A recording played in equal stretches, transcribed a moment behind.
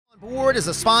Board is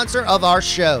a sponsor of our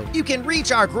show. You can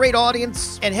reach our great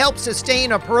audience and help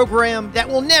sustain a program that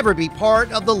will never be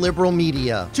part of the liberal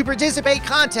media. To participate,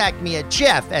 contact me at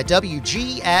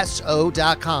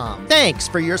jeff@wgso.com. Thanks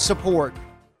for your support.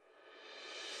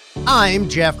 I'm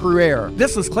Jeff Cruere.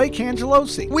 This is Clay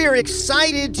Cangelosi. We're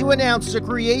excited to announce the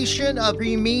creation of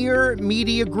Premier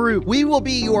Media Group. We will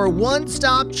be your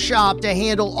one-stop shop to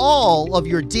handle all of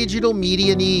your digital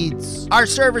media needs. Our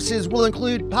services will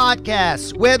include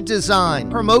podcasts, web design,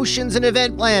 promotions and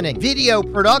event planning, video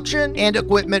production, and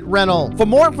equipment rental. For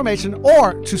more information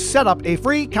or to set up a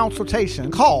free consultation,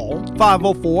 call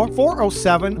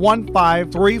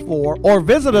 504-407-1534 or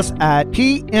visit us at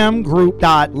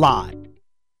pmgroup.live.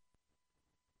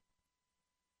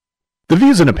 The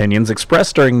views and opinions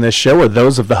expressed during this show are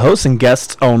those of the hosts and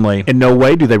guests only. In no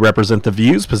way do they represent the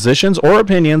views, positions, or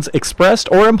opinions expressed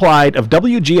or implied of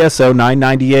WGSO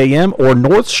 990 AM or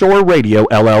North Shore Radio,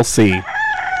 LLC.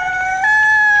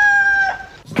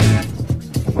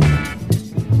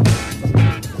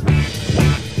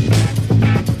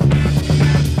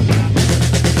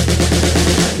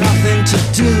 Nothing to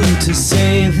do to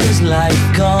save his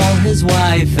life, call his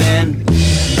wife and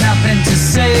nothing to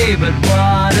say but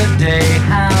what a day,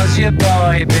 how's your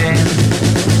boy been?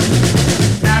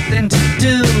 Nothing to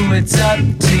do, it's up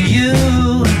to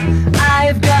you.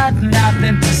 I've got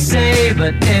nothing to say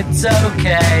but it's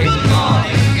okay. Good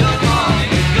morning, good morning,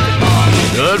 good morning.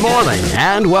 Good morning,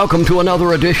 and welcome to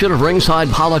another edition of Ringside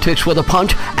Politics with a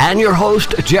Punch, and your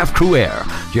host, Jeff Cruere.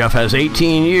 Jeff has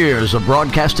 18 years of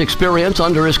broadcast experience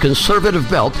under his conservative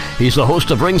belt. He's the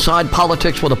host of Ringside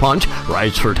Politics with a Punch,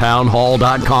 writes for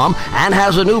townhall.com, and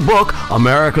has a new book,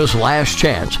 America's Last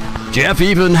Chance. Jeff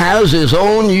even has his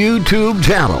own YouTube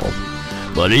channel.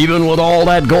 But even with all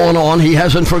that going on, he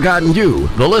hasn't forgotten you,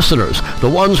 the listeners, the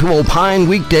ones who opine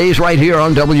weekdays right here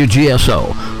on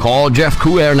WGSO. Call Jeff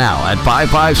Cruere now at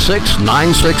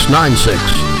 556-9696.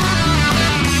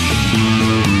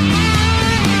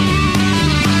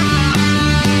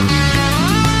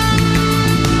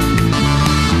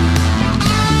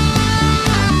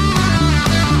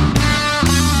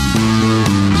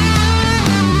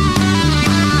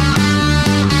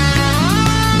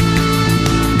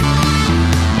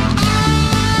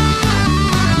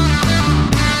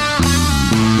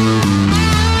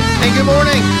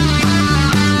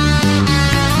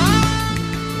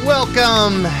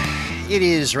 Welcome. It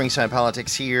is Ringside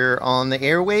Politics here on the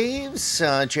airwaves.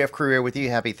 Jeff Cruere with you.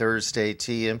 Happy Thursday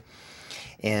to you.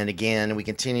 And again, we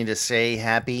continue to say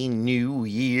Happy New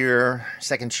Year.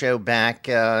 Second show back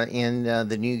in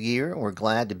the new year. We're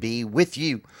glad to be with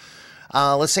you.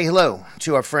 Let's say hello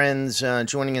to our friends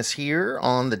joining us here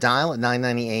on the dial at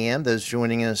 990 AM. Those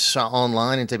joining us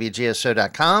online at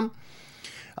WGSO.com.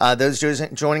 Those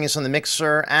joining us on the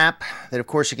Mixer app that, of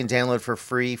course, you can download for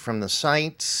free from the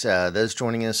site. Those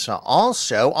joining us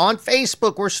also on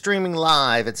Facebook. We're streaming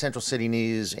live at Central City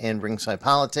News and Ringside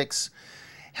Politics.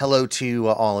 Hello to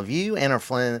all of you and our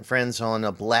friends on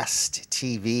Blessed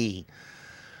TV.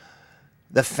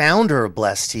 The founder of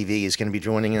Blessed TV is going to be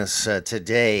joining us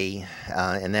today,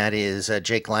 and that is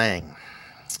Jake Lang.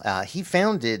 He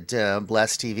founded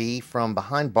Blessed TV from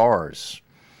behind bars.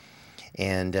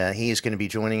 And he is going to be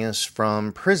joining us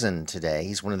from prison today.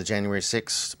 He's one of the January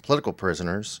 6th political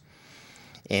prisoners.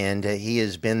 And he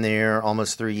has been there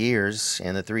almost 3 years.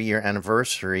 And the 3-year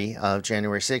anniversary of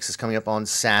January 6th is coming up on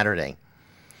Saturday.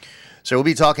 So we'll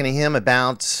be talking to him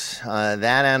about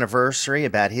that anniversary,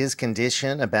 about his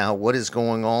condition, about what is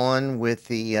going on with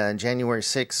the January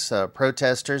 6th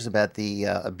protesters, about the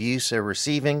abuse they're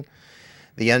receiving,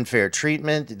 the unfair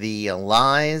treatment, the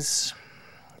lies,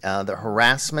 the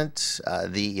harassment,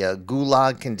 the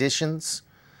gulag conditions.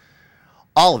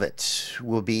 All of it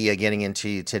we'll be getting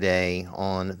into today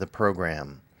on the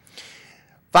program.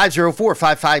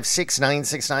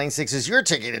 504-556-9696 is your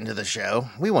ticket into the show.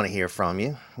 We want to hear from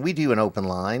you. We do an open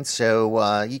line,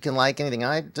 so you can like anything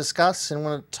I discuss and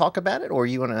want to talk about it, or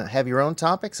you want to have your own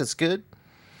topics. It's good.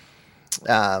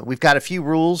 We've got a few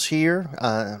rules here.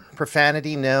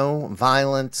 Profanity, no.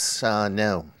 Violence,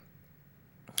 no.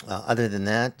 Other than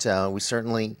that, we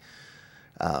certainly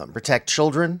protect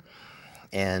children,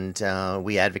 and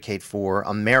we advocate for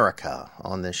America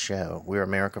on this show. We're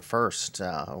America first.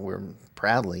 We're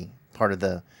proudly part of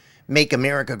the Make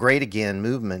America Great Again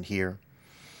movement here.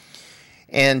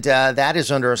 And that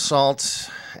is under assault,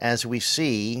 as we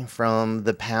see, from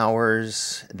the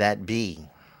powers that be.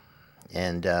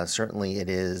 And certainly it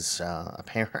is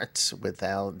apparent with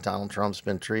how Donald Trump's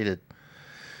been treated.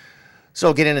 So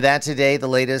we'll get into that today, the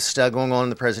latest going on in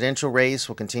the presidential race.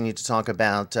 We'll continue to talk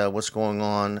about what's going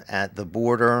on at the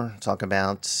border, talk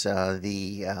about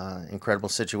the incredible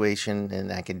situation in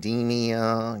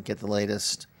academia, get the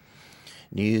latest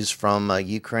news from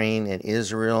Ukraine and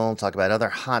Israel, talk about other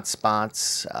hot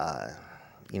spots.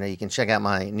 You can check out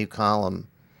my new column,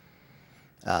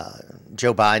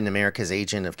 Joe Biden, America's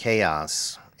Agent of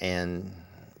Chaos, and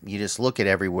you just look at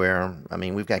everywhere. I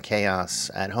mean, we've got chaos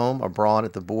at home, abroad,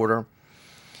 at the border,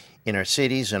 in our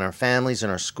cities, in our families,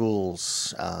 in our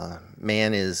schools.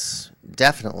 Man is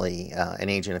definitely an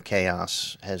agent of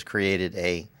chaos, has created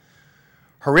a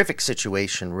horrific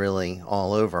situation really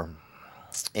all over.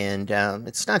 And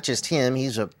it's not just him.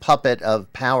 He's a puppet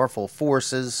of powerful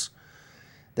forces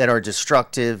that are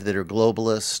destructive, that are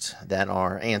globalist, that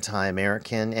are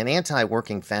anti-American and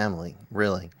anti-working family,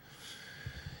 really.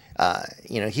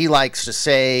 He likes to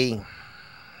say,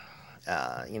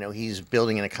 he's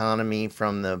building an economy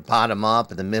from the bottom up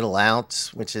and the middle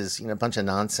out, which is, a bunch of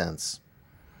nonsense.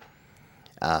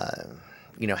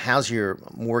 How's your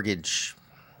mortgage,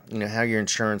 how your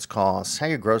insurance costs, how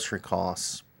your grocery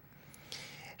costs,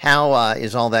 how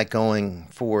is all that going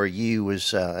for you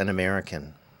as an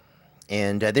American?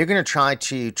 And they're going to try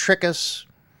to trick us.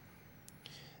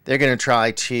 They're going to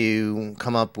try to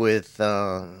come up with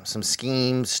some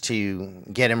schemes to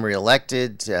get him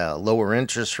reelected, lower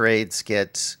interest rates,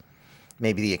 get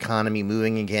maybe the economy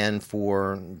moving again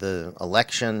for the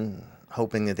election,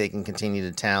 hoping that they can continue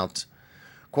to tout,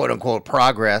 quote-unquote,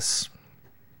 progress.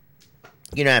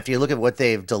 If you look at what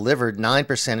they've delivered,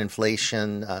 9%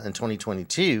 inflation in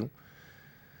 2022,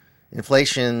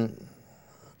 inflation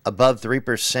above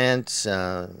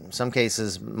 3%, some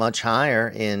cases much higher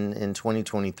in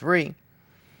 2023,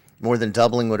 more than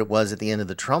doubling what it was at the end of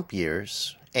the Trump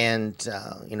years. And,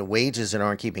 wages that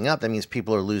aren't keeping up. That means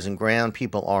people are losing ground.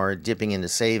 People are dipping into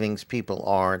savings. People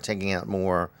are taking out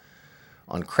more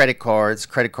on credit cards.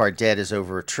 Credit card debt is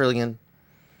over $1 trillion.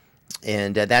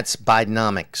 And that's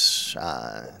Bidenomics.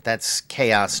 That's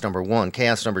chaos number one.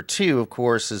 Chaos number two, of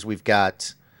course, is we've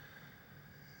got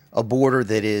a border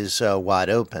that is wide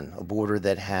open, a border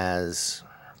that has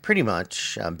pretty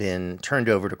much been turned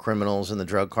over to criminals in the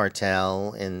drug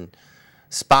cartel, and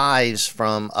spies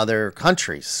from other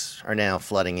countries are now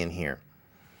flooding in here.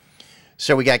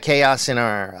 So we got chaos in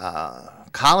our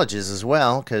colleges as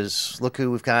well, because look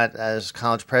who we've got as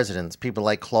college presidents, people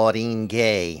like Claudine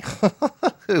Gay,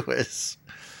 who is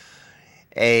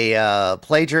a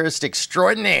plagiarist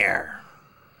extraordinaire.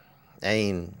 I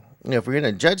mean, if we're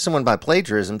going to judge someone by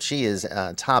plagiarism, she is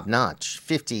top-notch.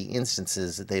 50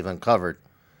 instances that they've uncovered.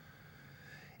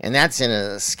 And that's in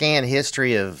a scant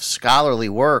history of scholarly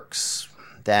works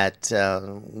that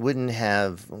wouldn't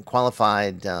have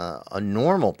qualified a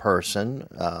normal person,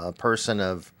 a person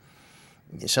of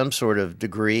some sort of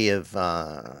degree of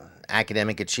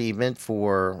academic achievement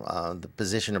for the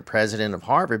position of president of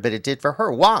Harvard, but it did for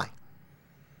her. Why?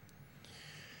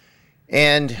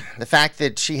 And the fact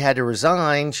that she had to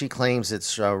resign, she claims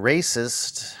it's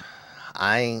racist.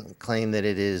 I claim that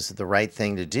it is the right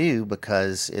thing to do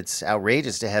because it's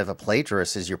outrageous to have a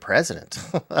plagiarist as your president.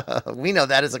 We know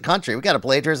that as a country. We got a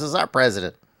plagiarist as our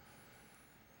president.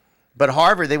 But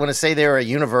Harvard, they want to say they're a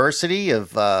university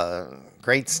of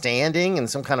great standing and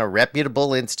some kind of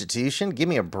reputable institution. Give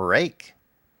me a break.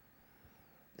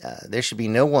 There should be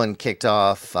no one kicked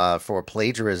off for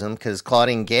plagiarism because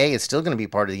Claudine Gay is still going to be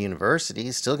part of the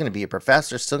university, still going to be a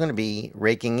professor, still going to be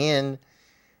raking in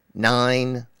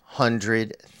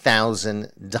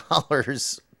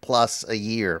 $900,000 plus a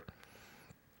year.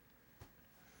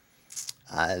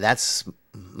 That's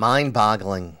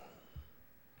mind-boggling.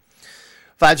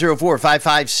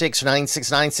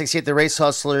 504-556-9696. Yet the race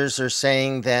hustlers are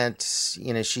saying that,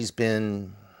 she's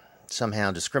been somehow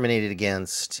discriminated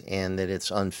against and that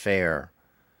it's unfair.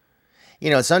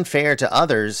 It's unfair to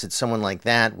others that someone like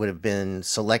that would have been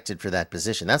selected for that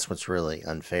position. That's what's really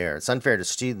unfair. It's unfair to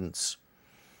students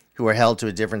who are held to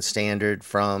a different standard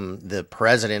from the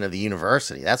president of the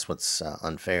university. That's what's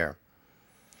unfair.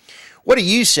 What do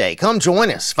you say? Come join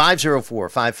us.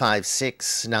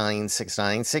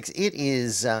 504-556-9696. It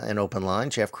is an open line.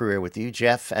 Jeff Cruier with you.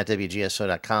 Jeff at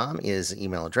WGSO.com is the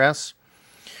email address.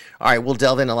 All right, we'll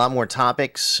delve into a lot more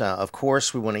topics. Of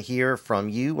course, we want to hear from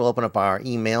you. We'll open up our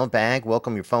email bag,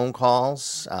 welcome your phone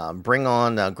calls, bring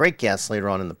on great guests later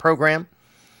on in the program.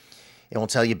 And we'll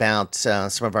tell you about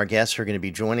some of our guests who are going to be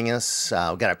joining us.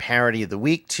 We've got a parody of the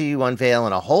week to unveil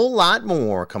and a whole lot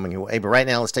more coming your way. But right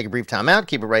now, let's take a brief time out.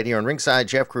 Keep it right here on Ringside.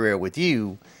 Jeff Cruier with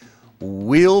you.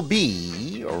 We'll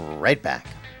be right back.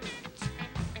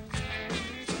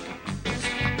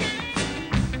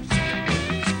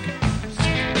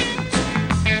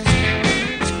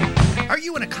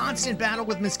 constant battle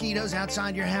with mosquitoes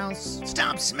outside your house?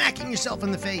 Stop smacking yourself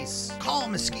in the face. Call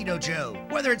Mosquito Joe.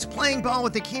 Whether it's playing ball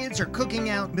with the kids or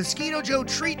cooking out, Mosquito Joe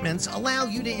treatments allow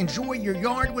you to enjoy your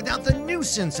yard without the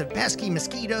nuisance of pesky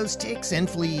mosquitoes, ticks, and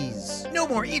fleas. No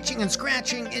more itching and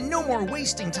scratching, and no more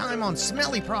wasting time on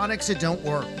smelly products that don't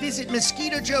work. Visit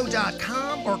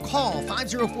mosquitojoe.com or call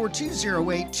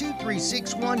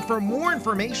 504-208-2361 for more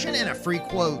information and a free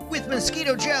quote. With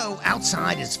Mosquito Joe,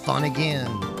 outside is fun again.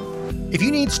 If you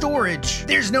need storage,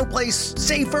 there's no place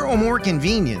safer or more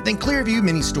convenient than Clearview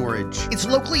Mini Storage. It's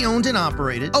locally owned and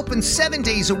operated, open 7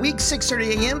 days a week,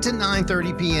 6:30 a.m. to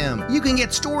 9:30 p.m. You can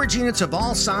get storage units of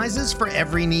all sizes for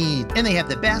every need, and they have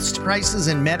the best prices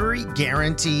in Metairie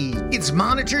guaranteed. It's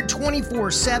monitored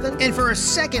 24/7, and for a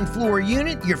second floor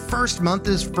unit, your first month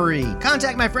is free.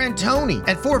 Contact my friend Tony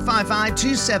at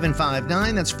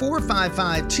 455-2759. That's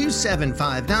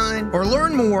 455-2759, or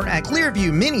learn more at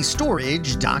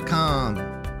clearviewministorage.com.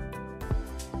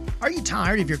 Are you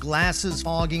tired of your glasses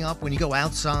fogging up when you go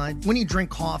outside? When you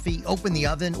drink coffee, open the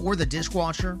oven, or the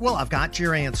dishwasher? Well, I've got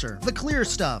your answer. The Clear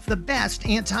Stuff, the best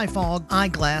anti-fog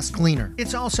eyeglass cleaner.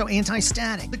 It's also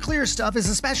anti-static. The Clear Stuff is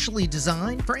especially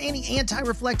designed for any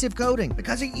anti-reflective coating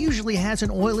because it usually has an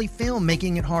oily film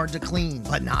making it hard to clean.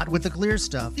 But not with the Clear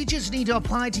Stuff. You just need to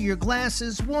apply it to your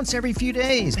glasses once every few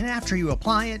days. And after you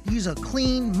apply it, use a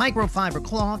clean microfiber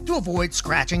cloth to avoid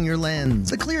scratching your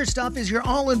lens. The Clear Stuff is your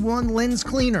all-in-one lens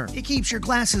cleaner. It keeps your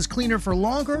glasses cleaner for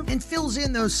longer and fills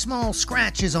in those small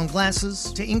scratches on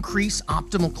glasses to increase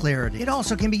optimal clarity. It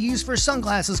also can be used for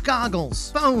sunglasses,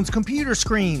 goggles, phones, computer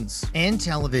screens, and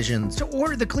televisions. To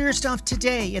order the Clear Stuff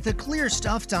today at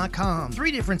theclearstuff.com.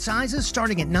 3 different sizes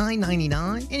starting at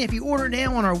 $9.99. And if you order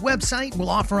now on our website, we'll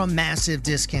offer a massive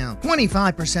discount.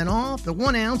 25% off the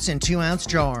 1 ounce and 2 ounce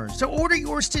jars. So order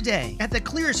yours today at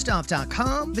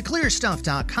theclearstuff.com.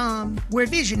 Theclearstuff.com, where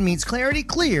vision meets clarity,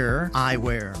 clear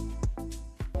eyewear.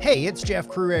 Hey, it's Jeff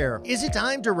Cruere. Is it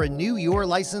time to renew your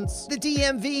license? The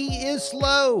DMV is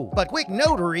slow, but Quick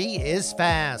Notary is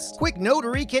fast. Quick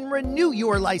Notary can renew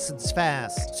your license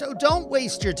fast. So don't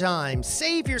waste your time.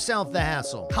 Save yourself the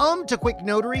hassle. Come to Quick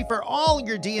Notary for all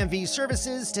your DMV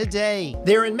services today.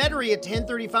 They're in Metairie at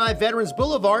 1035 Veterans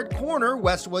Boulevard, corner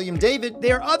West William David.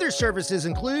 Their other services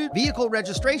include vehicle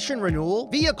registration renewal,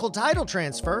 vehicle title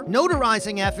transfer,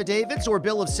 notarizing affidavits or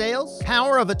bill of sales,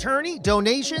 power of attorney,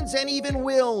 donations, and even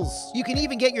wills. You can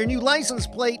even get your new license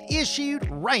plate issued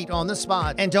right on the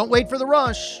spot. And don't wait for the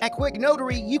rush. At Quick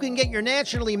Notary, you can get your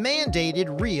nationally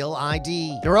mandated real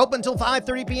ID. They're open till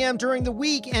 5:30 p.m. during the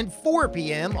week and 4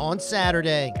 p.m. on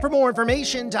Saturday. For more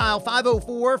information, dial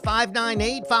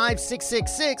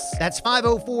 504-598-5666. That's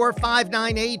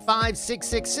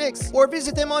 504-598-5666. Or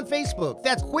visit them on Facebook.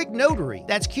 That's Quick Notary.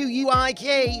 That's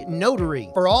Q-U-I-K Notary.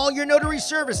 For all your notary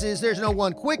services, there's no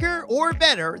one quicker or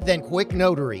better than Quick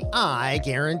Notary. I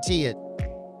guarantee it.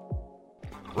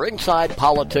 Ringside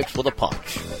Politics with a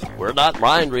Punch. We're not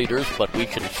mind readers, but we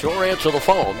can sure answer the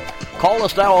phone. Call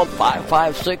us now on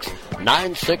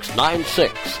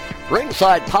 556-9696.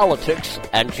 Ringside Politics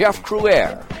and Jeff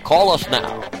Cruere. Call us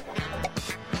now.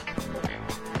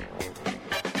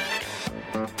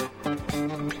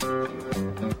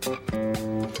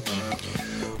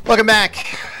 Welcome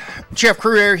back. Jeff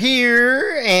Cruere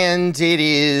here, and it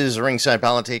is Ringside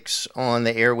Politics on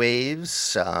the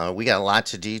airwaves. We got a lot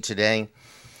to do today.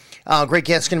 Great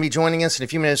guest going to be joining us in a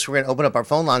few minutes. We're going to open up our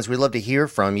phone lines. We'd love to hear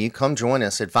from you. Come join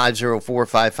us at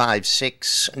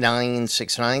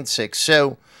 504-556-9696.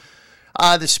 So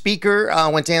the speaker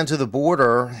went down to the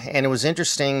border, and it was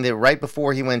interesting that right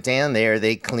before he went down there,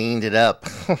 they cleaned it up.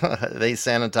 They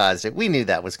sanitized it. We knew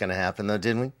that was going to happen, though,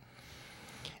 didn't we?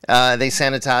 They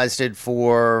sanitized it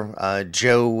for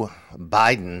Joe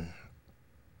Biden,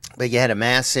 but you had a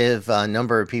massive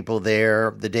number of people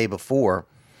there the day before,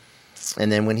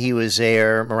 and then when he was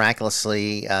there,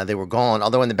 miraculously, they were gone.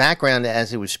 Although in the background, as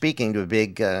he was speaking to a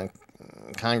big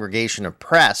congregation of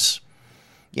press,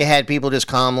 you had people just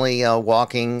calmly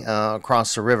walking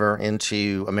across the river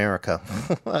into America.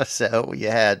 So you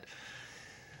had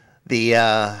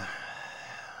the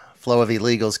flow of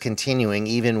illegals continuing,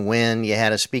 even when you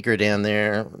had a speaker down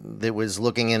there that was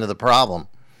looking into the problem.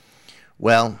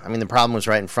 Well, I mean, the problem was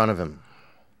right in front of him.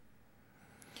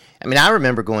 I mean, I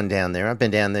remember going down there. I've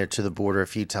been down there to the border a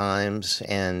few times,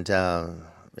 and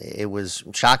it was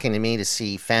shocking to me to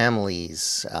see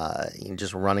families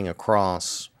just running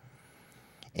across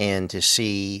and to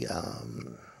see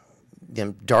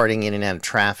them darting in and out of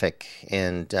traffic,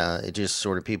 and it just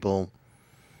sort of people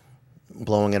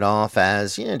blowing it off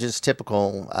as, just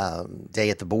typical day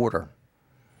at the border.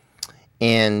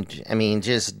 And, I mean,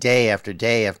 just day after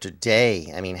day after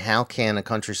day. I mean, how can a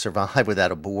country survive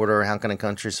without a border? How can a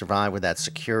country survive without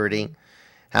security?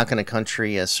 How can a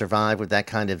country survive with that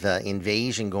kind of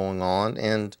invasion going on?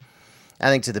 And I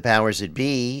think to the powers that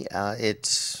be,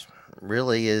 it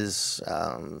really is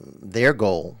their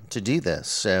goal to do this.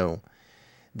 So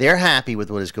they're happy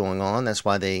with what is going on. That's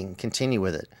why they continue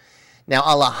with it. Now,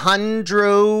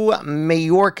 Alejandro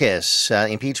Mayorkas,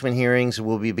 impeachment hearings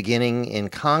will be beginning in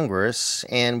Congress,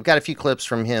 and we've got a few clips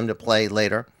from him to play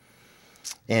later,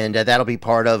 and that'll be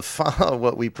part of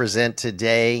what we present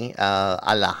today.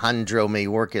 Alejandro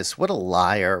Mayorkas, what a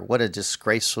liar, what a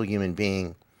disgraceful human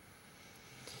being.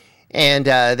 And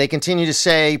they continue to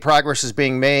say progress is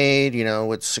being made, you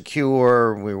know, it's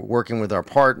secure, we're working with our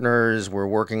partners, we're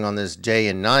working on this day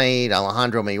and night.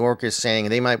 Alejandro Mayorkas saying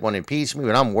they might want to impeach me,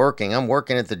 but I'm working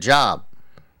at the job.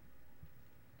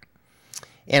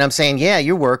 And I'm saying, yeah,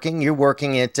 you're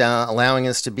working at allowing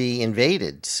us to be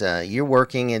invaded. You're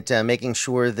working at making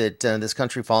sure that this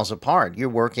country falls apart. You're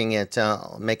working at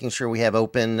making sure we have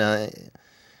open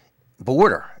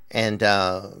border and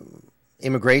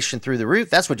immigration through the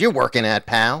roof. That's what you're working at,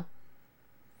 pal.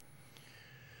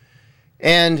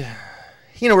 And,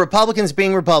 you know, Republicans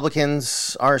being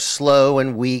Republicans are slow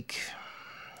and weak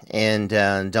and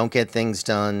don't get things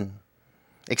done,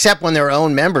 except when their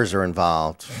own members are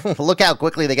involved. Look how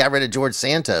quickly they got rid of George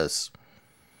Santos.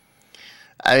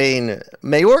 I mean,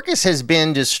 Mayorkas has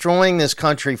been destroying this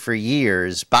country for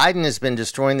years. Biden has been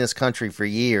destroying this country for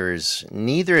years.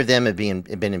 Neither of them have been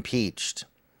impeached.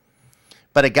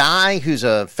 But a guy who's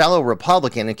a fellow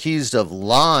Republican accused of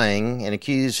lying and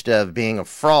accused of being a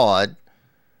fraud,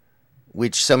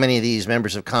 which so many of these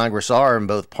members of Congress are in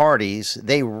both parties,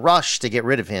 they rush to get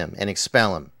rid of him and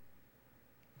expel him.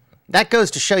 That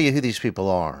goes to show you who these people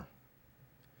are.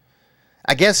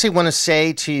 I guess they want to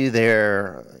say to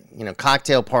their, you know,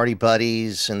 cocktail party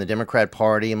buddies in the Democrat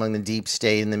Party, among the deep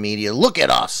state and the media, look at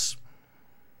us.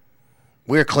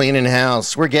 We're cleaning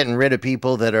house. We're getting rid of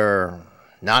people that are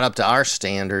not up to our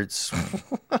standards.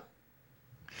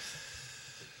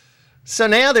 So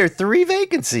now there are 3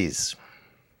 vacancies.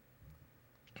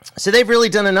 So they've really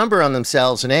done a number on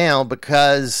themselves now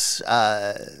because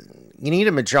you need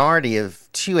a majority of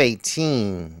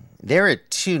 218. They're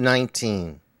at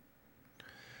 219.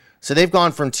 So they've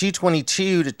gone from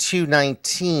 222 to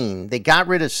 219. They got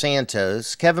rid of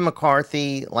Santos. Kevin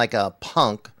McCarthy, like a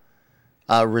punk,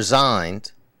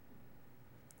 resigned.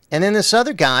 And then this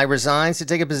other guy resigns to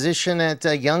take a position at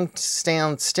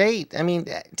Youngstown State. I mean,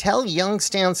 tell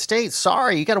Youngstown State,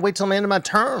 sorry, you got to wait till the end of my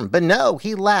term. But no,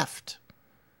 he left.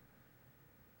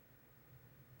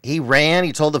 He ran.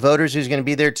 He told the voters he was going to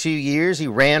be there 2 years. He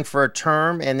ran for a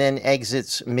term and then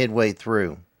exits midway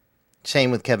through. Same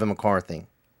with Kevin McCarthy.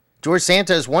 George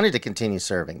Santos wanted to continue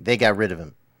serving. They got rid of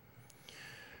him.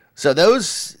 So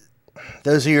those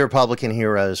are your Republican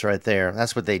heroes right there.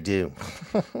 That's what they do.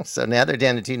 So now they're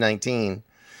down to 219.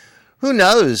 Who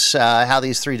knows how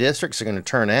these 3 districts are going to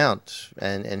turn out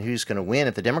and who's going to win.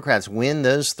 If the Democrats win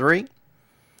those 3,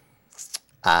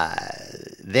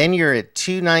 then you're at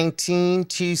 219,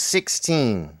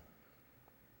 216.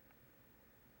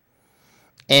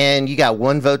 And you got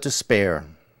 1 vote to spare.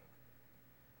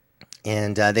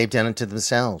 And they've done it to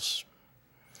themselves.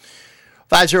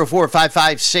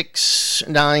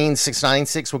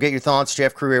 504-556-9696. We'll get your thoughts.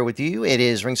 Jeff Crouere with you. It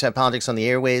is Ringside Politics on the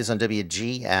airwaves on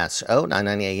WGSO,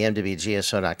 990 AM,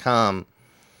 WGSO.com.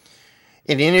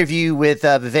 In an interview with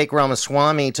Vivek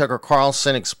Ramaswamy, Tucker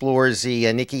Carlson explores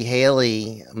the Nikki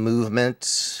Haley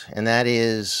movement, and that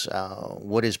is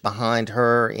what is behind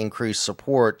her increased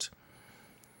support.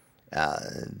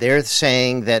 They're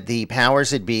saying that the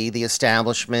powers that be, the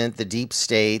establishment, the deep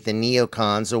state, the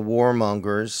neocons, the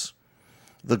warmongers,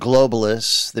 the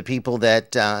globalists, the people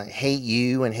that hate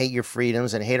you and hate your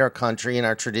freedoms and hate our country and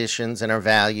our traditions and our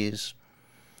values,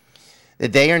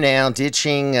 that they are now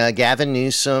ditching Gavin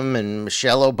Newsom and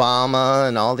Michelle Obama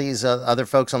and all these other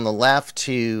folks on the left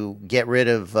to get rid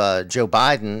of Joe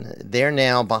Biden. They're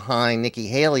now behind Nikki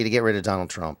Haley to get rid of Donald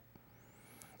Trump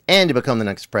and to become the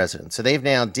next president. So they've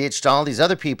now ditched all these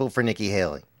other people for Nikki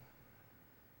Haley.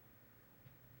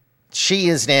 She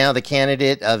is now the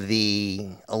candidate of the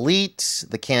elite,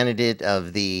 the candidate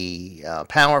of the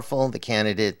powerful, the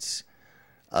candidate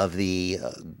of the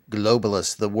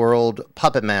globalists, the world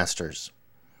puppet masters.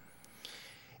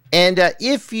 And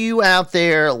if you out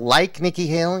there like Nikki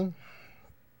Haley,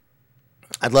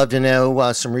 I'd love to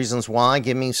know some reasons why.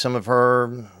 Give me some of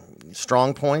her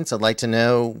strong points. I'd like to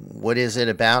know what is it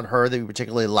about her that you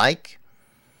particularly like.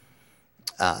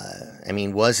 I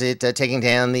mean, was it taking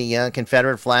down the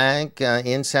Confederate flag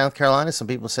in South Carolina? Some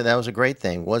people say that was a great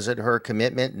thing. Was it her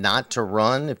commitment not to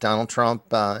run if Donald Trump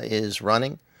is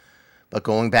running, but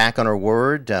going back on her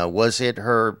word? Was it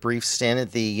her brief stint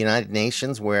at the United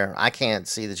Nations, where I can't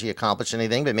see that she accomplished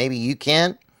anything, but maybe you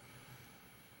can?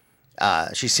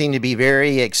 She seemed to be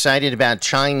very excited about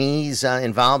Chinese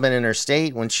involvement in her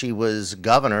state when she was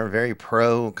governor, very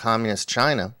pro-communist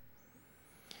China.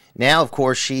 Now, of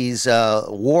course, she's a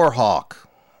war hawk.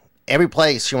 Every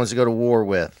place she wants to go to war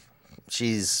with.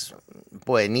 She's,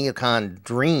 boy, a neocon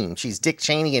dream. She's Dick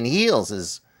Cheney in heels,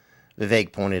 as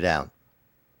Vivek pointed out.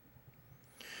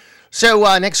 So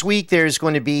next week, there's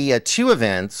going to be 2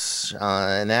 events,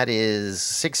 and that is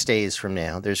 6 days from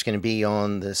now. There's going to be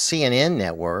on the CNN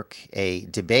network a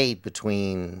debate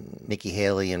between Nikki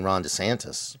Haley and Ron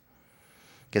DeSantis,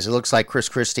 because it looks like Chris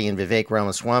Christie and Vivek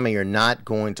Ramaswamy are not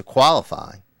going to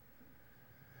qualify.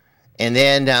 And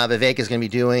then Vivek is going to be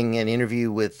doing an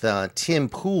interview with Tim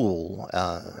Pool,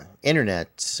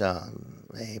 Internet,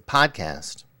 a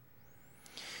podcast.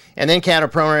 And then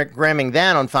counter-programming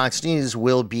that on Fox News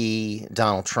will be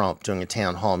Donald Trump doing a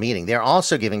town hall meeting. They're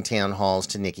also giving town halls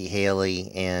to Nikki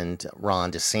Haley and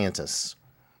Ron DeSantis.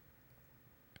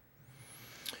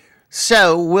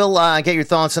 So we'll get your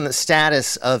thoughts on the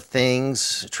status of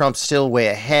things. Trump's still way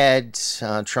ahead.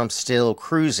 Trump's still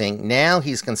cruising. Now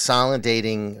he's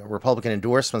consolidating Republican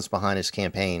endorsements behind his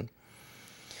campaign.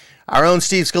 Our own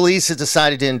Steve Scalise has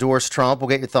decided to endorse Trump. We'll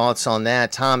get your thoughts on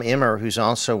that. Tom Emmer, who's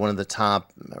also one of the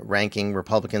top-ranking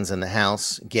Republicans in the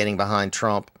House, getting behind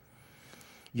Trump.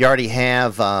 You already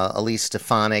have Elise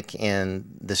Stefanik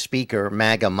and the Speaker,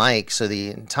 MAGA Mike, so the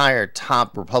entire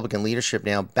top Republican leadership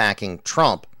now backing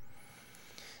Trump.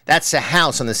 That's the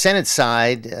House. On the Senate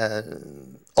side,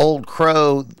 old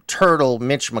crow, turtle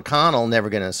Mitch McConnell never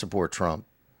going to support Trump.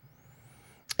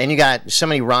 And you got so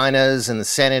many rhinos in the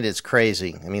Senate, it's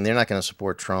crazy. I mean, they're not going to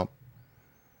support Trump.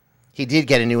 He did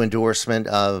get a new endorsement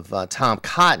of Tom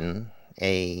Cotton,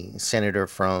 a senator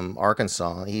from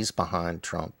Arkansas. He's behind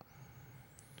Trump.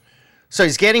 So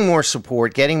he's getting more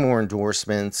support, getting more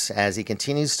endorsements as he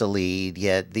continues to lead,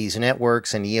 yet these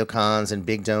networks and neocons and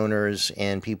big donors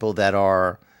and people that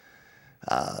are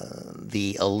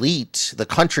the elite, the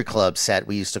country club set,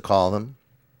 we used to call them,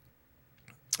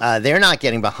 they're not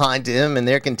getting behind him, and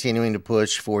they're continuing to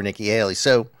push for Nikki Haley.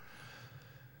 So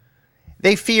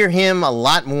they fear him a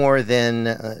lot more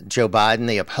than Joe Biden.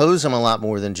 They oppose him a lot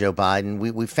more than Joe Biden.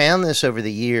 We found this over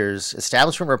the years.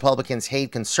 Establishment Republicans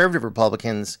hate conservative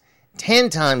Republicans 10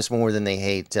 times more than they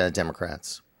hate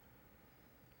Democrats.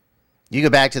 You go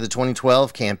back to the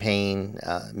 2012 campaign,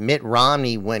 Mitt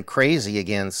Romney went crazy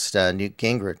against Newt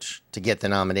Gingrich to get the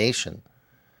nomination.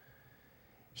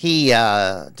 He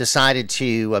decided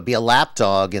to be a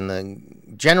lapdog in the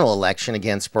general election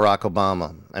against Barack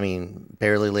Obama. I mean,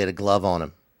 barely laid a glove on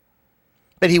him.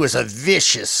 But he was a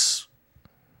vicious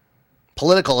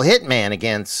political hitman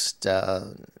against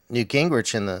Newt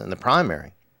Gingrich in the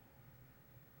primary.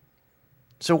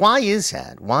 So why is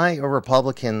that? Why are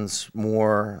Republicans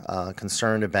more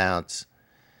concerned about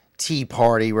Tea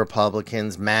Party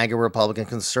Republicans, MAGA Republican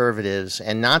conservatives,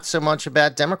 and not so much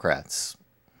about Democrats?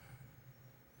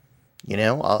 You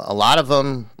know, a lot of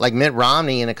them, like Mitt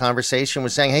Romney in a conversation,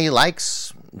 was saying, hey, he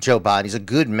likes Joe Biden. He's a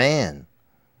good man.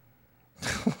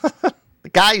 The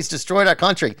guy who's destroyed our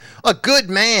country. A good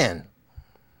man.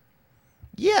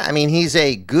 Yeah, I mean, he's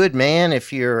a good man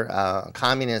if you're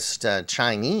communist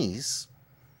Chinese.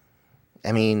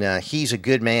 I mean, he's a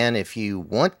good man if you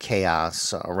want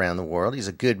chaos around the world. He's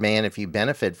a good man if you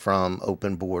benefit from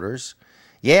open borders.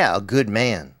 Yeah, a good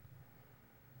man.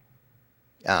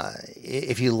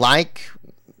 If you like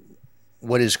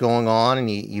what is going on and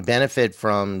you benefit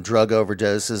from drug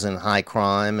overdoses and high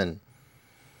crime and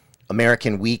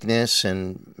American weakness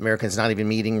and Americans not even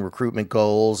meeting recruitment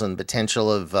goals and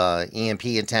potential of EMP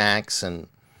attacks and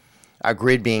our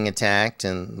grid being attacked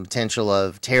and potential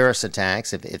of terrorist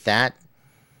attacks, if that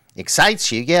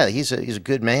excites you, yeah, he's a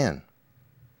good man.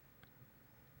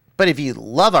 But if you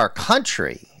love our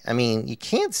country, I mean, you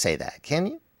can't say that, can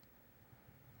you?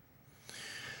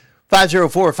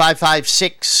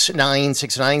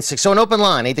 504-556-9696. So an open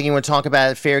line. Anything you want to talk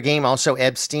about? Fair game. Also,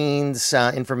 Epstein's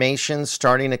information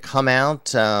starting to come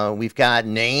out. We've got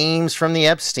names from the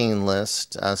Epstein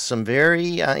list. Some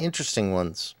very interesting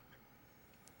ones.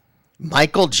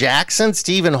 Michael Jackson,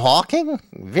 Stephen Hawking.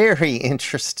 Very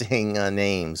interesting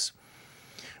names.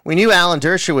 We knew Alan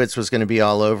Dershowitz was going to be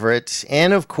all over it.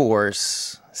 And, of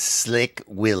course, Slick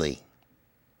Willie.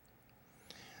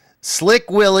 Slick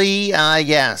Willie,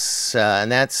 yes,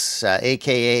 and that's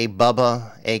a.k.a.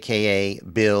 Bubba, a.k.a.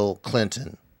 Bill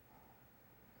Clinton.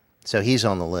 So he's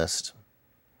on the list.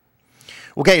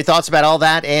 We'll get your thoughts about all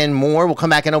that and more. We'll come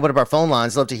back and open up our phone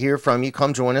lines. Love to hear from you.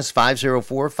 Come join us,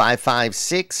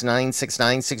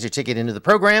 504-556-9696. Your ticket into the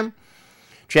program.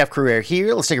 Jeff Crouere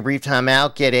here. Let's take a brief time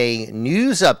out, get a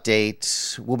news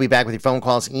update. We'll be back with your phone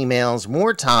calls, emails,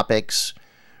 more topics.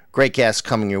 Great guests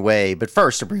coming your way. But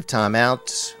first, a brief time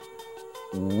out.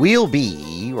 We'll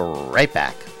be right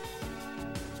back.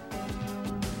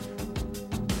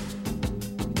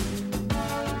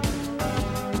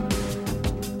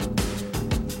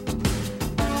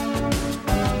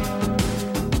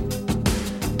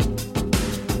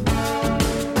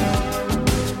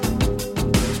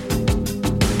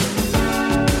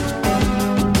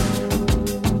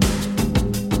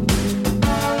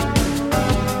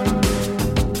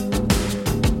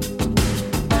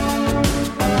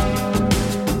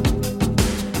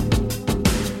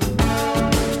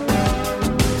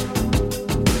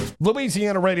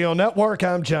 Louisiana Radio Network,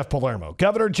 I'm Jeff Palermo.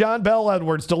 Governor John Bel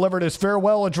Edwards delivered his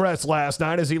farewell address last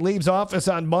night as he leaves office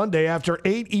on Monday after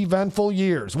 8 eventful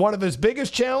years. One of his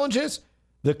biggest challenges,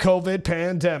 the COVID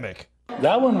pandemic.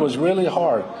 That one was really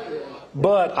hard.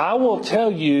 But I will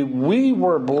tell you, we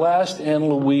were blessed in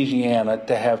Louisiana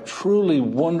to have truly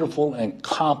wonderful and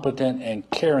competent and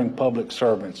caring public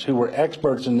servants who were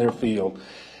experts in their field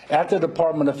at the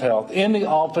Department of Health, in the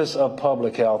Office of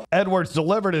Public Health. Edwards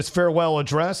delivered his farewell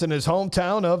address in his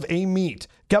hometown of Amite.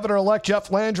 Governor-elect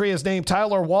Jeff Landry has named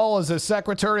Tyler Wall as his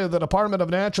Secretary of the Department of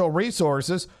Natural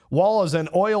Resources. Wall is an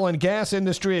oil and gas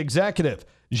industry executive.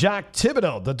 Jacques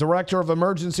Thibodeau, the Director of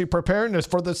Emergency Preparedness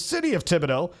for the City of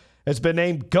Thibodaux, has been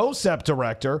named GOSEP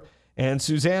Director. And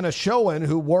Susanna Schoen,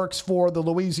 who works for the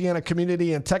Louisiana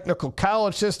Community and Technical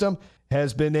College System,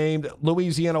 has been named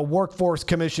Louisiana Workforce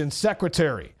Commission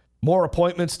Secretary. More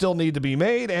appointments still need to be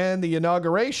made, and the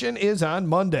inauguration is on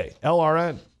Monday.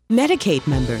 LRN. Medicaid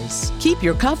members, keep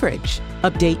your coverage.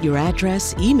 Update your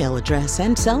address, email address,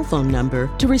 and cell phone number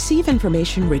to receive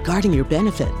information regarding your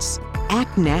benefits.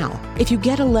 Act now. If you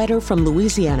get a letter from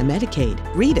Louisiana Medicaid,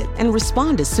 read it and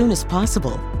respond as soon as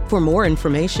possible. For more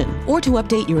information or to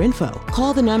update your info,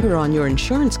 call the number on your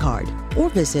insurance card or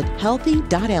visit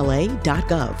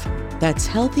healthy.la.gov. That's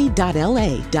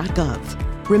healthy.la.gov.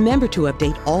 Remember to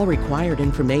update all required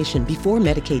information before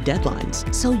Medicaid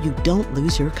deadlines so you don't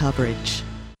lose your coverage.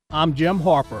 I'm Jim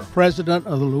Harper, president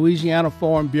of the Louisiana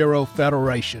Farm Bureau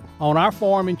Federation. On our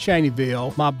farm in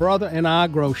Cheneyville, my brother and I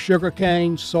grow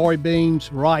sugarcane, soybeans,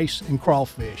 rice, and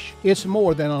crawfish. It's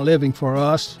more than a living for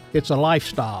us, it's a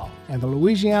lifestyle. And the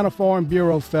Louisiana Farm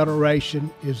Bureau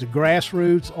Federation is a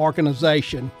grassroots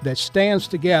organization that stands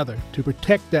together to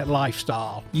protect that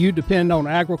lifestyle. You depend on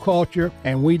agriculture,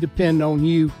 and we depend on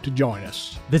you to join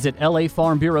us. Visit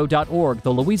lafarmbureau.org,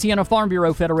 the Louisiana Farm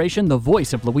Bureau Federation, the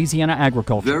voice of Louisiana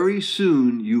agriculture. Very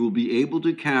soon, you will be able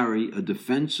to carry a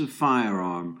defensive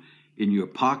firearm in your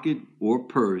pocket or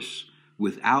purse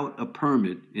without a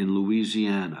permit in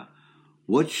Louisiana.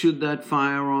 What should that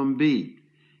firearm be?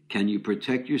 Can you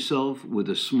protect yourself with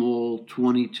a small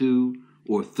 22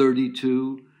 or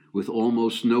 32 with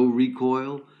almost no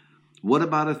recoil? What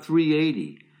about a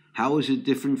 380? How is it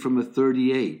different from a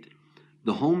 38?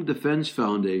 The Home Defense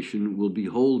Foundation will be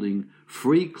holding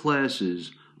free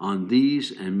classes on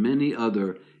these and many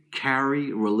other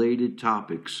carry-related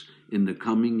topics in the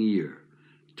coming year.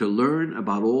 To learn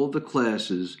about all the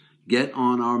classes, get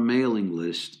on our mailing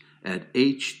list at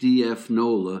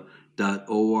hdfnola.org.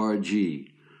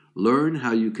 Learn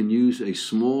how you can use a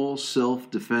small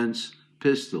self-defense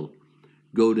pistol.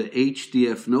 Go to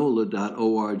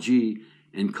hdfnola.org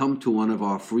and come to one of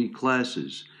our free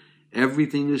classes.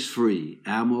 Everything is free: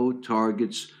 ammo,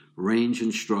 targets, range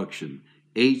instruction.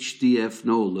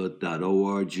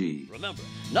 hdfnola.org. Remember,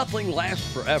 nothing lasts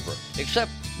forever,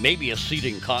 except maybe a seat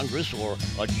in Congress or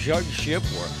a judgeship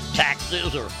or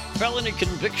taxes or felony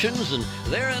convictions, and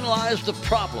therein lies the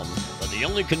problem. But the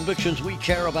only convictions we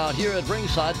care about here at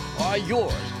Ringside are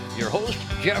yours. Your host,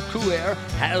 Jeff Crouere,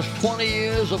 has 20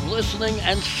 years of listening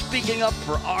and speaking up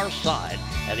for our side,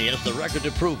 and he has the record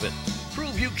to prove it.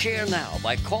 Prove you care now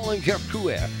by calling Jeff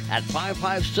Crouere at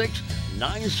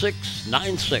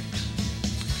 556-9696.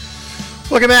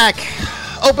 Welcome back.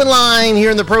 Open line here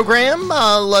in the program.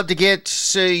 Love to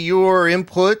get your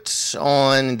input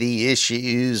on the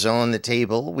issues on the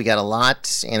table. We got a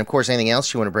lot. And, of course, anything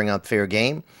else you want to bring up, fair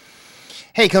game.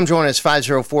 Hey, come join us,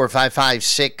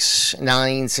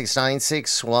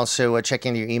 504-556-9696. We'll also check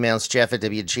into your emails,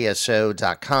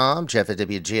 jeff@wgso.com,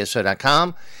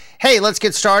 jeff@wgso.com. Hey, let's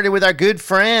get started with our good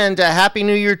friend. Happy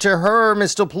New Year to her.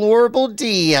 Miss Deplorable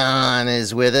Dion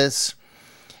is with us.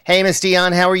 Hey, Miss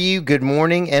Dion, how are you? Good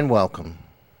morning and welcome.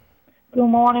 Good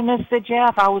morning, Mr.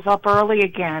 Jeff. I was up early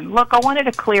again. Look, I wanted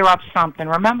to clear up something.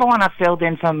 Remember when I filled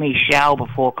in for Michelle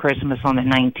before Christmas on the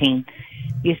 19th?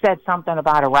 You said something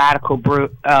about a radical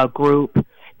group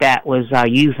that was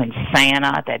using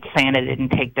Santa, that Santa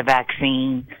didn't take the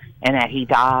vaccine and that he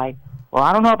died. Well,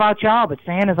 I don't know about y'all, but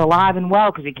Santa's alive and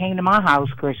well because he came to my house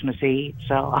Christmas Eve.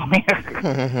 So, I mean,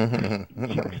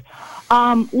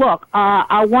 look,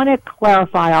 I want to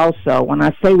clarify also when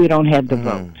I say we don't have the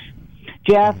votes.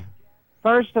 Jeff,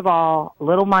 first of all,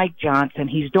 little Mike Johnson,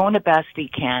 he's doing the best he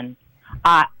can.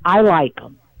 I like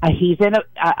him. He's in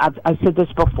I've said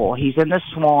this before. He's in the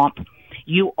swamp.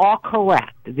 You are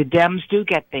correct. The Dems do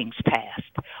get things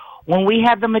passed. When we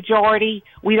have the majority,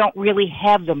 we don't really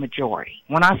have the majority.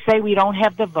 When I say we don't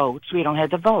have the votes, we don't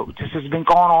have the votes. This has been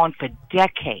going on for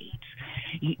decades.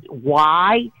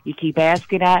 Why? You keep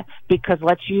asking that? Because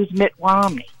let's use Mitt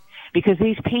Romney. Because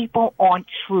these people aren't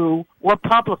true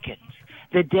Republicans.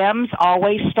 The Dems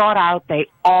always start out, they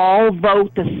all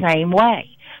vote the same way.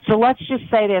 So let's just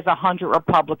say there's 100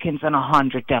 Republicans and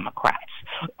 100 Democrats.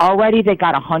 Already they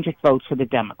got 100 votes for the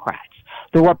Democrats.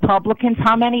 The Republicans,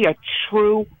 how many are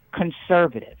true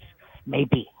conservatives?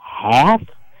 Maybe half.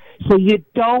 So you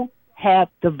don't have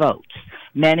the votes.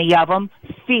 Many of them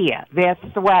fear. They're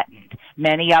threatened.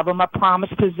 Many of them are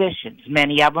promised positions.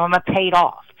 Many of them are paid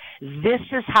off. This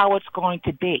is how it's going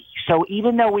to be. So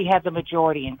even though we have the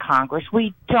majority in Congress,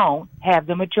 we don't have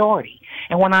the majority.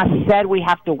 And when I said we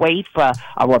have to wait for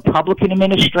a Republican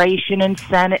administration and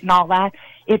Senate and all that,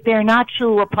 if they're not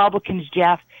true Republicans,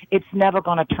 Jeff, it's never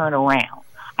going to turn around.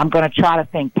 I'm going to try to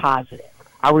think positive.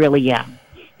 I really am.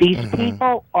 These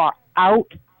people are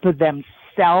out for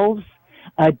themselves.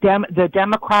 The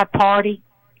Democrat Party,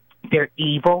 they're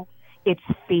evil. It's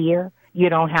fear. You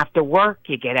don't have to work.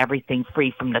 You get everything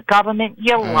free from the government.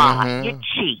 You lie. You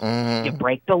cheat. You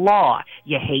break the law.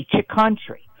 You hate your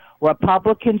country.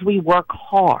 Republicans, we work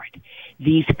hard.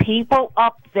 These people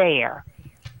up there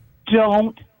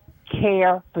don't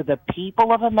care for the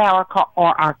people of America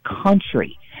or our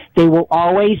country. They will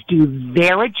always do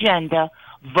their agenda,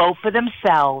 vote for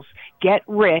themselves, get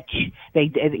rich. They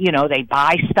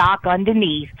buy stock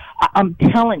underneath. I'm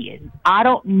telling you, I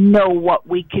don't know what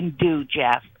we can do,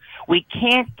 Jeff. We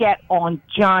can't get on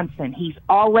Johnson. He's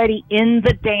already in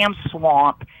the damn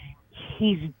swamp.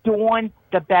 He's doing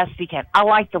the best he can. I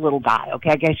like the little guy, okay?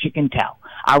 I guess you can tell.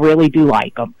 I really do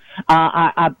like him.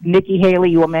 Nikki Haley,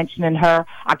 you were mentioning her.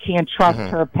 I can't trust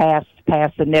her past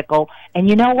the nickel. And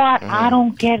you know what? I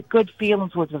don't get good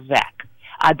feelings with Vivek.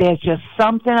 There's just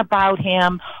something about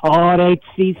him. Oh,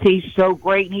 he's so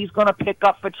great, and he's going to pick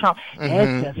up for Trump.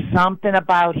 There's just something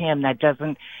about him that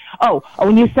doesn't. Oh,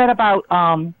 when you said about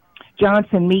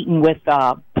Johnson meeting with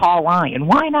Paul Ryan,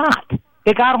 why not?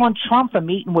 They got on Trump for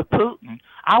meeting with Putin.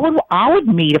 I would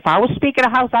meet if I was Speaker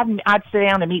of the House. I'd sit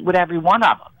down and meet with every one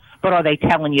of them. But are they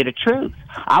telling you the truth?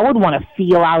 I would want to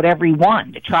feel out every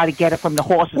one to try to get it from the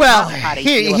horse's mouth.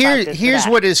 Here's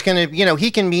what is going to,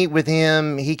 he can meet with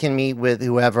him, he can meet with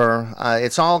whoever.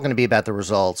 It's all going to be about the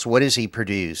results. What has he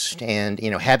produced? And,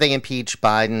 have they impeached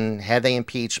Biden? Have they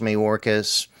impeached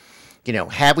Mayorkas?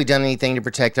 Have we done anything to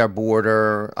protect our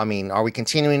border? I mean, are we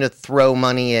continuing to throw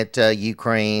money at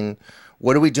Ukraine?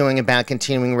 What are we doing about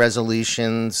continuing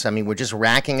resolutions? I mean, we're just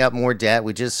racking up more debt.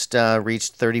 We just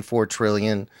reached $34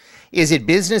 trillion. Is it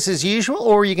business as usual,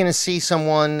 or are you going to see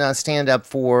someone stand up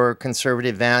for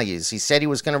conservative values? He said he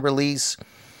was going to release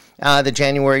the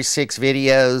January 6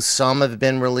 videos. Some have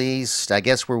been released. I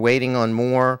guess we're waiting on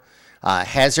more.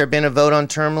 Has there been a vote on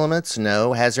term limits?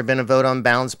 No. Has there been a vote on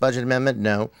balanced budget amendment?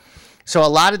 No. So a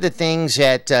lot of the things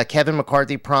that Kevin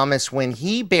McCarthy promised when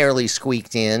he barely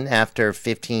squeaked in after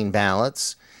 15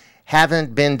 ballots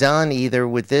haven't been done either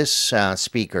with this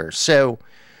speaker. So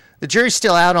the jury's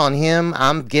still out on him.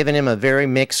 I'm giving him a very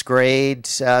mixed grade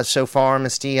so far,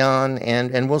 Ms. Dion,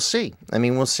 and we'll see.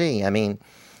 We'll see.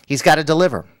 He's got to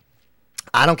deliver.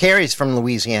 I don't care he's from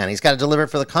Louisiana. He's got to deliver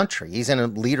for the country. He's in a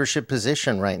leadership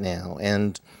position right now,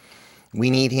 and we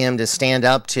need him to stand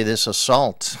up to this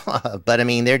assault. But,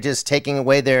 they're just taking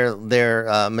away their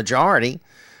majority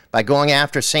by going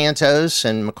after Santos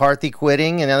and McCarthy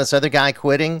quitting and now this other guy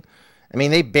quitting.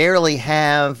 They barely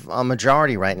have a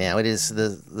majority right now. It is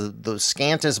the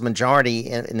scantest majority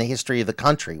in the history of the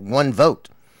country. One vote.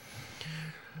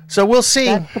 So we'll see.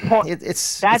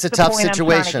 It's a tough situation.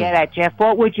 I'm trying to get at, Jeff.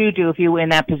 What would you do if you were in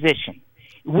that position?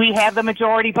 We have the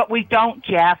majority, but we don't,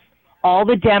 Jeff. All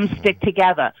the Dems stick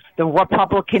together. The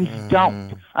Republicans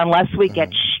don't, unless we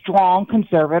get strong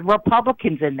conservative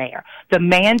Republicans in there. The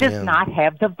man does not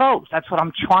have the votes. That's what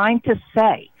I'm trying to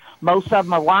say. Most of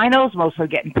them are rhinos. Most of them are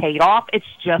getting paid off. It's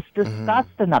just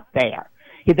disgusting up there.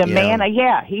 The man,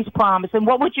 he's promising.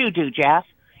 What would you do, Jeff?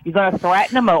 You're going to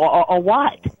threaten him or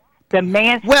what? The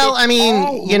man. Well, I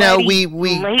mean, we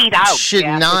laid out, should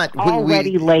Jeff. not It's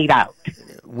already laid out.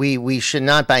 We should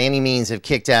not by any means have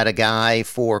kicked out a guy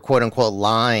for quote unquote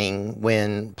lying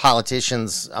when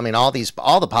politicians. I mean, all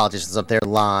the politicians up there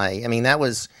lie. I mean, that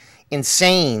was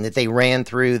insane that they ran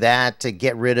through that to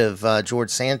get rid of George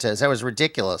Santos. That was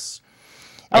ridiculous.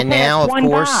 Okay, and now, of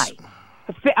course. Guy.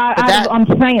 I'm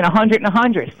saying 100 and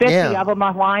 100. 50 of them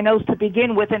are rhinos to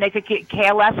begin with, and they could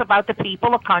care less about the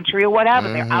people, a country, or whatever.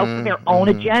 They're out for their own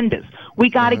agendas. We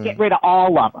got to get rid of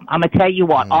all of them. I'm going to tell you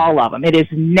what, all of them. It is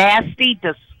nasty,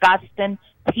 disgusting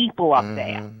people up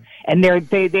there. And they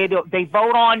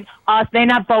vote on us. They're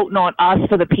not voting on us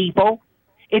for the people.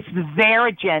 It's their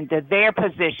agenda, their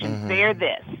positions, their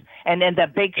this. And then the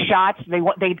big shots,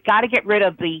 they've got to get rid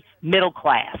of the middle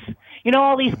class. You know,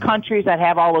 all these countries that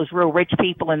have all those real rich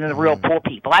people and then the real poor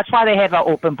people. That's why they have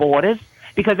open borders,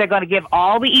 because they're going to give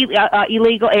all the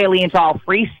illegal aliens all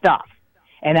free stuff.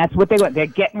 And that's what they're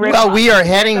getting rid of. Well, we are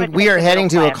heading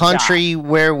to a country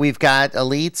where we've got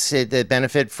elites that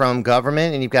benefit from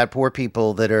government, and you've got poor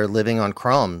people that are living on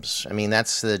crumbs. I mean,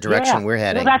 that's the direction we're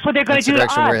heading. Well, that's what they're going to do to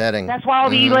us. We're heading. That's why all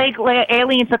the illegal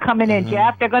aliens are coming in,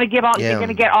 Jeff. They're going to give they're going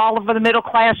to get all of the middle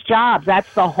class jobs.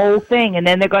 That's the whole thing. And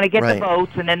then they're going to get the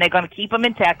votes, and then they're going to keep them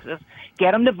in Texas,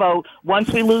 get them to vote.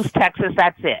 Once we lose Texas,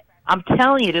 that's it. I'm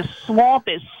telling you, the swamp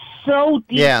is so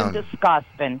deep and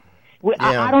disgusting.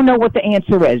 I don't know what the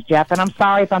answer is, Jeff, and I'm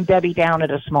sorry if I'm Debbie Downer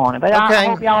this morning, but I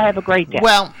hope y'all have a great day.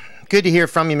 Well, good to hear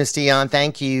from you, Miss Dion.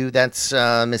 Thank you. That's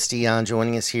Miss Dion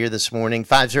joining us here this morning,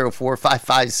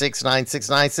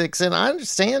 504-556-9696, and I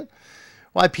understand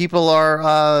why people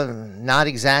are not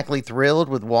exactly thrilled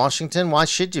with Washington. Why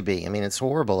should you be? I mean, it's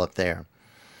horrible up there.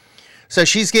 So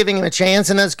she's giving him a chance,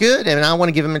 and that's good. And I want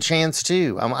to give him a chance,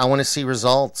 too. I want to see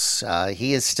results.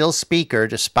 He is still Speaker,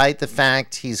 despite the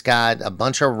fact he's got a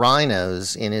bunch of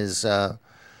rhinos in his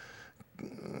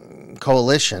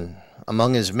coalition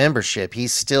among his membership.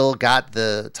 He's still got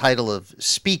the title of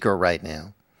Speaker right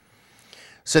now.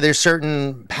 So there's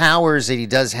certain powers that he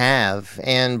does have.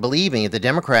 And believe me, if the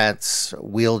Democrats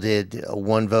wielded a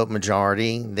one-vote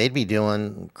majority, they'd be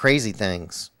doing crazy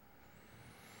things.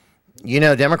 You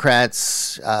know,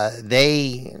 Democrats,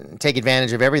 they take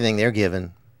advantage of everything they're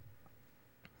given.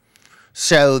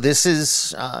 So this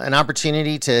is an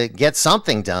opportunity to get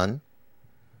something done.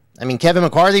 I mean, Kevin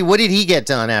McCarthy, what did he get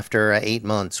done after 8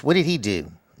 months? What did he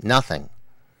do? Nothing.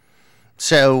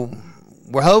 So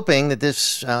we're hoping that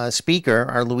this speaker,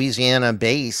 our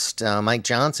Louisiana-based Mike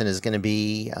Johnson, is going to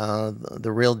be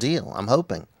the real deal. I'm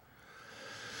hoping.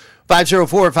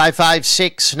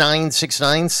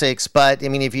 504-556-9696. But, I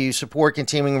mean, if you support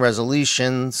continuing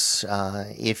resolutions,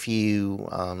 if you,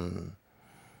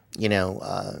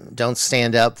 don't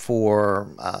stand up for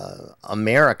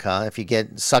America, if you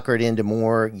get suckered into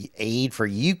more aid for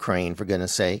Ukraine, for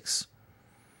goodness sakes,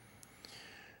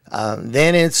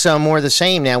 then it's more the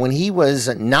same. Now, when he was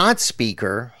not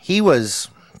Speaker, he was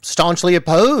staunchly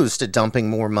opposed to dumping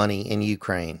more money in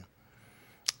Ukraine.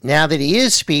 Now that he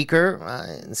is Speaker,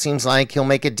 it seems like he'll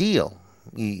make a deal.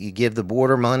 You give the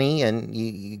border money and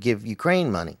you give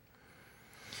Ukraine money.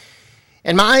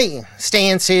 And my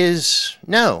stance is,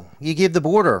 no, you give the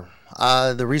border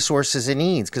the resources it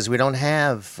needs, because we don't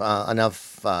have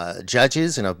enough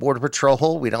judges, enough border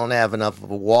patrol. We don't have enough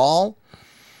of a wall.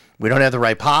 We don't have the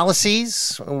right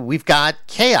policies. We've got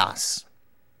chaos.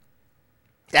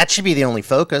 That should be the only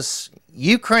focus.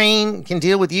 Ukraine can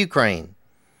deal with Ukraine.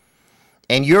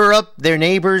 And Europe, their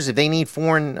neighbors, if they need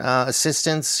foreign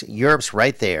assistance, Europe's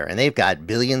right there. And they've got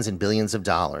billions and billions of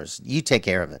dollars. You take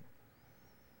care of it.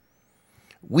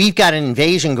 We've got an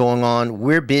invasion going on.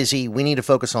 We're busy. We need to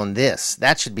focus on this.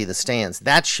 That should be the stance.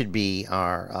 That should be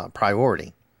our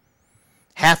priority.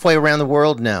 Halfway around the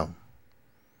world, no.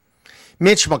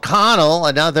 Mitch McConnell,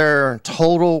 another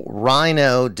total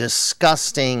rhino,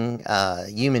 disgusting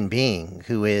human being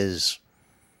who is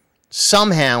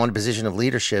somehow in a position of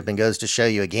leadership, and goes to show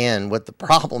you again what the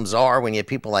problems are when you have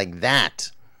people like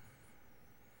that.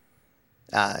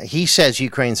 He says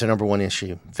Ukraine's the number one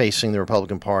issue facing the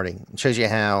Republican Party. It shows you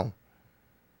how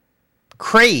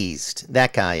crazed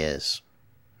that guy is.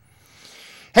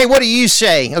 Hey, what do you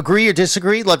say? Agree or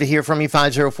disagree? Love to hear from you.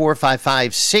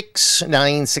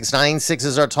 504-556-9696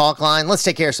 is our talk line. Let's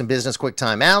take care of some business. Quick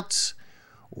time out.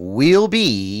 We'll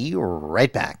be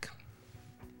right back.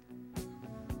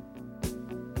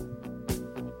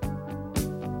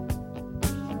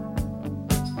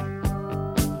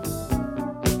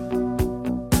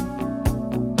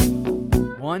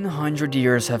 100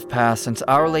 years have passed since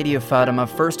Our Lady of Fatima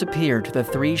first appeared to the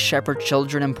 3 shepherd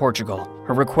children in Portugal.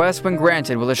 Her request, when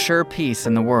granted, will assure peace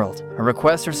in the world. Her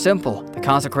requests are simple: the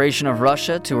consecration of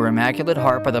Russia to her Immaculate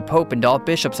Heart by the Pope and all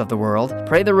bishops of the world,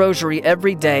 pray the Rosary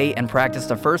every day, and practice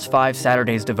the first 5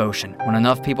 Saturdays devotion. When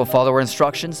enough people follow her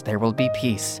instructions, there will be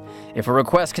peace. If her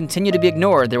requests continue to be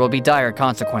ignored, there will be dire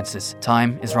consequences.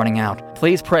 Time is running out.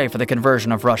 Please pray for the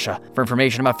conversion of Russia. For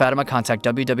information about Fatima, contact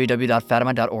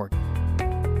www.fatima.org.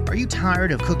 Are you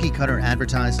tired of cookie-cutter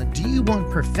advertising? Do you want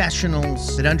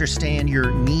professionals that understand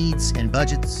your needs and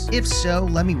budgets? If so,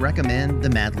 let me recommend the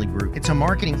Madley Group. It's a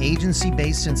marketing agency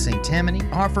based in St. Tammany,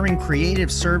 offering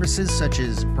creative services such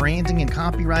as branding and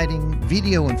copywriting,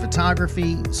 video and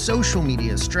photography, social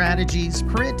media strategies,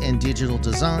 print and digital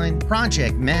design,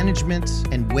 project management,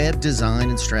 and web design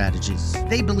and strategies.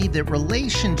 They believe that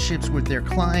relationships with their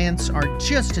clients are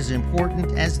just as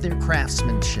important as their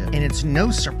craftsmanship, and it's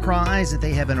no surprise that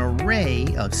they have an array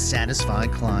of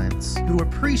satisfied clients who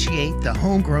appreciate the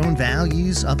homegrown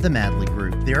values of the Madley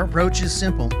Group. Their approach is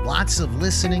simple: lots of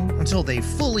listening until they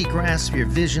fully grasp your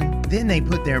vision. Then they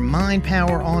put their mind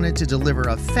power on it to deliver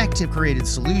effective creative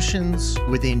solutions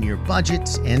within your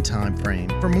budget and time frame.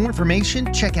 For more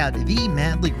information, check out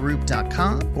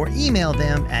themadleygroup.com or email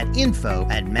them at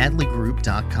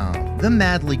info@madleygroup.com. The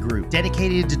Madley Group,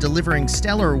 dedicated to delivering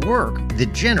stellar work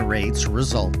that generates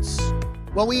results.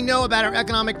 Well, we know about our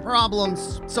economic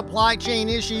problems, supply chain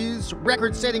issues,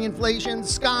 record-setting inflation,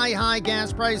 sky-high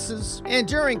gas prices. And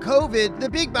during COVID, the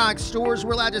big box stores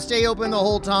were allowed to stay open the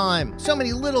whole time. So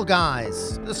many little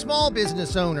guys, the small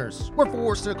business owners, were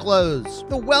forced to close.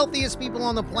 The wealthiest people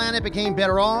on the planet became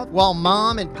better off, while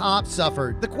mom and pop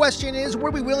suffered. The question is, what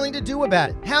are we willing to do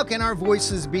about it? How can our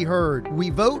voices be heard?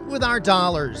 We vote with our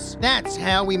dollars. That's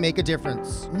how we make a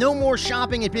difference. No more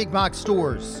shopping at big box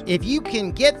stores. If you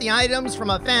can get the items from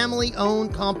a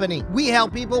family-owned company, we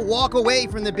help people walk away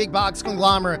from the big box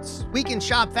conglomerates. We can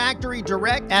shop factory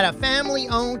direct at a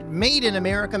family-owned,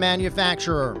 made-in-America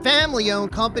manufacturer.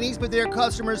 Family-owned companies put their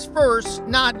customers first,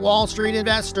 not Wall Street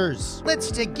investors. Let's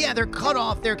together cut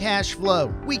off their cash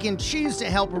flow. We can choose to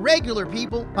help regular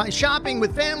people by shopping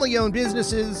with family-owned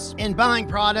businesses and buying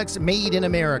products made in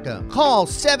America. Call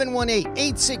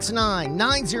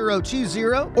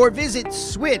 718-869-9020 or visit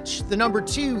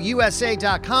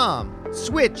switch2usa.com.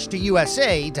 Switch to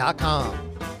USA.com.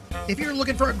 If you're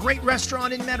looking for a great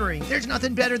restaurant in Metairie, there's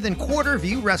nothing better than Quarter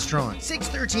View Restaurant,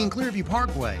 613 Clearview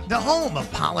Parkway, the home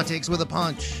of politics with a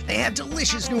punch. They have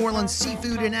delicious New Orleans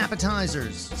seafood and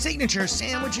appetizers, signature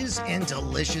sandwiches, and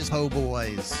delicious po'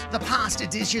 boys. The pasta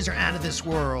dishes are out of this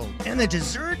world, and the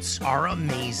desserts are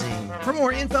amazing. For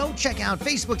more info, check out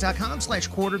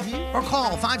facebook.com/quarterview or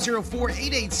call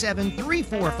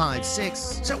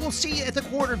 504-887-3456. So we'll see you at the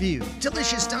Quarter View.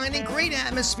 Delicious dining, great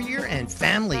atmosphere, and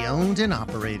family owned and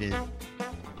operated.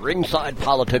 Ringside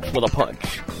Politics with a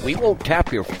Punch. We won't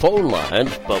tap your phone lines,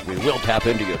 but we will tap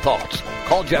into your thoughts.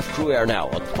 Call Jeff Cruaire now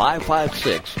at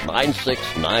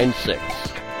 556-9696.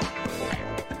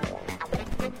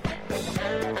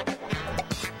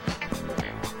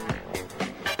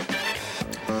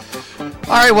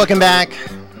 All right, welcome back.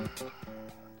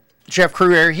 Jeff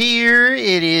Cruaire here.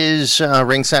 It is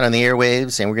Ringside on the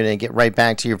airwaves, and we're going to get right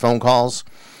back to your phone calls.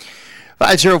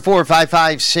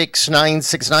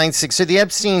 504-556-9696. So the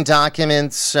Epstein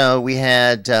documents, we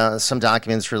had some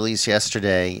documents released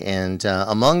yesterday, and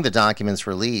among the documents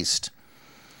released,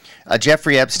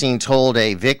 Jeffrey Epstein told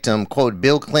a victim, quote,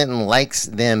 Bill Clinton likes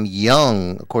them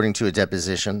young, according to a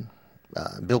deposition.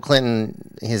 Bill Clinton,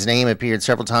 his name appeared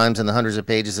several times in the hundreds of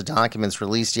pages of documents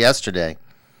released yesterday.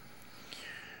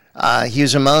 He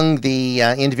was among the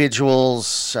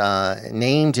individuals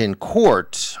named in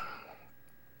court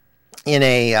in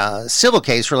a civil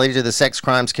case related to the sex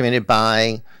crimes committed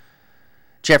by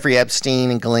Jeffrey Epstein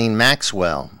and Ghislaine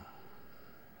Maxwell.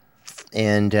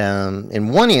 And in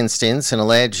one instance, an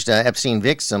alleged Epstein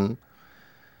victim,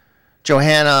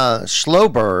 Johanna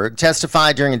Schloberg,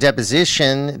 testified during a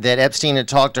deposition that Epstein had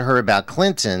talked to her about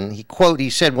Clinton. He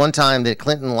said one time that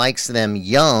Clinton likes them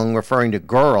young, referring to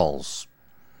girls.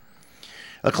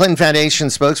 A Clinton Foundation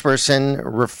spokesperson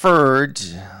referred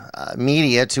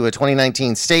media to a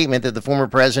 2019 statement that the former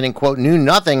president, quote, knew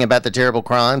nothing about the terrible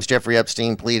crimes Jeffrey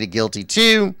Epstein pleaded guilty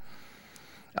to,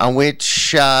 on which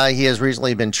he has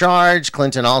recently been charged.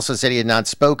 Clinton also said he had not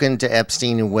spoken to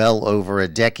Epstein in well over a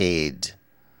decade.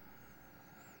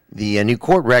 The new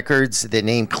court records that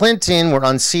named Clinton were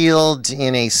unsealed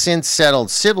in a since-settled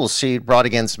civil suit brought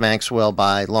against Maxwell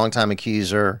by longtime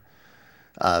accuser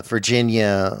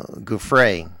Virginia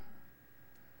Giuffre.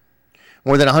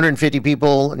 More than 150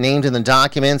 people named in the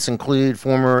documents include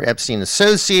former Epstein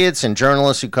associates and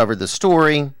journalists who covered the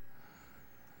story.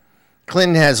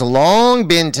 Clinton has long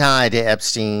been tied to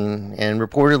Epstein and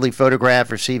reportedly photographed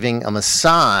receiving a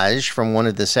massage from one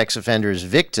of the sex offender's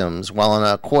victims while on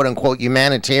a quote-unquote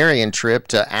humanitarian trip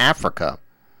to Africa.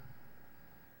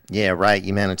 Yeah, right,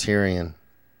 humanitarian.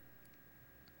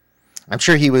 I'm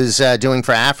sure he was doing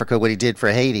for Africa what he did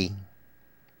for Haiti.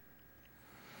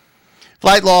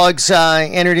 Flight logs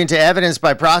entered into evidence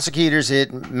by prosecutors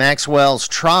at Maxwell's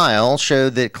trial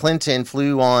showed that Clinton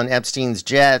flew on Epstein's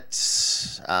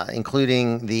jets,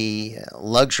 including the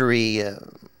luxury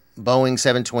Boeing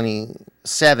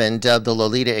 727 dubbed the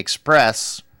Lolita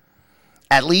Express,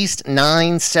 at least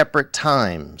 9 separate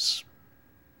times.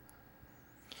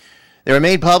 They were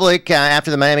made public after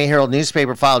the Miami Herald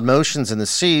newspaper filed motions in the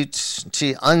suit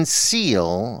to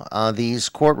unseal these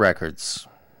court records,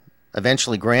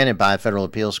 eventually granted by a federal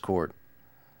appeals court.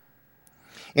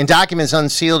 In documents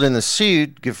unsealed in the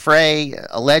suit, Giuffre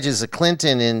alleges that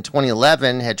Clinton in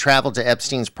 2011 had traveled to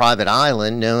Epstein's private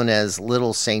island known as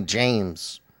Little St.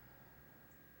 James.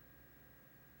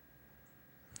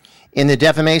 In the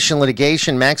defamation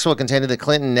litigation, Maxwell contended that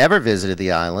Clinton never visited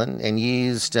the island and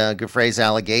used Giuffre's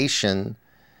allegation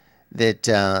that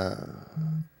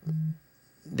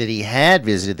he had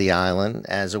visited the island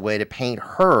as a way to paint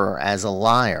her as a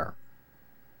liar.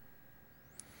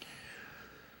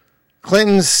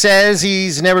 Clinton says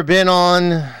he's never been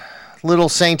on Little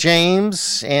St.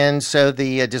 James, and so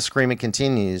the disagreement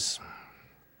continues.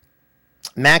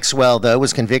 Maxwell, though,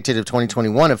 was convicted of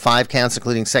 2021 of 5 counts,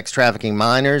 including sex trafficking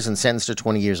minors, and sentenced to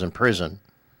 20 years in prison.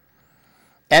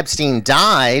 Epstein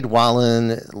died while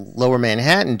in Lower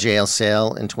Manhattan jail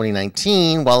cell in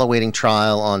 2019 while awaiting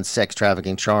trial on sex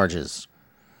trafficking charges.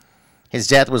 His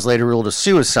death was later ruled a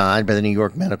suicide by the New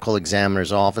York Medical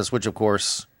Examiner's Office, which, of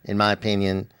course, in my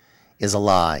opinion, is a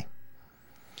lie.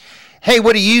 Hey,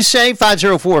 what do you say?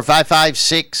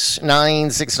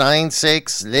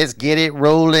 504-556-9696. Let's get it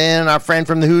rolling. Our friend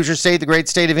from the Hoosier State, the great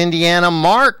state of Indiana,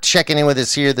 Mark, checking in with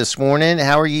us here this morning.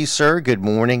 How are you, sir? Good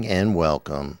morning and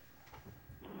welcome.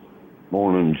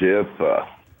 Morning, Jeff. Bill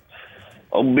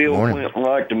Morning. went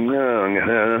like them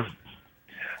young,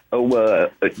 huh?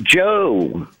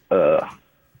 Joe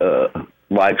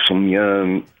likes them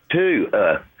young, too.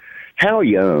 How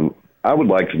young? I would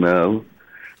like to know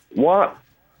what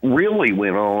really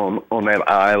went on that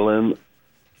island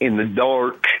in the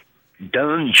dark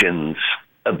dungeons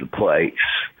of the place.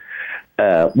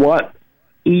 What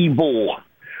evil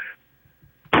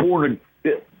pedophilic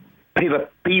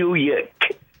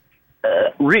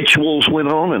rituals went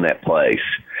on in that place.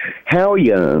 How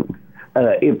young?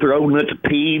 If they're old enough to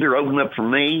pee, they're old enough for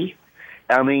me.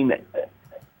 I mean,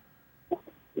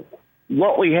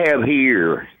 what we have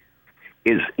here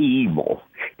is evil.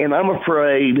 And I'm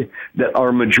afraid that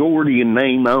our majority in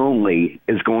name only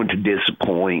is going to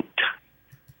disappoint.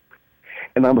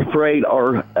 And I'm afraid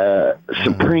our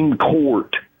Supreme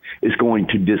Court is going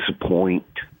to disappoint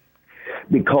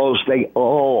because they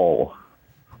all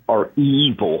are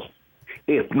evil.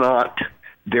 If not,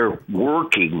 they're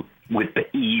working with the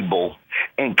evil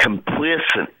and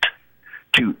complicit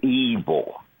to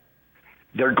evil.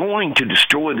 They're going to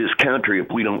destroy this country if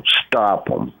we don't stop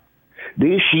them.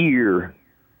 This year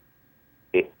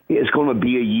is going to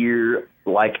be a year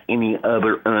like any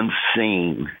other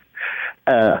unseen.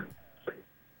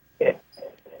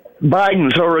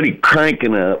 Biden's already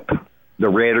cranking up the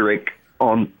rhetoric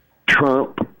on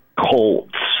Trump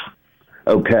cults.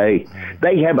 Okay?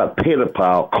 They have a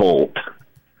pedophile cult.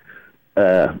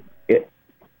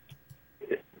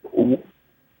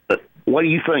 What do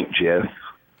you think, Jeff?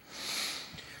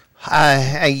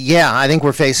 Yeah, I think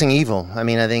we're facing evil. I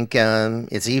mean, I think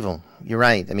it's evil. You're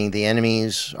right. I mean, the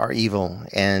enemies are evil,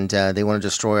 and they want to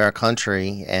destroy our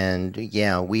country. And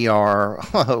yeah, we are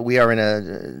in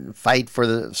a fight for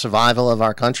the survival of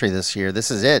our country this year. This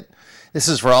is it. This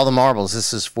is for all the marbles.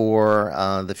 This is for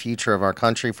the future of our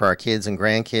country, for our kids and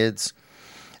grandkids.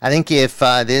 I think if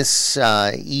this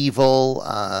evil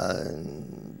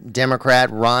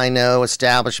Democrat, rhino,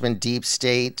 establishment, deep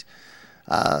state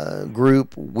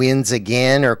group wins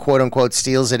again, or quote unquote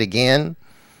steals it again,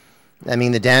 I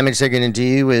mean, the damage they're going to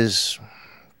do is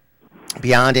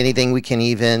beyond anything we can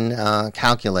even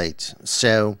calculate.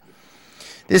 So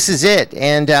this is it.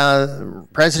 And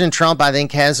President Trump, I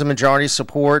think, has a majority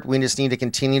support. We just need to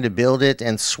continue to build it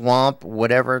and swamp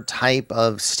whatever type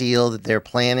of steal that they're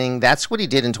planning. That's what he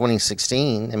did in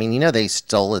 2016. I mean, you know, they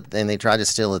stole it and they tried to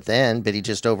steal it then, but he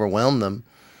just overwhelmed them.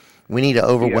 We need to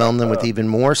overwhelm them with even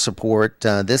more support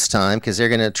this time, because they're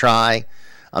going to try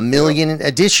a million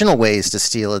additional ways to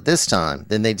steal it this time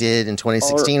than they did in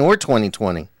 2016 or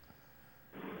 2020.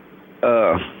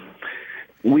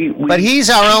 But he's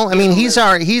our own. I mean, he's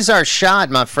our shot,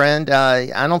 my friend.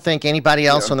 I don't think anybody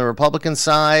else on the Republican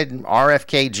side,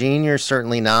 RFK Jr.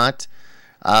 certainly not.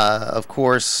 Of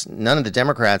course, none of the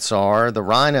Democrats are. The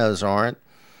rhinos aren't.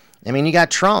 I mean, you got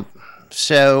Trump.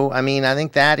 So, I mean, I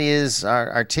think that is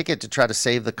our ticket to try to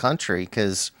save the country,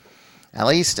 because at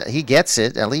least he gets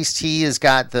it. At least he has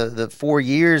got the 4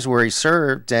 years where he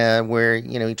served, where,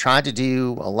 he tried to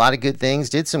do a lot of good things,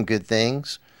 did some good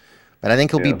things. But I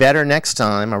think he'll be better next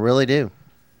time. I really do.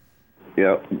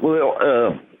 Yeah.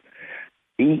 Well,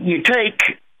 you take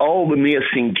all the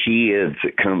missing kids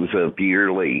that comes up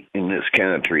yearly in this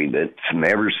country that's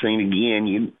never seen again.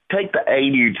 You take the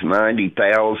 80 to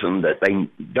 90,000 that they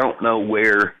don't know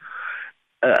where,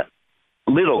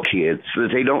 little kids that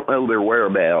they don't know their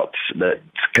whereabouts that's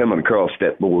coming across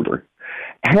that border.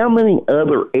 How many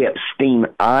other Epstein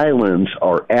Islands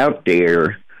are out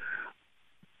there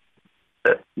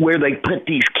where they put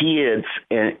these kids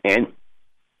and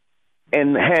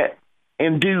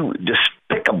do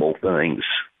despicable things?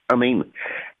 I mean,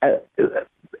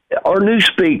 our new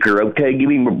speaker, okay, give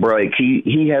him a break.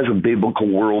 He has a biblical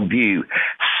worldview.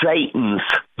 Satan's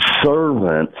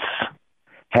servants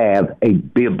have a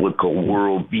biblical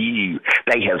worldview.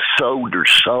 They have sold their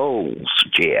souls,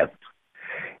 Jeff.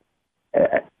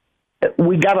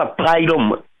 We got to fight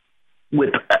them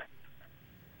with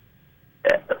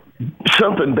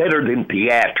something better than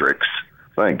theatrics.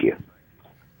 Thank you.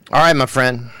 All right, my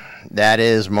friend. That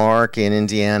is Mark in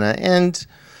Indiana. And,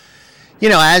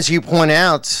 as you point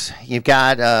out, you've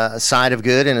got a side of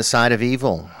good and a side of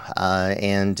evil.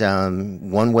 And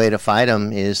one way to fight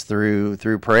them is through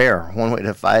prayer. One way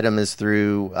to fight them is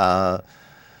through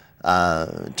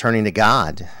turning to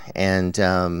God and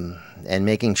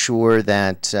making sure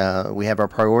that we have our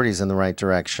priorities in the right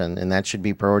direction. And that should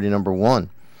be priority number one.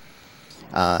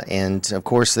 And, of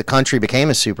course, the country became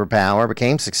a superpower,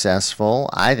 became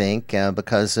successful, I think,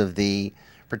 because of the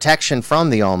protection from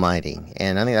the Almighty.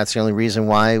 And I think that's the only reason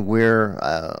why we're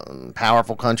a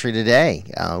powerful country today.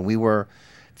 We were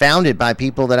founded by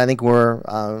people that I think were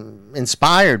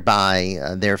inspired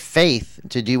by their faith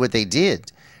to do what they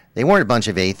did. They weren't a bunch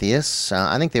of atheists.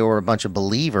 I think they were a bunch of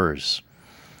believers.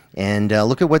 And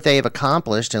look at what they have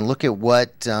accomplished, and look at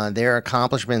what their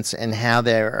accomplishments and how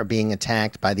they are being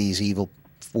attacked by these evil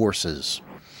forces.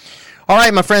 All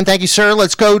right, my friend, thank you, sir.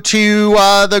 Let's go to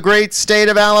the great state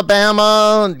of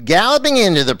Alabama. Galloping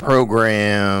into the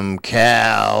program,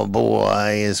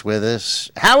 Cowboy is with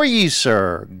us. How are you,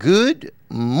 sir? Good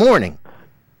morning.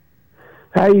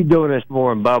 How you doing this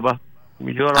morning, Bubba?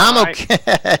 You doing all right?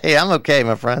 I'm okay. I'm okay,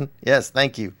 my friend. Yes,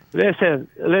 thank you.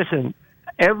 Listen.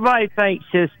 Everybody thinks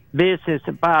this business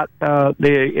about the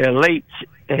elites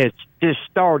has just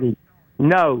started.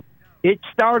 No, it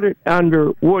started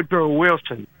under Woodrow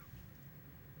Wilson.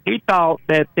 He thought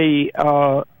that the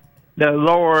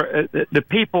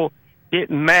people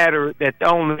didn't matter, that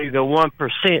only the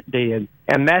 1% did,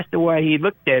 and that's the way he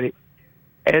looked at it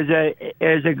as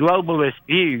a globalist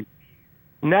view.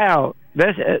 Now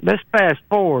let's fast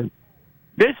forward.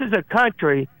 This is a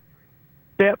country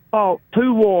that fought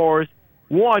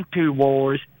won two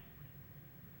wars,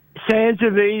 Sands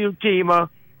of Iwo Jima,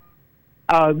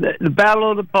 the Battle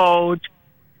of the Bulge,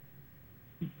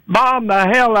 bombed the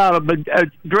hell out of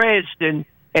Dresden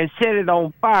and set it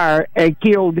on fire and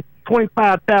killed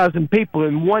 25,000 people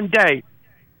in one day.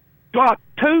 Dropped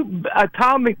 2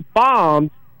 atomic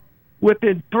bombs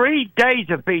within 3 days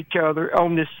of each other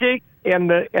on the 6th and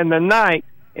the 9th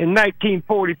in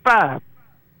 1945.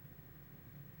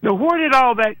 Now, where did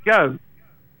all that go?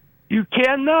 You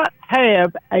cannot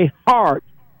have a heart.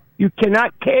 You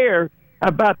cannot care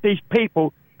about these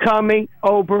people coming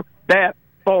over that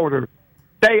border.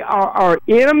 They are our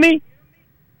enemy.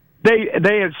 They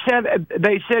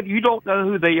said you don't know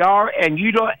who they are, and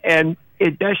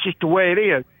that's just the way it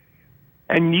is.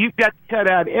 And you've got to cut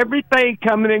out everything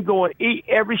coming and going.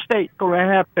 Every state's going to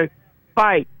have to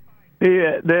fight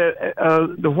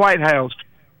the White House,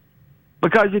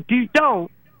 because if you don't,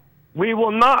 we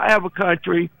will not have a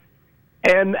country.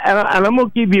 And I'm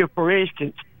going to give you, for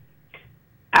instance,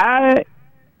 there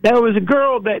was a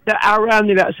girl that I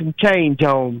rounded out some change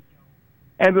on,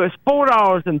 and it was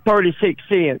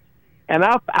 $4.36, and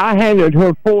I handed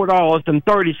her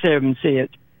 $4.37.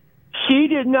 She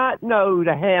did not know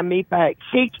to hand me back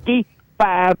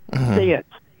 65 cents.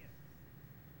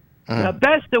 Now,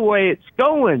 that's the way it's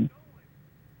going.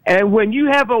 And when you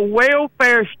have a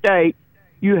welfare state,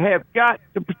 you have got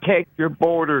to protect your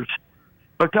borders,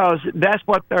 because that's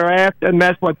what they're after, and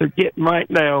that's what they're getting right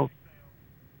now.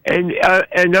 And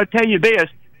I'll tell you this: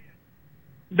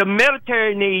 the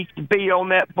military needs to be on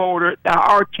that border. The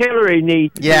artillery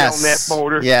needs to be on that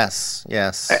border. Yes.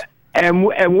 And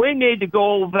we need to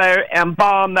go over there and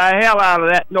bomb the hell out of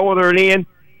that northern end,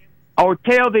 or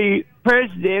tell the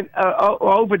president,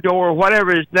 Obrador, or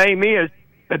whatever his name is,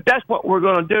 that that's what we're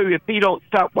going to do if he don't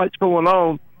stop what's going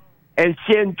on, and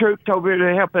send troops over here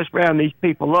to help us round these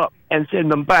people up and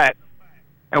send them back.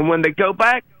 And when they go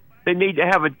back, they need to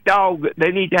have a dog.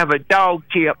 They need to have a dog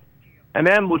chip, an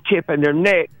animal chip in their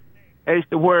neck, as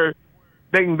to where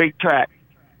they can be tracked.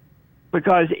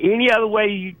 Because any other way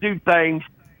you do things,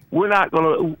 we're not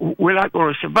going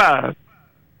to survive.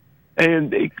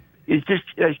 And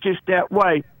it's just that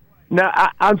way. Now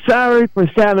I'm sorry for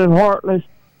sounding heartless,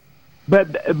 but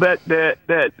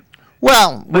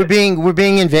we're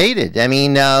being invaded. I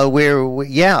mean,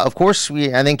 of course,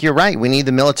 I think you're right. We need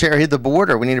the military at the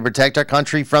border. We need to protect our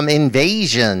country from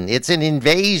invasion. It's an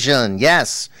invasion.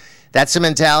 Yes, that's the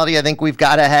mentality I think we've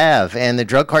got to have. And the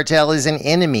drug cartel is an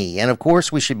enemy. And of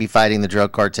course, we should be fighting the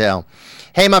drug cartel.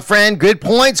 Hey, my friend, good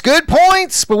points.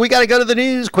 But we got to go to the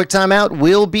news. Quick time out.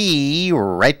 We'll be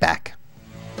right back.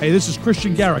 Hey, this is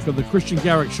Christian Garrick of The Christian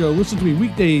Garrick Show. Listen to me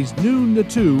weekdays, noon to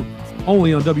 2,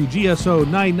 only on WGSO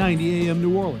 990 AM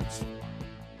New Orleans.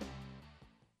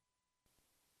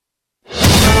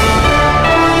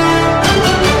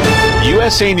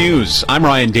 USA News, I'm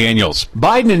Ryan Daniels.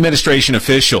 Biden administration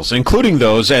officials, including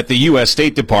those at the U.S.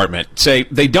 State Department, say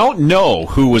they don't know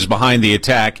who was behind the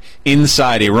attack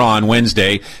inside Iran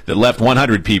Wednesday that left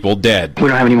 100 people dead. We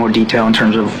don't have any more detail in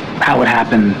terms of how it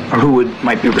happened or who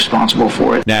might be responsible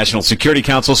for it. National Security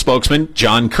Council spokesman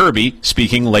John Kirby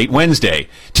speaking late Wednesday.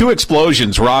 2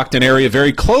 explosions rocked an area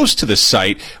very close to the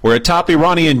site where a top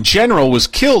Iranian general was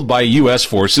killed by U.S.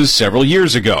 forces several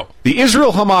years ago. The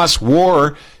Israel-Hamas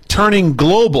war turning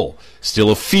global,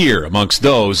 still a fear amongst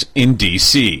those in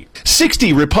D.C.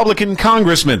 60 Republican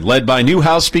congressmen, led by new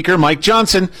House Speaker Mike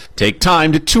Johnson, take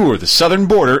time to tour the southern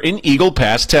border in Eagle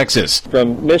Pass, Texas.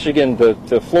 From Michigan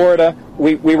to Florida,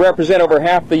 we represent over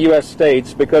half the U.S.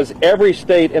 states because every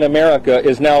state in America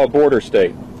is now a border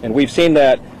state, and we've seen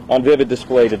that on vivid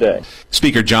display today.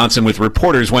 Speaker Johnson with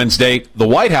reporters Wednesday, the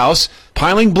White House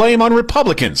piling blame on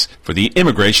Republicans for the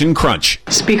immigration crunch.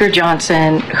 Speaker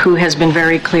Johnson, who has been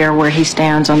very clear where he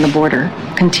stands on the border,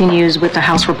 continues with the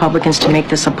House Republicans to make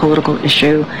this a political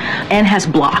issue and has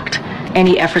blocked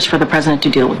any efforts for the president to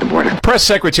deal with the border. Press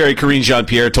Secretary Karine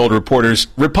Jean-Pierre told reporters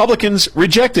Republicans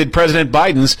rejected President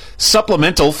Biden's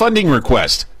supplemental funding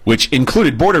request, which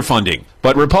included border funding.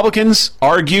 But Republicans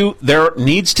argue there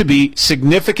needs to be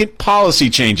significant policy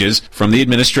changes from the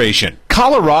administration.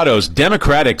 Colorado's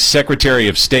Democratic Secretary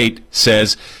of State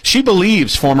says she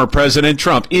believes former President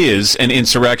Trump is an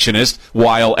insurrectionist,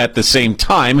 while at the same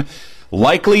time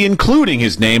likely including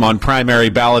his name on primary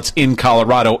ballots in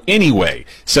Colorado anyway.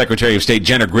 Secretary of State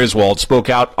Jenna Griswold spoke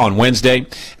out on Wednesday.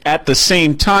 At the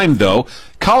same time, though,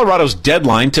 Colorado's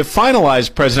deadline to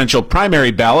finalize presidential primary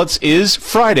ballots is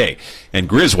Friday, and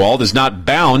Griswold is not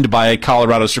bound by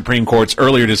Colorado Supreme Court's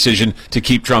earlier decision to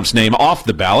keep Trump's name off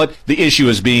the ballot. The issue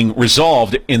is being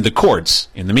resolved in the courts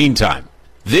in the meantime.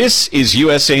 This is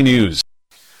USA News.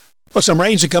 Well, some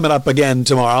rains are coming up again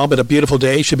tomorrow, but a beautiful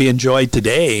day should be enjoyed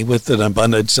today with an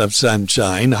abundance of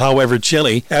sunshine. However,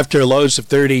 chilly. After lows of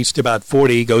 30s to about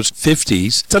 40 goes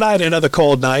 50s. Tonight, another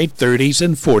cold night, 30s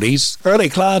and 40s. Early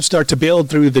clouds start to build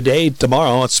through the day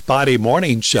tomorrow. A spotty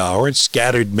morning shower,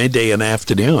 scattered midday and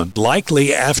afternoon.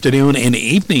 Likely afternoon and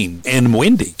evening, and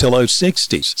windy to low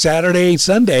 60s. Saturday,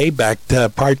 Sunday, back to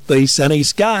partly sunny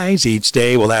skies. Each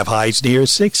day will have highs near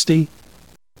 60.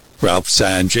 Ralph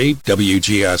Sanji,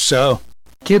 WGSO.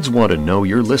 Kids want to know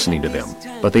you're listening to them,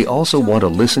 but they also want to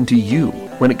listen to you.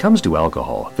 When it comes to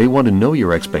alcohol, they want to know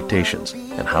your expectations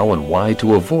and how and why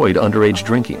to avoid underage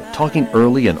drinking. Talking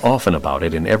early and often about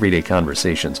it in everyday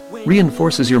conversations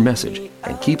reinforces your message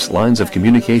and keeps lines of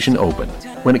communication open.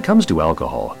 When it comes to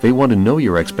alcohol, they want to know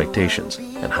your expectations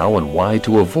and how and why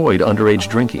to avoid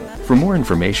underage drinking. For more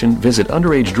information, visit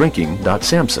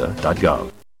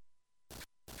underagedrinking.samhsa.gov.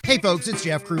 Hey folks, it's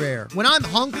Jeff Cruere. When I'm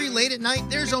hungry late at night,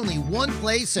 there's only one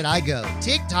place that I go,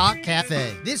 TikTok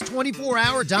Cafe. This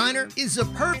 24-hour diner is the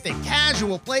perfect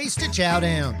casual place to chow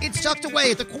down. It's tucked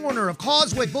away at the corner of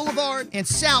Causeway Boulevard and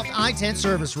South I-10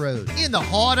 Service Road in the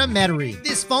heart of Metairie.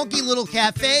 This funky little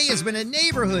cafe has been a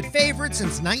neighborhood favorite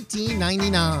since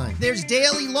 1999. There's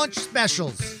daily lunch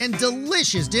specials and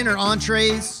delicious dinner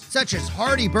entrees, such as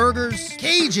hearty burgers,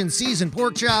 Cajun seasoned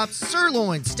pork chops,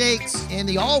 sirloin steaks, and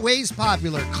the always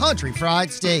popular country fried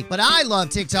steak. But I love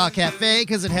TikTok Cafe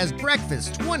because it has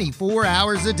breakfast 24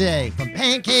 hours a day. From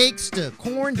pancakes to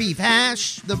corned beef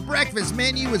hash, the breakfast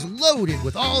menu is loaded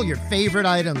with all your favorite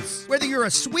items. Whether you're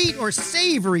a sweet or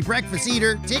savory breakfast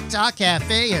eater, TikTok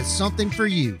Cafe has something for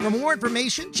you. For more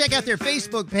information, check out their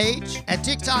Facebook page at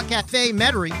TikTok Cafe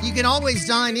Metairie. You can always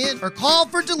dine in or call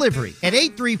for delivery at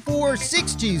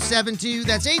 834-6272.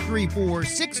 That's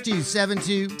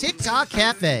 834-6272. TikTok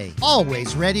Cafe,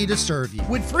 always ready to serve you.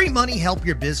 Would free money help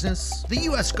your business? The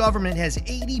U.S. government has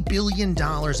 $80 billion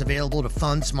available to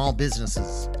fund small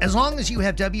businesses. As long as you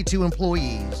have W-2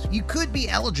 employees, you could be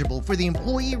eligible for the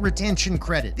Employee Retention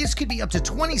Credit. This could be up to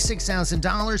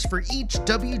 $26,000 for each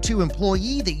W-2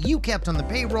 employee that you kept on the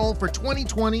payroll for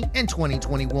 2020 and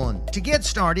 2021. To get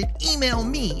started, email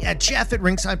me at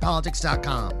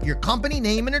jeff@ringsidepolitics.com. Your company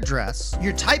name and address,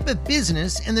 your type of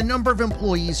business, and the number of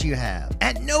employees you have.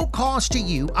 At no cost to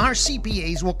you, our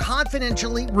CPAs will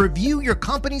confidentially review your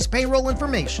company's payroll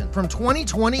information from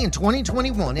 2020 and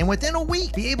 2021, and within a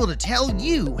week, be able to tell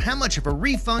you how much of a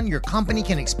refund your company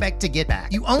can expect to get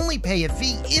back. You only pay a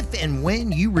fee if and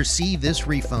when you receive this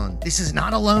refund. This is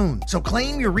not a loan, so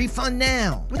claim your refund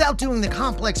now without doing the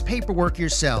complex paperwork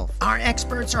yourself. Our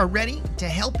experts are ready to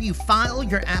help you file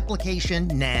your application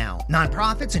now.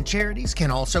 Nonprofits and charities can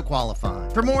also qualify.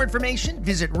 For more information,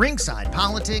 visit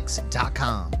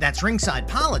ringsidepolitics.com. That's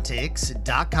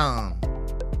ringsidepolitics.com.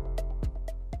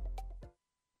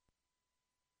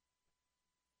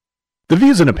 The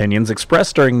views and opinions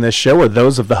expressed during this show are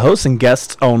those of the hosts and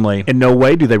guests only. In no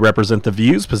way do they represent the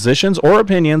views, positions, or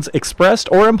opinions expressed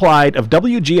or implied of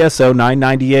WGSO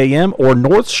 990 AM or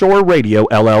North Shore Radio,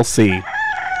 LLC.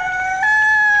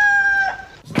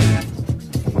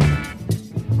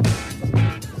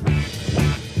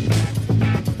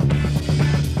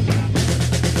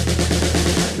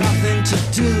 Nothing to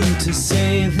do to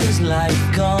save his life,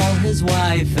 call his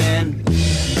wife and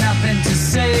nothing to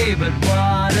say but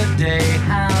what a day,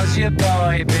 how's your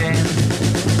boy been?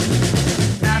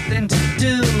 Nothing to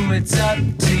do, it's up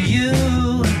to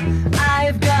you.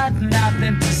 I've got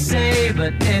nothing to say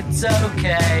but it's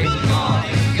okay. Good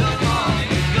morning, good morning,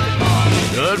 good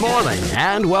morning. Good morning,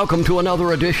 and welcome to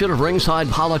another edition of Ringside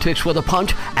Politics with a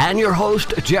Punch, and your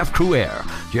host, Jeff Crouere.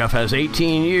 Jeff has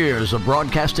 18 years of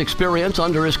broadcast experience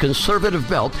under his conservative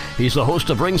belt. He's the host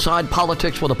of Ringside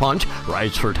Politics with a Punch,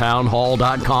 writes for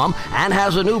townhall.com, and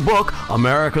has a new book,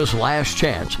 America's Last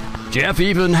Chance. Jeff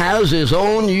even has his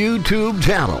own YouTube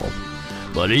channel.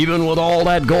 But even with all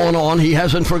that going on, he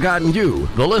hasn't forgotten you,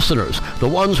 the listeners, the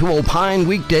ones who opine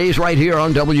weekdays right here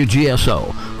on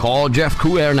WGSO. Call Jeff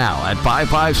Crouere now at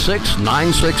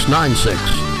 556-9696.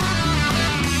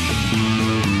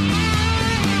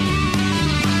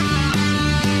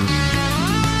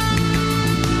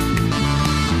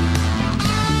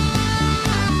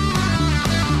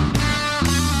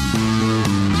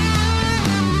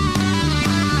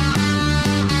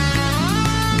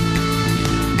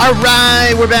 All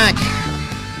right, we're back.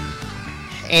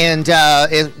 And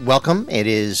welcome. It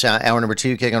is hour number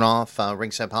 2 kicking off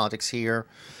Ringside Politics here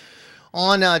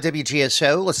on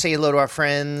WGSO. Let's say hello to our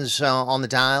friends on the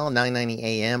dial, 990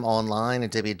 AM, online at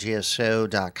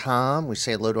WGSO.com. We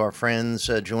say hello to our friends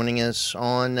joining us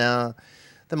on the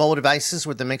mobile devices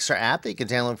with the Mixer app that you can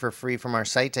download for free from our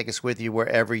site. Take us with you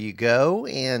wherever you go.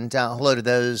 And hello to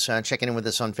those checking in with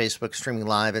us on Facebook, streaming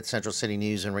live at Central City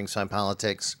News and Ringside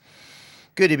Politics.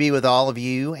 Good to be with all of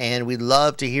you, and we'd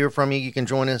love to hear from you. You can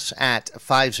join us at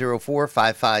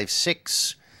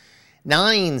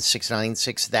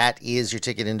 504-556-9696. That is your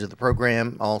ticket into the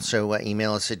program. Also,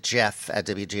 email us at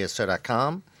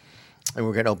jeff@wgso.com. And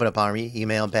we're going to open up our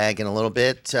email bag in a little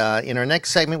bit. In our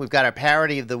next segment, we've got our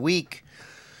parody of the week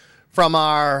from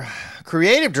our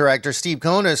creative director, Steve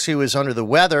Konis, who is under the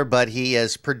weather, but he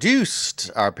has produced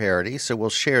our parody, so we'll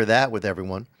share that with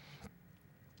everyone.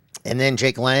 And then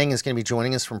Jake Lang is going to be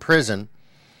joining us from prison.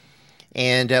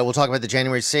 And we'll talk about the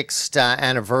January 6th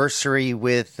anniversary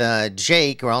with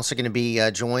Jake. We're also going to be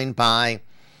joined by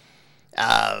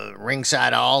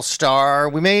Ringside All-Star.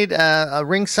 We made a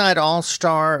Ringside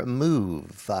All-Star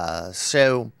move.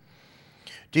 So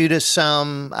due to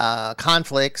some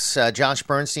conflicts, Josh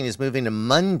Bernstein is moving to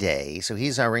Monday. So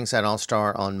he's our Ringside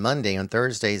All-Star on Monday. On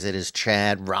Thursdays, it is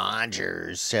Chad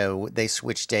Rogers. So they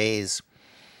switched days.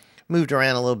 Moved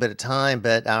around a little bit of time,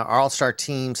 but our all-star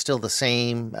team still the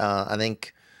same. I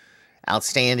think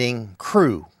outstanding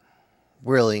crew.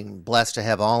 Really blessed to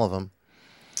have all of them.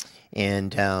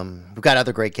 And we've got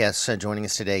other great guests joining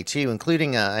us today, too,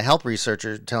 including a health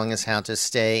researcher telling us how to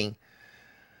stay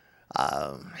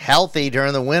healthy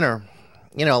during the winter.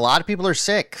 You know, a lot of people are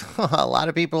sick. A lot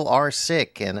of people are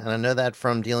sick, and I know that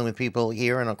from dealing with people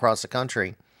here and across the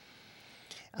country.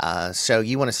 So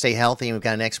you want to stay healthy, and we've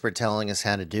got an expert telling us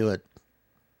how to do it.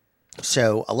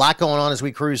 So a lot going on as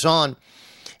we cruise on.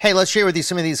 Hey, let's share with you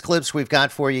some of these clips we've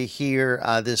got for you here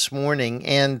this morning.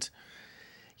 And,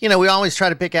 you know, we always try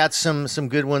to pick out some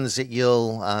good ones that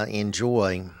you'll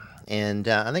enjoy. And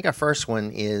I think our first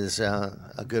one is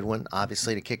a good one,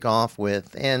 obviously, to kick off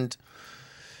with. And,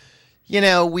 you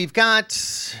know, we've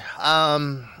got,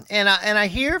 and I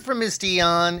hear from Ms.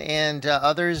 Dion and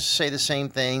others say the same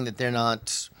thing, that they're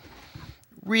not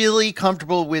really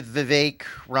comfortable with Vivek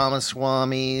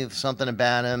Ramaswamy. Something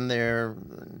about him, they're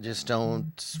just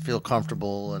don't feel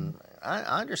comfortable. And I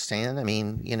understand. I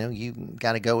mean, you know, you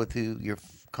got to go with who you're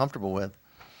comfortable with.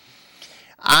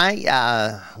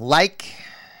 I like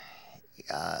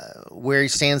where he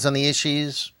stands on the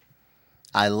issues.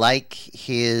 I like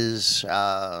his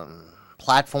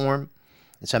platform.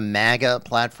 It's a MAGA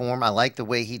platform. I like the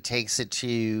way he takes it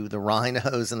to the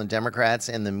rhinos and the Democrats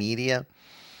and the media.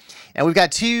 And we've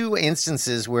got two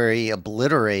instances where he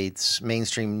obliterates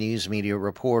mainstream news media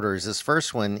reporters. This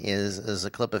first one is a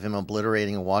clip of him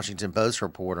obliterating a Washington Post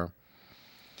reporter.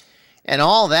 And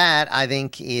all that, I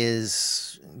think,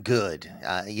 is good.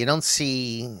 You don't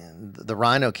see the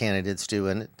rhino candidates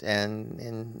doing it.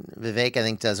 And Vivek, I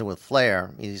think, does it with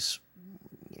flair. He's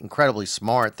incredibly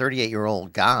smart,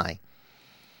 38-year-old guy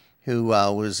who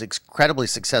was incredibly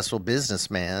successful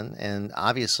businessman and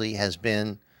obviously has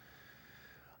been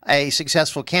a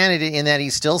successful candidate in that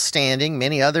he's still standing.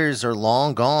 Many others are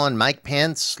long gone. Mike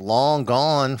Pence, long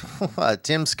gone.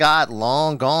 Tim Scott,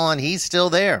 long gone. He's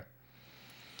still there.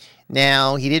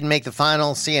 Now, he didn't make the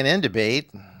final CNN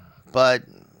debate, but,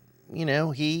 you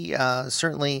know, he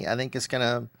certainly, I think, is going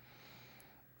to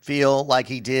feel like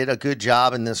he did a good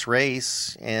job in this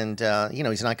race. And, you know,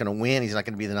 he's not going to win. He's not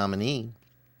going to be the nominee.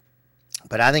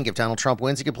 But I think if Donald Trump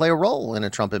wins, he could play a role in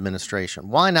a Trump administration.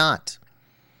 Why not?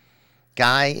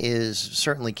 Guy is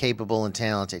certainly capable and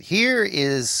talented. Here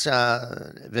is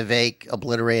Vivek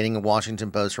obliterating a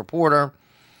Washington Post reporter.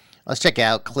 Let's check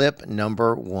out clip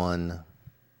number 1.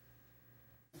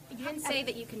 You didn't say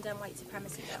that you condemn white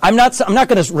supremacy, though. I'm not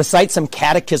going to recite some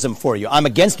catechism for you. I'm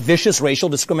against vicious racial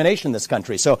discrimination in this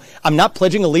country. So I'm not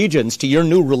pledging allegiance to your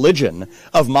new religion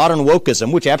of modern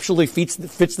wokeism, which absolutely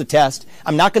fits the test.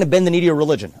 I'm not going to bend the knee to your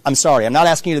religion. I'm sorry. I'm not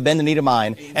asking you to bend the knee to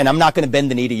mine, and I'm not going to bend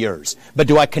the knee to yours. But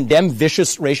do I condemn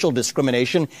vicious racial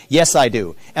discrimination? Yes, I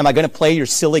do. Am I going to play your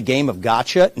silly game of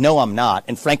gotcha? No, I'm not.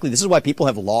 And frankly, this is why people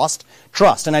have lost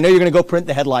trust. And I know you're going to go print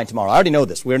the headline tomorrow. I already know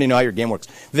this. We already know how your game works.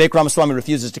 Vivek Ramaswamy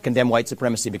refuses to condemn white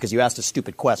supremacy because you asked a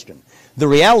stupid question. The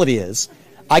reality is,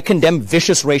 I condemn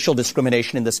vicious racial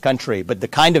discrimination in this country, but the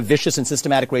kind of vicious and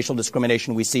systematic racial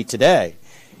discrimination we see today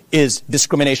is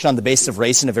discrimination on the basis of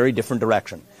race in a very different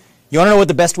direction. You want to know what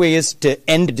the best way is to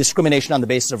end discrimination on the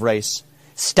basis of race?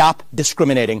 Stop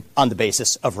discriminating on the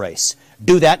basis of race.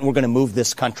 Do that, and we're going to move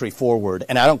this country forward.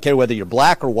 And I don't care whether you're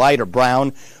black or white or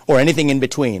brown or anything in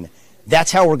between.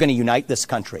 That's how we're going to unite this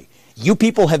country. You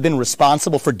people have been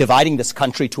responsible for dividing this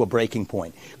country to a breaking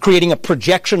point, creating a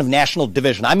projection of national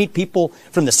division. I meet people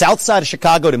from the south side of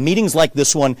Chicago to meetings like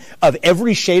this one of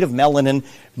every shade of melanin,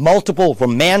 multiple,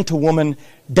 from man to woman,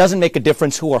 doesn't make a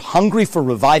difference, who are hungry for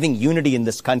reviving unity in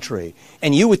this country.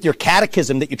 And you, with your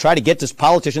catechism that you try to get to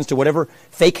politicians to whatever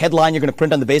fake headline you're going to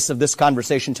print on the basis of this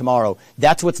conversation tomorrow,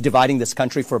 that's what's dividing this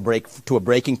country to a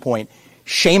breaking point.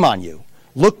 Shame on you.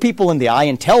 Look people in the eye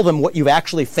and tell them what you've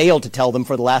actually failed to tell them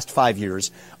for the last 5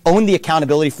 years. Own the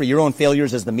accountability for your own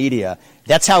failures as the media.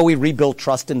 That's how we rebuild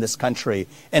trust in this country.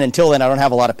 And until then, I don't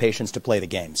have a lot of patience to play the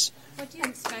games. What do you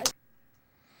expect?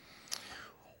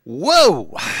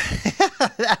 Whoa!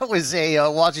 That was a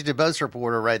Washington Post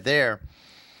reporter right there.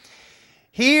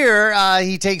 Here,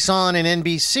 he takes on an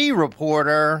NBC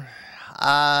reporter.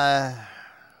 I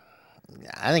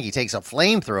think he takes a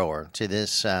flamethrower to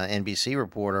this NBC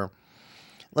reporter.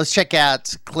 Let's check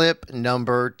out clip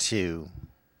number 2.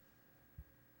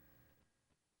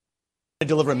 To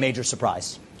deliver a major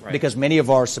surprise, right? Because many of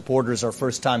our supporters are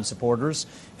first-time supporters,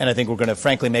 and I think we're going to,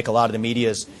 frankly, make a lot of the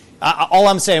media's. All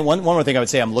I'm saying, one more thing I would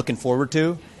say I'm looking forward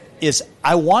to is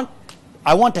I want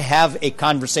to have a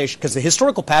conversation, because the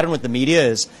historical pattern with the media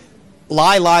is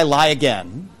lie, lie, lie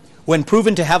again. When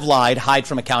proven to have lied, hide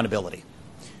from accountability.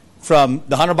 From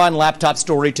the Hunter Biden laptop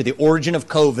story to the origin of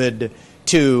COVID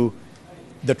to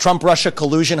the Trump-Russia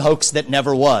collusion hoax that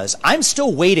never was. I'm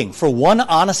still waiting for one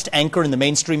honest anchor in the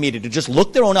mainstream media to just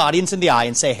look their own audience in the eye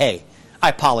and say, hey, I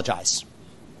apologize.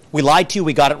 We lied to you,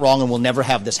 we got it wrong, and we'll never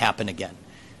have this happen again.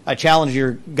 I challenge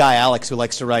your guy, Alex, who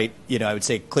likes to write, I would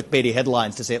say clickbaity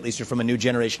headlines to say at least you're from a new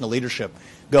generation of leadership.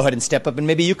 Go ahead and step up, and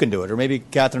maybe you can do it. Or maybe,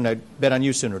 Catherine, I'd bet on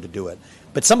you sooner to do it.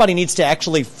 But somebody needs to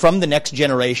actually, from the next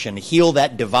generation, heal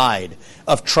that divide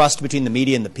of trust between the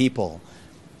media and the people.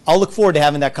 I'll look forward to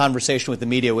having that conversation with the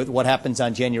media with what happens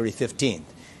on January 15th.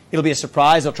 It'll be a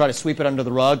surprise. They'll try to sweep it under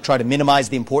the rug, try to minimize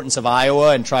the importance of Iowa,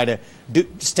 and try to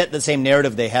set the same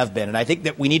narrative they have been. And I think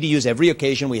that we need to use every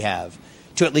occasion we have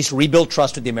to at least rebuild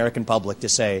trust with the American public to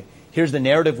say, here's the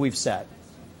narrative we've set,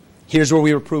 here's where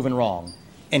we were proven wrong,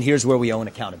 and here's where we own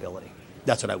accountability.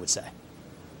 That's what I would say.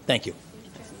 Thank you.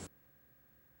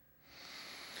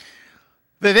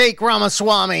 Vivek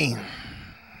Ramaswamy.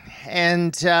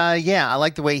 And, I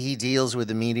like the way he deals with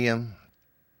the media.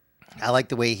 I like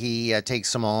the way he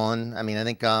takes them on. I mean, I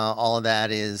think all of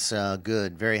that is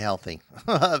good, very healthy,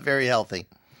 very healthy.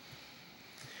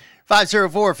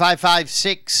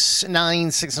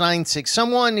 504-556-9696.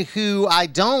 Someone who I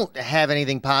don't have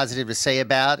anything positive to say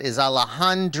about is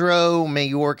Alejandro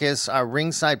Mayorkas, our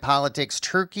Ringside Politics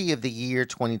Turkey of the Year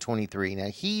 2023. Now,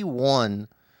 he won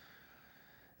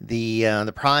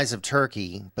the prize of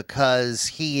Turkey because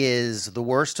he is the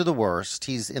worst of the worst.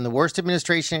 He's in the worst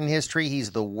administration in history.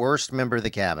 He's the worst member of the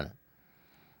cabinet.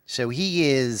 So he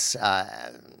is,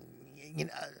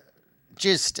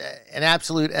 just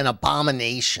an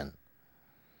abomination.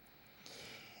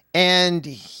 And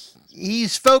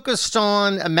he's focused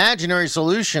on imaginary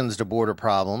solutions to border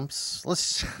problems.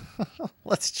 Let's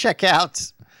check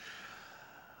out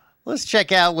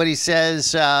what he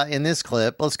says in this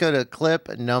clip. Let's go to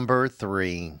clip number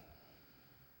 3.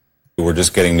 We're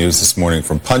just getting news this morning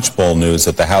from Punchbowl News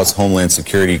that the House Homeland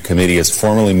Security Committee is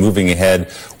formally moving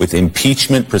ahead with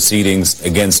impeachment proceedings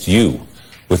against you,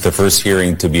 with the first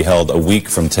hearing to be held a week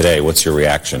from today. What's your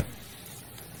reaction?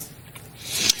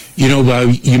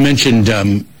 You mentioned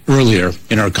earlier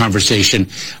in our conversation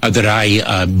that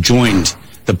I joined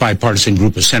the bipartisan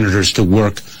group of senators to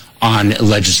work on a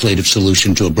legislative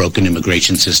solution to a broken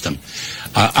immigration system.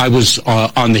 I was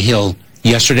on the Hill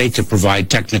yesterday to provide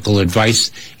technical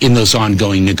advice in those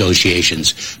ongoing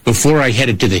negotiations. Before I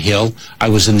headed to the Hill, I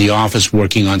was in the office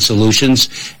working on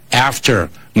solutions. After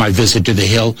my visit to the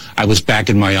Hill, I was back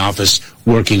in my office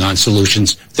working on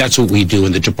solutions. That's what we do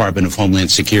in the Department of Homeland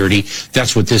Security.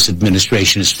 That's what this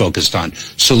administration is focused on.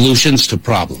 Solutions to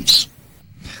problems.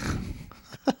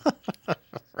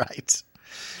 Right.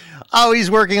 Oh,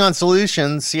 he's working on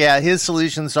solutions. Yeah, his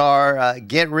solutions are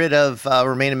get rid of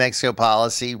Remain in Mexico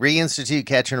policy, reinstitute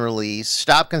catch and release,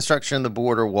 stop construction of the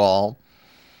border wall,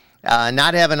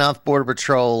 not have enough Border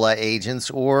Patrol agents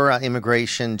or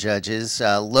immigration judges,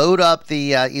 load up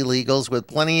the illegals with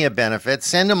plenty of benefits,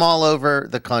 send them all over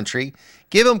the country,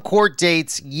 give them court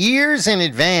dates years in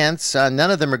advance.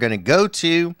 None of them are going to go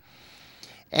to.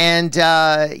 And,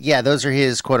 those are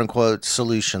his quote-unquote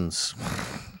solutions.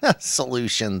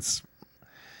 Solutions.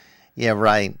 Yeah,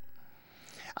 right.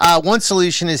 One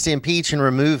solution is to impeach and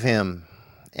remove him.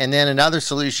 And then another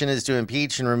solution is to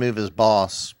impeach and remove his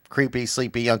boss, creepy,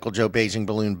 sleepy Uncle Joe Beijing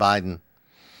Balloon Biden.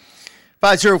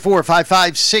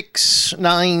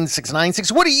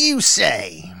 504-556-9696. What do you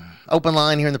say? Open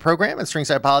line here in the program. It's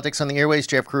Ringside Politics on the Airways.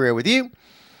 Jeff Crouere with you.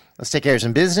 Let's take care of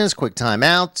some business. Quick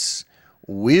timeouts.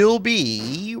 We'll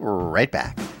be right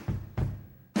back.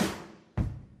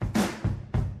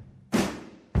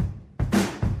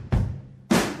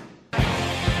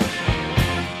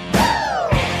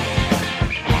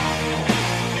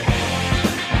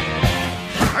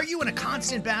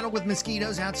 Constant battle with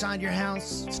mosquitoes outside your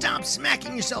house? Stop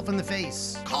smacking yourself in the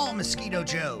face. Call Mosquito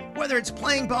Joe. Whether it's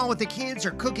playing ball with the kids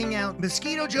or cooking out,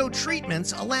 Mosquito Joe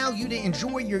treatments allow you to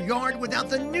enjoy your yard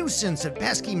without the nuisance of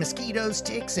pesky mosquitoes,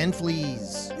 ticks, and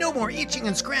fleas. No more itching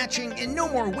and scratching, and no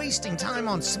more wasting time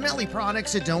on smelly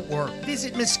products that don't work.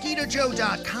 Visit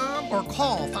MosquitoJoe.com or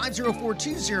call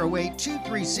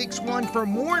 504-208-2361 for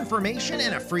more information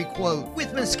and a free quote.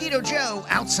 With Mosquito Joe,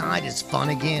 outside is fun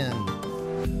again.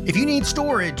 If you need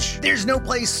storage, there's no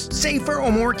place safer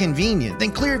or more convenient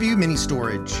than Clearview Mini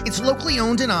Storage. It's locally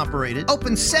owned and operated,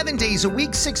 open 7 days a week,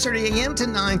 6:30 a.m. to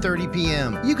 9:30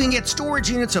 p.m. You can get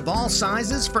storage units of all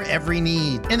sizes for every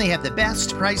need, and they have the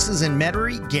best prices in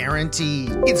Metairie guaranteed.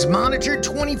 It's monitored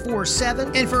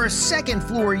 24/7, and for a second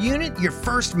floor unit, your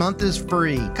first month is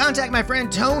free. Contact my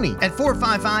friend Tony at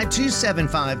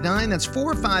 455-2759. That's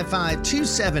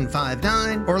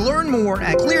 455-2759, or learn more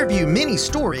at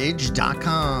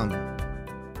ClearviewMiniStorage.com.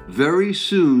 Very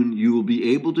soon, you will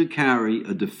be able to carry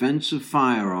a defensive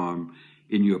firearm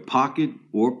in your pocket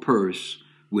or purse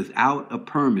without a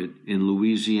permit in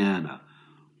Louisiana.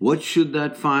 What should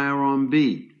that firearm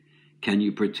be? Can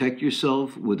you protect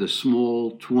yourself with a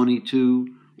small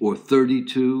 .22 or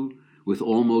 32 with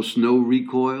almost no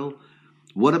recoil?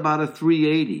 What about a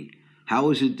 380? How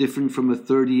is it different from a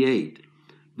 38?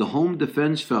 The Home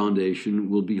Defense Foundation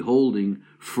will be holding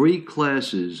free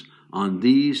classes on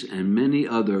these and many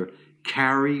other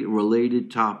carry-related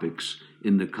topics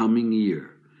in the coming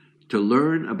year. To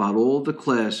learn about all the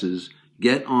classes,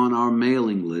 get on our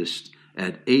mailing list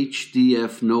at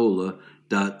hdfnola.org.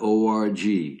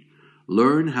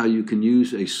 Learn how you can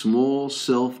use a small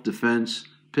self-defense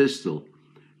pistol.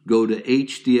 Go to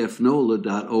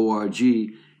hdfnola.org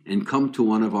and come to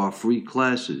one of our free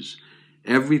classes.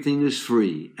 Everything is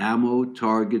free: ammo,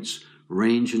 targets,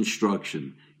 range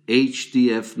instruction.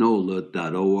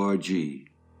 hdfnola.org.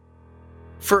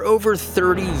 For over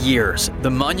 30 years,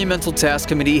 the Monumental Task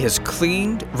Committee has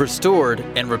cleaned, restored,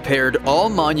 and repaired all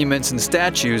monuments and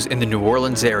statues in the New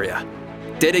Orleans area.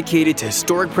 Dedicated to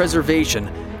historic preservation,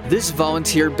 this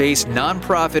volunteer-based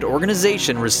nonprofit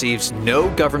organization receives no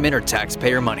government or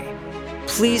taxpayer money.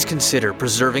 Please consider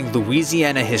preserving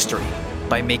Louisiana history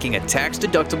by making a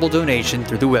tax-deductible donation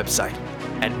through the website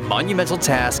at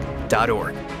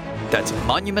monumentaltask.org. That's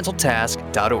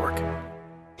monumentaltask.org.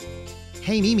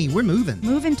 Hey, Mimi, we're moving.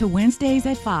 Moving to Wednesdays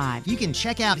at 5. You can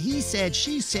check out He Said,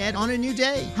 She Said on a new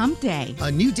day. Hump Day. A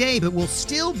new day, but we'll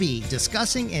still be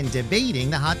discussing and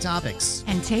debating the hot topics.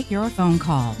 And take your phone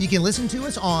call. You can listen to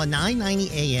us on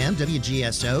 990 AM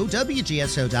WGSO,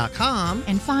 WGSO.com.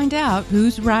 And find out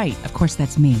who's right. Of course,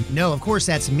 that's me. No, of course,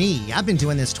 that's me. I've been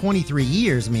doing this 23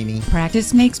 years, Mimi.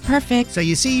 Practice makes perfect. So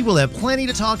you see, we'll have plenty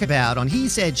to talk about on He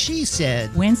Said, She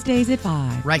Said. Wednesdays at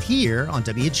 5. Right here on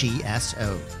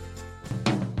WGSO.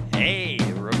 Hey,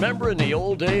 remember in the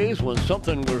old days when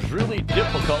something was really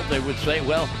difficult, they would say,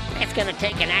 well, it's going to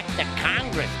take an act of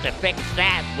Congress to fix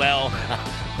that. Well,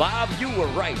 Bob, you were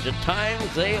right. The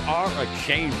times, they are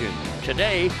a-changing.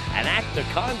 Today, an act of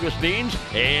Congress means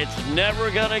it's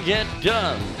never going to get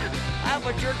done.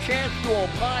 But your chance to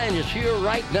opine is here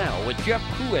right now with Jeff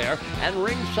Crouer and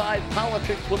Ringside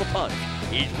Politics with a Punch.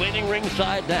 He's waiting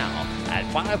ringside now at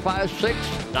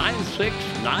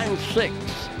 556-9696.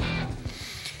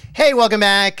 Hey, welcome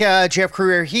back. Jeff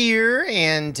Crouer here.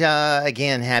 And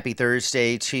again, happy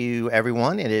Thursday to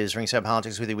everyone. It is Ringside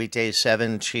Politics with you weekdays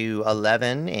 7 to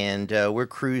 11. And we're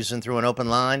cruising through an open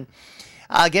line.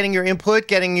 Getting your input,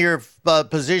 getting your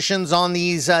positions on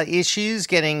these issues,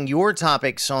 getting your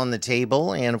topics on the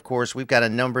table. And, of course, we've got a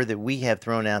number that we have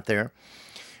thrown out there.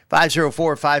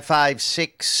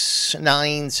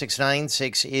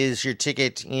 504-556-9696 is your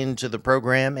ticket into the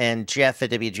program. And Jeff at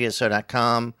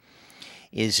WGSO.com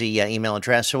is the email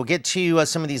address. So we'll get to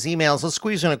some of these emails. Let's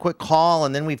squeeze in a quick call,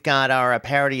 and then we've got our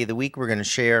parody of the week we're going to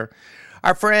share.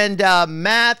 Our friend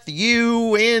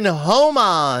Matthew in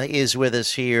Houma is with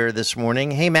us here this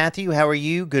morning. Hey, Matthew, how are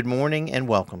you? Good morning and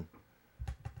welcome.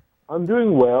 I'm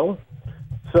doing well.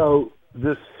 So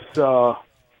this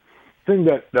thing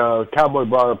that Cowboy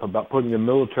brought up about putting the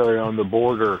military on the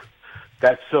border,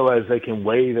 that's so as they can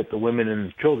wave at the women and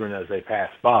the children as they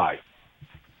pass by.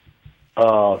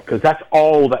 Because that's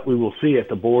all that we will see at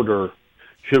the border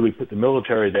should we put the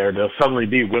military there. There'll suddenly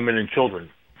be women and children,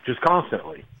 just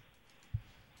constantly.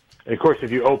 And, of course,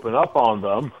 if you open up on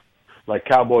them, like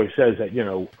Cowboy says that, you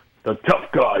know, the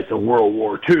tough guys of World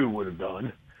War II would have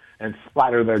done, and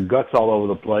splatter their guts all over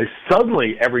the place,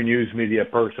 suddenly every news media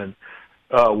person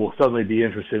will suddenly be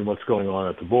interested in what's going on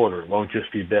at the border. It won't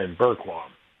just be Ben Bergquam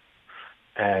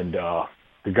and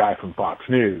the guy from Fox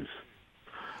News.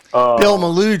 Bill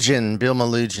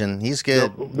Malugin. He's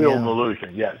good. Bill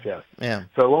Malugin, yes. Yeah.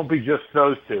 So it won't be just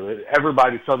those two.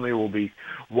 Everybody suddenly will be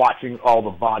watching all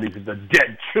the bodies of the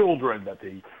dead children that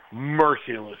the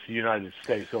merciless United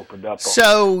States opened up.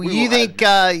 So you think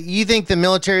the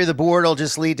military of the border will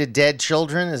just lead to dead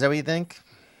children? Is that what you think?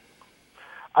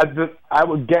 I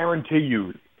would guarantee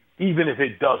you, even if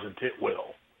it doesn't, it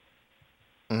will.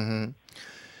 Mm-hmm.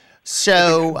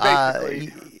 So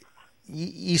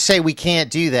you say we can't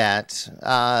do that.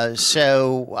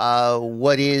 So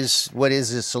what is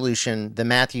the solution, the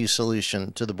Matthews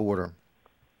solution to the border,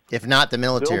 if not the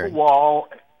military?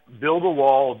 Build a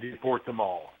wall, deport them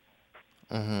all.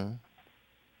 Mm-hmm.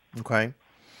 Okay.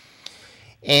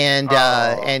 And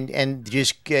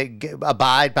just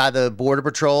abide by the Border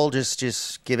Patrol.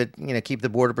 Just give it, keep the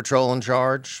Border Patrol in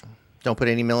charge. Don't put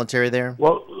any military there.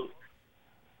 Well,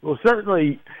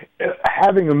 certainly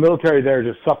having a military there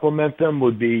to supplement them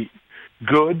would be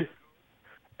good,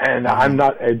 and I'm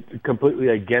not completely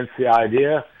against the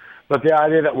idea, but the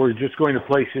idea that we're just going to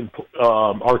place in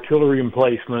artillery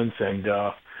emplacements and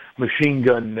machine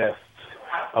gun nests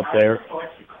up there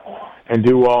and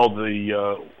do all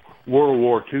the World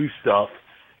War II stuff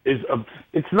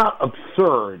it's not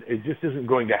absurd. It just isn't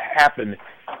going to happen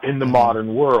in the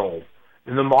modern world.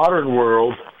 In the modern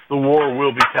world, the war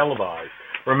will be televised.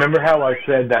 Remember how I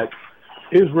said that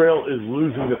Israel is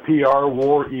losing the PR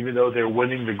war even though they're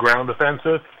winning the ground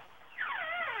offensive?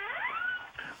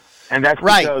 And that's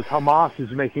because Hamas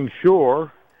is making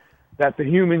sure that the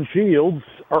human shields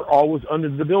are always under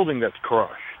the building that's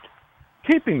crushed,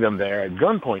 keeping them there at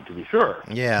gunpoint, to be sure.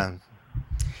 Yeah.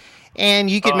 And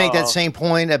you could make that same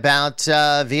point about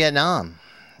Vietnam.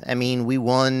 I mean, we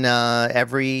won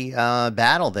every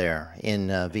battle there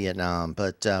in Vietnam,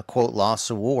 but, quote, lost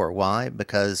the war. Why?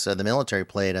 Because the military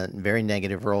played a very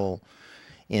negative role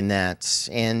in that.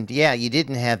 And, yeah, you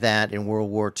didn't have that in World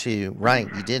War II. Right,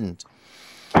 you didn't.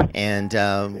 And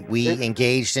we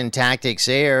engaged in tactics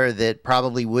there that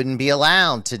probably wouldn't be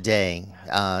allowed today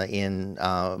in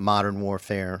modern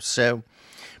warfare. So,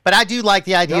 but I do like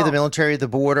the idea of the military at the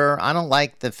border. I don't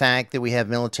like the fact that we have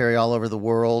military all over the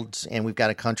world and we've got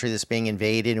a country that's being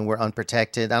invaded and we're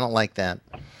unprotected. I don't like that.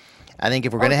 I think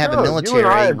if we're going to have a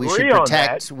military,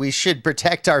 we should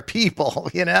protect our people.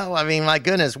 You know, I mean, my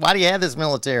goodness, why do you have this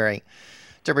military?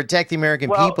 To protect the American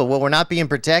people. Well, we're not being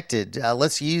protected.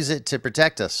 Let's use it to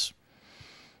protect us.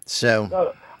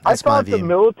 So, I thought the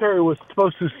military was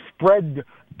supposed to spread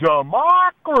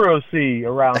democracy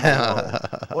around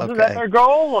the world. Wasn't that their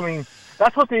goal? I mean,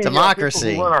 that's what the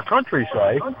democracy people who run our country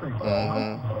say.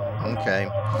 Okay.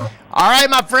 All right,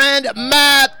 my friend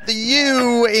Matt,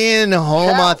 you in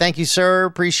Homa. Thank you, sir.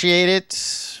 Appreciate it.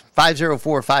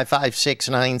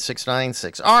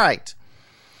 504-556-9696. All right.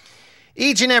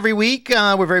 Each and every week,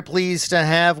 we're very pleased to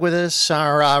have with us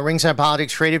our Ringside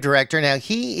Politics creative director. Now,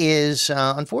 he is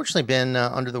unfortunately been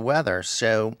under the weather,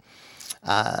 so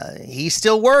he's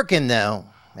still working, though.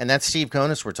 And that's Steve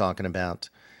Konis we're talking about.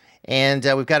 And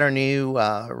we've got our new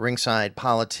Ringside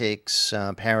Politics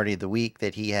parody of the week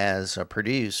that he has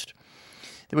produced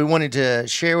that we wanted to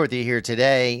share with you here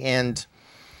today. And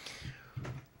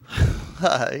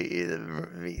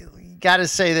got to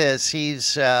say this, he's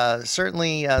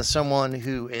certainly someone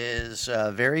who is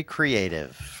very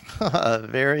creative,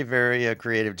 very, very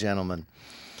creative gentleman.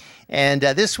 And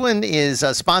this one is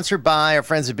sponsored by our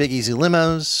friends at Big Easy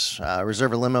Limos.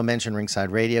 Reserve a limo, mention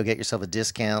Ringside Radio, get yourself a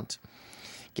discount.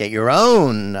 Get your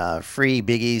own free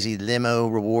Big Easy Limo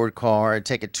reward card.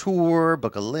 Take a tour,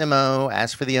 book a limo,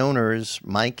 ask for the owners,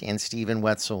 Mike and Steven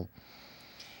Wetzel.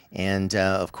 And,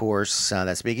 of course,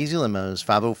 that's Big Easy Limos,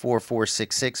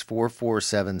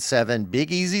 504-466-4477.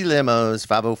 Big Easy Limos,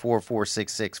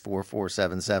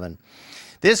 504-466-4477.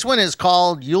 This one is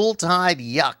called Yuletide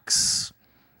Yucks.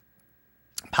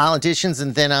 Politicians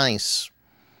and Thin Ice.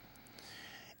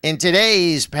 In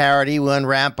today's parody, we'll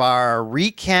unwrap our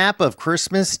recap of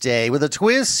Christmas Day with a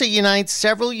twist that unites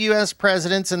several U.S.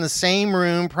 presidents in the same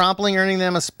room, promptly earning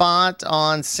them a spot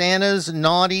on Santa's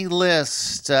naughty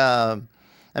list.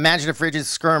 Imagine a frigid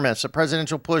skirmish, a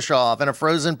presidential push-off, and a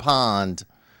frozen pond.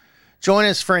 Join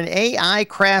us for an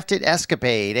AI-crafted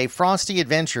escapade, a frosty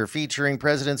adventure featuring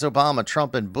Presidents Obama,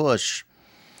 Trump, and Bush,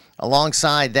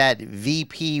 alongside that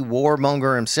VP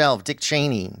warmonger himself, Dick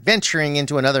Cheney, venturing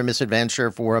into another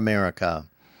misadventure for America.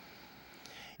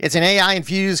 It's an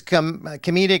AI-infused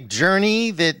comedic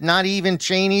journey that not even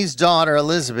Cheney's daughter,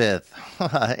 Elizabeth,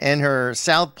 and her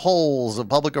South Poles of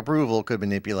public approval could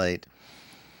manipulate.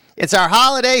 It's our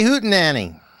holiday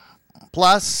hootenanny.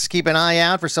 Plus, keep an eye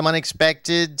out for some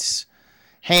unexpected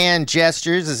hand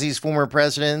gestures as these former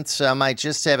presidents might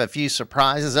just have a few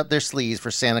surprises up their sleeves for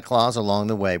Santa Claus along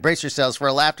the way. Brace yourselves for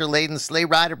a laughter-laden sleigh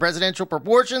ride of presidential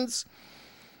proportions.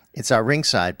 It's our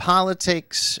Ringside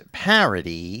Politics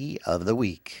parody of the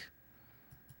week.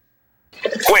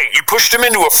 Wait, you pushed him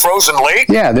into a frozen lake?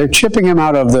 Yeah, they're chipping him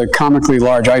out of the comically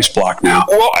large ice block now.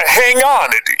 Well, hang on.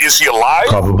 Is he alive?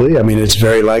 Probably. I mean, it's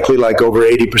very likely, like over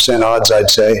 80% odds, I'd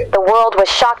say. The world was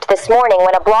shocked this morning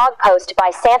when a blog post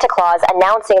by Santa Claus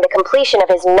announcing the completion of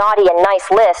his naughty and nice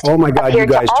list. Oh my God, you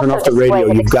guys, turn off the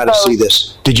radio. You've got to see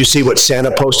this. Did you see what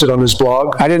Santa posted on his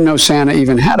blog? I didn't know Santa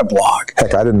even had a blog.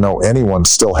 Heck, I didn't know anyone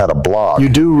still had a blog. You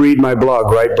do read my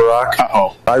blog, right, Barack?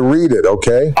 Uh-oh. I read it,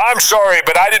 okay? I'm sorry,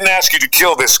 but I didn't ask you to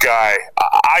kill this guy.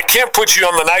 I can't put you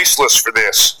on the nice list for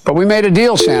this. But we made a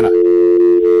deal, Santa.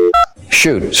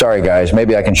 Shoot, sorry guys,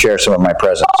 maybe I can share some of my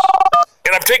presents.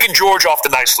 And I'm taking George off the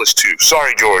nice list too.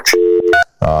 Sorry, George.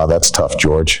 That's tough,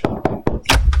 George.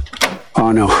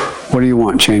 Oh no. What do you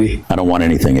want, Cheney? I don't want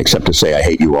anything except to say I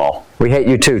hate you all. We hate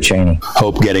you too, Cheney.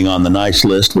 Hope getting on the nice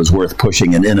list was worth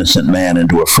pushing an innocent man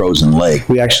into a frozen lake.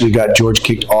 We actually got George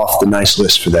kicked off the nice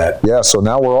list for that. Yeah, so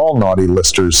now we're all naughty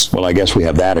listers. Well, I guess we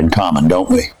have that in common, don't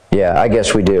we? Yeah, I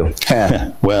guess we do.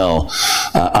 Well,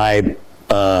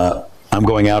 I'm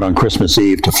going out on Christmas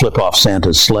Eve to flip off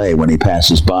Santa's sleigh when he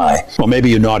passes by. Well, maybe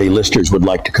you naughty listers would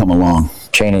like to come along.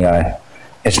 Cheney,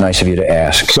 it's nice of you to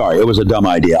ask. Sorry, it was a dumb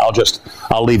idea.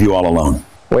 I'll leave you all alone.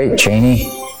 Wait, Cheney,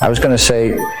 I was going to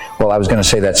say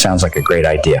that sounds like a great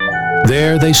idea.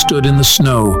 There they stood in the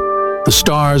snow, the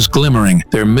stars glimmering,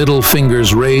 their middle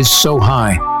fingers raised so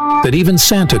high that even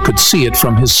Santa could see it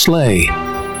from his sleigh.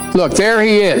 Look, there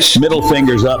he is. Middle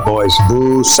fingers up, boys.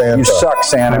 Boo, Santa. You suck,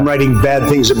 Santa. I'm writing bad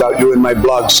things about you in my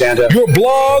blog, Santa. Your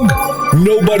blog?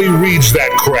 Nobody reads that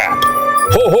crap.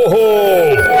 Ho,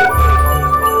 ho,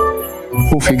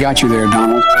 ho! Oof, he got you there,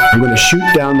 Donald. I'm going to shoot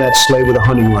down that sleigh with a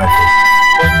hunting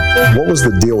rifle. What was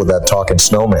the deal with that talking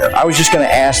snowman? I was just going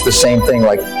to ask the same thing,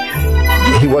 like,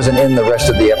 he wasn't in the rest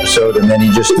of the episode, and then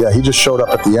he just showed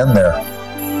up at the end there.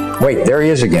 Wait, there he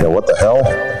is again. Yeah, what the hell?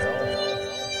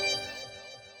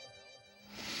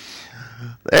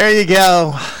 There you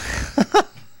go.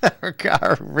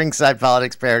 Our Ringside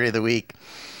Politics Parody of the Week.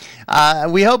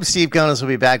 We hope Steve Konos will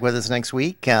be back with us next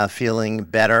week, feeling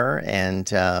better, and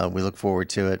we look forward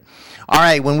to it. All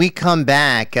right, when we come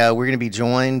back, we're going to be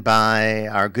joined by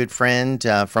our good friend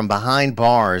from Behind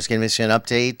Bars, giving us an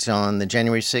update on the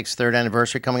January 6th, 3rd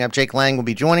anniversary coming up. Jake Lang will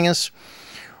be joining us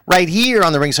right here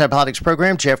on the Ringside Politics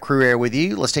program. Jeff Cruere with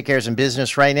you. Let's take care of some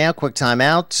business right now. Quick time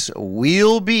out.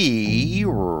 We'll be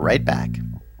right back.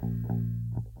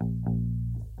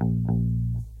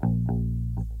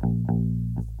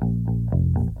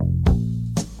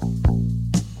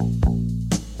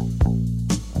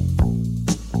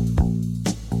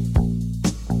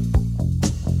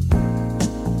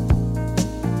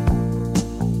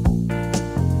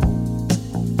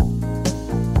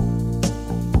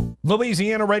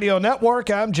 Louisiana Radio Network,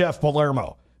 I'm Jeff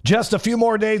Palermo. Just a few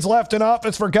more days left in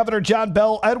office for Governor John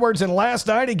Bell Edwards, and last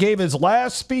night he gave his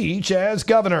last speech as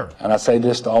governor. And I say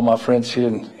this to all my friends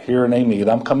here in Amy, that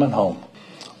I'm coming home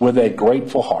with a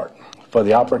grateful heart for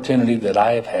the opportunity that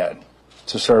I have had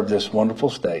to serve this wonderful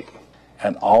state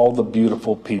and all the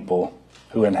beautiful people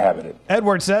who inhabit it.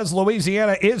 Edwards says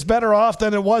Louisiana is better off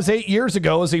than it was 8 years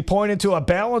ago as he pointed to a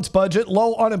balanced budget,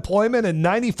 low unemployment, and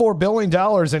 $94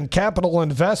 billion in capital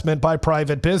investment by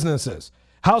private businesses.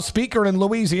 House Speaker in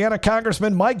Louisiana,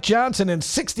 Congressman Mike Johnson, and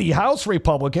 60 House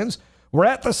Republicans were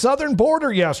at the southern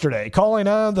border yesterday, calling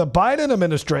on the Biden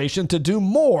administration to do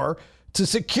more to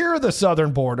secure the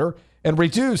southern border and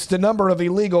reduce the number of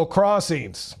illegal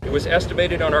crossings. It was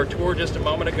estimated on our tour just a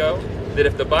moment ago that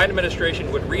if the Biden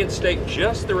administration would reinstate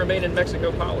just the Remain in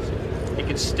Mexico policy, it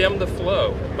could stem the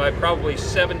flow by probably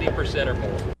 70% or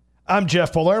more. I'm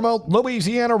Jeff Palermo,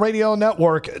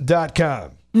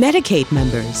 LouisianaRadioNetwork.com. Medicaid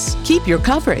members, keep your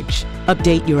coverage.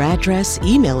 Update your address,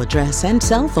 email address, and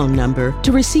cell phone number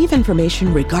to receive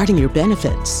information regarding your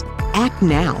benefits. Act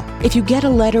now. If you get a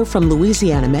letter from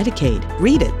Louisiana Medicaid,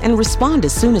 read it and respond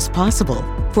as soon as possible.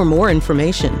 For more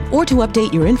information or to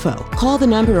update your info, call the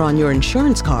number on your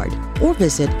insurance card or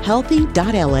visit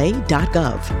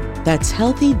healthy.la.gov. That's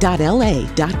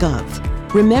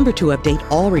healthy.la.gov. Remember to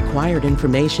update all required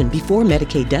information before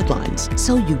Medicaid deadlines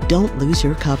so you don't lose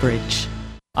your coverage.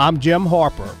 I'm Jim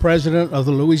Harper, president of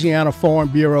the Louisiana Farm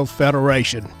Bureau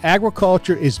Federation.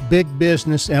 Agriculture is big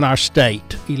business in our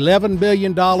state. $11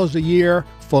 billion a year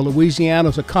for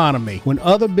Louisiana's economy. When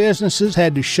other businesses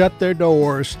had to shut their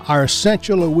doors, our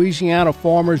essential Louisiana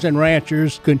farmers and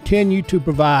ranchers continue to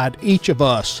provide each of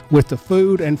us with the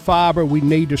food and fiber we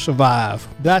need to survive.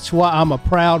 That's why I'm a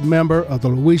proud member of the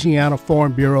Louisiana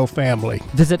Farm Bureau family.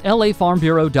 Visit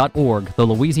lafarmbureau.org, the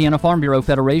Louisiana Farm Bureau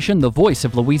Federation, the voice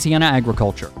of Louisiana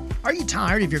agriculture. Are you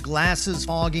tired of your glasses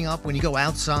fogging up when you go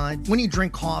outside? When you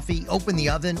drink coffee, open the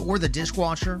oven, or the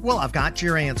dishwasher? Well, I've got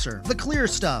your answer. The Clear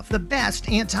Stuff, the best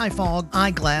anti-fog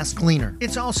eyeglass cleaner.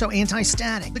 It's also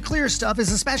anti-static. The Clear Stuff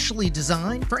is especially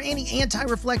designed for any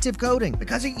anti-reflective coating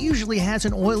because it usually has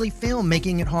an oily film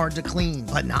making it hard to clean.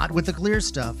 But not with the Clear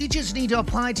Stuff. You just need to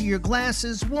apply to your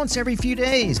glasses once every few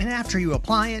days, and after you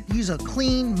apply it, use a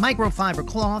clean microfiber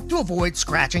cloth to avoid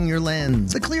scratching your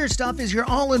lens. The Clear Stuff is your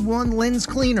all-in-one lens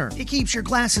cleaner. It keeps your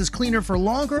glasses cleaner for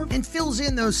longer and fills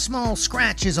in those small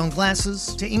scratches on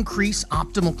glasses to increase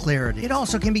optimal clarity. It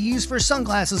also can be used for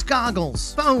sunglasses,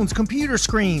 goggles, phones, computer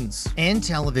screens, and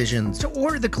televisions. To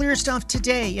order the Clear Stuff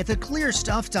today at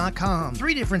theclearstuff.com.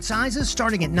 3 different sizes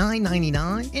starting at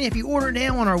 $9.99, and if you order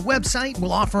now on our website,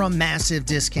 we'll offer a massive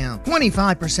discount.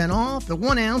 25% off the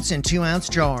 1 ounce and 2 ounce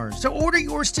jars. So order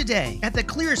yours today at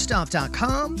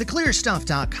theclearstuff.com,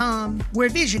 theclearstuff.com, where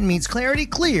vision meets clarity,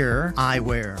 clear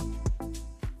eyewear.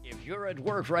 If you're at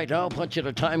work right now punching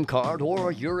a time card,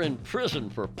 or you're in prison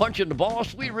for punching the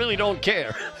boss, we really don't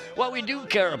care. What we do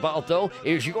care about, though,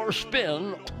 is your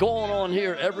spin going on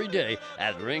here every day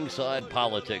at Ringside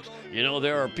Politics. You know,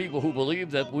 there are people who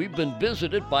believe that we've been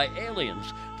visited by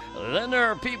aliens. Then there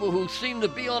are people who seem to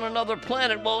be on another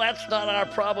planet. Well, that's not our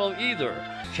problem either.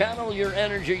 Channel your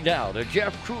energy now to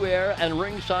Jeff Cruere and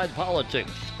Ringside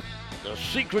Politics. The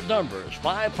secret number is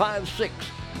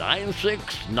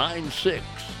 556-9696.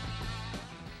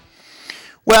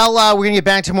 Well, we're going to get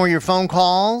back to more of your phone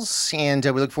calls, and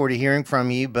we look forward to hearing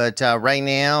from you. But right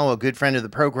now, a good friend of the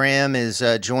program is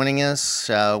joining us,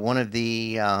 one of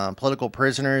the political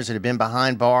prisoners that have been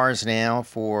behind bars now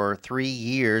for 3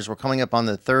 years. We're coming up on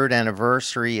the third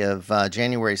anniversary of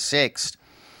January 6th.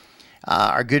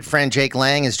 Our good friend Jake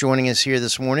Lang is joining us here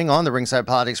this morning on the Ringside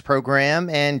Politics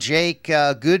program. And Jake,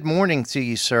 good morning to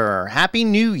you, sir. Happy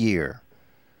New Year.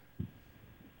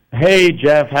 Hey,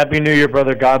 Jeff. Happy New Year,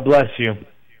 brother. God bless you.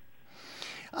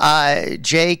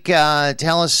 Jake,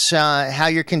 tell us how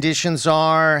your conditions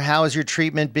are. How has your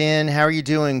treatment been? How are you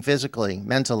doing physically,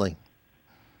 mentally?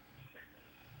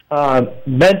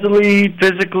 Mentally,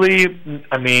 physically,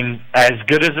 I mean, as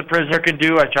good as a prisoner can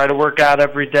do. I try to work out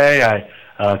every day. I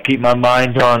keep my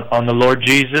mind on the Lord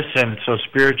Jesus, and so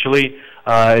spiritually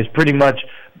is pretty much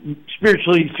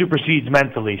spiritually supersedes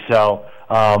mentally. So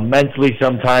mentally,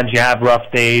 sometimes you have rough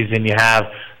days and you have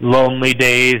lonely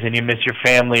days and you miss your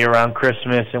family around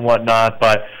Christmas and whatnot.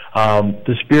 But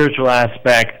the spiritual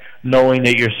aspect, knowing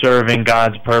that you're serving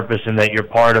God's purpose and that you're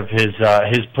part of His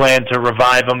plan to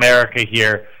revive America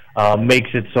here,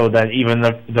 makes it so that even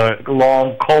the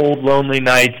long, cold, lonely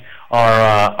nights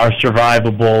are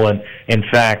survivable, and in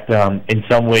fact, in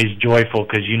some ways joyful,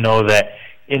 because you know that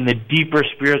in the deeper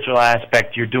spiritual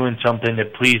aspect, you're doing something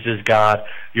that pleases God.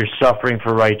 You're suffering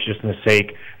for righteousness'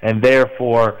 sake, and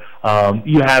therefore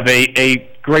you have a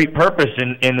great purpose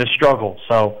in the struggle.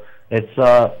 So it's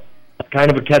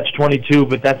kind of a catch-22,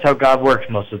 but that's how God works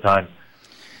most of the time.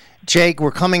 Jake,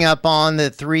 we're coming up on the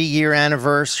 3-year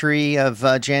anniversary of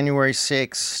January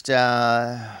 6th.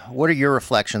 What are your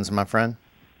reflections, my friend?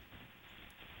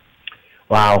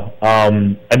 Wow. I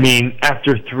mean,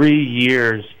 after 3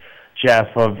 years, Jeff,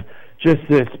 of just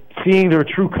this, seeing the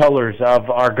true colors of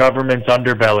our government's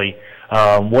underbelly,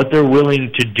 what they're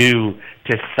willing to do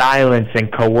to silence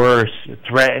and coerce,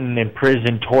 threaten,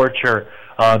 imprison, torture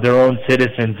their own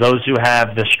citizens, those who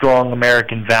have the strong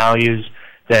American values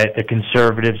that the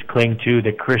conservatives cling to,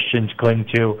 that Christians cling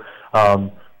to,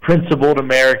 principled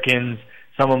Americans,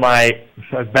 some of my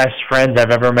best friends I've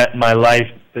ever met in my life.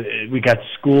 We got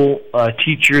school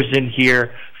teachers in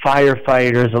here,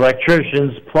 firefighters,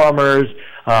 electricians, plumbers,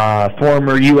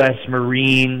 former U.S.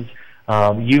 Marines,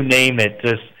 you name it,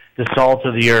 just the salt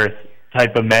of the earth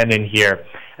type of men in here.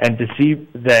 And to see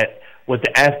that what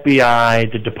the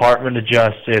FBI, the Department of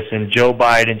Justice, and Joe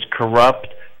Biden's corrupt,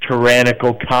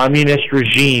 tyrannical, communist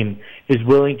regime is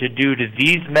willing to do to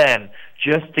these men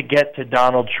just to get to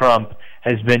Donald Trump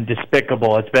has been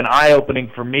despicable. It's been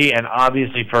eye-opening for me and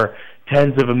obviously for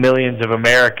tens of millions of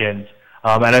Americans.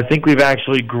 And I think we've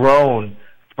actually grown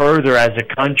further as a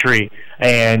country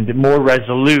and more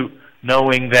resolute,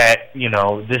 knowing that, you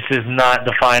know, this is not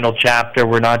the final chapter.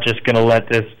 We're not just going to let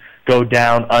this go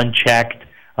down unchecked,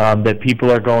 that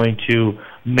people are going to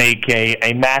make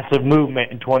a massive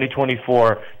movement in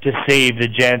 2024 to save the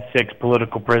Jan 6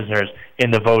 political prisoners in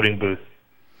the voting booth.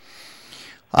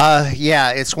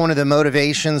 Yeah, it's one of the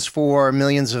motivations for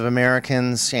millions of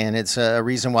Americans, and it's a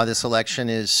reason why this election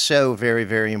is so very,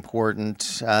 very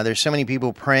important. There's so many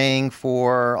people praying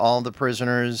for all the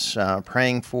prisoners,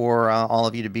 praying for all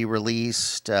of you to be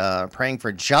released, praying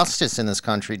for justice in this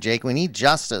country. Jake, we need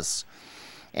justice.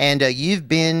 And you've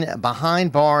been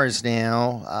behind bars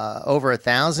now over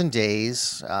 1,000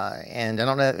 days, and I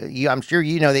don't know, I'm sure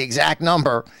you know the exact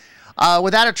number,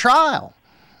 without a trial.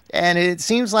 And it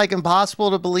seems like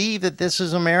impossible to believe that this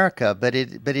is America, but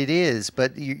it is.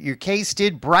 But your case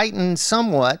did brighten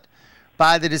somewhat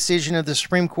by the decision of the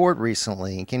Supreme Court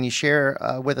recently. Can you share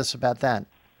with us about that?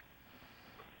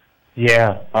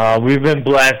 Yeah, we've been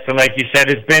blessed. And like you said,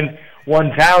 it's been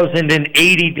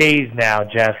 1,080 days now,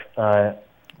 Jeff.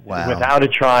 Wow. Without a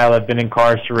trial, I've been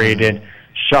incarcerated,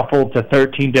 shuffled to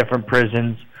 13 different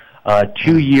prisons.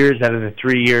 2 years out of the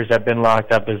 3 years I've been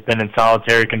locked up has been in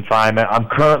solitary confinement. I'm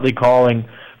currently calling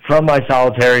from my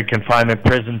solitary confinement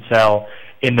prison cell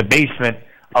in the basement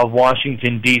of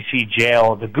Washington, D.C.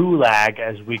 jail, the Gulag,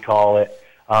 as we call it,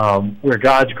 where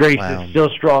God's grace is still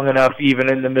strong enough, even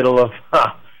in the middle of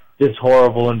this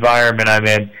horrible environment I'm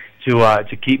in,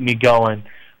 to keep me going.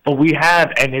 But we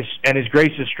have, and his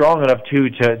grace is strong enough too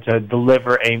to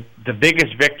deliver the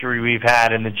biggest victory we've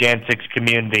had in the Jan 6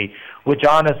 community. Which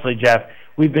honestly, Jeff,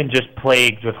 we've been just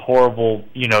plagued with horrible,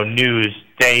 news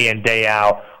day in, day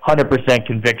out. 100%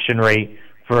 conviction rate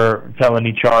for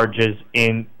felony charges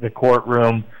in the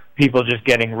courtroom. People just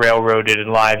getting railroaded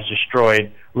and lives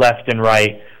destroyed left and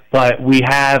right. But we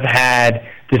have had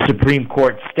the Supreme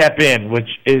Court step in, which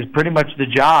is pretty much the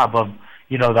job of,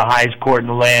 the highest court in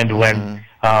the land when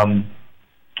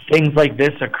things like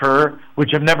this occur, which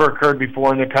have never occurred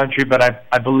before in the country. But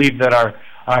I believe that our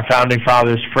founding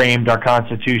fathers framed our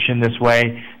Constitution this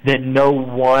way, that no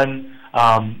one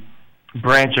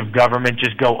branch of government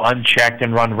just go unchecked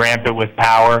and run rampant with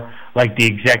power like the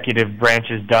executive branch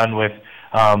has done with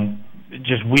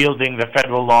just wielding the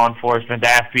federal law enforcement, the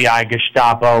FBI,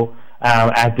 Gestapo,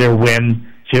 at their whim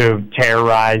to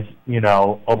terrorize,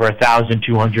 over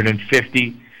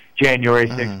 1,250 January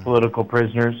 6th political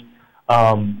prisoners.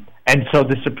 And so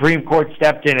the Supreme Court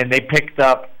stepped in and they picked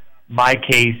up my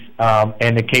case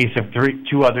and the case of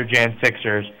two other Jan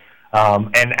 6ers,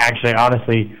 and actually,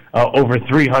 honestly, over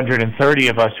 330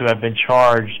 of us who have been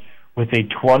charged with a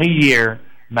 20-year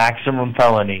maximum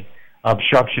felony,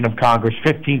 obstruction of Congress,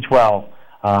 1512.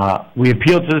 We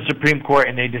appealed to the Supreme Court,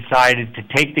 and they decided to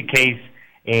take the case,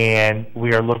 and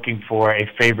we are looking for a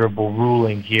favorable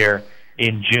ruling here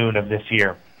in June of this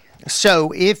year.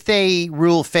 So if they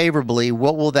rule favorably,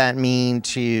 what will that mean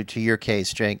to your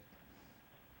case, Jake?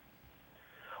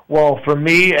 Well, for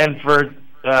me and for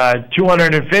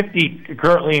 250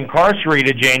 currently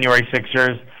incarcerated January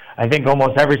 6ers, I think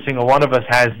almost every single one of us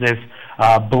has this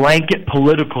blanket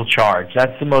political charge.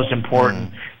 That's the most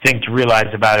important thing to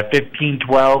realize about it.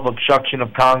 1512, obstruction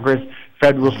of Congress,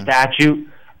 federal statute,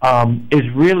 is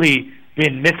really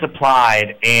been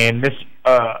misapplied and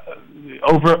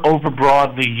over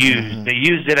broadly used. They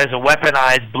used it as a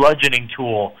weaponized bludgeoning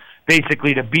tool,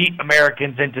 basically to beat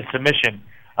Americans into submission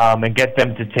and get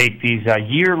them to take these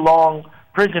year-long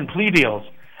prison plea deals.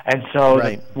 And so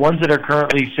the ones that are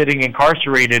currently sitting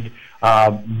incarcerated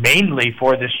mainly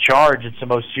for this charge, it's the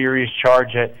most serious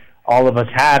charge that all of us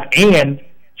have. And,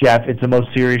 Jeff, it's the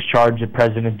most serious charge that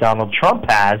President Donald Trump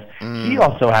has. He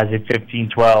also has a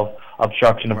 1512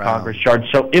 obstruction of Congress charge.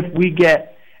 So if we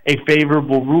get a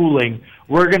favorable ruling,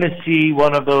 we're going to see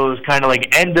one of those kind of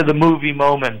like end-of-the-movie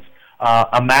moments,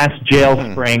 a mass jail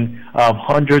spring of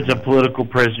hundreds of political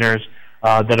prisoners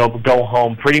that'll go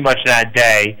home pretty much that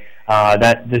day.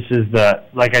 That this is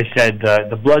like I said,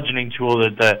 the bludgeoning tool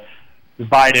that the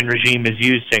Biden regime has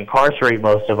used to incarcerate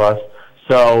most of us.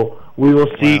 So we will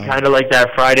see kind of like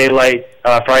that Friday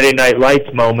Night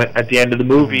Lights moment at the end of the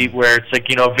movie where it's like,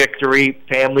 victory,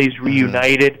 families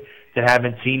reunited that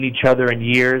haven't seen each other in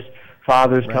years,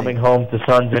 fathers coming home to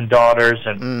sons and daughters,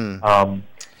 and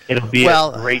it'll be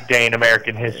a great day in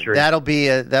American history. That'll be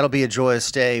a joyous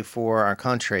day for our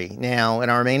country. Now, in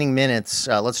our remaining minutes,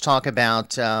 let's talk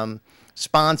about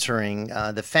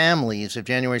sponsoring the families of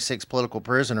January 6 political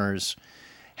prisoners.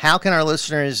 How can our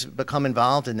listeners become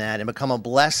involved in that and become a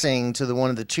blessing to one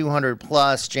of the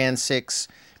 200-plus Jan 6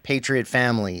 Patriot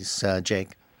families,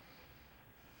 Jake?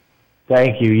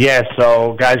 Thank you. Yeah,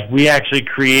 so, guys, we actually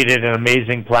created an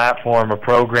amazing platform, a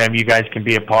program you guys can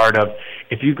be a part of.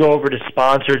 If you go over to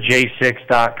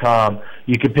sponsorj6.com,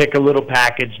 you can pick a little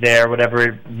package there, whatever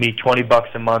it be,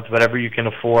 $20 a month, whatever you can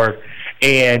afford,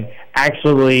 and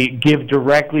actually give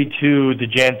directly to the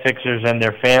Jan 6ers and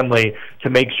their family to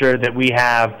make sure that we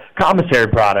have commissary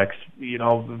products.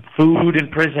 Food in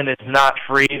prison is not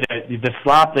free. The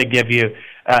slop they give you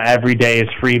every day is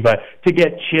free, but to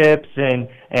get chips and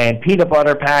peanut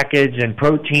butter package and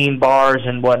protein bars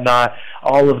and whatnot,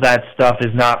 all of that stuff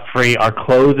is not free. Our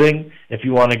clothing, if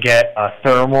you want to get a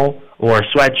thermal or a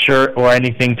sweatshirt or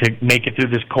anything to make it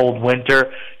through this cold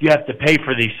winter, you have to pay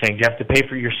for these things. You have to pay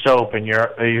for your soap and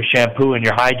your shampoo and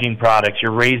your hygiene products,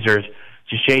 your razors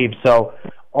to shave. So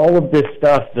all of this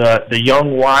stuff, the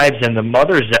young wives and the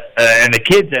mothers and the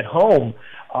kids at home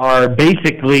are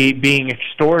basically being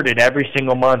extorted every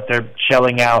single month. They're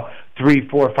shelling out $300,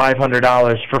 $400,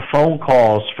 $500 for phone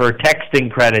calls, for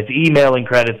texting credits, emailing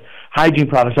credits, hygiene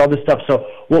products, all this stuff. So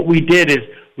what we did is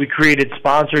we created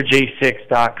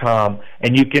sponsorj6.com,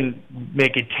 and you can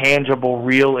make a tangible,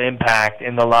 real impact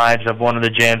in the lives of one of the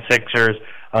Jan 6ers.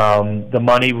 The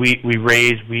money we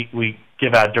raise, we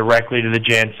give out directly to the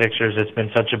Jan 6ers. It's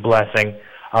been such a blessing.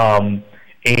 And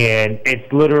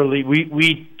it's literally,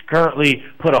 we currently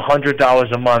put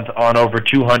 $100 a month on over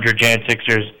 200 Jan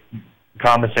 6ers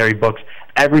commissary books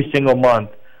every single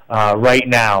month right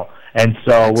now. And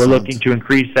so we're looking to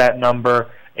increase that number,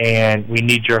 and we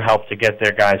need your help to get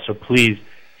there, guys. So please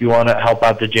you want to help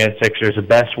out the Jan Sixers, the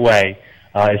best way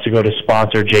is to go to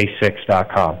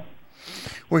sponsorj6.com.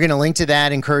 We're going to link to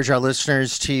that, encourage our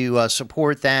listeners to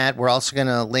support that. We're also going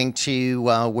to link to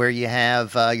where you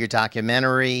have your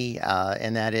documentary,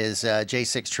 and that is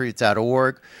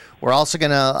j6truth.org. We're also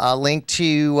going to link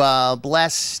to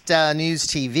Blessed News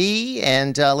TV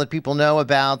and let people know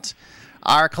about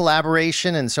our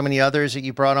collaboration and so many others that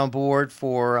you brought on board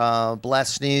for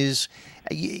Blessed News.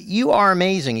 You are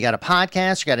amazing. You got a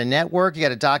podcast, you got a network, you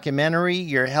got a documentary.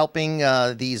 You're helping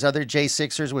these other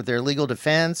J6ers with their legal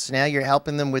defense. Now you're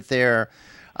helping them with their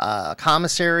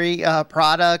commissary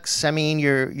products. I mean,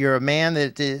 you're a man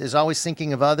that is always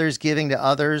thinking of others, giving to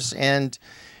others, and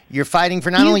you're fighting for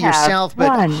not only yourself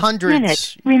but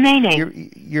hundreds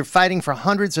remaining. You're fighting for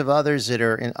hundreds of others that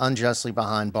are unjustly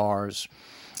behind bars.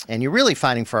 And you're really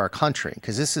fighting for our country,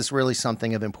 because this is really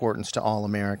something of importance to all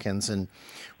Americans. And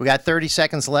we got 30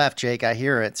 seconds left, Jake. I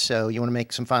hear it. So you want to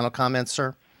make some final comments,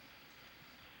 sir?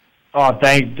 Oh,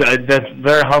 thanks. That's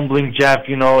very humbling, Jeff.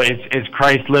 You know, it's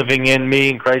Christ living in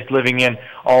me and Christ living in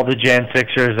all the Jan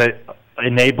Sixers that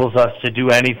enables us to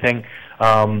do anything.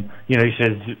 You know, he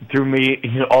says, through me,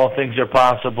 all things are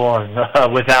possible,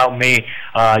 and without me,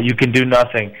 you can do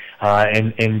nothing,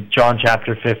 in John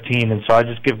chapter 15. And so I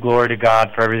just give glory to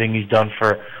God for everything he's done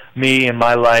for me and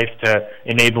my life to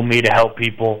enable me to help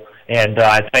people. And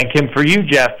I thank him for you,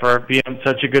 Jeff, for being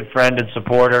such a good friend and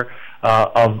supporter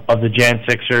of the Jan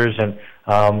Sixers. And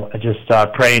I just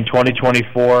pray in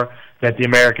 2024 that the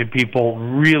American people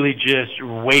really just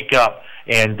wake up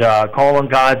and call on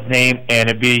God's name, and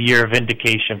it be a year of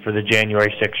vindication for the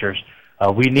January Sixers.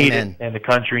 We need it, and the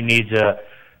country needs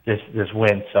this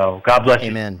win. So God bless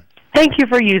you. Amen. Thank you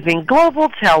for using Global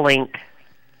Tellink.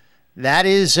 That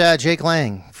is Jake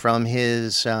Lang from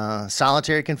his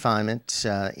solitary confinement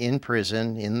in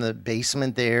prison in the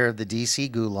basement there of the D.C.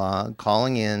 Gulag,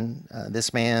 calling in.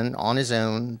 This man on his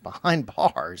own behind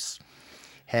bars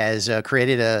has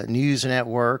created a news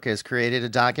network, has created a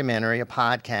documentary, a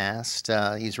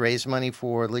podcast. He's raised money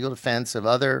for legal defense of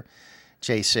other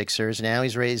J6ers. Now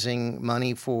he's raising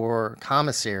money for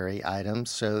commissary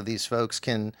items so these folks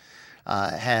can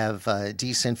have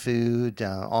decent food.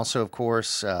 Also, of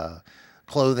course,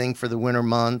 clothing for the winter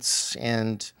months.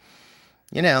 And,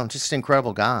 you know, just an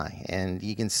incredible guy. And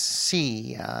you can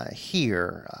see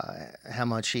here how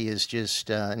much he is just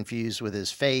infused with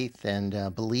his faith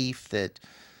and belief that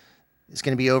is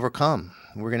going to be overcome.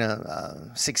 We're going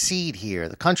to succeed here.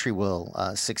 The country will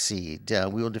succeed.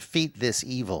 We will defeat this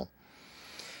evil.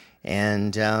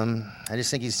 And I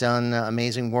just think he's done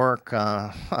amazing work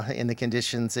in the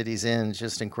conditions that he's in. It's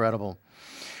just incredible.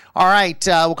 All right,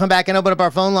 we'll come back and open up our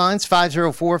phone lines,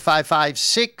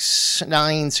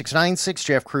 504-556-9696.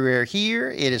 Jeff Crouere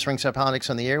here. It is Ringside Politics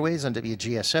on the airways on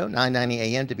WGSO, 990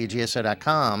 AM,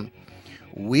 WGSO.com.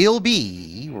 We'll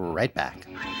be right back.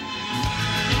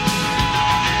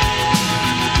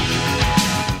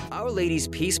 Our Lady's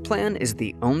Peace Plan is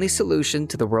the only solution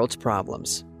to the world's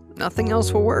problems. Nothing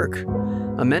else will work.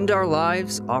 Amend Our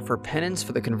Lives, offer penance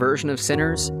for the conversion of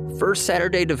sinners, First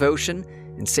Saturday devotion,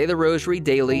 and say the Rosary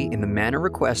daily in the manner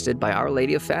requested by Our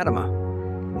Lady of Fatima.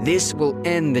 This will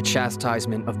end the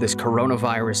chastisement of this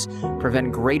coronavirus,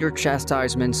 prevent greater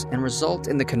chastisements, and result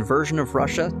in the conversion of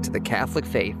Russia to the Catholic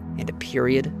faith and a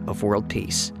period of world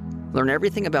peace. Learn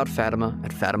everything about Fatima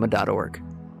at fatima.org.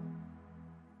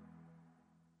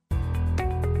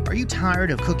 Are you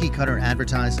tired of cookie-cutter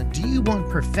advertising? Do you want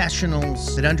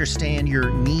professionals that understand your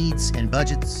needs and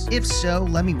budgets? If so,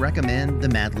 let me recommend the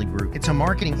Madley Group. It's a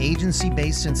marketing agency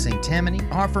based in St. Tammany,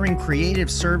 offering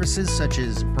creative services such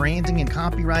as branding and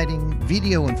copywriting,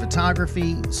 video and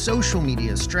photography, social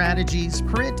media strategies,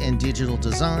 print and digital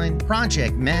design,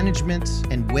 project management,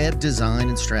 and web design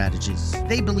and strategies.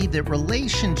 They believe that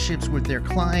relationships with their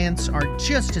clients are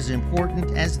just as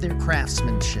important as their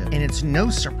craftsmanship, and it's no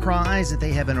surprise that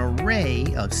they have an array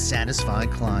of satisfied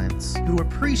clients who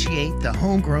appreciate the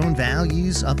homegrown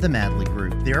values of the Madley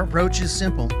Group. Their approach is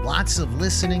simple: lots of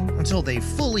listening until they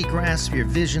fully grasp your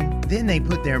vision. Then they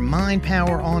put their mind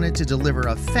power on it to deliver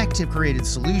effective creative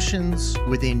solutions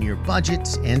within your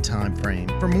budget and time frame.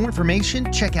 For more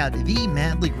information, check out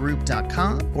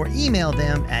themadleygroup.com or email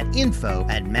them at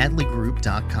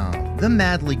info@madleygroup.com. The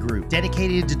Madley Group,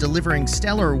 dedicated to delivering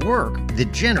stellar work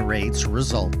that generates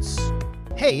results.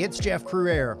 Hey, it's Jeff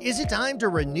Cruer. Is it time to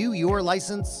renew your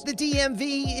license? The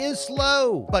DMV is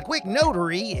slow, but Quick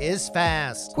Notary is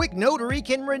fast. Quick Notary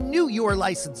can renew your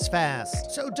license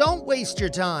fast. So don't waste your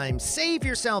time. Save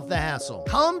yourself the hassle.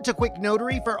 Come to Quick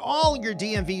Notary for all your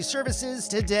DMV services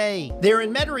today. They're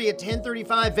in Metairie at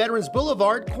 1035 Veterans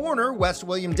Boulevard, corner West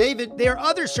William David. Their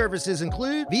other services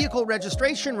include vehicle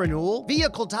registration renewal,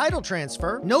 vehicle title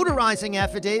transfer, notarizing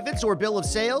affidavits or bill of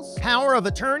sales, power of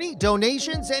attorney,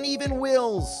 donations, and even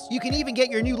wills. You can even get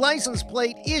your new license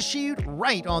plate issued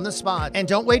right on the spot. And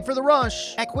don't wait for the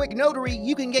rush. At Quick Notary,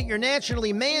 you can get your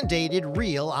nationally mandated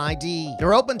real ID.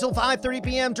 They're open until 5:30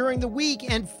 p.m. during the week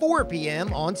and 4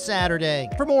 p.m. on Saturday.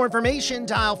 For more information,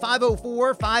 dial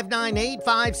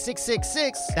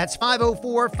 504-598-5666. That's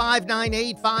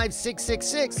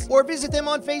 504-598-5666. Or visit them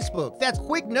on Facebook. That's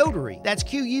Quick Notary. That's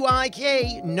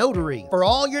Q-U-I-K Notary. For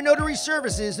all your notary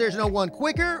services, there's no one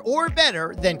quicker or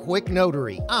better than Quick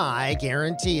Notary. I guarantee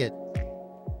it.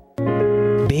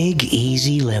 Big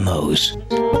Easy Limos.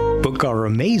 Book our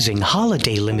amazing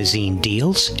holiday limousine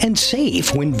deals and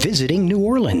save when visiting New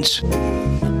Orleans.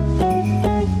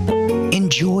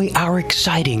 Enjoy our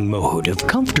exciting mode of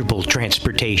comfortable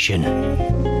transportation.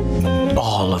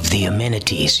 All of the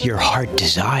amenities your heart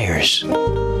desires.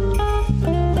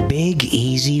 Big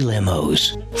Easy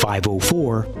Limos.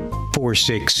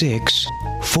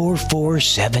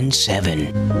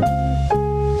 504-466-4477.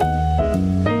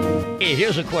 Hey,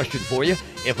 here's a question for you.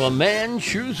 If a man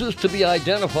chooses to be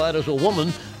identified as a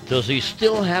woman, does he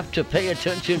still have to pay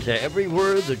attention to every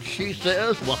word that she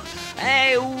says? Well,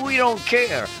 hey, we don't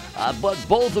care. But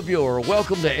both of you are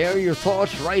welcome to air your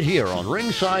thoughts right here on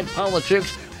Ringside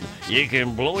Politics. You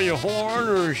can blow your horn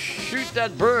or shoot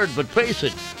that bird, but face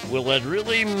it, will that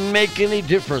really make any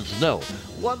difference? No.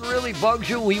 What really bugs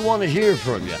you, we want to hear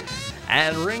from you.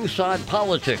 And Ringside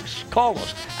Politics, call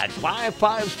us at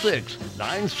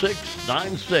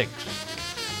 556-9696.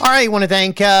 All right, I want to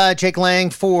thank Jake Lang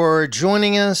for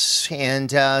joining us, and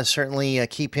certainly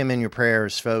keep him in your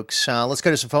prayers, folks. Let's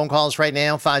go to some phone calls right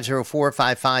now,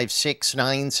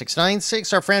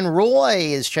 504-556-9696. Our friend Roy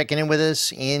is checking in with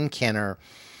us in Kenner.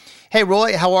 Hey,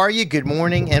 Roy, how are you? Good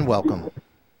morning and welcome.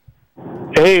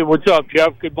 Hey, what's up,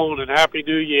 Jeff? Good morning. Happy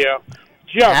New Year.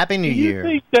 Jeff, Happy New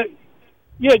Year.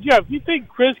 Jeff, you think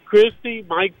Chris Christie,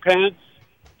 Mike Pence,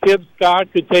 Tim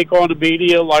Scott could take on the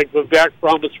media like Vivek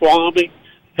Ramaswamy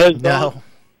has done?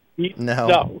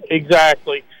 No,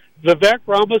 exactly. Vivek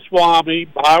Ramaswamy,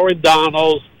 Byron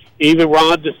Donalds, even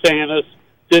Ron DeSantis,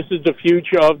 this is the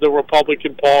future of the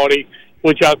Republican Party,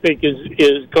 which I think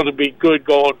is going to be good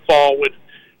going forward.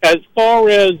 As far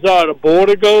as the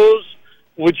border goes,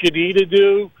 what you need to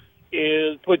do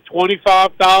is put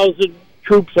 25,000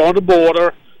 troops on the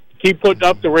border, keep putting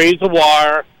up the razor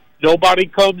wire, nobody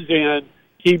comes in,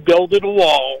 keep building a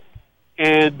wall,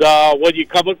 and when you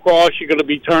come across, you're going to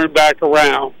be turned back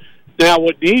around. Now,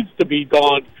 what needs to be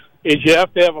done is you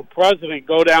have to have a president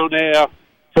go down there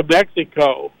to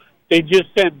Mexico. They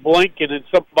just send Blinken and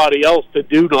somebody else to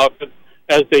do nothing,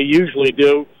 as they usually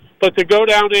do. But to go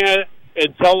down there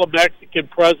and tell the Mexican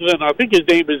president, I think his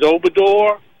name is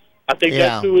Obrador, I think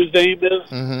that's who his name is.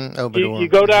 Obrador. You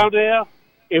go down there,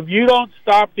 if you don't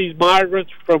stop these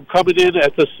migrants from coming in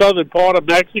at the southern part of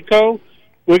Mexico,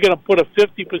 we're going to put a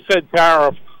 50%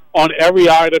 tariff on every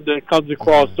item that comes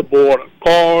across the border.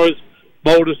 Cars,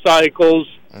 motorcycles,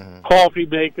 coffee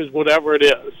makers, whatever it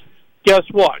is. Guess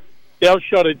what? They'll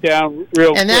shut it down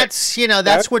real quick. And that's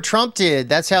what Trump did.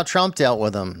 That's how Trump dealt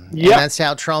with them. Yeah. And that's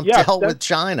how Trump dealt with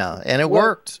China. And it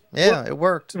worked. Yeah, it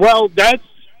worked. Well, that's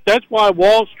why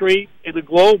Wall Street and the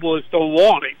globalists don't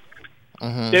want it.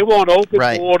 They want open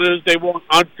borders. They want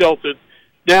unfiltered.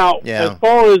 Now, as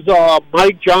far as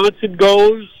Mike Johnson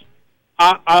goes,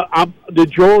 the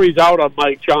jury's out on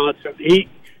Mike Johnson. He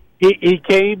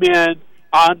came in.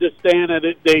 I understand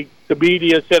that the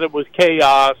media said it was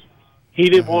chaos. He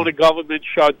didn't want a government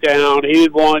shutdown. He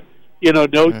didn't want no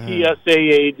TSA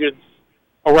agents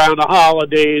around the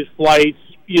holidays, flights.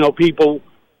 People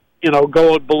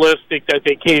going ballistic that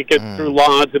they can't get through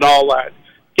lines and all that.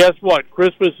 Guess what?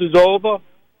 Christmas is over.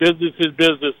 Business is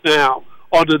business now.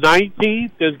 On the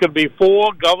 19th, there's going to be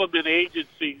 4 government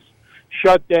agencies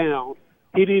shut down.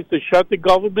 He needs to shut the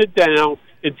government down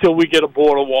until we get a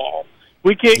border wall.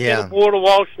 We can't get a border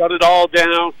wall, shut it all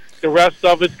down. The rest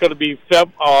of it's going to be,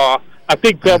 I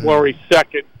think February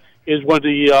 2nd is when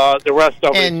the rest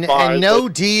of it expires. And no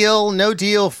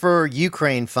deal for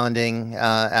Ukraine funding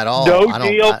at all. No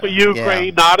deal for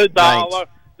Ukraine, not a dollar,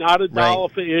 not a dollar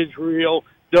for Israel.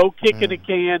 No kick in the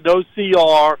can, no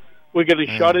CR. We're going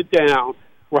to shut it down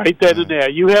right then and there.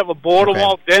 You have a border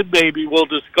wall, then maybe we'll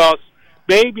discuss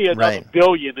maybe another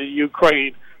billion in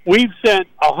Ukraine. We've sent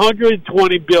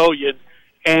 $120 billion,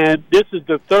 and this is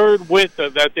the third winter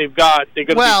that they've got. They're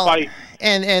going to be fighting.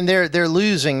 And they're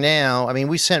losing now. I mean,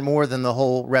 we sent more than the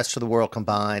whole rest of the world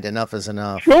combined. Enough is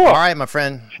enough. Sure. All right, my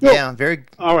friend. Sure. Yeah,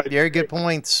 very good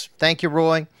points. Thank you,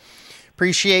 Roy.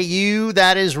 Appreciate you.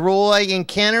 That is Roy in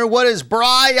Kenner. What does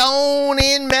Brian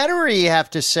in Metairie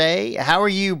have to say? How are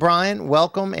you, Brian?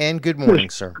 Welcome and good morning,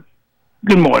 sir.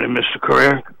 Good morning, Mr.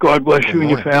 Carrere. God bless you and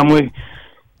your family.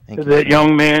 That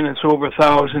young man that's over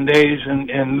 1,000 days,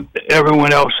 and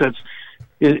everyone else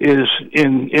is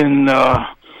in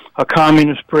a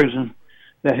communist prison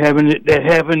that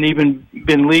haven't even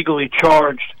been legally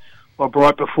charged or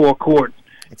brought before court.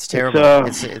 It's terrible.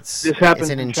 This happens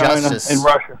an in China injustice. and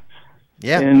Russia.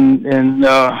 Yeah. And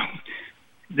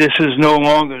this is no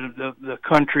longer the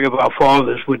country of our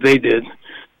fathers, what they did.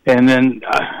 And then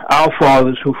our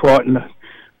fathers who fought in the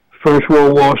First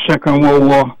World War, Second World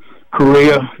War,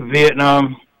 Korea,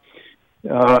 Vietnam,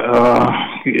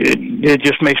 it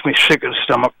just makes me sick of the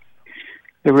stomach.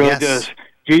 It really does.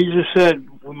 Jesus said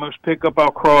we must pick up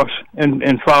our cross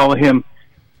and follow him.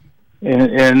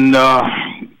 And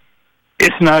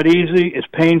it's not easy, it's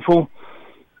painful,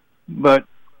 but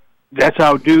that's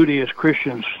our duty as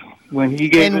Christians. When he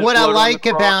gave and what I like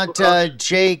about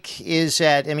Jake is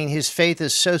that, I mean, his faith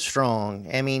is so strong.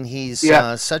 I mean, he's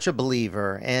such a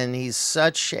believer, and he's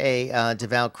such a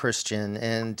devout Christian,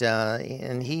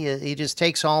 and he just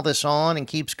takes all this on and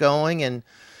keeps going, and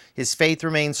his faith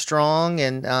remains strong,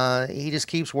 and he just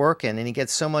keeps working, and he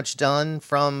gets so much done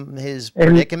from his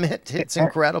predicament. It's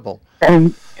incredible.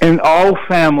 And all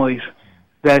families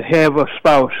that have a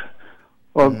spouse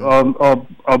or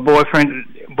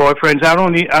boyfriends.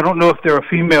 I don't know if there are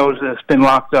females that's been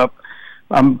locked up.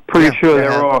 I'm pretty sure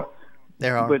there are.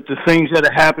 There are. But the things that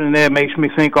are happening there makes me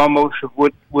think almost of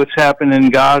what's happened in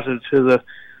Gaza to the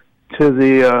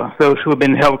those who have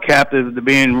been held captive, to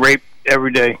being raped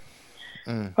every day.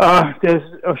 There's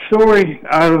a story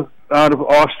out of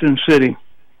Austin City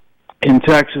in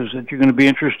Texas that you're going to be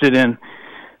interested in.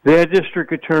 Their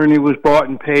district attorney was bought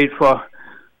and paid for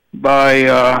by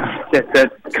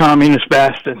that communist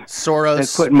bastard Soros,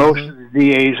 that put most of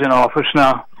the DAs in office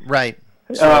now. Right.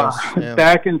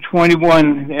 Back in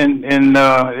 21, and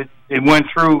it went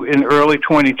through in early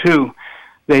 22,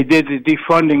 they did the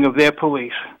defunding of their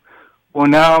police. Well,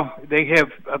 now they have,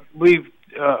 I believe,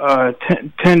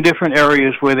 10 different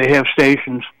areas where they have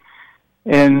stations,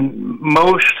 and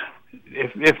most,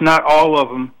 if not all of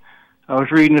them, I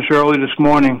was reading this early this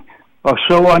morning, are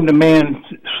so on demand.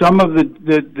 Some of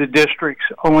the districts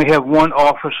only have one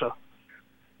officer.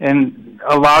 And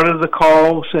a lot of the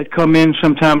calls that come in,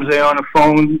 sometimes they're on the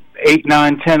phone 8,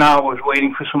 9, 10 hours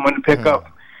waiting for someone to pick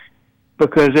up.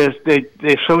 Because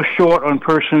they're so short on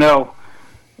personnel.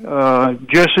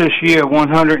 Just this year,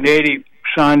 180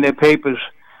 signed their papers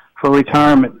for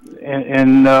retirement.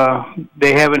 And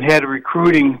they haven't had a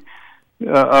recruiting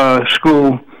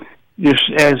school, just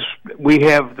as we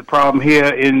have the problem here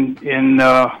in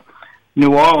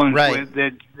New Orleans, where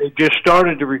they just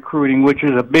started the recruiting, which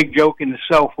is a big joke in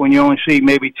itself when you only see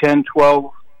maybe 10,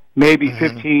 12, maybe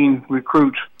 15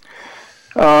 recruits.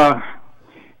 There's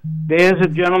a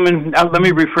gentleman, let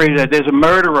me rephrase that, there's a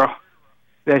murderer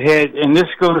that had, and this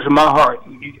goes to my heart.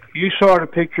 You saw the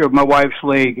picture of my wife's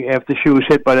leg after she was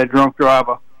hit by that drunk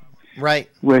driver. Right.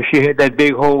 Where she had that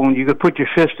big hole, and you could put your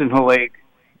fist in her leg.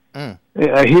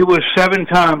 He was 7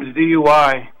 times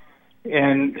DUI,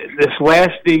 and this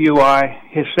last DUI,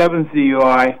 his 7th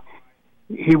DUI,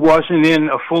 he wasn't in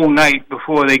a full night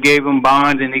before they gave him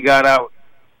bond and he got out.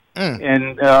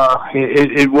 And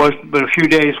it was, but a few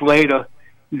days later,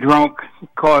 drunk,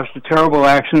 caused a terrible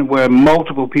accident where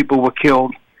multiple people were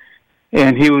killed,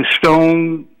 and he was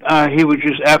stoned. He was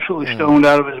just absolutely stoned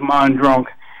out of his mind, drunk.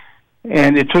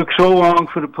 And it took so long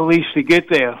for the police to get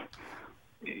there.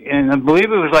 And I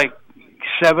believe it was like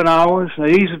 7 hours. Now,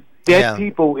 these are dead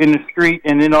people in the street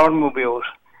and in automobiles.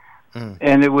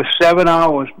 And it was 7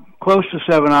 hours, close to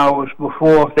 7 hours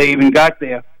before they even got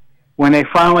there. When they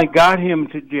finally got him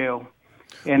to jail.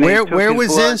 And where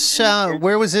was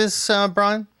this,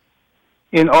 Brian?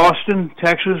 In Austin,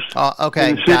 Texas.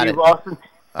 Okay, in the city of Austin.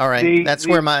 All right, that's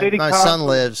where my son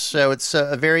lives. So it's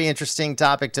a very interesting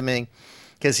topic to me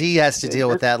because he has to deal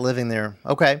with that living there.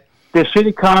 Okay. The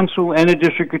city council and the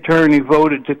district attorney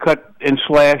voted to cut and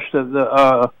slash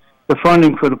the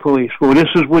funding for the police. Well, this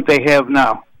is what they have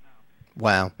now.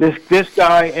 Wow. This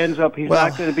guy ends up, he's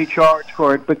not going to be charged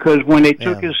for it because when they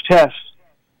took his test,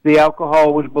 the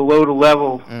alcohol was below the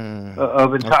level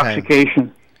of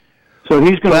intoxication. So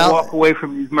he's going to walk away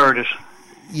from these murders.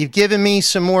 You've given me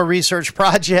some more research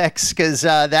projects because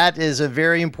that is a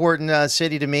very important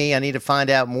city to me. I need to find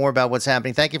out more about what's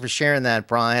happening. Thank you for sharing that,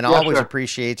 Brian. Yes, Always sir.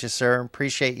 appreciate you, sir.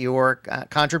 Appreciate your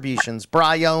contributions.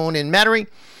 Brian in Metairie.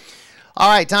 All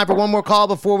right, time for one more call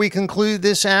before we conclude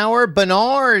this hour.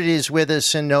 Bernard is with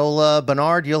us in NOLA.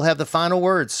 Bernard, you'll have the final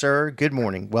words, sir. Good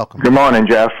morning. Welcome. Good morning,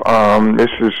 Jeff. This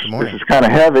is kind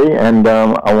of heavy, and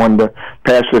I wanted to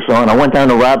pass this on. I went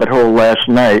down a rabbit hole last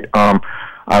night.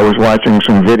 I was watching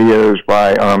some videos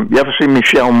by, you ever see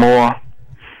Michelle Moore?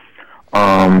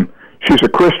 She's a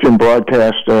Christian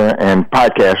broadcaster and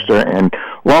podcaster, and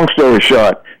long story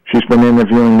short, she's been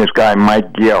interviewing this guy,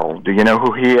 Mike Gill. Do you know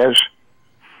who he is?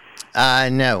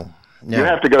 No. You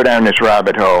have to go down this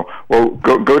rabbit hole. Well,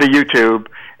 go to YouTube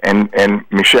and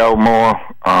Michelle Moore.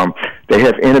 They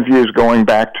have interviews going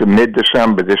back to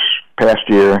mid-December this past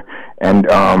year, and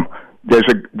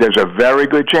there's a very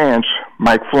good chance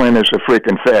Mike Flynn is a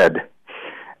freaking Fed,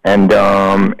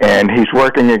 and he's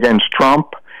working against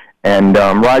Trump and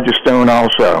Roger Stone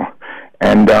also,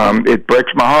 and it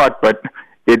breaks my heart, but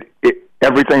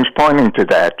everything's pointing to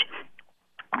that.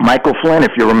 Michael Flynn,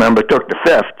 if you remember, took the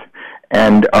fifth.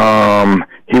 And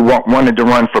he wanted to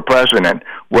run for president.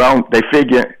 Well, they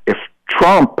figure if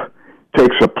Trump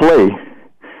takes a plea,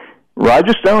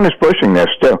 Roger Stone is pushing this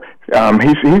too.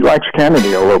 He likes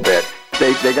Kennedy a little bit.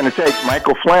 They're going to take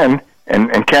Michael Flynn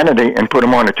and Kennedy and put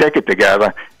them on a ticket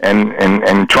together,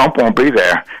 and Trump won't be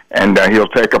there, and he'll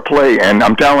take a plea. And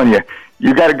I'm telling you,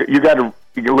 you got to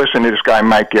listen to this guy,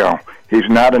 Mike Gill. He's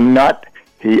not a nut.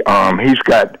 He's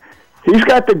got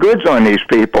the goods on these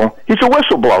people. He's a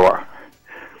whistleblower.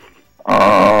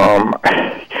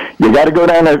 You got to go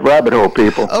down that rabbit hole,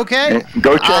 people. Okay.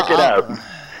 Go check it out.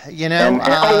 You know.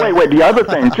 Wait. The other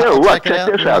thing too. Look,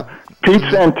 check this out. Pete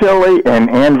Santilli and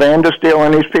Ann Vandersteel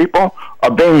and these people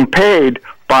are being paid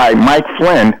by Mike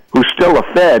Flynn, who's still a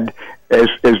Fed, as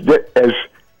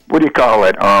what do you call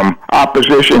it?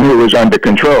 Opposition who is under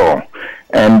control,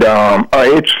 and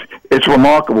it's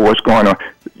remarkable what's going on.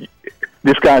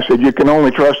 This guy said you can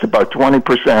only trust about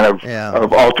 20%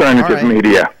 of alternative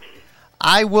media.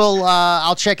 I will.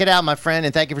 I'll check it out, my friend,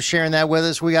 and thank you for sharing that with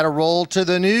us. We got to roll to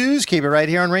the news. Keep it right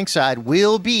here on Ringside.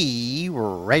 We'll be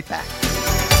right back.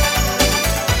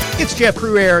 It's Jeff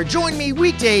Cruere. Join me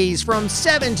weekdays from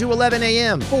 7 to 11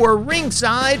 a.m. for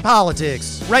Ringside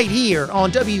Politics, right here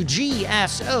on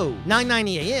WGSO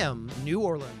 990 AM, New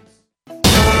Orleans.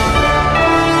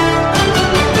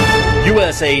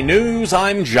 USA News,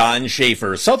 I'm John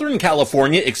Schaefer. Southern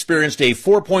California experienced a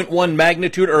 4.1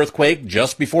 magnitude earthquake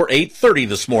just before 8:30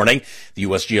 this morning. The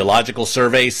U.S. Geological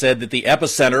Survey said that the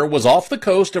epicenter was off the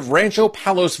coast of Rancho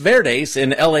Palos Verdes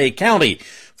in L.A. County.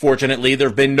 Fortunately, there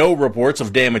have been no reports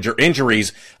of damage or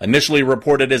injuries. Initially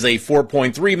reported as a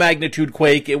 4.3 magnitude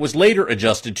quake, it was later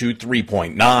adjusted to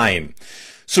 3.9.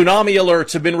 Tsunami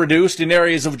alerts have been reduced in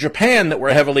areas of Japan that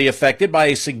were heavily affected by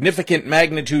a significant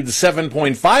magnitude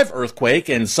 7.5 earthquake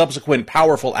and subsequent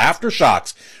powerful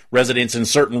aftershocks. Residents in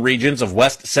certain regions of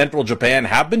west central Japan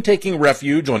have been taking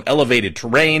refuge on elevated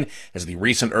terrain as the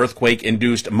recent earthquake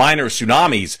induced minor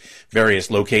tsunamis. Various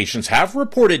locations have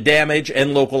reported damage,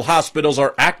 and local hospitals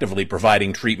are actively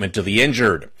providing treatment to the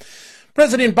injured.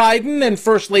 President Biden and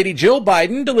First Lady Jill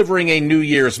Biden delivering a New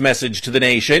Year's message to the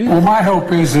nation. Well, my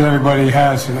hope is that everybody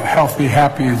has a healthy,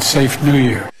 happy, and safe New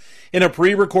Year. In a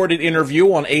pre-recorded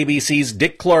interview on ABC's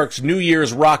Dick Clark's New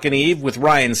Year's Rockin' Eve with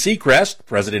Ryan Seacrest,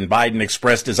 President Biden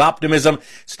expressed his optimism,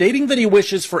 stating that he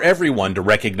wishes for everyone to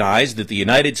recognize that the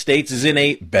United States is in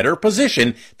a better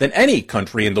position than any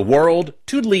country in the world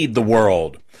to lead the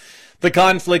world. The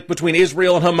conflict between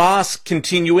Israel and Hamas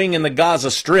continuing in the Gaza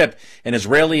Strip. An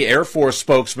Israeli Air Force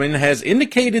spokesman has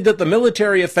indicated that the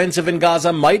military offensive in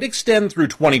Gaza might extend through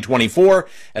 2024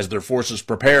 as their forces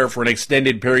prepare for an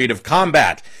extended period of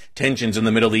combat. Tensions in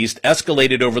the Middle East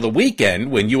escalated over the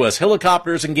weekend when U.S.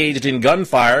 helicopters engaged in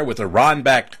gunfire with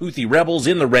Iran-backed Houthi rebels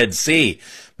in the Red Sea.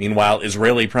 Meanwhile,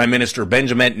 Israeli Prime Minister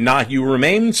Benjamin Netanyahu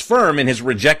remains firm in his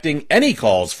rejecting any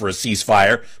calls for a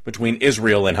ceasefire between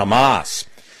Israel and Hamas.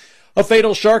 A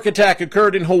fatal shark attack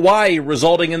occurred in Hawaii,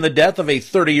 resulting in the death of a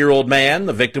 30-year-old man.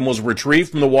 The victim was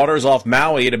retrieved from the waters off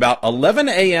Maui at about 11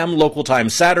 a.m. local time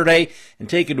Saturday and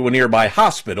taken to a nearby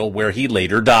hospital where he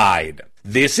later died.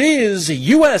 This is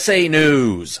USA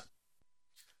News.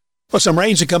 Well, some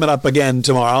rains are coming up again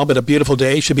tomorrow, but a beautiful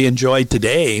day should be enjoyed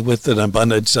today with an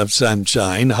abundance of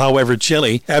sunshine. However,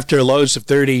 chilly after lows of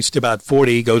 30s to about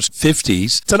 40 goes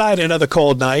 50s. Tonight, another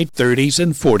cold night, 30s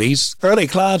and 40s. Early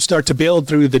clouds start to build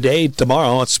through the day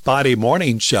tomorrow. A spotty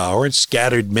morning shower,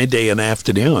 scattered midday and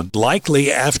afternoon.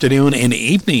 Likely afternoon and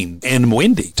evening, and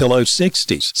windy to low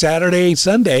 60s. Saturday,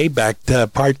 Sunday, back to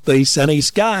partly sunny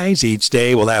skies. Each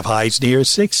day will have highs near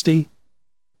 60.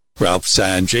 Ralph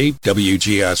Sanji,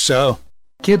 WGSO.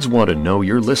 Kids want to know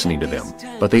you're listening to them,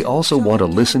 but they also want to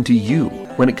listen to you.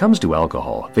 When it comes to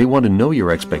alcohol, they want to know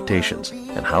your expectations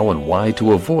and how and why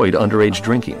to avoid underage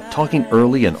drinking. Talking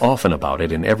early and often about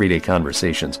it in everyday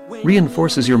conversations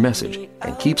reinforces your message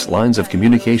and keeps lines of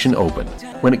communication open.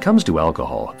 When it comes to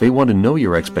alcohol, they want to know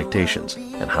your expectations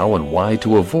and how and why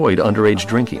to avoid underage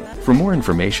drinking. For more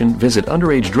information, visit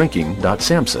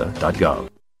underagedrinking.samhsa.gov.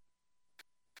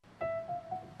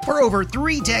 For over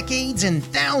 3 decades and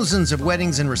thousands of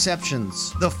weddings and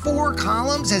receptions, the Four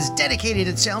Columns has dedicated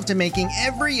itself to making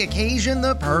every occasion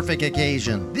the perfect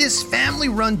occasion. This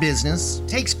family-run business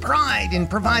takes pride in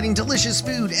providing delicious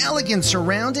food, elegant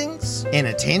surroundings, and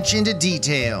attention to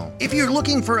detail. If you're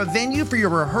looking for a venue for your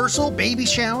rehearsal, baby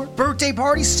shower, birthday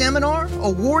party, seminar,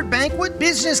 award banquet,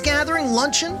 business gathering,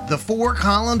 luncheon, the Four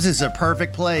Columns is a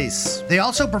perfect place. They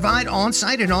also provide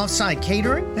on-site and off-site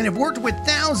catering and have worked with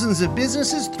thousands of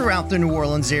businesses throughout the New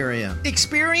Orleans area.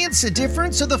 Experience the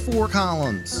difference of the Four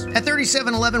Columns at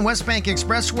 3711 West Bank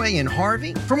Expressway in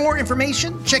Harvey. For more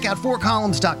information, check out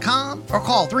fourcolumns.com or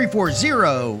call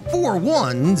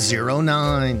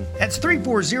 340-4109. That's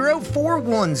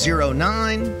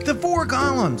 340-4109. The Four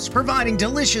Columns, providing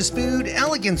delicious food,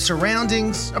 elegant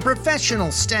surroundings, a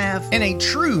professional staff, and a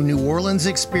true New Orleans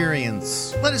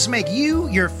experience. Let us make you,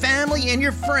 your family, and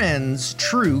your friends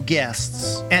true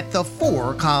guests at the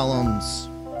Four Columns.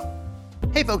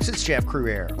 Hey folks, it's Jeff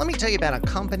Cruaire. Let me tell you about a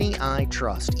company I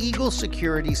trust, Eagle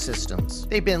Security Systems.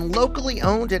 They've been locally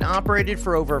owned and operated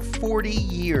for over 40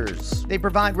 years. They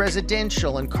provide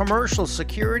residential and commercial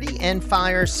security and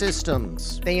fire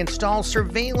systems. They install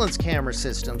surveillance camera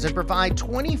systems and provide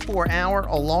 24-hour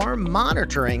alarm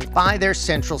monitoring by their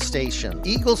central station.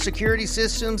 Eagle Security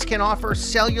Systems can offer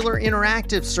cellular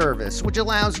interactive service, which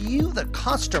allows you, the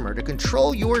customer, to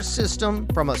control your system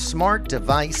from a smart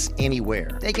device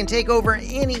anywhere. They can take over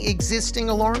any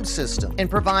existing alarm system and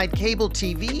provide cable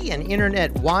TV and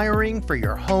internet wiring for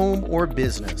your home or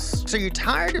business. So you're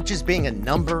tired of just being a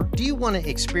number? Do you want to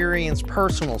experience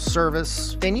personal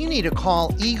service? Then you need to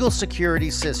call Eagle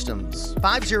Security Systems,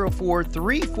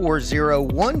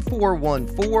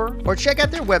 504-340-1414, or check out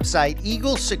their website,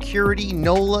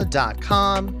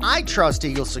 eaglesecuritynola.com. I trust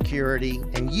Eagle Security,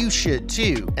 and you should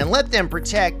too. And let them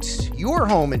protect your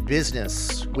home and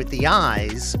business with the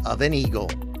eyes of an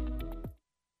eagle.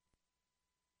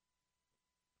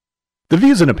 The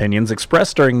views and opinions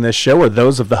expressed during this show are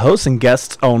those of the hosts and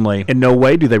guests only. In no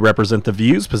way do they represent the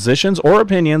views, positions, or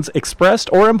opinions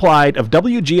expressed or implied of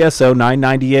WGSO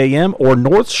 990 AM or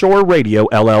North Shore Radio,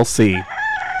 LLC.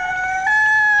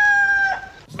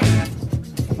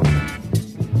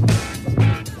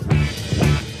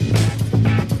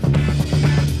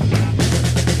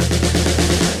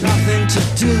 Nothing to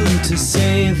do to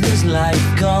save his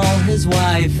life, call his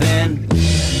wife and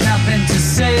nothing to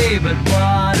say, but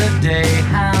what a day,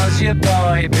 how's your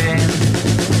boy been?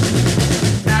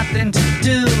 Nothing to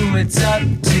do, it's up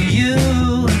to you.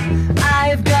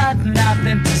 I've got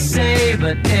nothing to say,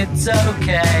 but it's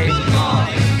okay. Good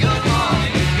morning, good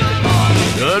morning, good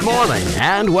morning. Good morning,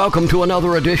 and welcome to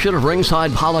another edition of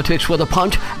Ringside Politics with a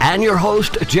Punch, and your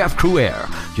host, Jeff Cruaire.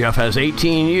 Jeff has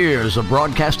 18 years of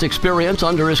broadcast experience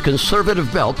under his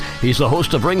conservative belt. He's the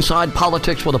host of Ringside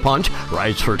Politics with a Punch,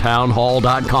 writes for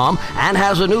townhall.com, and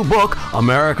has a new book,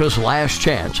 America's Last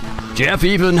Chance. Jeff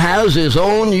even has his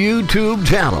own YouTube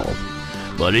channel.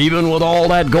 But even with all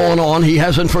that going on, he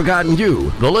hasn't forgotten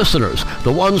you, the listeners,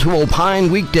 the ones who opine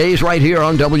weekdays right here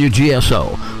on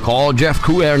WGSO. Call Jeff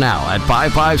Cruaire now at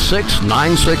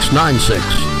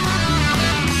 556-9696.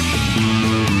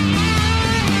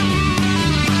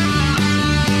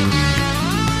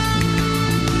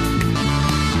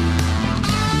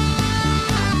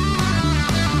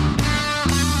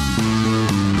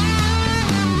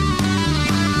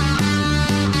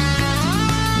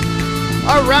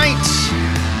 All right,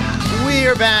 we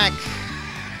are back,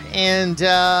 and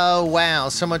wow,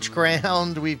 so much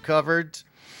ground we've covered,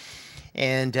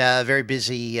 and very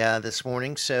busy this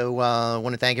morning, so I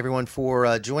want to thank everyone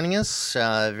for joining us.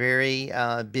 Very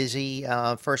busy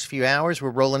first few hours. We're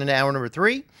rolling into hour number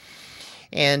 3,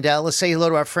 And let's say hello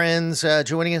to our friends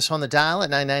joining us on the dial at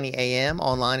 990 AM,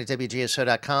 online at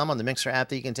WGSO.com, on the Mixer app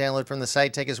that you can download from the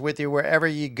site. Take us with you wherever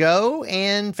you go.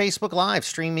 And Facebook Live,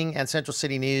 streaming at Central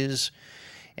City News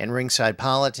and Ringside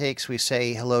Politics. We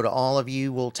say hello to all of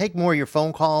you. We'll take more of your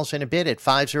phone calls in a bit at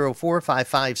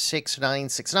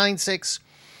 504-556-9696.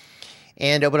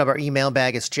 And open up our email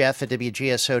bag. It's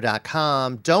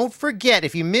jeff@WGSO.com. Don't forget,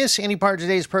 if you miss any part of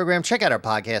today's program, check out our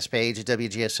podcast page at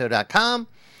WGSO.com.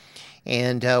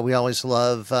 And we always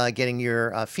love getting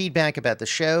your feedback about the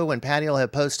show. And Patty will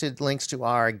have posted links to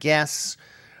our guests,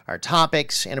 our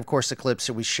topics, and, of course, the clips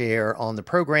that we share on the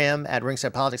program at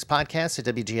Ringside Politics Podcast at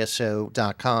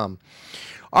WGSO.com.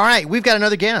 All right, we've got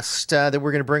another guest that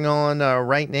we're going to bring on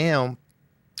right now,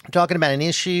 talking about an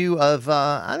issue of,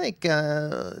 I think,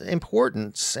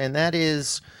 importance, and that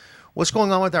is what's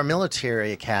going on with our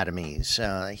military academies.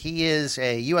 He is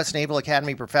a U.S. Naval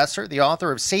Academy professor, the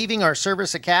author of Saving Our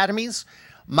Service Academies,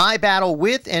 My Battle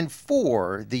with and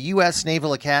for the U.S.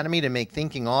 Naval Academy to Make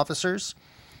Thinking Officers.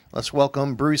 Let's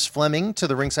welcome Bruce Fleming to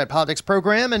the Ringside Politics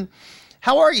program. And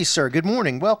how are you, sir? Good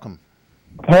morning. Welcome.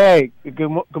 Hey,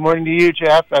 good morning to you,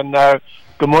 Jeff, and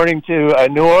good morning to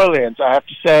New Orleans. I have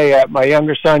to say, my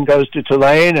younger son goes to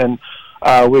Tulane, and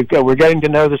we're getting to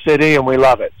know the city, and we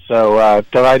love it. So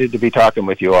delighted to be talking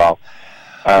with you all.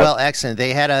 Well, excellent.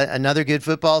 They had another good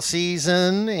football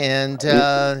season, and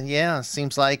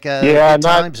seems like good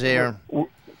times there.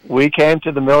 We came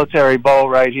to the Military Bowl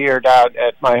right here down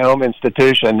at my home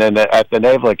institution and at the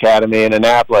Naval Academy in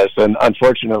Annapolis, and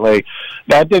unfortunately,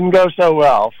 that didn't go so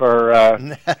well for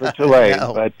Tulane.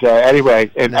 No. But anyway,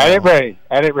 and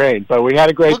it rained. But we had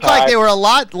a great time. Looked like there were a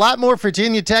lot more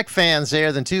Virginia Tech fans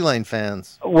there than Tulane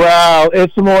fans. Well,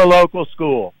 it's a more local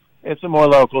school.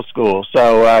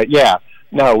 So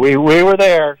no, we were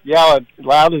there, yelling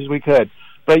loud as we could.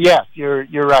 But yes,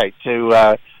 you're right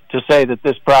to say that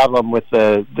this problem with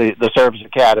the service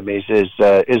academies is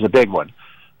a big one.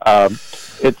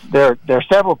 There are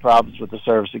several problems with the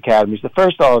service academies. The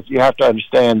first of all is you have to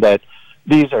understand that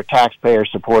these are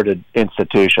taxpayer-supported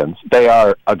institutions. They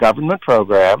are a government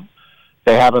program.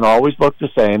 They haven't always looked the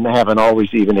same. They haven't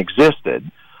always even existed.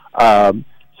 So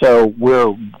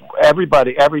every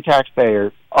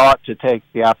taxpayer ought to take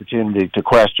the opportunity to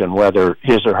question whether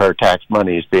his or her tax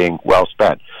money is being well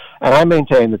spent. And I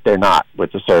maintain that they're not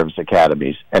with the service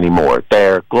academies anymore.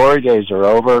 Their glory days are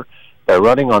over. They're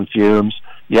running on fumes.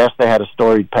 Yes, they had a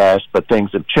storied past, but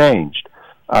things have changed.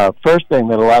 First thing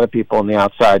that a lot of people on the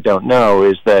outside don't know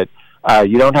is that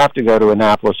you don't have to go to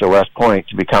Annapolis or West Point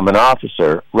to become an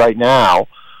officer. Right now,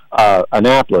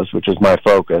 Annapolis, which is my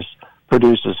focus,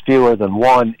 produces fewer than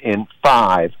 1 in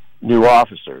 5 new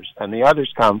officers. And the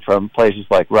others come from places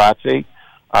like ROTC.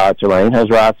 Tulane has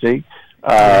ROTC.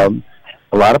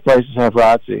 A lot of places have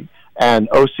ROTC. And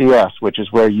OCS, which is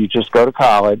where you just go to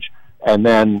college, and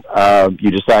then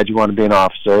you decide you want to be an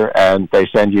officer, and they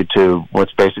send you to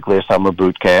what's basically a summer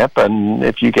boot camp, and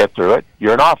if you get through it,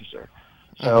 you're an officer.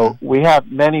 So we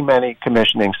have many, many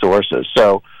commissioning sources.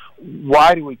 So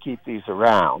why do we keep these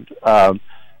around?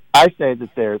 I say that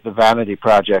they're the vanity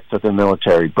projects of the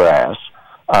military brass.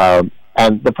 And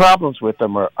the problems with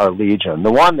them are legion.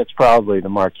 The one that's probably the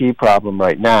marquee problem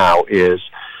right now is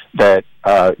that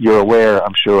you're aware,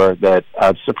 I'm sure, that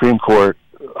the Supreme Court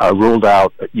ruled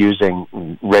out using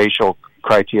racial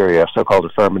criteria, so-called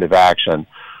affirmative action,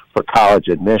 for college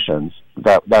admissions.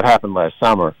 That happened last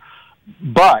summer.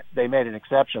 But they made an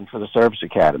exception for the service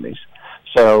academies.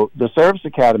 So the service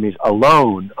academies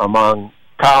alone among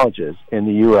colleges in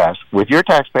the U.S., with your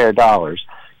taxpayer dollars,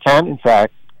 can, in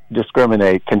fact,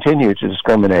 continue to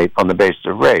discriminate on the basis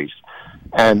of race.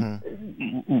 And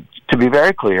to be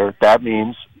very clear, that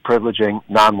means privileging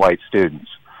non-white students.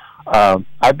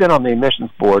 I've been on the admissions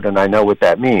board, and I know what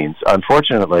that means.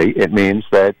 Unfortunately, it means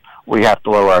that we have to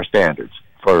lower our standards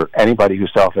for anybody who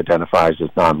self-identifies as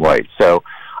non-white. So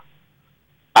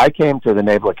I came to the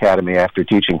Naval Academy after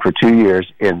teaching for 2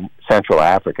 years in Central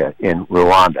Africa, in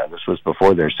Rwanda. This was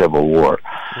before their civil war.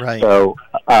 Right. So,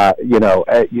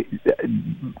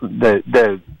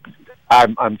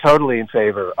 I'm totally in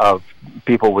favor of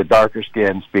people with darker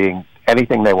skins being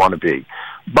anything they want to be.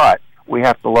 But we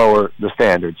have to lower the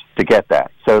standards to get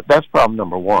that. So that's problem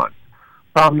number one.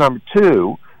 Problem number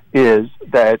two is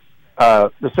that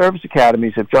the service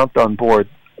academies have jumped on board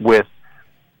with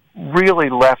really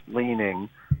left-leaning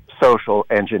social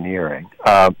engineering.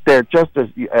 They're just as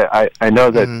I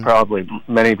know that probably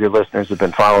many of your listeners have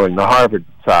been following the Harvard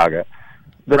saga.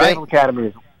 The Naval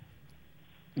Academy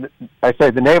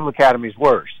the Naval Academy is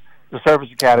worse. The service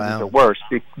academies are worse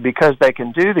because they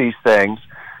can do these things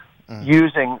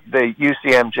using the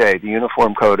UCMJ, the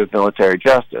Uniform Code of Military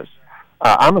Justice.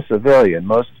 I'm a civilian.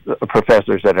 Most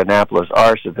professors at Annapolis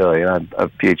are civilian. I'm a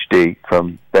PhD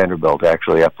from Vanderbilt,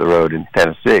 actually, up the road in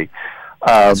Tennessee.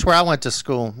 That's where I went to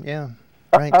school. Yeah.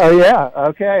 Right. Oh yeah.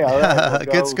 Okay. All right. Well,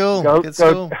 good school. Good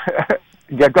school.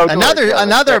 Yeah,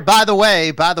 Another. By the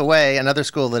way, another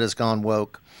school that has gone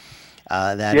woke.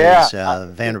 That is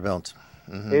Vanderbilt.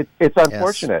 Mm-hmm. It's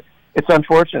unfortunate. Yes. It's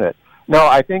unfortunate. No,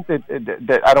 I think that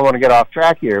I don't want to get off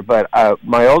track here, but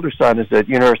my older son is at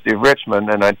University of Richmond,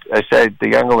 and I say the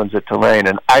younger one's at Tulane,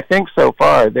 and I think so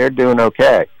far they're doing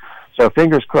okay. So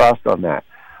fingers crossed on that.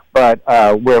 But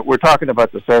we're talking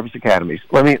about the service academies.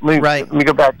 Let me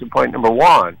go back to point number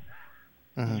one.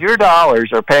 Mm-hmm. Your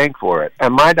dollars are paying for it,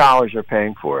 and my dollars are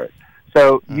paying for it.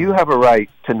 So you have a right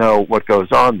to know what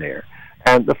goes on there.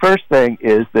 And the first thing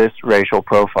is this racial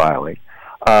profiling.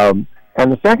 And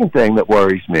the second thing that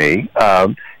worries me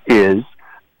is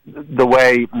the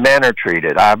way men are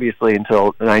treated. Obviously,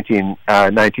 until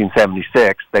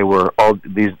 1976, they were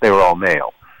all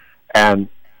male, and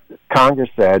Congress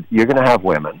said you're going to have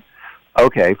women.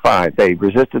 Okay, fine. They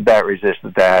resisted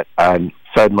that, and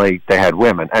suddenly they had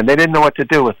women, and they didn't know what to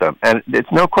do with them. And it's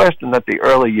no question that the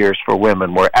early years for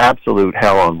women were absolute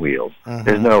hell on wheels. Mm-hmm.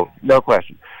 There's no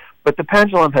question. But the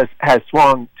pendulum has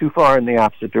swung too far in the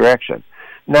opposite direction.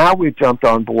 Now we've jumped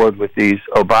on board with these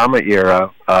Obama-era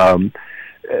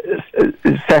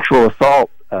sexual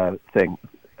assault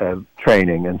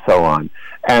training and so on.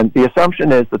 And the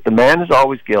assumption is that the man is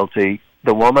always guilty.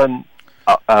 The woman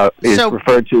is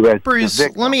referred to as Bruce. the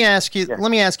victim. Let me ask you. Yes.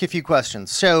 Let me ask you a few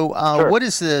questions. So, Sure. What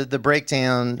is the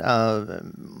breakdown of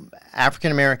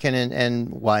African American and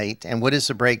white, and what is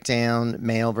the breakdown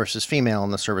male versus female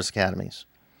in the service academies?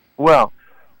 Well,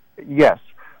 yes.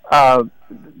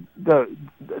 The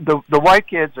white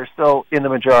kids are still in the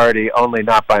majority, only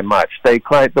not by much. They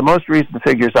claim, the most recent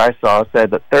figures I saw said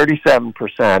that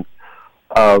 37%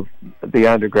 of the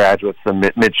undergraduates, the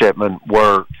midshipmen,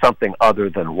 were something other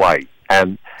than white,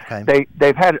 and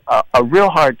they've had a real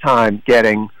hard time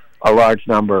getting a large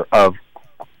number of,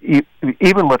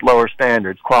 even with lower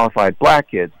standards, qualified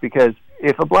black kids. Because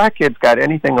if a black kid's got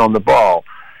anything on the ball,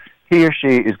 he or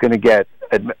she is going to get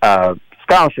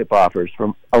scholarship offers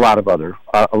from a lot of other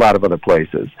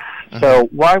places. Uh-huh. So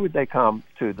why would they come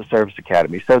to the service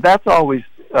academy? So that's always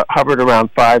hovered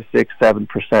around 5, 6,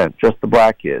 7%, just the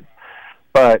black kids.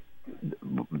 But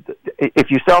if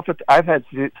you I've had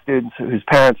students whose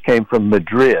parents came from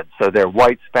Madrid, so they're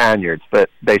white Spaniards, but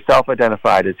they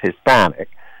self-identified as Hispanic,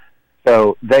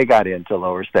 so they got into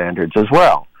lower standards as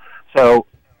well. So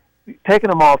taking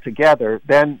them all together,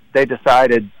 then they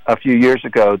decided a few years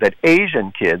ago that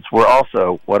Asian kids were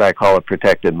also what I call a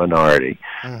protected minority.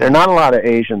 Mm-hmm. There are not a lot of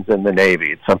Asians in the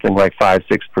Navy. It's something like 5,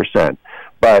 6%.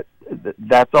 But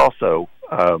that's also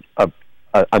a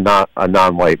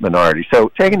non-white minority. So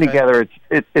taken together,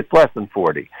 it's less than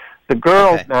 40. The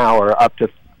girls now are up to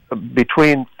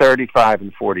between 35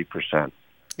 and 40%.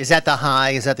 Is that the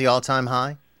high? Is that the all-time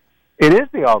high? It is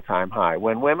the all-time high.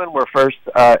 When women were first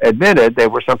admitted, they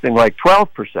were something like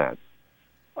 12%.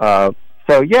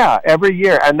 So yeah, every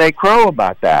year, and they crow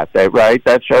about that. Right?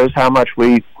 That shows how much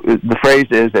the phrase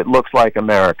is, it looks like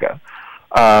America.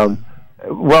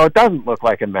 Well, it doesn't look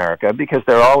like America because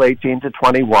they're all 18 to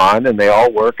 21 and they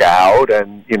all work out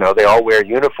and, they all wear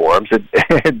uniforms.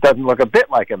 It doesn't look a bit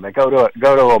like them. They go to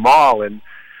a mall in,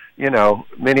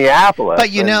 Minneapolis. But,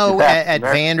 at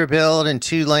Vanderbilt and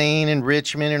Tulane and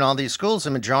Richmond and all these schools,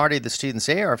 the majority of the students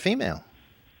there are female.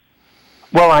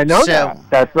 Well, I know that.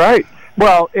 That's right.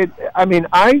 Well,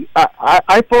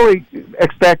 I fully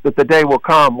expect that the day will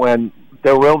come when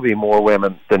there will be more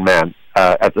women than men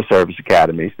at the service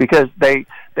academies because they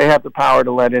have the power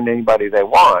to let in anybody they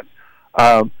want.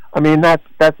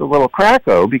 That's a little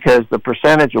cracko because the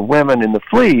percentage of women in the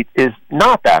fleet is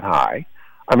not that high.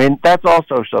 That's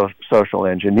also social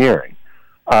engineering.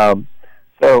 But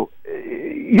to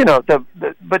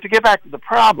get back to the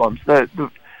problems, I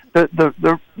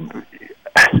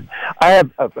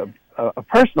have a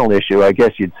personal issue, I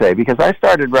guess you'd say, because I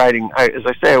started writing. As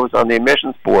I say, I was on the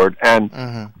admissions board, and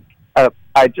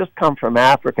I just come from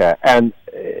Africa, and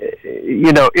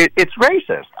it's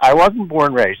racist. I wasn't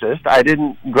born racist. I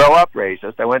didn't grow up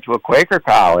racist. I went to a Quaker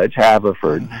college,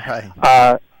 Haverford.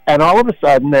 Right. And all of a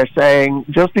sudden, they're saying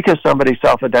just because somebody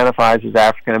self-identifies as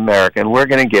African American, we're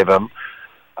going to give them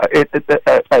a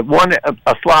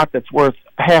slot that's worth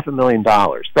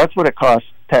 $500,000. That's what it costs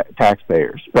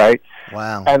taxpayers, right?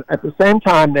 Wow. And at the same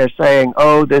time, they're saying,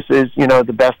 "Oh, this is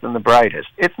the best and the brightest."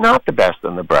 It's not the best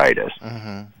and the brightest.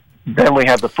 Mm-hmm. Then we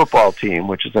have the football team,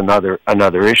 which is another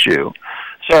issue.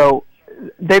 So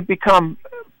they've become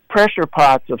pressure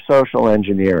pots of social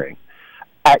engineering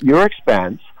at your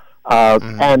expense,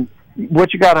 And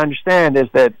what you got to understand is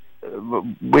that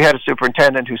we had a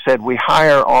superintendent who said we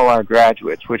hire all our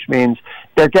graduates, which means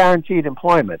they're guaranteed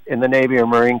employment in the Navy or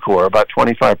Marine Corps. About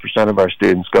 25% of our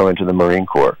students go into the Marine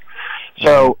Corps.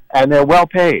 So, and they're well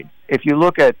paid. If you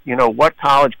look at, what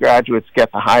college graduates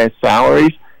get the highest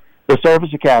salaries, the service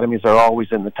academies are always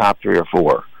in the top 3 or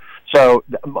 4. So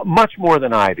much more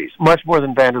than Ivies, much more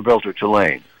than Vanderbilt or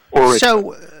Tulane.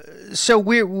 So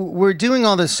we're doing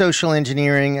all this social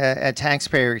engineering at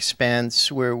taxpayer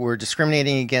expense. We're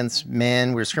discriminating against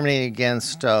men. We're discriminating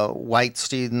against white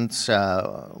students,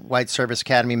 white service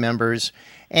academy members.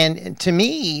 And to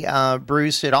me,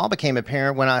 Bruce, it all became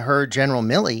apparent when I heard General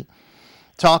Milley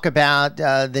talk about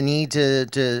the need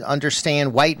to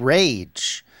understand white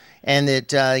rage. And that,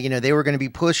 they were going to be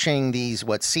pushing these,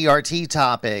 CRT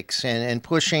topics and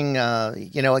pushing,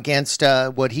 against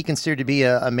what he considered to be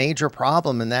a major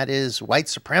problem, and that is white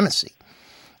supremacy.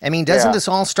 I mean, doesn't this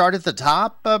all start at the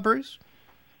top, Bruce?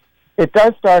 It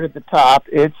does start at the top.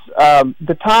 It's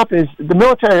the top is the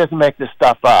military doesn't make this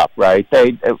stuff up, right?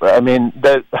 The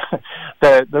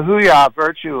hoo-yah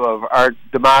virtue of our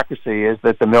democracy is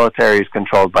that the military is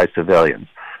controlled by civilians.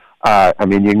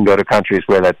 You can go to countries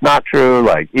where that's not true,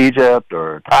 like Egypt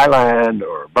or Thailand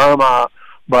or Burma,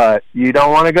 but you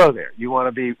don't want to go there. You want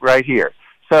to be right here.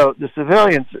 So the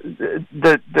civilians,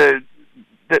 the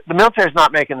military is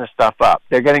not making this stuff up.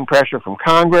 They're getting pressure from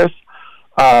Congress,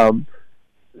 a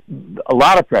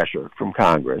lot of pressure from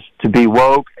Congress to be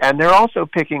woke, and they're also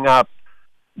picking up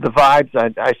the vibes.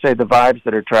 I say the vibes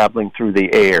that are traveling through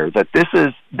the air. That this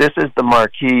is the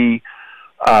marquee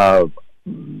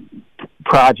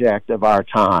project of our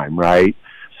time, right?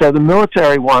 So the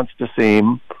military wants to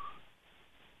seem,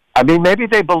 maybe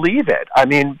they believe it.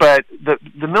 But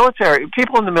the military,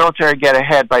 people in the military get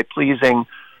ahead by pleasing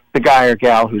the guy or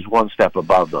gal who's one step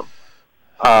above them.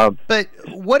 But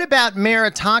what about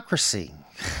meritocracy?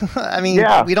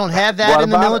 We don't have that in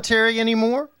the military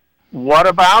anymore? What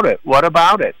about it? What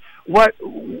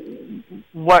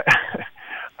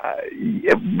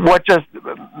just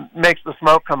makes the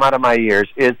smoke come out of my ears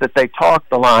is that they talk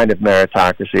the line of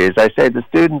meritocracy. As I say,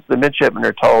 the midshipmen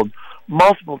are told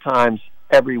multiple times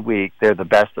every week they're the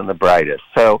best and the brightest.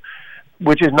 So,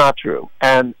 which is not true.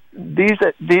 And these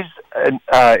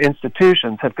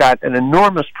institutions have got an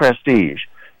enormous prestige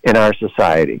in our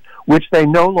society, which they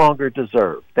no longer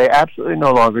deserve. They absolutely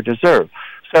no longer deserve.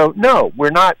 So, no, we're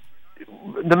not.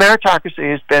 The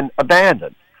meritocracy has been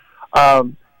abandoned. I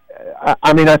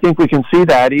think we can see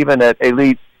that even at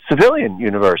elite civilian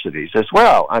universities as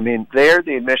well. There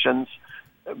the admissions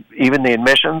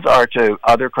are to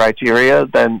other criteria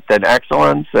than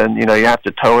excellence, and you have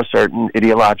to toe a certain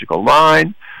ideological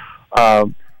line.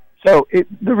 The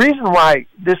reason why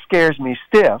this scares me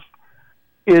stiff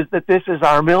is that this is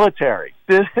our military.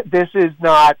 This is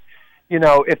not,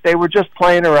 if they were just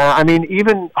playing around.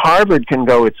 Even Harvard can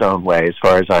go its own way as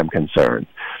far as I'm concerned.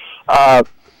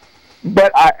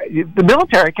 But the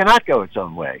military cannot go its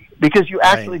own way because you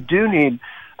actually do need.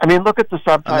 Look at the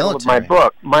subtitle of my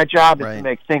book. My job is to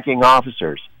make thinking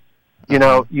officers.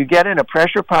 You get in a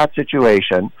pressure pot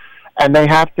situation, and they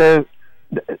have to.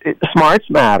 Smarts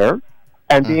matter,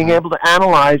 and being able to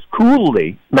analyze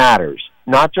coolly matters.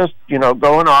 Not just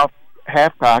going off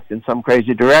half-cocked in some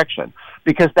crazy direction,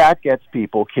 because that gets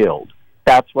people killed.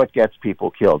 That's what gets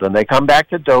people killed, and they come back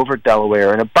to Dover,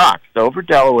 Delaware, in a box. Dover,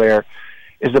 Delaware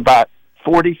is about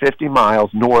 40, 50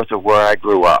 miles north of where I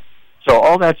grew up. So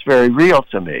all that's very real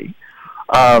to me.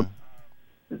 That's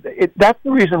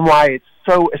the reason why it's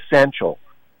so essential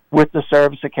with the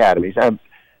service academies.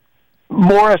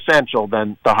 More essential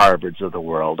than the Harvards of the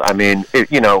world. I agree.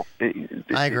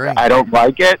 I don't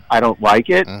like it. At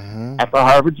the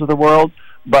Harvards of the world,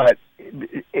 but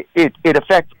it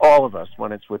affects all of us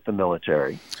when it's with the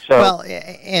military. So,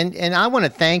 and I want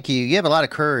to thank you. You have a lot of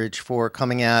courage for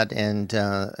coming out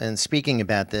and speaking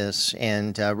about this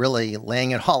and really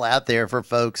laying it all out there for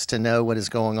folks to know what is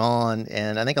going on.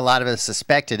 And I think a lot of us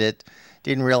suspected it,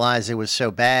 didn't realize it was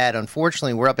so bad.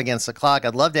 Unfortunately, we're up against the clock.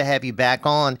 I'd love to have you back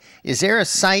on. Is there a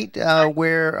site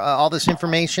where all this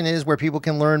information is, where people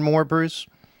can learn more, Bruce?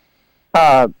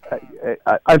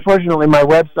 Unfortunately, my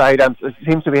website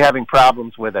seems to be having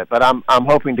problems with it, but I'm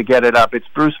hoping to get it up. It's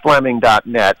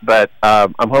brucefleming.net, but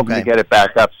I'm hoping to get it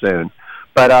back up soon.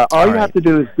 But all you have to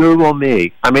do is Google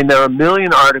me. There are a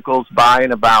million articles by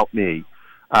and about me.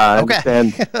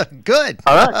 Okay. Good.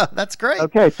 All right. That's great.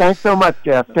 Okay. Thanks so much,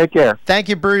 Jeff. Take care. Thank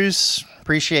you, Bruce.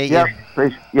 Appreciate you.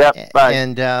 Yep. Bye.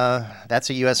 And that's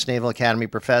a U.S. Naval Academy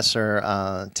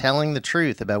professor telling the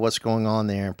truth about what's going on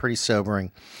there. Pretty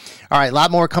sobering. All right, a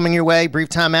lot more coming your way. Brief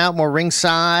time out, more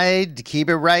Ringside. Keep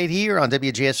it right here on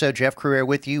WGSO. Jeff Cruier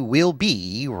with you. We'll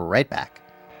be right back.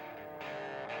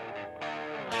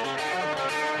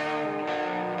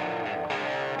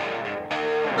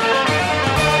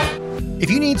 If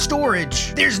you need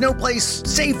storage, there's no place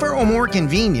safer or more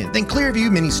convenient than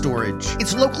Clearview Mini Storage.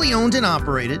 It's locally owned and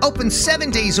operated, open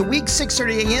 7 days a week,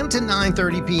 6:30 a.m. to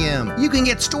 9:30 p.m. You can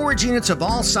get storage units of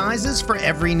all sizes for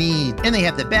every need, and they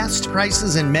have the best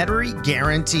prices in Metairie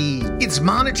guaranteed. It's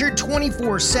monitored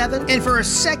 24/7, and for a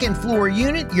second floor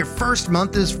unit, your first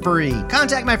month is free.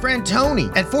 Contact my friend Tony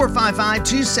at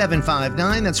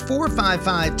 455-2759. That's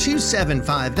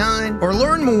 455-2759, or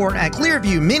learn more at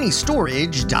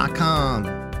ClearviewMiniStorage.com.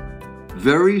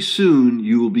 Very soon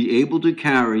you will be able to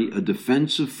carry a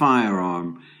defensive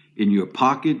firearm in your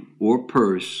pocket or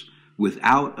purse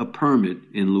without a permit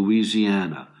in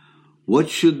Louisiana. What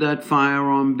should that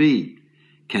firearm be?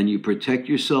 Can you protect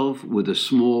yourself with a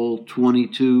small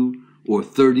 .22 or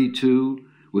 .32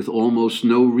 with almost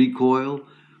no recoil?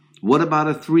 What about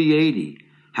a .380?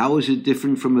 How is it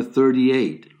different from a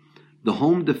 .38? The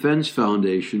Home Defense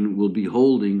Foundation will be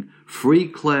holding free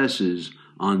classes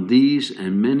on these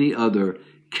and many other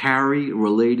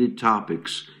carry-related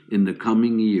topics in the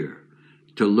coming year.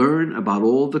 To learn about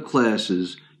all the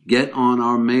classes, get on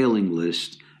our mailing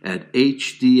list at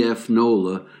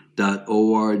hdfnola.org.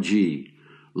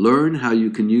 Learn how you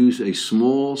can use a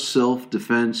small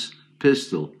self-defense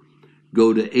pistol.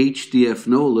 Go to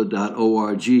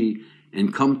hdfnola.org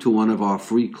and come to one of our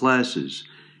free classes.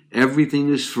 Everything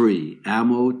is free: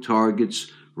 ammo,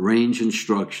 targets, range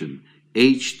instruction.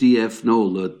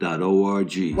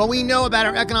 hdfnola.org. Well, we know about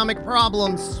our economic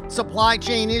problems, supply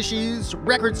chain issues,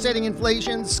 record-setting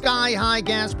inflation, sky-high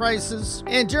gas prices.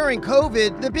 And during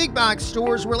COVID, the big box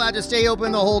stores were allowed to stay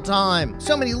open the whole time.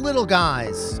 So many little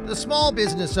guys, the small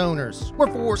business owners, were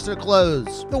forced to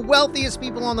close. The wealthiest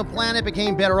people on the planet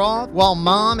became better off, while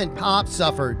mom and pop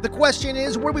suffered. The question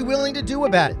is, what are we willing to do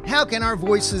about it? How can our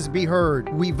voices be heard?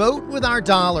 We vote with our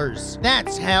dollars.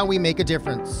 That's how we make a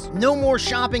difference. No more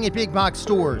shopping at big box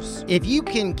stores. If you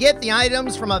can get the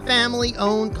items from a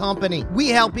family-owned company, we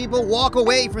help people walk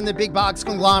away from the big box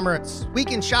conglomerates. We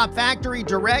can shop factory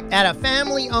direct at a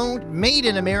family-owned,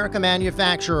 made-in-America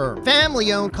manufacturer.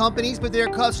 Family-owned companies put their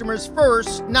customers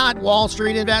first, not Wall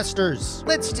Street investors.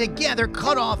 Let's together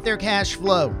cut off their cash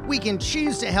flow. We can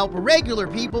choose to help regular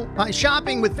people by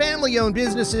shopping with family-owned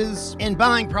businesses and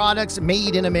buying products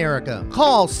made in America.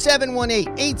 Call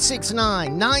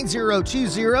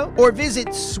 718-869-9020 or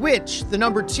visit Switch, the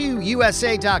number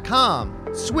 2USA.com.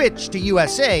 Switch to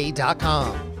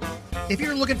USA.com. If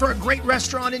you're looking for a great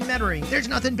restaurant in Metairie, there's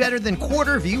nothing better than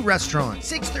Quarter View Restaurant,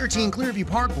 613 Clearview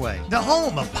Parkway, the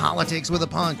home of politics with a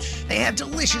punch. They have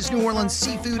delicious New Orleans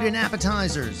seafood and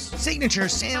appetizers, signature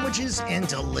sandwiches, and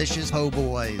delicious po'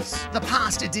 boys. The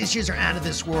pasta dishes are out of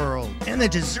this world, and the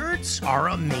desserts are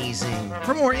amazing.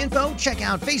 For more info, check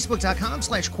out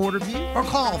facebook.com/quarterview or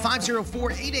call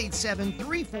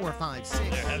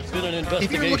 504-887-3456.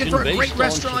 If you're looking for a great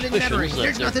restaurant in Metairie,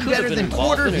 there's nothing better than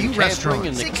Quarter View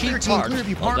Restaurant, 613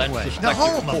 Clearview Parkway, the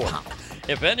home of pop.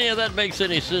 If any of that makes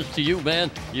any sense to you,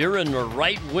 man, you're in the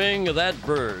right wing of that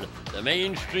bird. The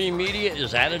mainstream media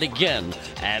is at it again,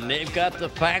 and they've got the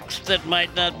facts that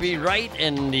might not be right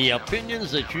and the opinions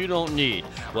that you don't need.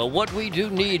 Well, what we do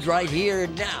need right here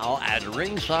and now at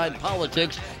Ringside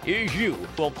Politics is you.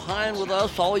 To opine with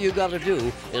us, all you got to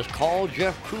do is call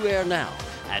Jeff Cruier now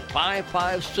at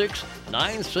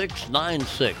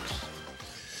 556-9696.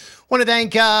 Want to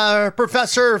thank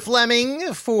Professor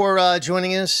Fleming for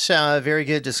joining us. Very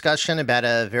good discussion about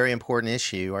a very important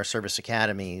issue, our service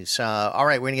academies. All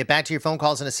right, we're going to get back to your phone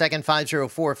calls in a second.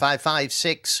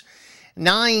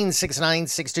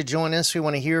 504-556-9696 to join us. We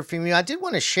want to hear from you. I did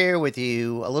want to share with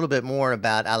you a little bit more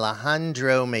about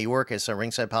Alejandro Mayorkas, our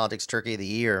Ringside Politics Turkey of the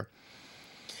Year.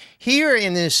 Here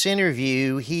in this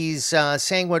interview, he's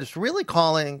saying what is really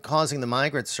causing the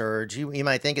migrant surge. You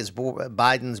might think it's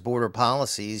Biden's border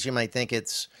policies. You might think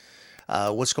it's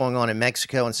what's going on in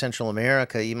Mexico and Central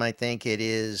America. You might think it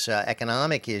is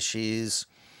economic issues.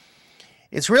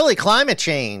 It's really climate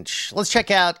change. Let's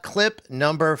check out clip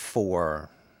number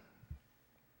 4.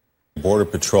 Border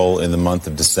Patrol in the month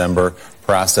of December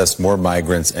processed more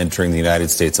migrants entering the United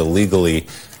States illegally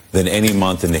than any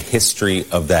month in the history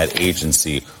of that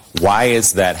agency. Why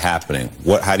is that happening?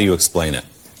 How do you explain it?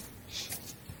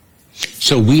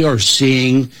 So we are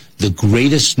seeing the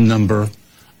greatest number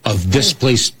of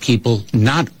displaced people,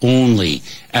 not only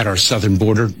at our southern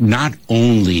border, not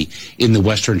only in the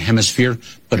Western Hemisphere,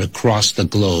 but across the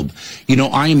globe. You know,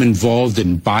 I am involved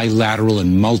in bilateral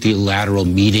and multilateral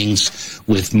meetings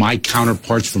with my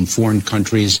counterparts from foreign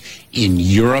countries in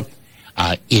Europe,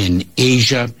 in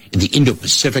Asia, in the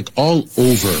Indo-Pacific, all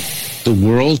over the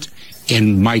world.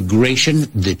 And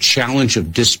migration, the challenge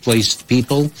of displaced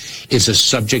people, is a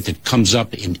subject that comes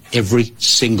up in every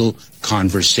single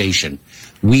conversation.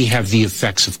 We have the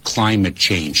effects of climate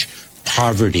change,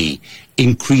 poverty,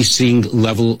 increasing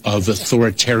level of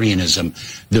authoritarianism,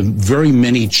 the very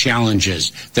many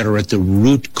challenges that are at the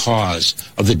root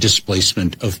cause of the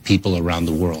displacement of people around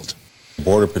the world.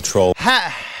 Border Patrol.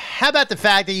 How about the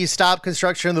fact that you stopped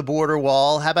construction of the border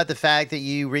wall? How about the fact that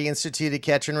you reinstituted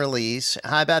catch and release?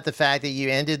 How about the fact that you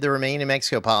ended the Remain in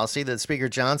Mexico policy that Speaker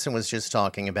Johnson was just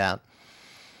talking about?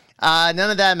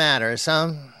 None of that matters.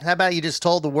 How about you just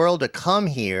told the world to come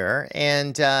here?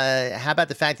 And how about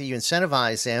the fact that you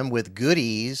incentivize them with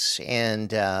goodies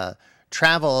and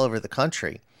travel all over the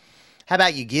country? How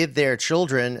about you give their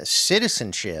children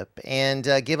citizenship and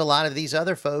give a lot of these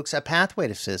other folks a pathway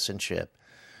to citizenship?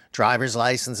 Driver's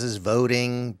licenses,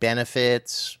 voting,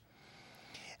 benefits.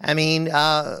 I mean,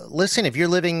 listen, if you're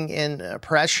living in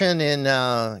oppression in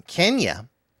Kenya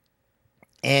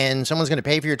and someone's going to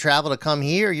pay for your travel to come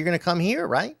here, you're going to come here,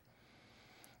 right?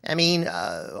 I mean,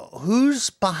 who's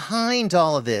behind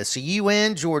all of this? The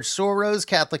UN, George Soros,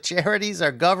 Catholic Charities,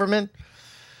 our government?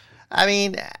 I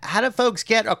mean, how do folks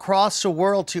get across the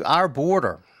world to our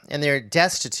border and they're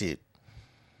destitute?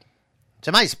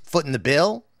 Somebody's footing the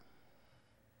bill.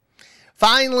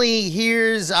 Finally,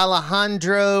 here's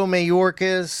Alejandro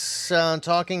Mayorkas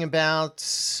talking about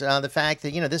the fact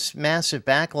that, this massive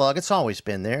backlog, it's always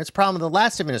been there. It's a problem. The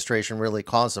last administration really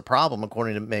caused the problem,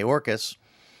 according to Mayorkas.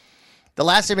 The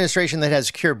last administration that has a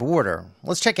secure border.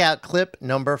 Let's check out clip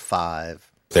number 5.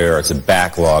 There is a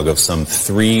backlog of some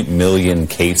 3 million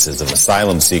cases of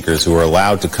asylum seekers who are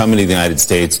allowed to come into the United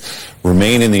States,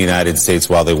 remain in the United States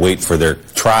while they wait for their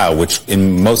trial, which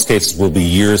in most cases will be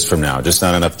years from now, just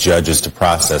not enough judges to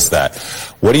process that.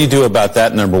 What do you do about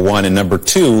that, number one? And number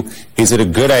two, is it a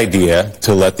good idea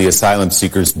to let the asylum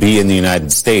seekers be in the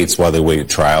United States while they wait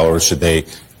trial, or should they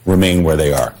remain where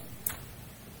they are?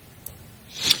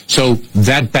 So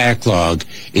that backlog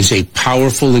is a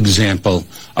powerful example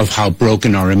of how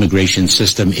broken our immigration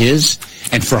system is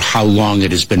and for how long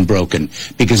it has been broken.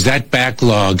 Because that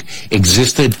backlog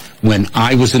existed when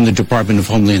I was in the Department of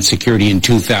Homeland Security in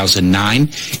 2009.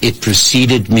 It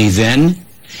preceded me then,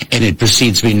 and it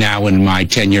precedes me now in my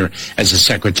tenure as a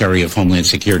Secretary of Homeland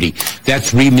Security. That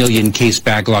 3 million case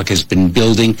backlog has been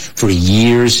building for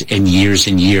years and years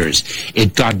and years.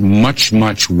 It got much,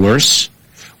 much worse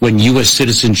when U.S.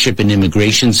 Citizenship and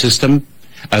Immigration System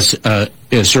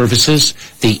Services,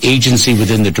 the agency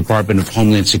within the Department of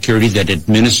Homeland Security that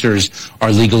administers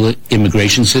our legal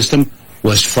immigration system,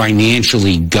 was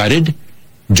financially gutted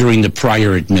during the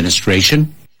prior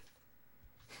administration.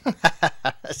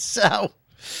 So,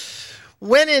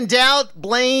 when in doubt,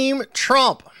 blame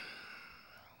Trump.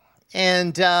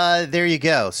 And there you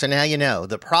go. So now you know.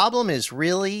 The problem is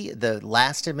really the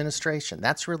last administration.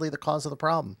 That's really the cause of the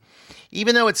problem.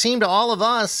 Even though it seemed to all of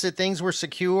us that things were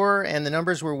secure and the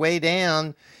numbers were way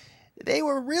down, they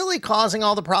were really causing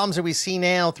all the problems that we see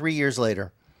now 3 years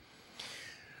later.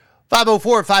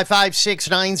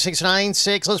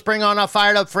 504-556-9696. Let's bring on our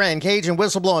fired up friend, Cajun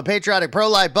whistleblowing, patriotic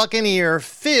pro-life Buccaneer,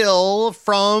 Phil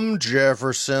from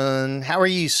Jefferson. How are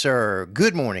you, sir?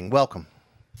 Good morning. Welcome.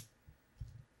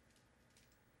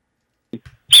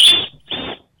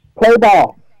 Play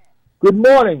ball. Good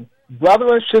morning,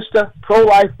 brother and sister,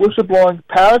 pro-life, whistleblowing,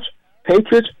 parents,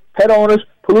 patriots, pet owners,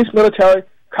 police, military,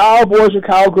 cowboys and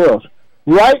cowgirls.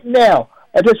 Right now,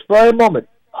 at this very moment,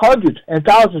 hundreds and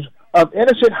thousands of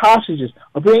innocent hostages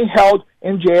are being held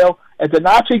in jail at the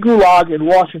Nazi gulag in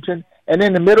Washington and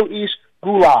in the Middle East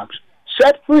gulags.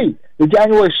 Set free the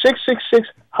January 666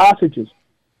 hostages.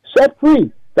 Set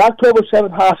free the October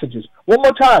 7 hostages. One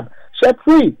more time. Set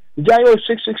free the January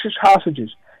 666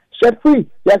 hostages. Set free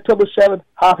the October 7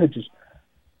 hostages.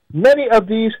 Many of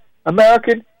these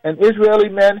American and Israeli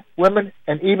men, women,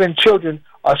 and even children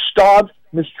are starved,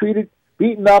 mistreated,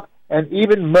 beaten up, and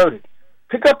even murdered.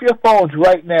 Pick up your phones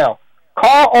right now.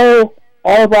 Call all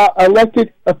of our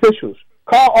elected officials.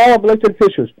 Call all of elected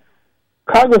officials.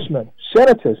 Congressmen,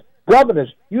 senators,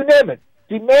 governors, you name it.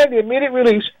 Demand the immediate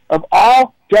release of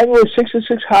all January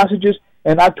 666 hostages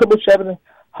and October 7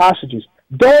 hostages.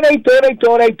 Donate, donate,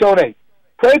 donate, donate.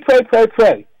 Pray, pray, pray,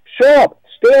 pray. Show up,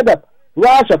 stand up,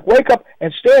 rise up, wake up,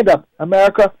 and stand up,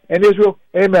 America and Israel.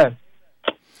 Amen.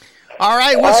 All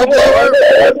right, whistleblower.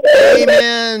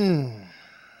 Amen.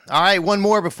 All right, one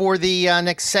more before the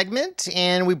next segment,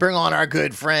 and we bring on our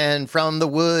good friend from the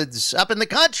woods up in the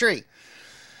country.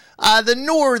 The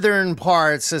northern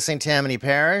parts of St. Tammany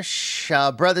Parish.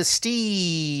 Brother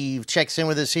Steve checks in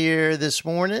with us here this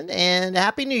morning, and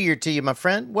Happy New Year to you, my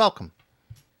friend. Welcome.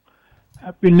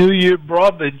 Happy New Year,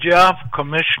 Brother Jeff,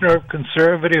 Commissioner of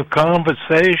Conservative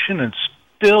Conversation, and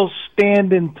still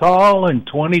standing tall in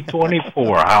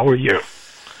 2024. How are you?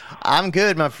 I'm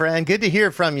good, my friend. Good to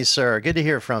hear from you, sir. Good to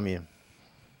hear from you.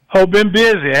 Oh, been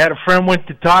busy. I had a friend went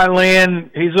to Thailand.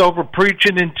 He's over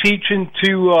preaching and teaching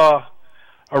to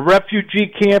a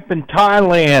refugee camp in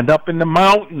Thailand up in the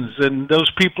mountains, and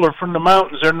those people are from the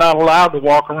mountains. They're not allowed to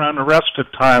walk around the rest of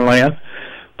Thailand,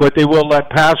 but they will let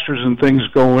pastors and things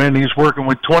go in. He's working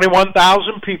with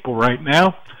 21,000 people right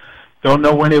now. Don't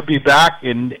know when he'll be back,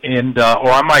 and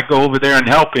or I might go over there and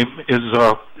help him is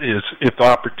if the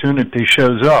opportunity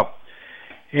shows up.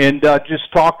 And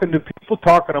just talking to people,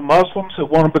 talking to Muslims that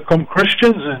want to become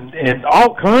Christians, and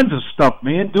all kinds of stuff,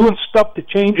 man. Doing stuff to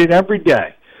change it every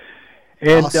day,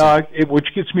 and awesome. Which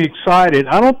gets me excited.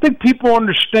 I don't think people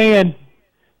understand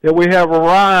that we have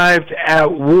arrived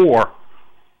at war.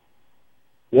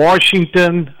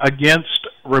 Washington against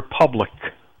Republic.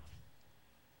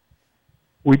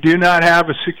 We do not have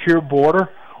a secure border,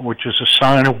 which is a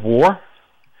sign of war.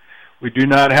 We do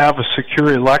not have a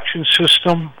secure election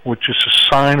system, which is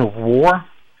a sign of war.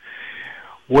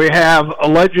 We have a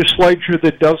legislature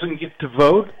that doesn't get to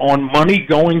vote on money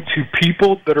going to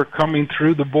people that are coming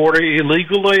through the border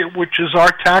illegally, which is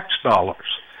our tax dollars.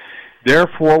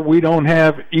 Therefore, we don't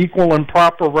have equal and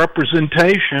proper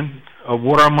representation of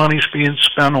what our money's being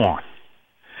spent on.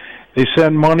 They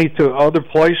send money to other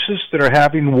places that are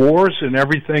having wars and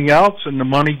everything else, and the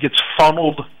money gets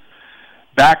funneled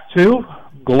back to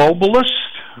globalists.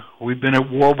 We've been at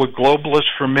war with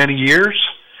globalists for many years.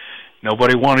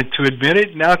 Nobody wanted to admit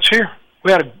it. Now it's here.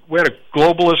 We had a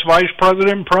globalist vice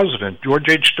president and president, George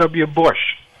H.W. Bush.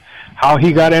 How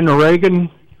he got in the Reagan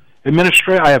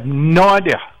administration, I have no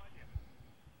idea.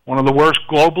 One of the worst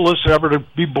globalists ever to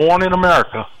be born in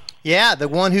America. Yeah, the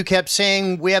one who kept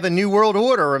saying we have a new world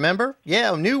order, remember?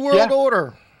 Yeah, new world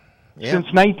order. Yeah.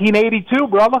 Since 1982,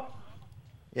 brother.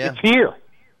 Yeah. It's here.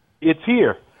 It's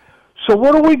here. So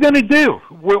what are we going to do?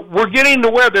 We're getting to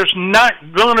where there's not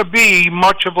going to be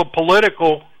much of a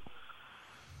political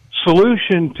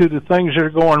solution to the things that are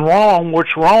going wrong.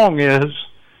 What's wrong is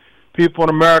people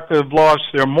in America have lost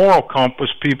their moral compass.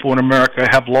 People in America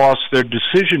have lost their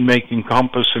decision-making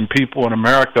compass, and people in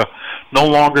America no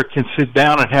longer can sit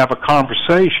down and have a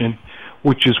conversation,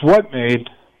 which is what made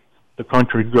the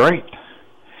country great.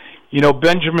 You know,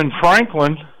 Benjamin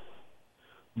Franklin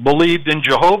believed in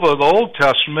Jehovah, the Old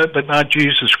Testament, but not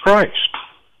Jesus Christ.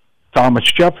 Thomas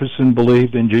Jefferson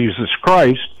believed in Jesus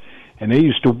Christ, and they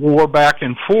used to war back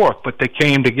and forth, but they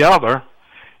came together,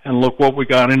 and look what we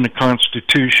got in the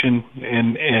Constitution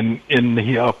and in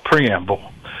the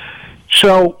preamble.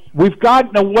 So we've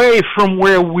gotten away from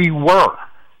where we were,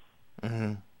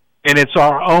 and it's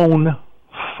our own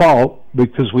fault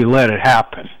because we let it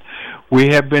happen. We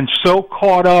have been so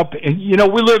caught up, and you know,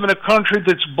 we live in a country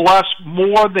that's blessed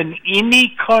more than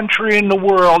any country in the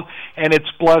world, and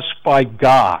it's blessed by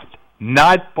God,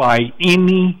 not by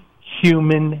any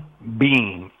human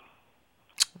being.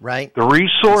 Right. The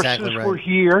resources were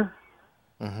here.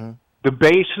 The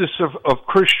basis of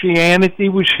Christianity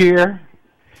was here,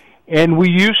 and we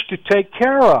used to take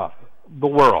care of the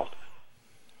world,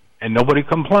 and nobody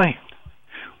complained.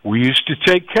 We used to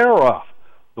take care of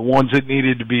the ones that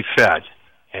needed to be fed,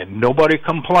 and nobody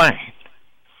complained.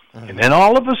 And then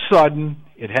all of a sudden,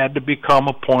 it had to become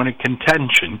a point of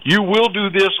contention. You will do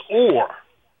this, or.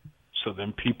 So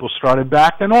then people started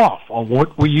backing off on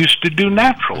what we used to do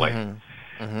naturally.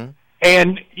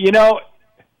 And, you know,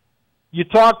 you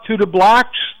talk to the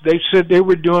blacks, they said they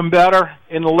were doing better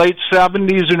in the late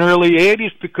 70s and early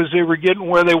 80s because they were getting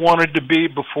where they wanted to be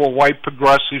before white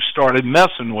progressives started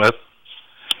messing with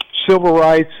civil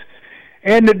rights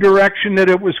and the direction that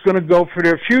it was going to go for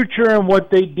their future and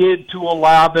what they did to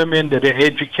allow them into the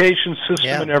education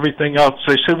system and everything else.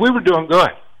 They said we were doing good.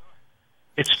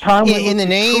 It's time in the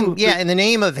name, in the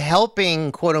name of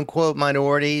helping quote unquote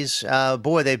minorities.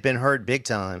 Boy, they've been hurt big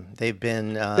time. They've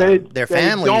been their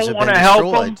families have been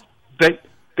destroyed.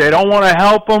 They don't want to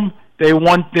help them. They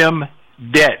want them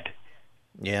dead.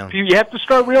 Yeah, you have to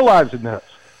start realizing this.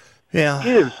 Yeah,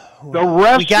 the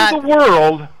rest of the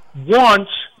world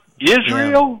wants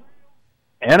Israel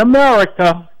and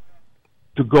America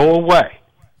to go away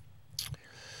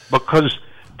because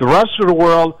the rest of the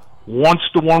world wants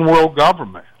the one world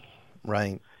government.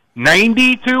 Right.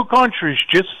 92 countries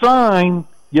just signed,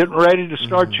 getting ready to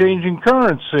start changing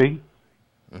currency.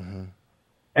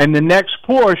 And the next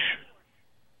push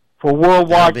for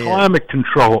worldwide climate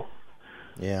control.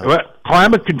 Yeah.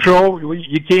 Climate control,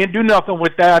 you can't do nothing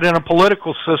with that in a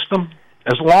political system.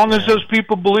 As long as those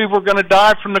people believe we're going to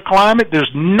die from the climate,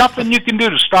 there's nothing you can do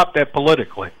to stop that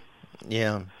politically.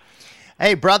 Yeah.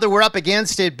 Hey, brother, we're up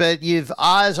against it, but you've,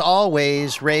 as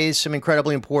always, raised some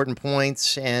incredibly important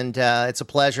points, and it's a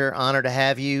pleasure, honor to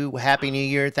have you. Happy New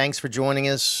Year. Thanks for joining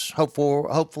us.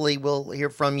 Hopefully we'll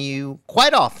hear from you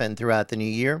quite often throughout the new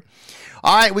year.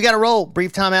 All right, we got to roll.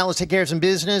 Brief time out. Let's take care of some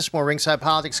business. More Ringside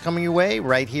Politics coming your way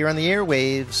right here on the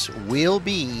airwaves. We'll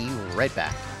be right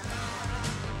back.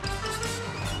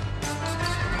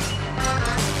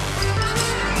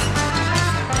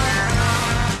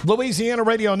 Louisiana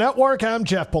Radio Network, I'm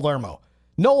Jeff Palermo.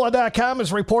 NOLA.com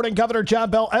is reporting Governor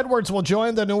John Bel Edwards will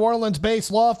join the New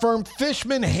Orleans-based law firm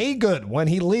Fishman Haygood when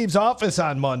he leaves office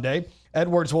on Monday.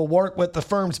 Edwards will work with the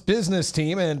firm's business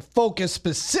team and focus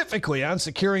specifically on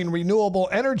securing renewable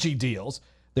energy deals.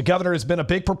 The governor has been a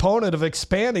big proponent of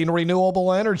expanding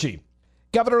renewable energy.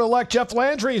 Governor-elect Jeff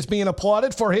Landry is being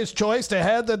applauded for his choice to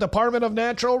head the Department of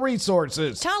Natural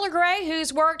Resources. Tyler Gray,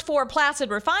 who's worked for Placid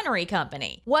Refinery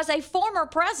Company, was a former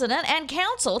president and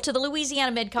counsel to the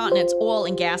Louisiana Mid-Continent's Oil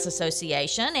and Gas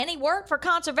Association, and he worked for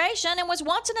conservation and was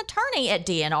once an attorney at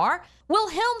DNR. Will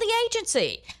helm the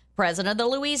agency. President of the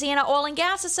Louisiana Oil and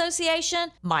Gas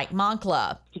Association, Mike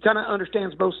Moncla. He kind of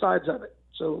understands both sides of it.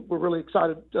 So we're really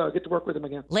excited to get to work with him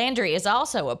again. Landry has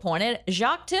also appointed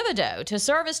Jacques Thibodeau to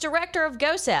serve as director of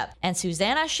GOSEP and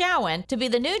Susanna Showen to be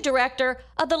the new director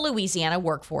of the Louisiana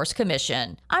Workforce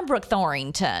Commission. I'm Brooke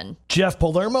Thorington. Jeff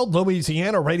Palermo,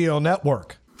 Louisiana Radio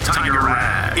Network. Tiger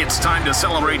Rag. It's time to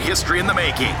celebrate history in the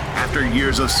making. After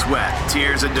years of sweat,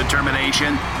 tears, and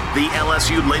determination, the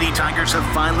LSU Lady Tigers have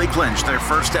finally clinched their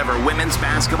first ever women's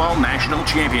basketball national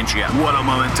championship. What a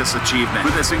momentous achievement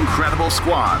for this incredible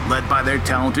squad led by their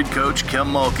talented coach, Kim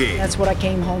Mulkey. That's what I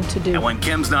came home to do. And when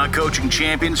Kim's not coaching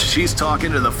champions, she's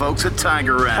talking to the folks at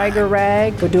Tiger Rag. Tiger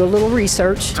Rag, go do a little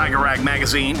research. Tiger Rag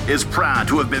Magazine is proud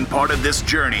to have been part of this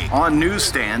journey on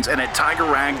newsstands and at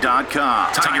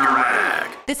tigerrag.com. Tiger Rag.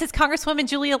 This is Congresswoman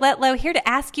Julia Letlow here to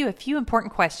ask you a few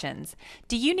important questions.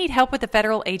 Do you need help with a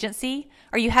federal agency?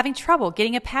 Are you having trouble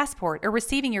getting a passport or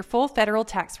receiving your full federal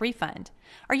tax refund?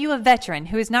 Are you a veteran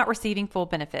who is not receiving full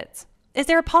benefits? Is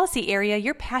there a policy area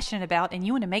you're passionate about and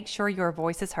you want to make sure your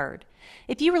voice is heard?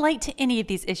 If you relate to any of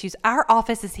these issues, our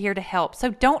office is here to help,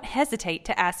 so don't hesitate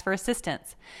to ask for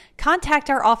assistance. Contact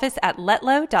our office at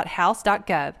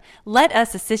letlow.house.gov. Let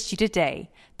us assist you today.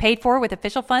 Paid for with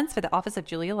official funds for the Office of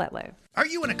Julia Letlow. Are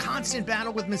you in a constant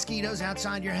battle with mosquitoes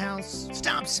outside your house?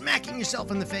 Stop smacking yourself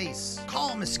in the face.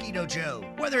 Call Mosquito Joe.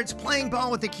 Whether it's playing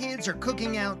ball with the kids or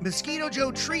cooking out, Mosquito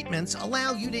Joe treatments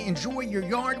allow you to enjoy your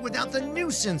yard without the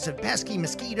nuisance of pesky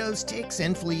mosquitoes, ticks,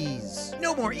 and fleas.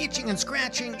 No more itching and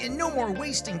scratching, and no more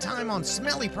wasting time on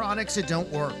smelly products that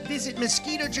don't work. Visit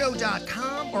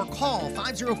MosquitoJoe.com or call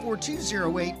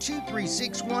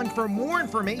 504-208-2361 for more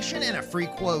information and a free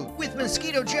quote. With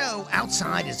Mosquito Joe,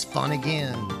 outside is fun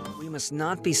again. We must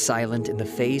not be silent in the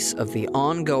face of the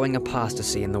ongoing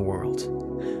apostasy in the world.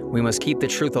 We must keep the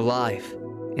truth alive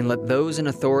and let those in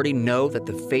authority know that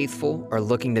the faithful are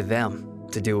looking to them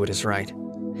to do what is right,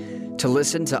 to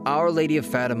listen to Our Lady of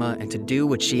Fatima and to do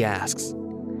what she asks.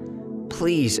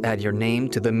 Please add your name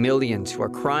to the millions who are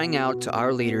crying out to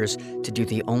our leaders to do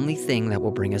the only thing that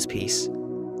will bring us peace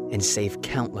and save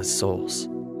countless souls.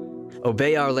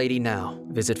 Obey Our Lady now.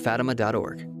 Visit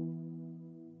Fatima.org.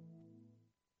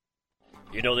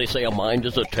 You know, they say a mind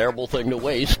is a terrible thing to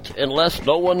waste unless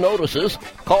no one notices.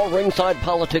 Call Ringside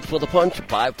Politics with a Punch,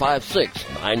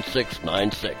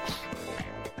 556-9696.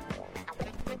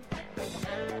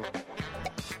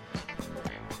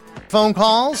 Phone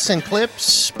calls and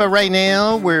clips, but right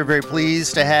now we're very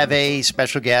pleased to have a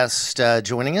special guest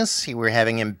joining us. We're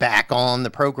having him back on the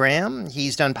program.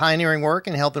 He's done pioneering work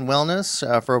in health and wellness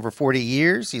for over 40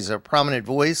 years. He's a prominent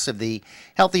voice of the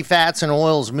healthy fats and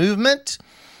oils movement.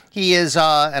 He is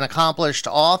an accomplished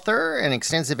author, an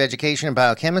extensive education in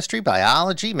biochemistry,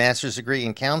 biology, master's degree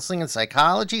in counseling and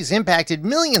psychology. He's impacted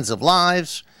millions of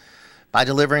lives by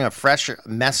delivering a fresh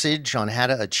message on how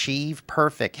to achieve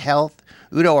perfect health.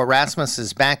 Udo Erasmus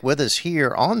is back with us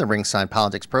here on the Ringside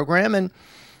Politics program, and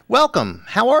welcome.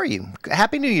 How are you?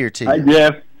 Happy New Year to you. Hi,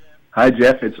 Jeff. Hi,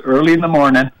 Jeff. It's early in the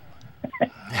morning.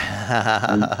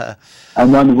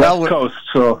 I'm on the West Coast,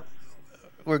 so...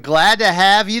 We're glad to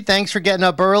have you. Thanks for getting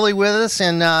up early with us.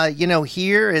 And,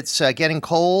 here it's getting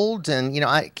cold. And,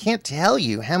 I can't tell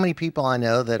you how many people I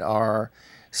know that are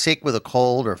sick with a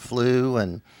cold or flu,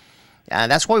 and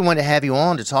that's why we wanted to have you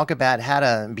on to talk about how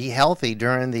to be healthy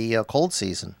during the cold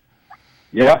season.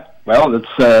 Yeah, well,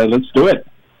 let's do it.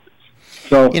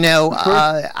 So,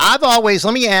 I've always,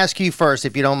 let me ask you first,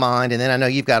 if you don't mind, and then I know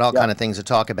you've got all kind of things to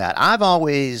talk about. I've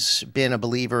always been a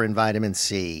believer in vitamin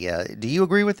C. Do you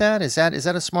agree with that? Is that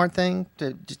a smart thing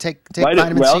to take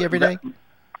vitamin C every day?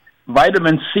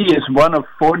 Vitamin C is one of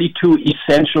 42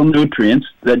 essential nutrients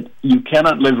that you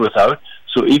cannot live without.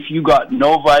 So if you got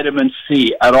no vitamin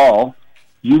C at all,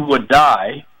 you would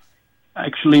die,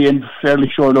 actually in fairly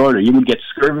short order. You would get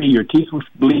scurvy, your teeth would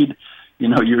bleed,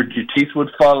 your teeth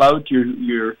would fall out,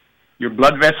 your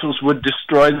blood vessels would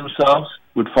destroy themselves,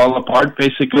 would fall apart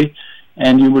basically,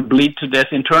 and you would bleed to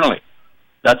death internally.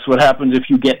 That's what happens if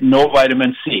you get no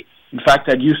vitamin C. In fact,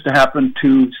 that used to happen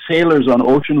to sailors on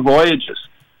ocean voyages.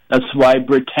 That's why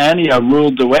Britannia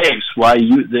ruled the waves, why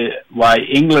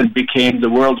England became the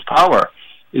world's power,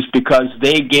 is because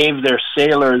they gave their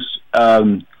sailors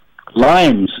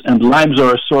limes, and limes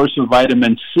are a source of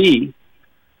vitamin C,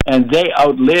 and they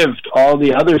outlived all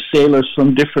the other sailors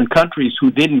from different countries who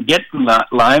didn't get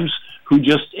limes, who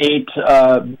just ate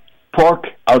pork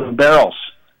out of barrels,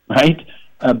 right?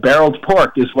 Barreled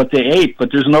pork is what they ate, but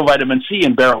there's no vitamin C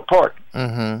in barreled pork.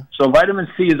 Mm-hmm. So vitamin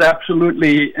C is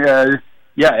absolutely,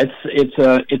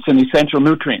 it's an essential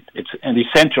nutrient. It's an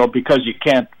essential because you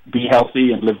can't be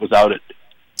healthy and live without it.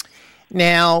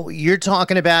 Now, you're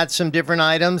talking about some different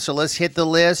items, so let's hit the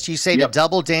list. You say to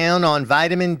double down on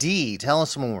vitamin D. Tell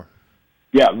us more.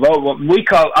 Yeah, well, what we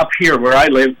call up here where I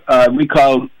live, we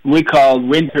call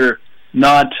winter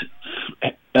not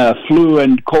flu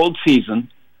and cold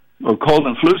season, or cold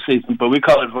and flu season, but we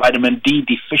call it vitamin D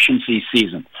deficiency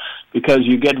season, because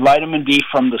you get vitamin D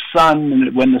from the sun,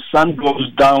 and when the sun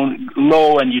goes down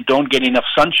low and you don't get enough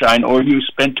sunshine, or you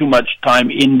spend too much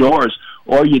time indoors,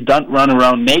 or you don't run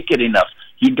around naked enough,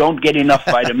 you don't get enough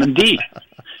vitamin D.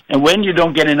 And when you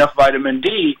don't get enough vitamin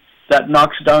D, that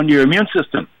knocks down your immune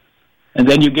system. And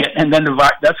then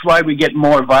that's why we get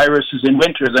more viruses in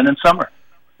winter than in summer.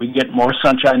 We get more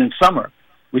sunshine in summer.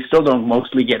 We still don't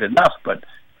mostly get enough,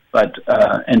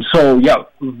 and so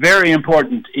very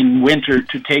important in winter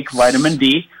to take vitamin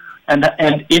D, and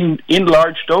in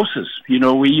large doses.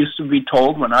 We used to be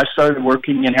told, when I started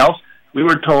working in health, we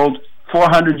were told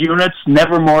 400 units,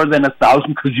 never more than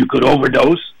 1,000, because you could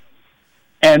overdose.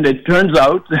 And it turns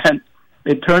out that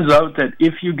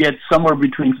if you get somewhere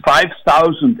between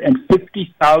 5,000 and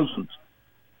 50,000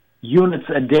 units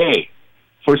a day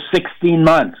for 16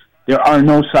 months, there are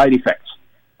no side effects.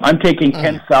 I'm taking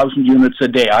 10,000 units a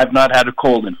day. I've not had a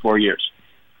cold in 4 years.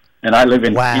 And I live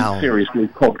in seriously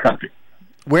cold country.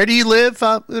 Where do you live,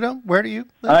 Udo? Where do you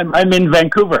live? I'm in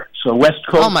Vancouver, so West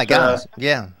Coast. Oh, my gosh.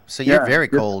 So you're very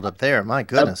cold up there. My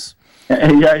goodness.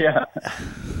 Yeah.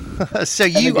 So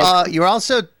you're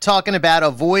also talking about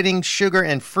avoiding sugar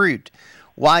and fruit.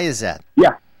 Why is that?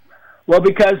 Yeah. Well,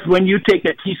 because when you take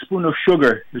a teaspoon of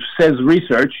sugar, says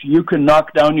research, you can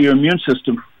knock down your immune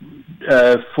system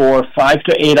for 5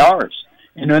 to 8 hours.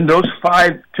 And in those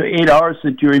 5 to 8 hours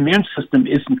that your immune system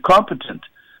isn't competent,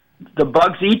 the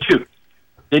bugs eat you.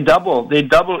 They double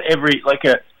every,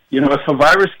 if a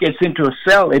virus gets into a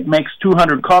cell, it makes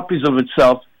 200 copies of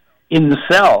itself in the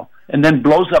cell and then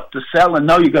blows up the cell, and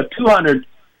now you got 200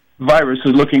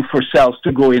 viruses looking for cells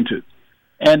to go into.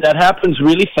 And that happens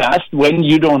really fast when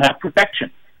you don't have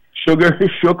protection. Sugar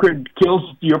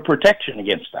kills your protection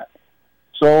against that.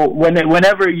 So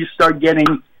whenever you start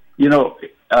getting, even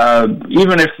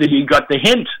if you got the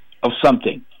hint of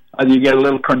something, either you get a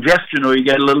little congestion or you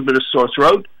get a little bit of sore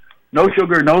throat, no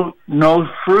sugar, no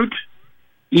fruit,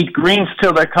 eat greens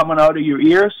till they're coming out of your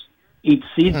ears, eat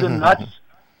seeds and nuts,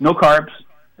 no carbs,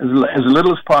 as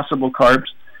little as possible carbs,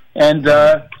 and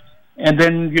then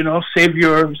save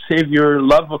your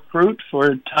love of fruit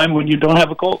for a time when you don't have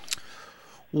a cold.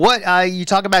 What you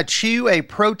talk about? Chew a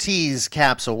protease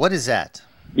capsule. What is that?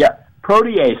 Yeah,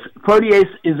 protease.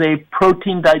 Protease is a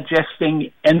protein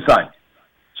digesting enzyme.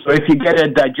 So if you get a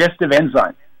digestive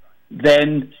enzyme,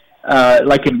 then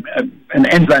like an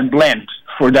enzyme blend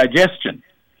for digestion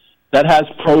that has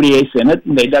protease in it,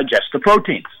 and they digest the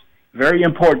proteins. Very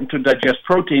important to digest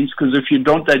proteins, because if you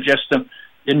don't digest them,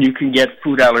 then you can get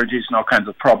food allergies and all kinds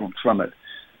of problems from it.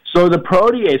 So the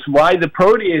protease, why the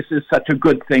protease is such a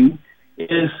good thing,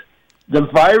 is the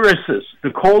viruses,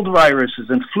 the cold viruses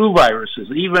and flu viruses,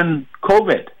 even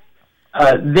COVID,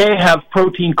 they have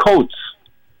protein coats.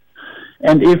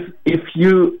 And if a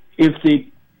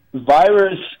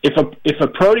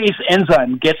protease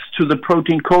enzyme gets to the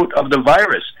protein coat of the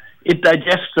virus, it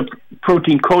digests the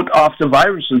protein coat off the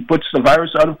virus and puts the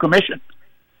virus out of commission.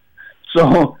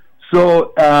 So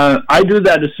So I do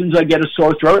that as soon as I get a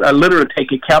sore throat. I literally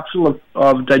take a capsule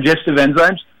of digestive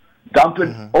enzymes, dump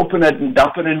it, open it, and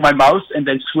dump it in my mouth, and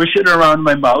then swish it around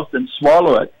my mouth and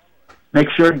swallow it. Make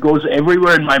sure it goes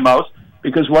everywhere in my mouth,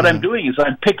 because what I'm doing is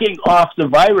I'm picking off the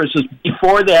viruses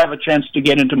before they have a chance to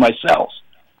get into my cells.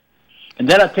 And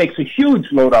then it takes a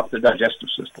huge load off the digestive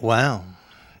system. Wow.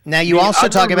 Now, you also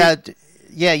talk about...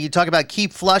 Yeah, you talk about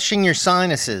keep flushing your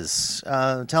sinuses.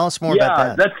 Tell us more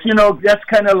about that. That's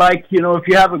kind of like, if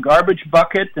you have a garbage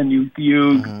bucket and you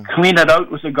clean it out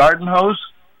with a garden hose,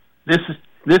 this is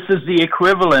the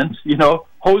equivalent,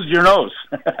 hose your nose.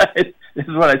 This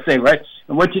is what I say, right?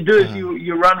 And what you do is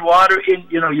you run water in,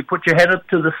 you put your head up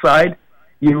to the side,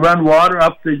 you run water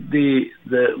up the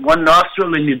one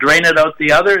nostril and you drain it out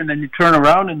the other, and then you turn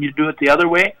around and you do it the other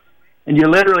way. And you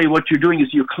literally, what you're doing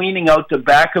is you're cleaning out the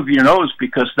back of your nose,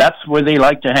 because that's where they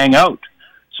like to hang out.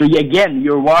 So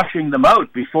you're washing them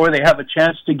out before they have a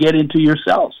chance to get into your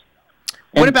cells.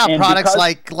 What about products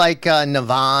like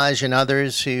Navage and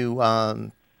others who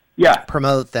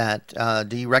promote that?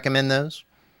 Do you recommend those?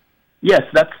 Yes,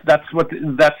 that's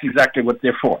exactly what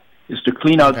they're for, is to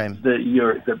clean out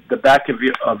the back of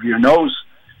your nose,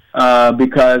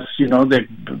 because the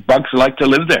bugs like to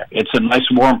live there. It's a nice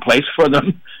warm place for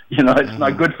them. It's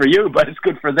not good for you, but it's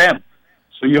good for them.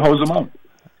 So you hose them out.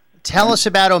 Tell us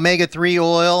about omega-3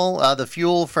 oil, the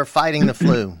fuel for fighting the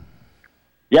flu.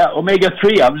 Yeah,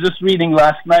 omega-3. I was just reading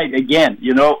last night again.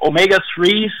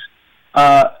 Omega-3s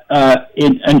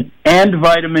and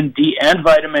vitamin D and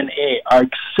vitamin A are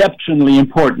exceptionally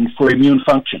important for immune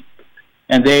function.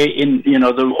 And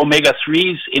the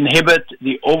omega-3s inhibit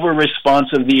the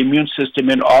over-response of the immune system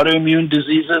in autoimmune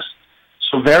diseases.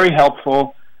 So very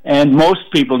helpful. And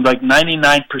most people, like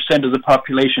 99% of the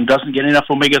population, doesn't get enough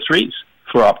omega-3s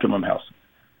for optimum health.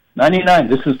 99.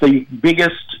 This is the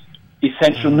biggest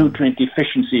essential nutrient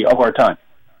deficiency of our time,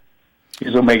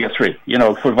 is omega-3.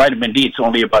 For vitamin D, it's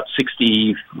only about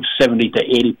 60, 70 to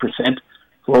 80%.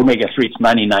 For omega-3, it's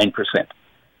 99%.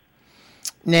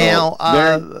 Now,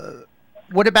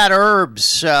 what about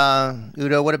herbs,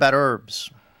 Udo? What about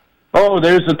herbs? Oh,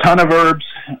 there's a ton of herbs.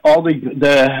 All of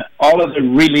the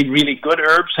really, really good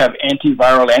herbs have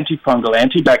antiviral, antifungal,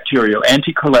 antibacterial,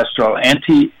 anti-cholesterol,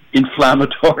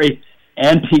 anti-inflammatory,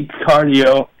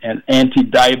 anti-cardio, and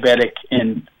anti-diabetic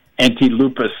and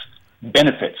anti-lupus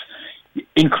benefits.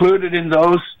 Included in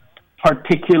those,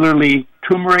 particularly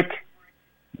turmeric,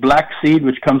 black seed,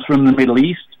 which comes from the Middle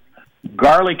East.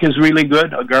 Garlic is really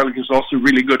good. Garlic is also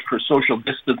really good for social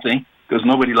distancing, because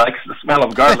nobody likes the smell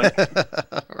of garlic.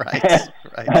 Right.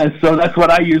 And so that's what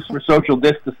I use for social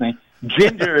distancing.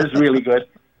 Ginger is really good.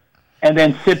 And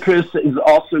then citrus is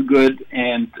also good.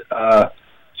 And so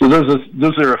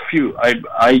those are a few.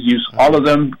 I use all of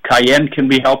them. Cayenne can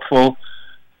be helpful.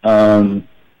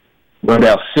 What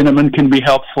else? Cinnamon can be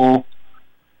helpful.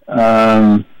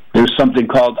 There's something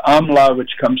called amla,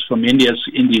 which comes from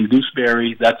Indian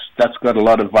gooseberry. That's got a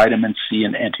lot of vitamin C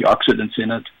and antioxidants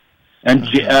in it. And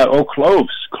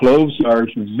cloves. Cloves are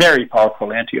very powerful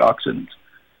antioxidants.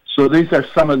 So these are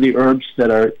some of the herbs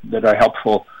that are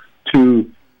helpful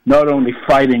to not only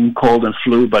fighting cold and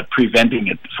flu, but preventing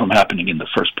it from happening in the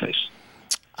first place.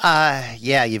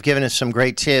 You've given us some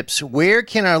great tips. Where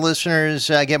can our listeners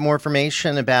get more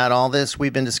information about all this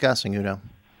we've been discussing, Udo?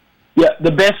 Yeah,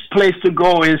 the best place to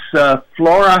go is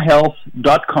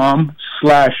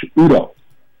florahealth.com/Udo.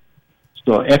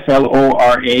 So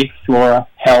FLORA, Flora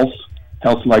Health,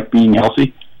 health like being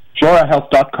healthy,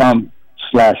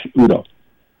 florahealth.com/Udo.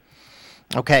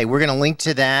 Okay, we're going to link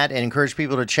to that and encourage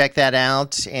people to check that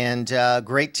out. And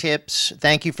great tips.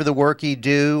 Thank you for the work you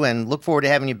do, and look forward to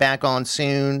having you back on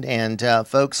soon. And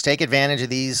folks, take advantage of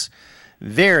these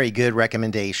very good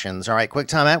recommendations. All right, quick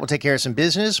time out. We'll take care of some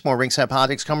business. More Ringside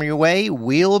Politics coming your way.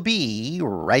 We'll be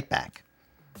right back.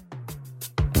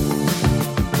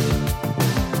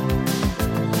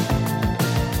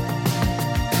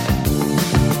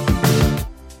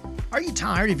 Are you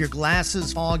tired of your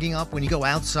glasses fogging up when you go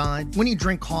outside? When you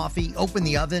drink coffee, open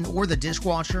the oven, or the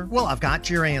dishwasher? Well, I've got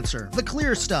your answer. The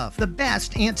Clear Stuff, the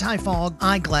best anti-fog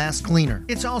eyeglass cleaner.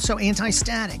 It's also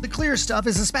anti-static. The Clear Stuff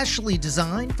is especially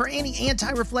designed for any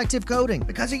anti-reflective coating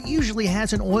because it usually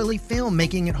has an oily film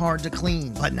making it hard to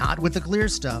clean. But not with the Clear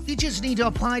Stuff. You just need to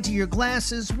apply to your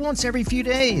glasses once every few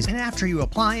days. And after you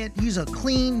apply it, use a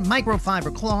clean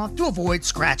microfiber cloth to avoid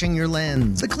scratching your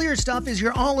lens. The Clear Stuff is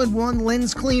your all-in-one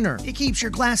lens cleaner. It keeps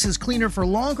your glasses cleaner for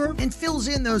longer and fills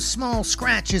in those small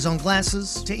scratches on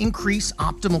glasses to increase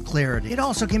optimal clarity. It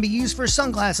also can be used for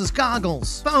sunglasses,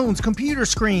 goggles, phones, computer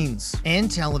screens, and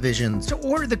televisions. To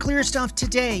order the Clear Stuff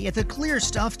today at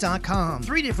theclearstuff.com.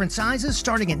 3 different sizes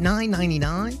starting at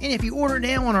 $9.99. And if you order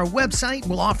now on our website,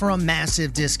 we'll offer a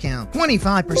massive discount.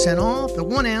 25% off the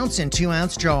 1 ounce and 2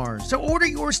 ounce jars. So order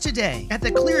yours today at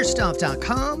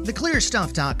theclearstuff.com.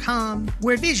 Theclearstuff.com,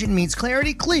 where vision meets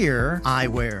clarity, clear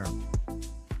eyewear.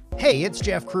 Hey, it's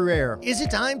Jeff Cruere. Is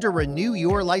it time to renew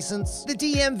your license? The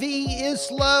DMV is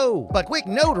slow, but Quick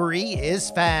Notary is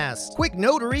fast. Quick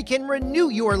Notary can renew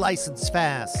your license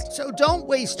fast. So don't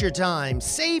waste your time.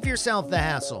 Save yourself the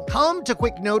hassle. Come to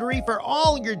Quick Notary for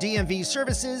all your DMV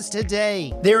services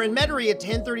today. They're in Metairie at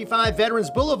 1035 Veterans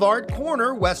Boulevard,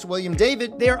 corner West William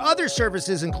David. Their other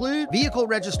services include vehicle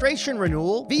registration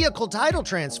renewal, vehicle title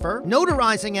transfer,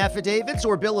 notarizing affidavits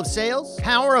or bill of sales,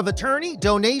 power of attorney,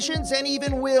 donations, and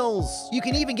even wills. You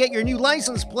can even get your new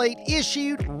license plate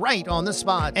issued right on the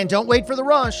spot. And don't wait for the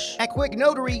rush. At Quick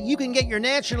Notary, you can get your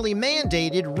nationally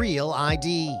mandated real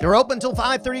ID. They're open till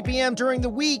 5:30 p.m. during the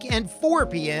week and 4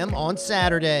 p.m. on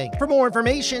Saturday. For more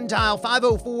information, dial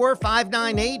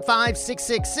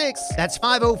 504-598-5666. That's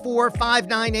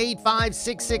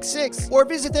 504-598-5666. Or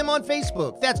visit them on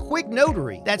Facebook. That's Quick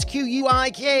Notary. That's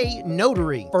Q-U-I-K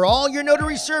Notary. For all your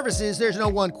notary services, there's no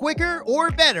one quicker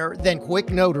or better than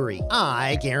Quick Notary.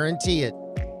 I guarantee it.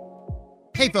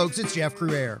 Hey folks, it's Jeff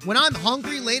Cruere. When I'm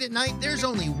hungry late at night, there's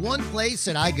only one place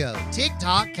that I go,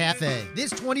 TikTok Cafe.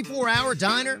 This 24-hour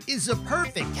diner is the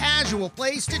perfect casual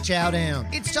place to chow down.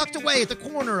 It's tucked away at the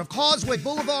corner of Causeway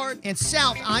Boulevard and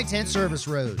South I-10 Service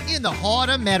Road in the heart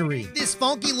of Metairie. This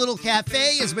funky little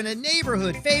cafe has been a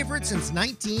neighborhood favorite since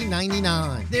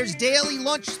 1999. There's daily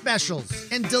lunch specials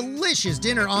and delicious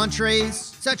dinner entrees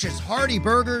such as hearty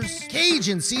burgers,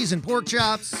 Cajun seasoned pork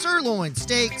chops, sirloin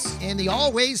steaks, and the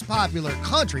always popular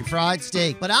country fried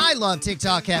steak. But I love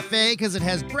TikTok Cafe because it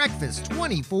has breakfast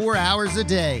 24 hours a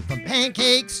day. From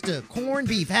pancakes to corned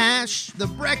beef hash, the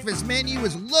breakfast menu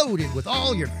is loaded with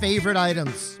all your favorite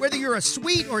items. Whether you're a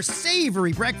sweet or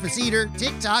savory breakfast eater,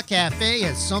 TikTok Cafe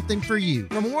has something for you.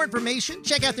 For more information,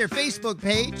 check out their Facebook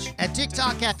page at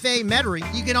TikTok Cafe Metairie.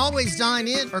 You can always dine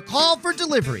in or call for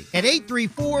delivery at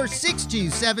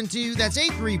 834-6272. That's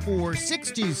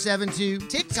 834-6272.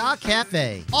 TikTok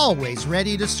Cafe, always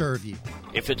ready to serve you.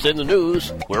 If it's in the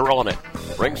news, we're on it.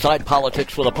 Ringside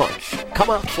Politics with a Punch. Come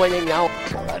out swinging now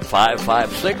at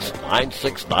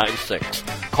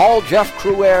 556-9696. Call Jeff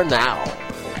Cruere now.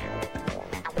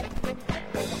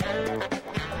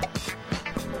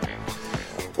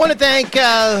 Want to thank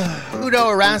Udo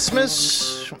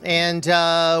Erasmus, and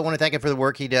want to thank him for the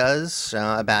work he does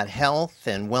about health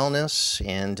and wellness,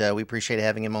 and we appreciate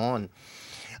having him on.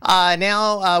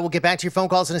 Now we'll get back to your phone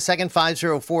calls in a second,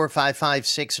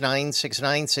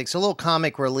 504-556-9696. A little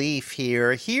comic relief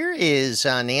here. Here is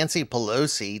Nancy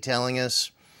Pelosi telling us,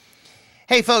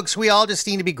 hey, folks, we all just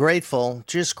need to be grateful.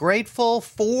 Just grateful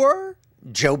for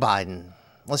Joe Biden.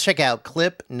 Let's check out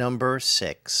clip number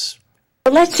 6.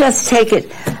 Let's just take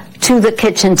it to the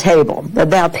kitchen table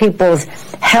about people's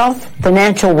health,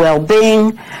 financial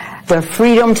well-being, their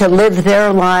freedom to live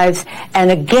their lives,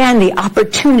 and again, the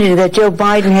opportunity that Joe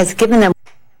Biden has given them.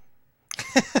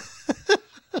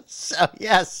 So,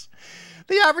 yes,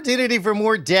 the opportunity for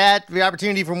more debt, the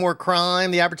opportunity for more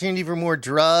crime, the opportunity for more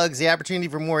drugs, the opportunity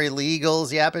for more illegals,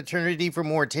 the opportunity for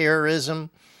more terrorism,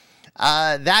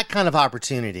 that kind of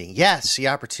opportunity. Yes, the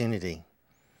opportunity.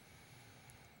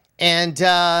 And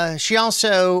she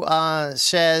also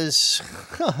says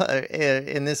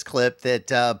in this clip that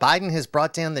Biden has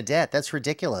brought down the debt. That's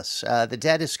ridiculous. The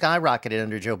debt has skyrocketed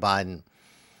under Joe Biden.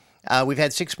 We've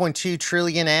had $6.2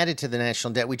 trillion added to the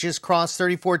national debt. We just crossed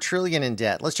 $34 trillion in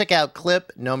debt. Let's check out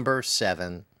clip number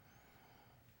 7.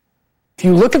 If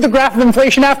you look at the graph of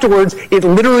inflation afterwards, it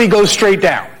literally goes straight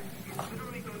down.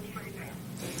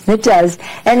 It does.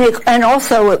 And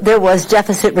also there was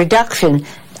deficit reduction.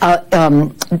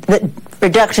 The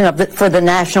reduction of for the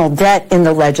national debt in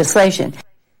the legislation.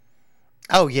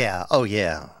 Oh, yeah.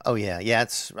 Yeah,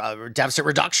 it's deficit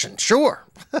reduction. Sure.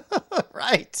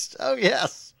 Right. Oh,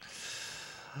 yes.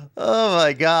 Oh,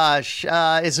 my gosh.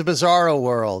 It's a bizarro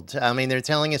world. I mean, they're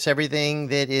telling us everything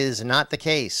that is not the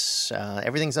case.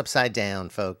 Everything's upside down,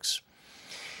 folks.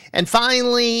 And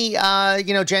finally,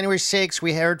 January 6th,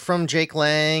 we heard from Jake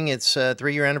Lang. It's a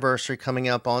 3-year anniversary coming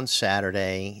up on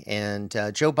Saturday. And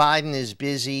Joe Biden is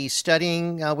busy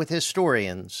studying with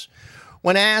historians.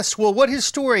 When asked, well, what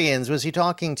historians was he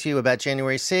talking to about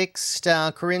January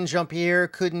 6th, Corinne Jean-Pierre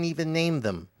couldn't even name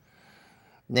them.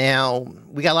 Now,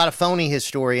 we got a lot of phony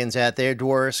historians out there,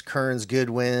 Doris Kearns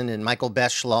Goodwin and Michael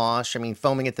Beschloss. I mean,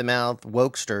 foaming at the mouth,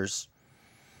 wokesters.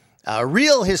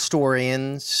 Real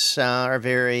historians are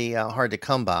very hard to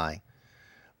come by.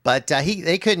 But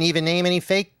they couldn't even name any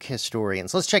fake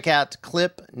historians. Let's check out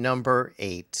clip number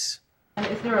 8.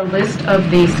 Is there a list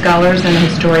of the scholars and the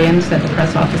historians that the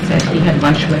press office said he had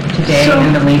lunch with today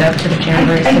in the lead up to the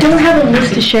January 6th? I don't have a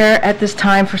list to share at this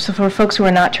time. For folks who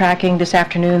are not tracking, this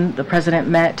afternoon the president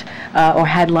met or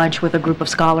had lunch with a group of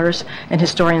scholars and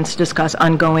historians to discuss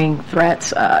ongoing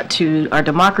threats to our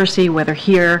democracy, whether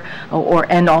here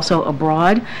and also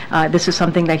abroad. This is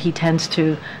something that he tends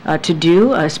to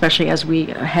do, especially as we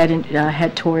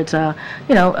head towards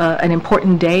an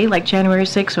important day like January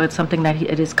 6th. So it's something that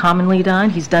it is commonly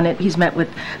done. He's done it. He's met with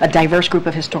a diverse group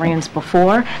of historians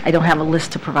before. I don't have a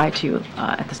list to provide to you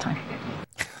at this time.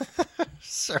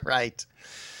 That's right.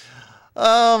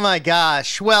 Oh, my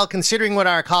gosh. Well, considering what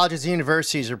our colleges and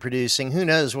universities are producing, who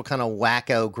knows what kind of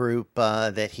wacko group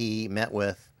that he met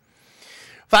with.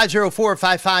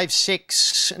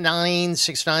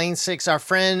 504-556-9696. Our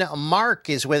friend Mark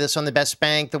is with us on the Best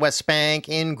Bank, the West Bank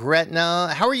in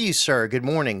Gretna. How are you, sir? Good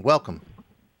morning. Welcome.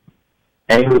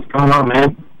 Hey, what's going on,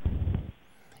 man?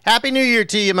 Happy New Year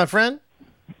to you, my friend.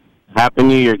 Happy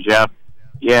New Year, Jeff.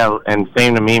 Yeah, and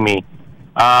same to Mimi.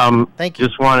 Thank you.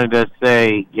 Just wanted to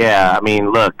say, I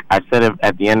mean, look, I said it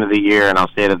at the end of the year, and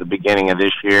I'll say it at the beginning of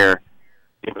this year.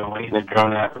 You've been waiting to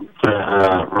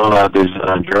roll out this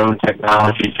drone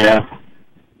technology, Jeff.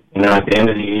 You know, at the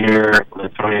end of the year,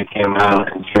 Latoya came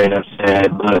out and straight up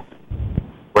said, look,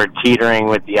 we're teetering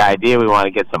with the idea. We want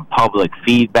to get some public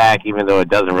feedback, even though it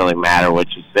doesn't really matter what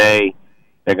you say.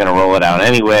 They're going to roll it out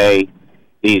anyway.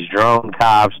 These drone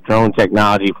cops, drone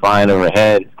technology flying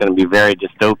overhead, it's going to be very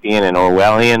dystopian and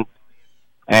Orwellian.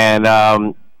 And,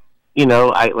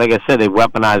 like I said, they've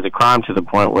weaponized the crime to the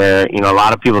point where, a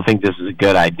lot of people think this is a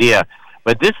good idea.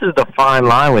 But this is the fine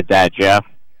line with that, Jeff.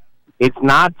 It's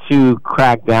not to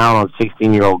crack down on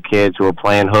 16-year-old kids who are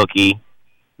playing hooky,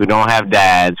 who don't have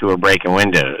dads, who are breaking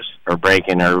windows or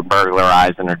breaking or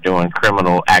burglarizing or doing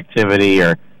criminal activity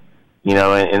or,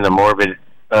 in the morbid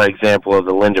example of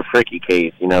the Linda Fricky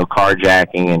case,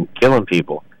 carjacking and killing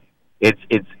people. It's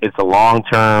a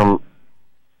long-term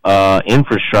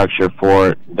infrastructure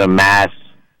for the mass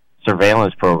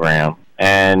surveillance program,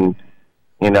 and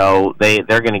they're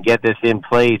going to get this in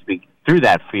place through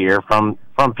that fear from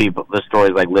people. The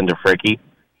stories like Linda Fricky,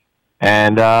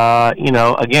 and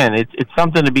again, it's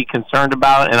something to be concerned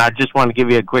about. And I just want to give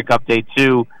you a quick update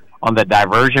too on the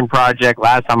diversion project.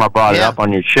 Last time I brought it up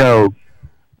on your show.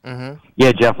 Mm-hmm.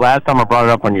 Yeah, Jeff, last time I brought it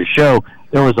up on your show,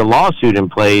 there was a lawsuit in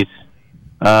place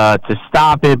to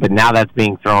stop it, but now that's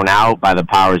being thrown out by the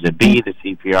powers that be, the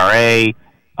CPRA,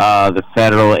 the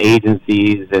federal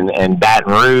agencies, and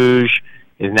Baton Rouge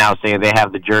is now saying they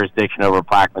have the jurisdiction over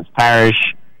Plaquemines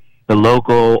Parish. The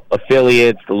local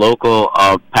affiliates, the local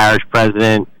parish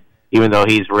president, even though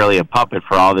he's really a puppet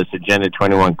for all this Agenda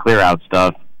 21 clear-out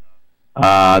stuff,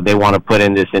 they want to put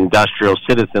in this industrial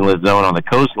citizenless zone on the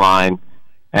coastline.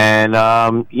 And,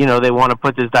 they want to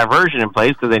put this diversion in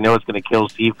place because they know it's going to kill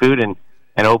seafood and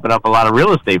open up a lot of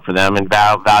real estate for them in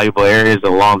valuable areas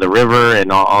along the river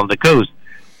and on the coast.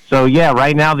 So,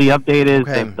 right now the update is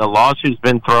that the lawsuit's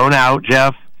been thrown out,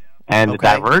 Jeff, and the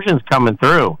diversion's coming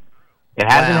through. It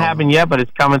hasn't happened yet, but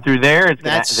it's coming through there.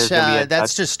 That's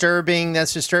disturbing.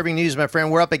 That's disturbing news, my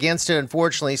friend. We're up against it,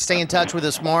 unfortunately. Stay in touch with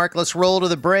us, Mark. Let's roll to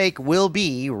the break. We'll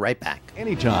be right back.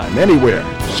 Anytime, anywhere.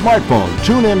 Smartphone,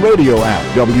 TuneIn Radio app,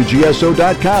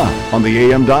 WGSO.com. On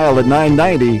the AM dial at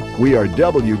 990, we are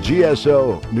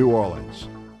WGSO, New Orleans.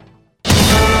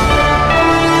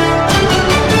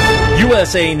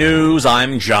 USA News,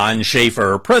 I'm John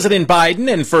Schaefer. President Biden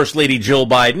and First Lady Jill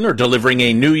Biden are delivering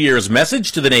a New Year's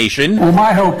message to the nation. Well,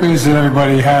 my hope is that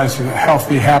everybody has a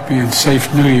healthy, happy, and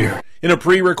safe New Year. In a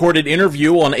pre-recorded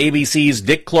interview on ABC's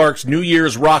Dick Clark's New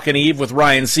Year's Rockin' Eve with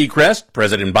Ryan Seacrest,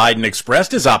 President Biden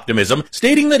expressed his optimism,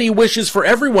 stating that he wishes for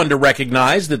everyone to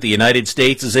recognize that the United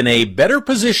States is in a better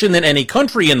position than any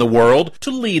country in the world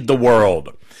to lead the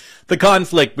world. The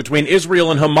conflict between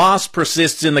Israel and Hamas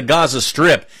persists in the Gaza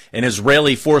Strip. An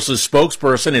Israeli forces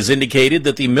spokesperson has indicated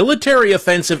that the military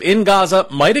offensive in Gaza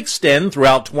might extend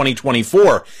throughout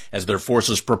 2024 as their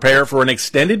forces prepare for an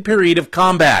extended period of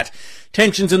combat.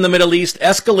 Tensions in the Middle East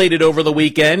escalated over the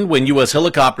weekend when U.S.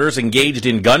 helicopters engaged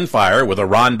in gunfire with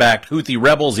Iran-backed Houthi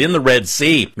rebels in the Red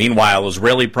Sea. Meanwhile,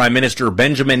 Israeli Prime Minister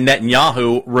Benjamin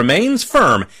Netanyahu remains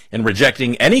firm in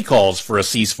rejecting any calls for a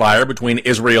ceasefire between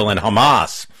Israel and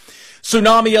Hamas.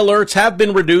 Tsunami alerts have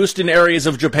been reduced in areas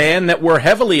of Japan that were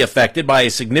heavily affected by a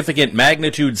significant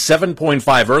magnitude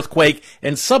 7.5 earthquake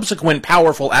and subsequent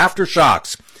powerful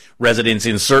aftershocks. Residents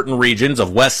in certain regions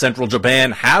of west-central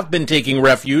Japan have been taking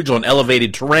refuge on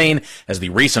elevated terrain as the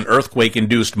recent earthquake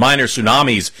induced minor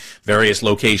tsunamis. Various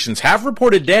locations have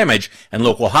reported damage, and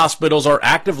local hospitals are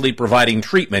actively providing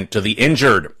treatment to the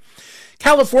injured.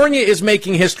 California is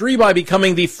making history by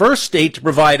becoming the first state to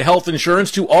provide health insurance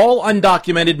to all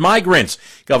undocumented migrants.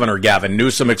 Governor Gavin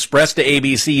Newsom expressed to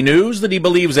ABC News that he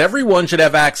believes everyone should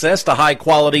have access to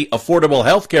high-quality, affordable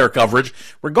health care coverage,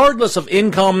 regardless of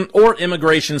income or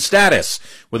immigration status.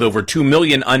 With over 2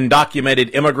 million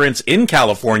undocumented immigrants in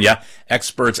California,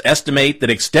 experts estimate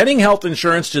that extending health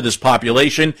insurance to this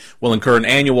population will incur an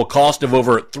annual cost of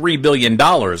over $3 billion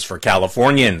for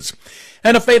Californians.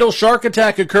 And a fatal shark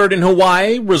attack occurred in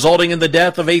Hawaii, resulting in the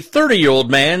death of a 30-year-old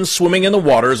man swimming in the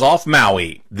waters off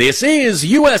Maui. This is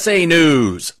USA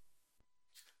News.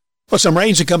 Well, some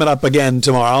rains are coming up again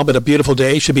tomorrow, but a beautiful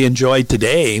day should be enjoyed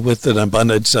today with an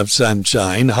abundance of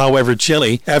sunshine. However,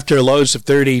 chilly. After lows of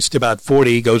 30s to about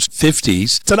 40 goes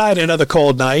 50s. Tonight, another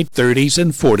cold night, 30s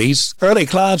and 40s. Early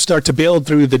clouds start to build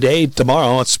through the day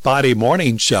tomorrow. A spotty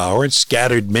morning shower,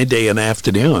 scattered midday and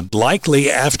afternoon.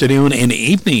 Likely afternoon and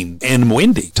evening, and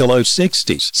windy to low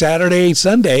 60s. Saturday,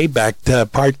 Sunday, back to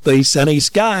partly sunny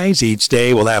skies. Each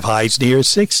day will have highs near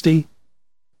 60.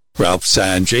 Ralph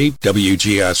Sanji,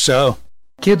 WGSO.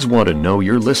 Kids want to know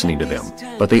you're listening to them,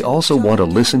 but they also want to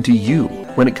listen to you.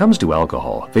 When it comes to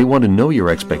alcohol, they want to know your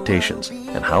expectations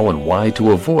and how and why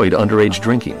to avoid underage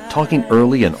drinking. Talking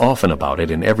early and often about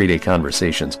it in everyday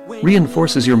conversations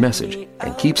reinforces your message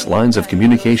and keeps lines of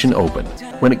communication open.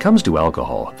 When it comes to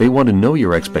alcohol, they want to know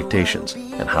your expectations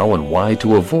and how and why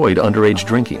to avoid underage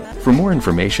drinking. For more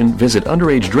information, visit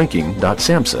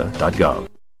underagedrinking.samhsa.gov.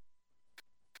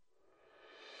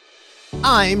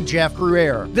 I'm Jeff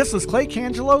Cruere. This is Clay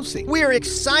Cangelosi. We're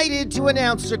excited to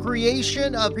announce the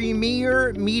creation of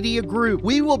Premier Media Group.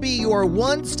 We will be your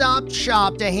one-stop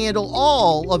shop to handle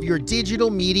all of your digital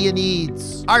media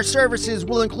needs. Our services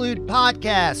will include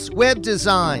podcasts, web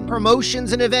design,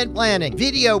 promotions and event planning,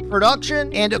 video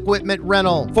production, and equipment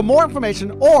rental. For more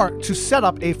information or to set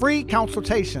up a free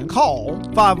consultation, call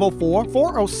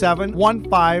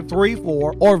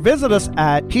 504-407-1534 or visit us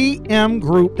at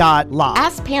pmgroup.live.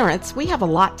 As parents, we have a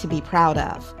lot to be proud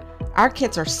of. Our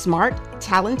kids are smart,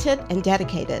 talented, and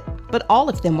dedicated, but all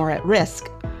of them are at risk.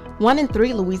 1 in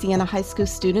 3 Louisiana high school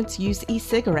students use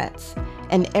e-cigarettes,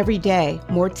 and every day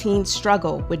more teens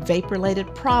struggle with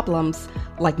vape-related problems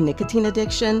like nicotine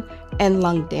addiction and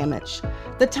lung damage.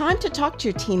 The time to talk to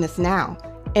your teen is now,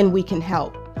 and we can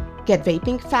help. Get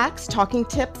vaping facts, talking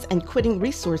tips, and quitting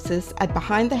resources at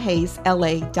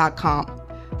BehindTheHazeLA.com.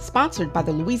 Sponsored by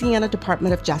the Louisiana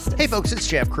Department of Justice. Hey folks, it's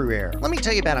Jeff Cruere. Let me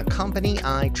tell you about a company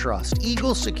I trust,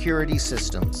 Eagle Security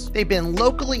Systems. They've been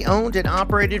locally owned and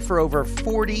operated for over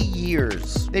 40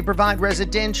 years. They provide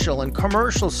residential and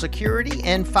commercial security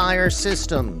and fire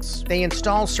systems. They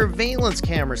install surveillance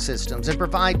camera systems and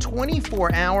provide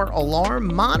 24-hour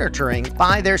alarm monitoring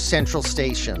by their central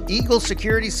station. Eagle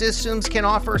Security Systems can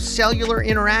offer cellular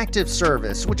interactive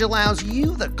service, which allows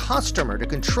you, the customer, to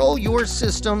control your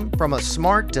system from a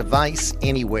smart device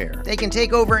anywhere. They can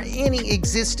take over any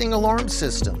existing alarm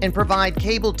system and provide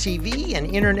cable TV and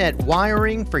internet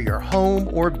wiring for your home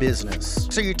or business.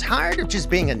 So you're tired of just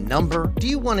being a number? Do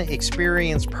you want to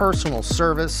experience personal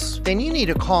service? Then you need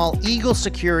to call Eagle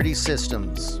Security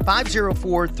Systems,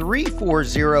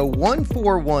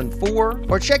 504-340-1414,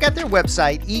 or check out their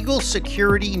website,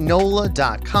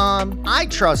 eaglesecuritynola.com. I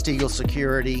trust Eagle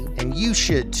Security, and you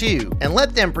should too. And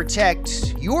let them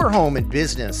protect your home and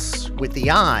business with the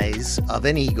eyes of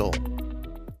an eagle.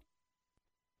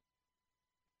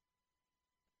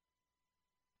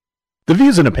 The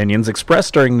views and opinions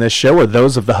expressed during this show are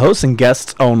those of the hosts and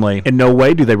guests only. In no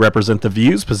way do they represent the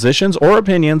views, positions, or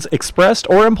opinions expressed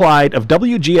or implied of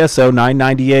WGSO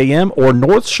 990 AM or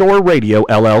North Shore Radio,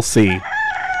 LLC.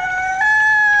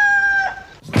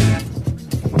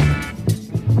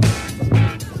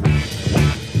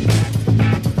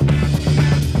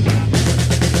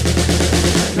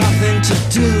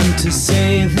 To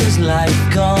save his life,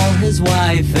 call his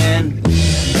wife, and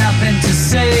nothing to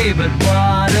say but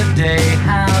what a day,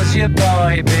 how's your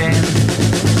boy been?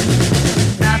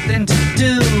 Nothing to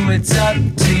do, it's up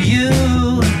to you.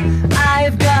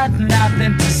 I've got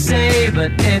nothing to say,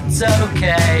 but it's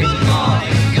okay. Good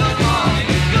morning, good morning,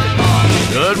 good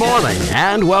morning. Good morning,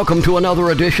 and welcome to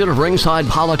another edition of Ringside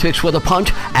Politics with a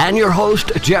Punch, and your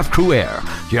host, Jeff Crouere.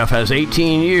 Jeff has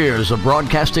 18 years of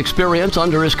broadcast experience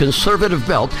under his conservative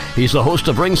belt. He's the host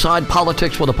of Ringside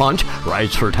Politics with a Punch,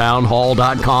 writes for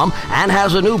townhall.com, and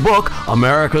has a new book,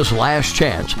 America's Last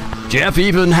Chance. Jeff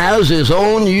even has his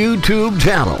own YouTube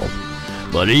channel.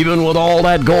 But even with all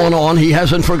that going on, he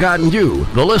hasn't forgotten you,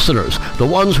 the listeners, the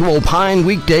ones who opine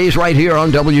weekdays right here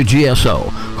on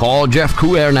WGSO. Call Jeff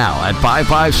Crouere now at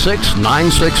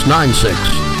 556-9696.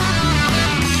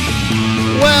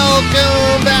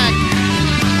 Welcome back.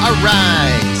 All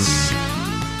right.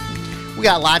 We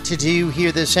got a lot to do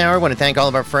here this hour. I want to thank all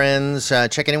of our friends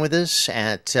checking in with us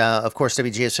at, of course,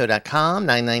 WGSO.com,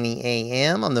 990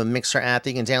 AM, on the Mixer app that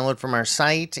you can download from our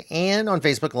site, and on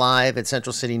Facebook Live at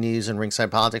Central City News and Ringside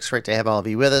Politics. Great to have all of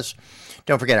you with us.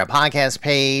 Don't forget our podcast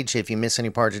page. If you miss any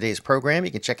part of today's program,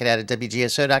 you can check it out at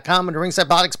WGSO.com under Ringside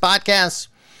Politics Podcasts.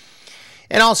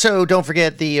 And also, don't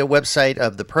forget the website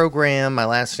of the program, my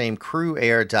last name,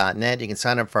 Crouere.net. You can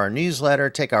sign up for our newsletter,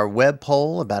 take our web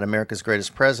poll about America's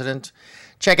greatest president,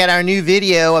 check out our new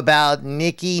video about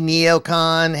Nikki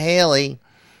Neocon Haley.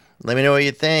 Let me know what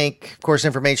you think. Of course,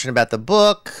 information about the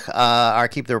book, our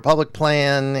Keep the Republic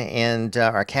plan, and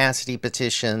our Cassidy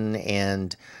petition,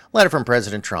 and letter from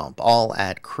President Trump, all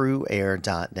at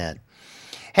Crouere.net.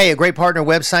 Hey, a great partner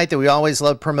website that we always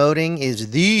love promoting is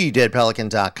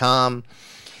thedeadpelican.com.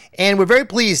 And we're very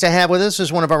pleased to have with us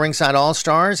as one of our Ringside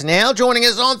All-Stars, now joining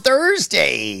us on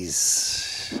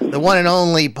Thursdays, the one and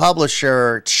only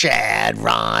publisher, Chad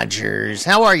Rogers.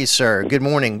 How are you, sir? Good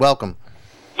morning. Welcome.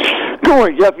 Good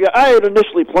morning, Jeff. Yeah, I had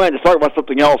initially planned to talk about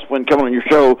something else when coming on your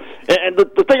show. And the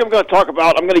thing I'm going to talk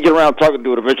about, I'm going to get around talking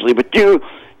to it eventually, but you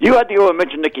had to go and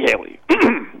mention Nikki Haley.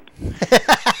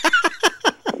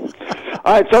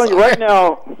 I'm telling you right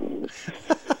now,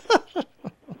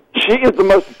 she is the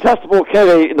most detestable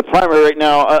candidate in the primary right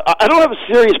now. I don't have a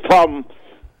serious problem.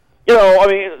 You know, I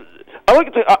mean, I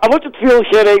looked at the field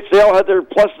of candidates. They all had their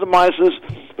pluses and minuses,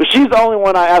 but she's the only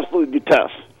one I absolutely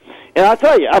detest. And I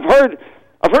tell you, I've heard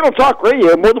on talk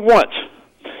radio more than once.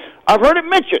 I've heard it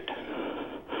mentioned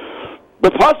the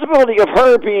possibility of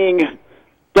her being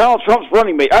Donald Trump's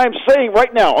running mate. I am saying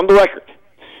right now on the record,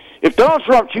 if Donald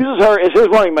Trump chooses her as his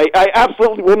running mate, I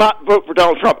absolutely will not vote for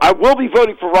Donald Trump. I will be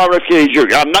voting for Robert F. Kennedy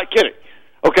Jr. I'm not kidding.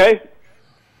 Okay?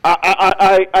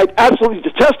 I absolutely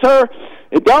detest her.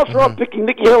 And Donald Trump picking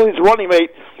Nikki Haley as a running mate,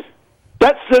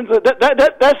 that sends a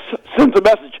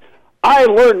message. I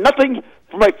learned nothing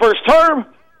from my first term,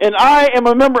 and I am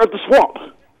a member of the swamp.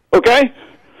 Okay?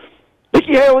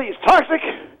 Nikki Haley is toxic,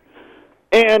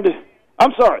 and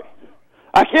I'm sorry.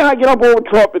 I cannot get on board with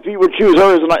Trump if he would choose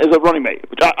her as a running mate.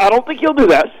 I don't think he'll do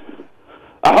that.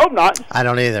 I hope not. I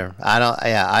don't either.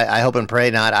 I hope and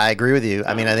pray not. I agree with you.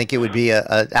 I mean, I think it would be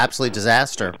an absolute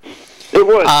disaster. It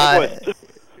would.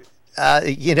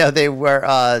 You know, they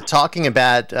were talking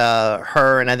about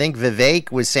her, and I think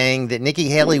Vivek was saying that Nikki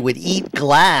Haley would eat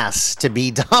glass to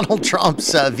be Donald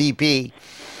Trump's VP.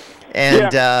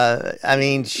 And, I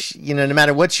mean, no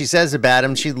matter what she says about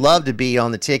him, she'd love to be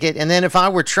on the ticket. And then if I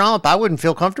were Trump, I wouldn't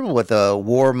feel comfortable with a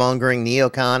warmongering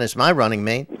neocon as my running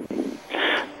mate.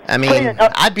 I mean,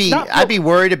 I'd be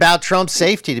worried about Trump's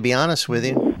safety, to be honest with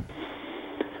you.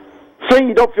 Saying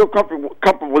you don't feel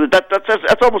comfortable with it,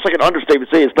 that's almost like an understatement.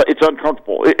 Saying it's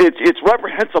uncomfortable. It's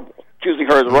reprehensible choosing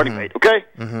her as a running mate, okay?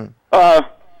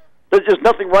 There's just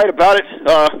nothing right about it.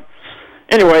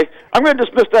 Anyway, I'm going to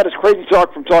dismiss that as crazy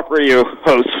talk from talk radio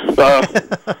hosts.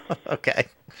 Okay.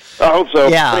 I hope so.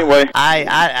 Yeah. Anyway,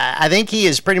 I think he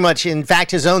is pretty much. In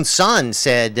fact, his own son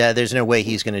said there's no way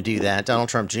he's going to do that. Donald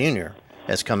Trump Jr.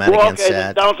 has come out against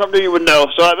that. Donald Trump Jr. would know.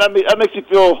 So that makes you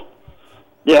feel.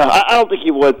 Yeah, I don't think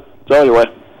he would. So anyway.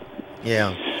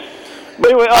 Yeah.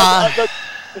 But anyway,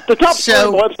 the top story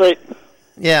on the website.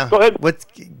 Yeah. Go ahead.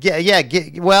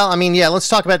 Well, I mean, let's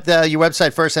talk about your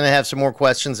website first, and I have some more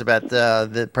questions about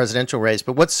the presidential race.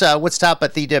 But what's top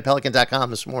at thedeadpelican.com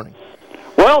this morning?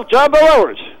 Well, John Bel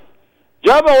Edwards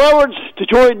to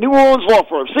join New Orleans law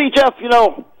firm. See, Jeff,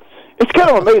 it's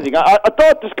kind of amazing. I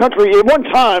thought this country, at one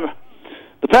time,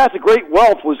 the path to great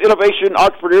wealth was innovation,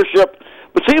 entrepreneurship.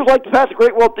 But it seems like the path to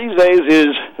great wealth these days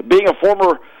is being a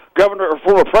former governor or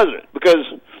former president, because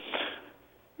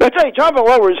I tell you, John Bel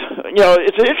Edwards,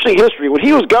 it's an interesting history. When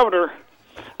he was governor,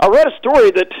 I read a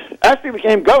story that after he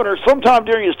became governor, sometime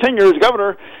during his tenure as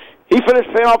governor, he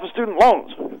finished paying off his student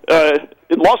loans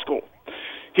in law school.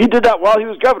 He did that while he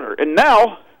was governor, and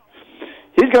now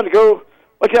he's going to go.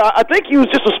 I think he was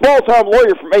just a small-time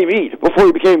lawyer from Amite before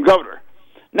he became governor.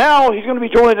 Now he's going to be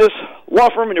joining this law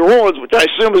firm in New Orleans, which I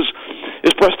assume is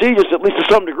prestigious, at least to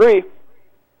some degree.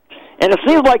 And it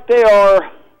seems like they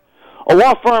are a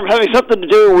law firm having something to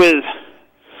do with.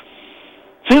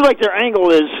 Seems like their angle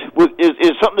is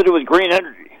something to do with green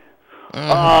energy.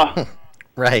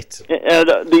 Right. And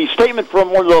the statement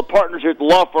from one of the partners here at the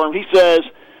law firm, he says,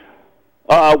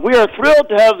 "We are thrilled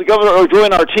to have the governor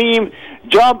join our team.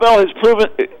 John Bell has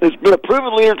been a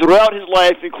proven leader throughout his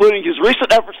life, including his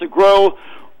recent efforts to grow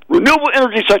renewable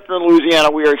energy sector in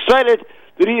Louisiana. We are excited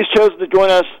that he has chosen to join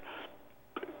us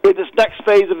in this next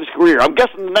phase of his career." I'm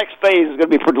guessing the next phase is going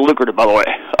to be pretty lucrative, by the way,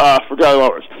 for John Bell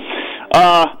Edwards.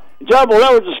 John Bell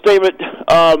Edwards' statement.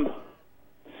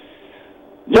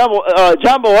 John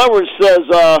Bell Edwards says,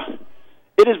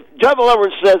 John Bell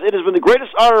Edwards says, "It has been the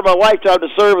greatest honor of my lifetime to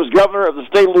serve as governor of the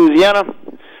state of Louisiana.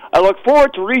 I look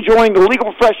forward to rejoining the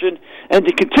legal profession and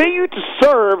to continue to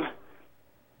serve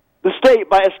the state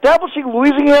by establishing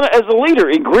Louisiana as a leader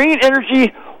in green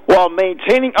energy while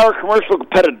maintaining our commercial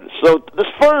competitiveness." So this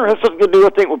firm has something to do, I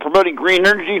think, with promoting green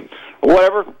energy or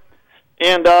whatever.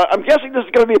 And I'm guessing this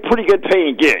is going to be a pretty good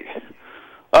paying gig.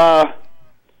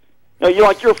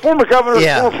 You're a former governor,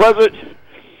 former president.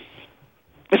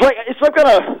 It's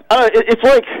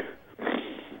like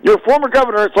you're a former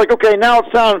governor. It's like, okay, now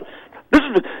it's time.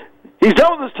 He's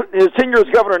done with his tenure as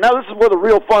governor. Now this is where the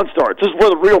real fun starts. This is where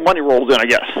the real money rolls in, I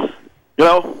guess. You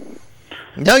know?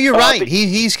 No, you're right.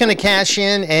 He's going to cash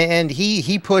in, and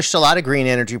he pushed a lot of green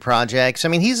energy projects. I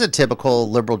mean, he's a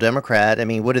typical liberal Democrat. I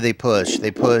mean, what do they push?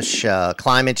 They push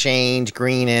climate change,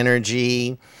 green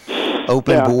energy,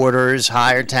 open borders,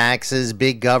 higher taxes,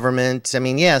 big government. I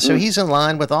mean, so he's in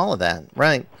line with all of that,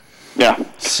 right? Yeah.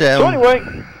 So anyway,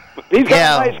 he's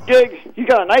got a nice gig. He's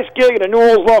got a nice gig at a New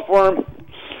Orleans law firm,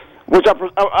 which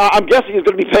I'm guessing is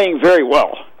going to be paying very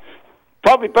well.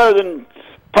 Probably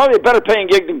a better paying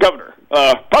gig than governor.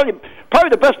 Probably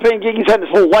the best paying gig he's had in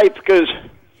his whole life, because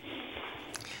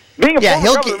being a former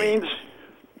governor means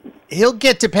he'll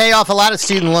get to pay off a lot of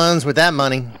student loans with that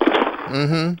money.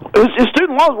 Mm-hmm. His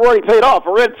student loans were already paid off.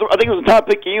 I think it was a top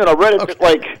picking unit. I read it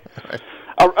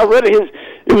I read it.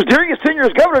 It was during his tenure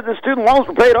as governor that student loans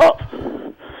were paid off.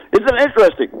 Isn't that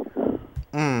interesting?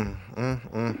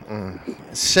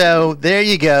 So there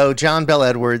you go, John Bell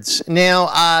Edwards. Now,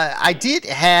 I did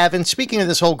have, and speaking of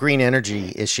this whole green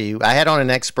energy issue, I had on an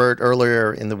expert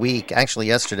earlier in the week, actually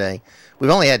yesterday.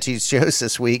 We've only had 2 shows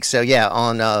this week, so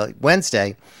on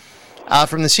Wednesday,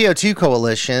 from the CO2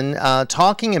 Coalition,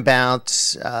 talking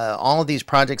about all of these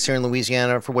projects here in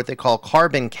Louisiana for what they call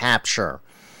carbon capture.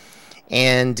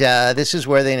 And this is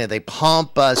where they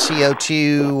pump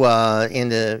CO2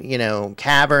 into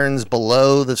caverns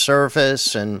below the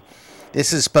surface, and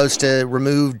this is supposed to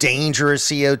remove dangerous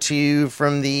CO2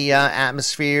 from the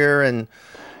atmosphere and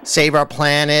save our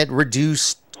planet,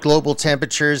 reduce global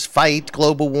temperatures, fight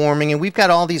global warming. And we've got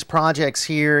all these projects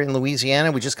here in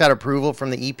Louisiana. We just got approval from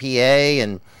the EPA,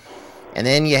 and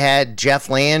then you had Jeff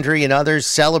Landry and others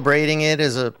celebrating it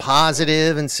as a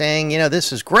positive and saying,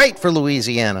 this is great for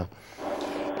Louisiana.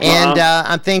 And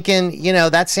I'm thinking,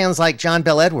 that sounds like John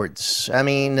Bell Edwards. I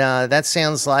mean, that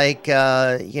sounds like,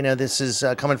 this is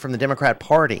coming from the Democrat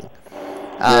Party.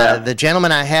 The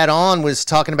gentleman I had on was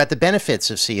talking about the benefits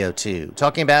of CO2,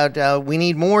 talking about we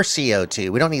need more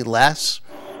CO2. We don't need less.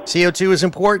 CO2 is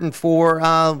important for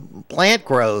plant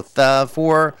growth,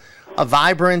 for a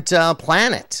vibrant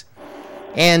planet.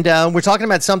 And we're talking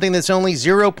about something that's only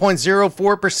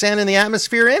 0.04% in the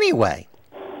atmosphere anyway.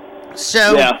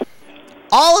 So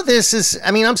all of this is,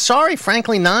 I'm sorry,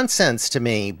 frankly, nonsense to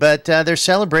me, but they're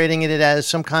celebrating it as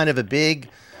some kind of a big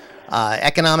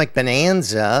economic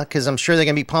bonanza, because I'm sure they're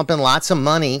going to be pumping lots of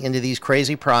money into these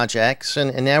crazy projects,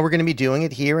 and now we're going to be doing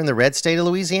it here in the red state of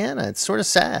Louisiana. It's sort of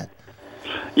sad.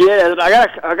 Yeah, I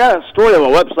got a story on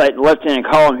my website in the left-hand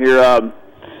column here.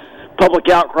 Public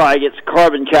outcry against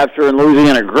carbon capture in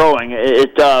Louisiana growing.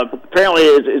 It apparently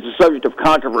is a subject of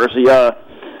controversy.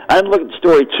 I didn't look at the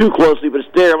story too closely, but it's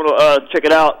there. I'm going to check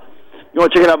it out. You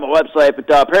want to check it out on my website, but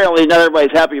apparently not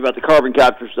everybody's happy about the carbon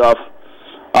capture stuff.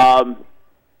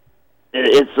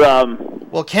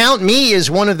 Well, count me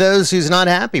as one of those who's not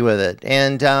happy with it,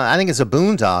 and I think it's a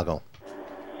boondoggle.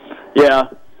 Yeah.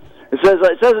 It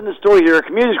says in the story here,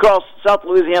 communities across South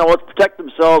Louisiana want to protect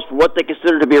themselves from what they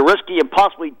consider to be a risky and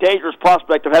possibly dangerous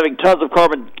prospect of having tons of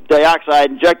carbon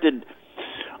dioxide injected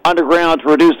underground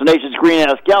to reduce the nation's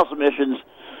greenhouse gas emissions.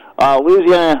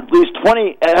 Louisiana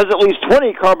has at least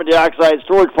 20 carbon dioxide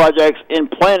storage projects in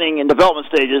planning and development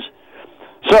stages.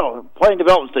 No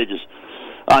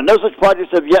such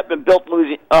projects have yet been built in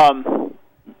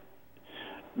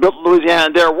Louisiana,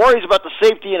 and there are worries about the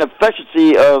safety and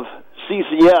efficiency of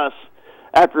CCS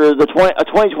after a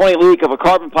 2020 leak of a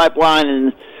carbon pipeline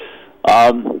in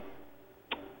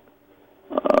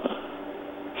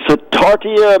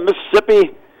Partia,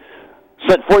 Mississippi,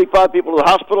 sent 45 people to the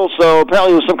hospital. So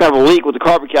apparently there was some kind of a leak with the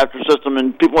carbon capture system,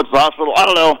 and people went to the hospital. I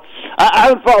don't know. I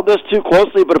haven't followed this too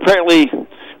closely, but apparently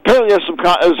there's some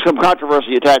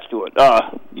controversy attached to it.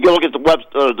 You can look at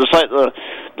the site, the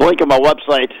link on my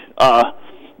website,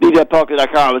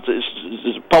 BDPelican.com. It's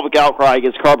a public outcry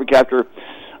against carbon capture.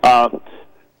 I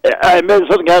admit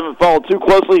it's something I haven't followed too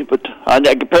closely, but I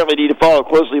apparently need to follow it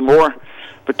closely more.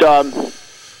 But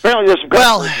apparently there's some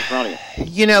controversy surrounding it.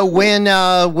 You know, when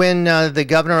the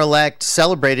governor-elect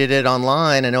celebrated it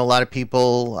online, I know a lot of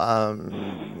people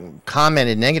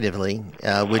commented negatively,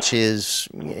 which is,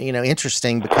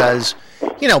 interesting because,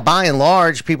 by and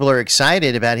large, people are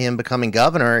excited about him becoming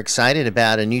governor, excited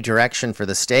about a new direction for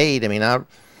the state. I mean, I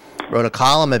wrote a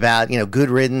column about,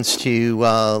 good riddance to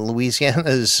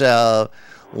Louisiana's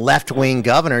left-wing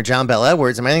governor, John Bel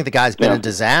Edwards. I mean, I think the guy's been a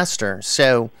disaster.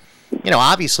 So,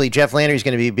 obviously Jeff Landry's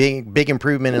going to be a big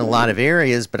improvement in a lot of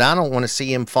areas, but I don't want to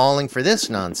see him falling for this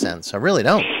nonsense. I really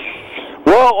don't.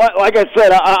 Well, like I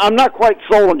said, I'm not quite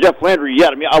sold on Jeff Landry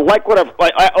yet. I mean, I like what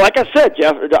like I said,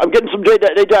 Jeff. I'm getting some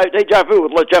deja vu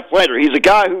with Jeff Landry. He's a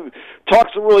guy who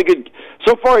talks some really good.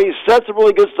 So far, he's said some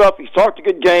really good stuff. He's talked a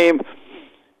good game.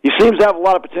 He seems to have a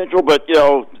lot of potential, but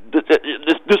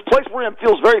this place we're in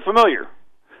feels very familiar.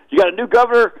 You got a new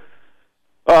governor.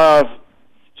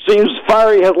 Seems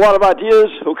fiery, has a lot of ideas.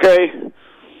 Okay,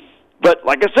 but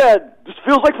like I said, this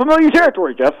feels like familiar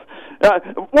territory, Jeff.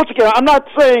 Once again, I'm not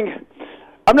going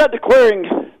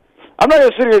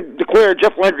to sit here and declare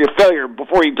Jeff Landry a failure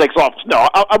before he takes office. No,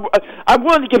 I'm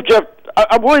willing to give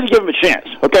him a chance.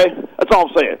 Okay, that's all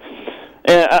I'm saying.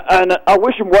 And I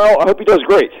wish him well. I hope he does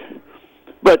great.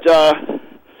 But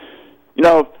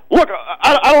look,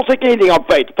 I don't take anything on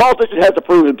faith. The politician has to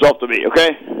prove himself to me.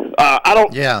 Okay, I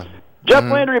don't. Yeah. Jeff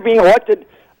Landry being elected,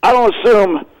 I don't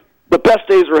assume the best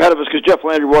days are ahead of us because Jeff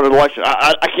Landry won an election.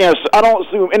 I can't. I don't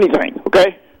assume anything.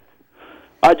 Okay.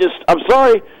 I'm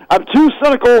sorry. I'm too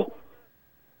cynical.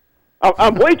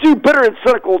 I'm way too bitter and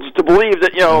cynical to believe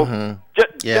that,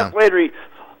 Jeff Landry.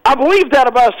 I believed that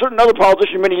about a certain other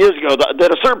politician many years ago,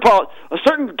 that a certain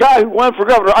guy who won for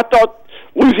governor, I thought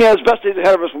Louisiana's best days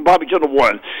ahead of us when Bobby Jindal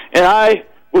won. And I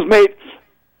was made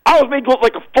to look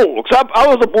like a fool. Because I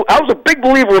was a big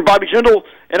believer in Bobby Jindal,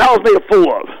 and I was made a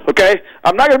fool of. Okay?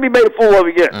 I'm not going to be made a fool of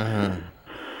again.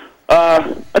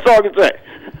 That's all I can say.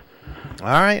 All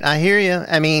right, I hear you.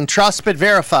 I mean, trust but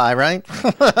verify, right?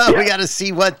 We got to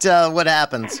see what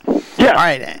happens. Yeah. All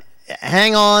right,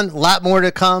 hang on. A lot more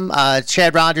to come.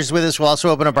 Chad Rogers with us. We'll also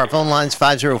open up our phone lines,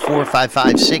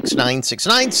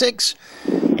 504-556-9696.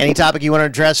 Any topic you want to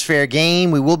address, fair game.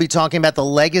 We will be talking about the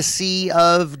legacy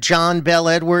of John Bel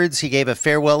Edwards. He gave a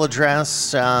farewell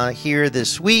address here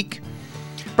this week.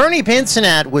 Bernie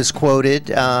Pincinat was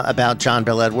quoted about John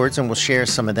Bel Edwards, and we'll share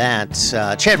some of that.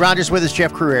 Chad Rogers with us,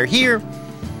 Jeff Crouere here.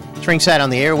 It's Ringside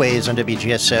on the airwaves on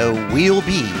WGSO. We'll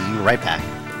be right back.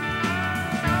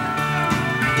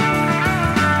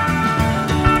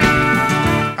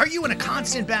 Are you in a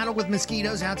constant battle with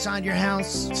mosquitoes outside your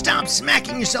house? Stop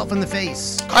smacking yourself in the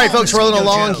face. All right, folks, rolling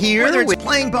along here. Whether it's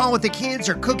playing ball with the kids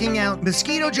or cooking out,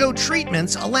 Mosquito Joe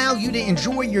treatments allow you to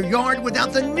enjoy your yard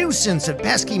without the nuisance of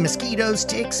pesky mosquitoes,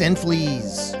 ticks, and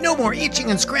fleas. No more itching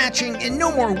and scratching, and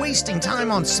no more wasting time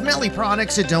on smelly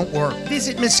products that don't work.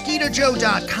 Visit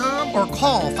MosquitoJoe.com or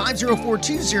call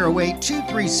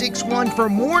 504-208-2361 for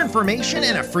more information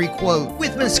and a free quote.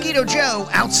 With Mosquito Joe,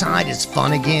 outside is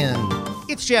fun again.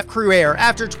 It's Jeff Crouere.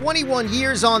 After 21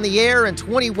 years on the air and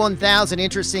 21,000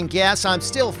 interesting guests, I'm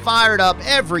still fired up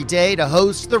every day to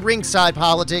host the Ringside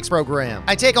Politics program.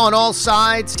 I take on all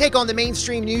sides, take on the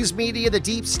mainstream news media, the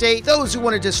deep state, those who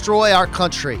want to destroy our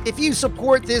country. If you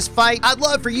support this fight, I'd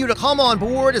love for you to come on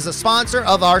board as a sponsor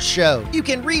of our show. You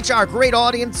can reach our great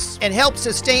audience and help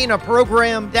sustain a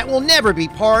program that will never be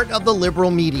part of the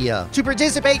liberal media. To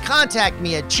participate, contact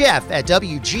me at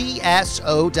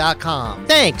jeff@wgso.com.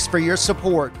 Thanks for your support.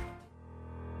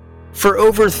 For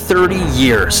over 30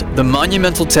 years, the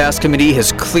Monumental Task Committee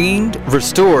has cleaned,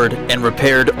 restored, and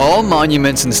repaired all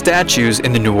monuments and statues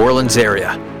in the New Orleans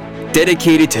area.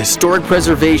 Dedicated to historic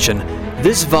preservation,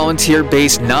 this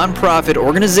volunteer-based nonprofit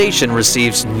organization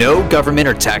receives no government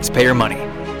or taxpayer money.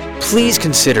 Please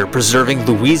consider preserving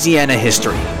Louisiana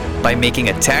history by making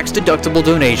a tax-deductible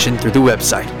donation through the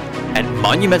website at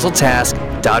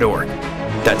monumentaltask.org.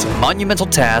 That's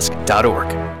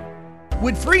monumentaltask.org.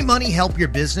 Would free money help your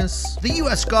business? The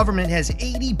U.S. government has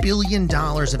 $80 billion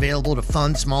available to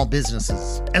fund small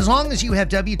businesses. As long as you have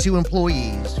W-2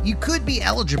 employees, you could be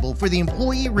eligible for the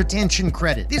Employee Retention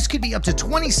Credit. This could be up to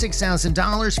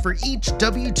 $26,000 for each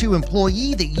W-2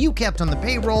 employee that you kept on the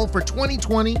payroll for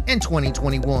 2020 and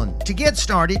 2021. To get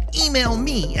started, email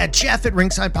me at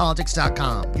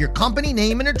jeff@ringsidepolitics.com. Your company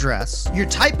name and address, your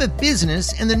type of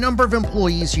business, and the number of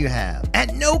employees you have.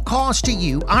 At no cost to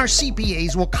you, our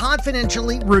CPAs will confidentially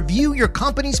review your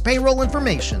company's payroll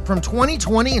information from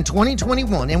 2020 and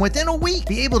 2021, and within a week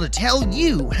be able to tell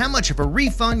you how much of a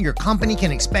refund your company can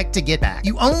expect to get back.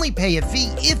 You only pay a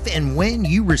fee if and when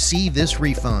you receive this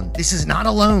refund. This is not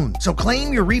a loan, so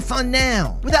claim your refund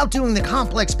now without doing the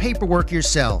complex paperwork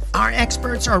yourself. Our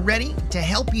experts are ready to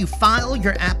help you file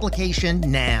your application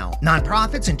now.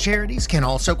 Nonprofits and charities can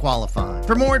also qualify.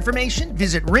 For more information,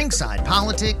 visit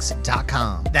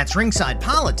ringsidepolitics.com. That's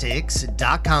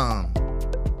ringsidepolitics.com.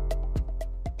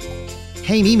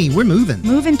 Hey, Mimi, we're moving.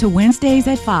 Moving to Wednesdays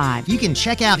at 5. You can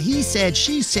check out He Said,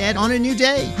 She Said on a new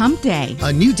day. Hump Day.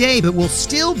 A new day, but we'll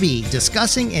still be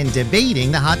discussing and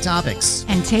debating the hot topics.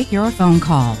 And take your phone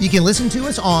call. You can listen to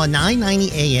us on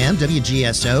 990 AM,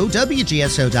 WGSO,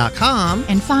 WGSO.com.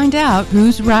 And find out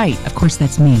who's right. Of course,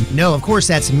 that's me. No, of course,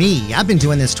 that's me. I've been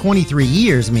doing this 23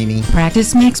 years, Mimi.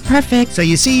 Practice makes perfect. So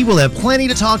you see, we'll have plenty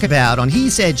to talk about on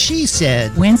He Said, She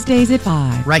Said. Wednesdays at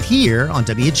 5. Right here on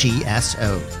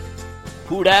WGSO.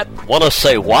 Who dat? Wanna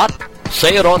say what?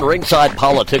 Say it on Ringside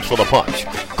Politics with a Punch.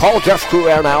 Call Jeff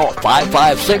Crouere now at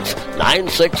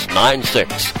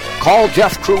 556-9696. Call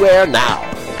Jeff Crouere now.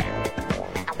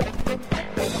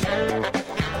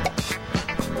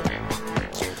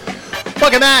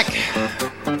 Welcome back.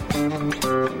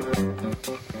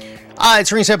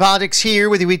 It's Ringside Politics here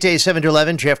with you weekdays 7 to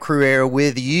 11. Jeff Crouere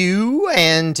with you.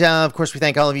 And, of course, we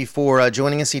thank all of you for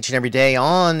joining us each and every day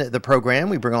on the program.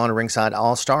 We bring on a Ringside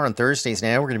All-Star on Thursdays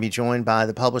now. We're going to be joined by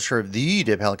the publisher of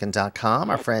ThePelican.com,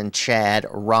 our friend Chad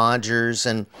Rogers.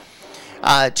 And,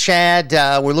 Chad,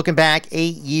 we're looking back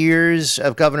 8 years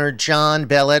of Governor John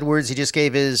Bel Edwards. He just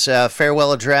gave his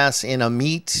farewell address in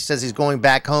Amite. Says he's going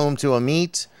back home to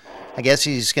Amite. I guess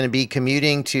he's going to be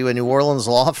commuting to a New Orleans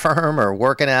law firm or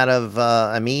working out of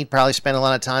Amite. Probably spent a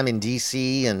lot of time in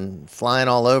D.C. and flying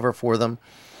all over for them.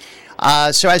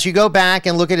 So as you go back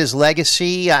and look at his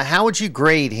legacy, how would you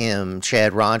grade him,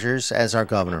 Chad Rogers, as our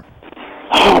governor?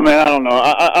 Oh, man, I don't know.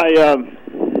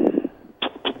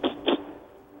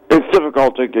 It's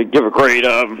difficult to give a grade.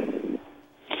 I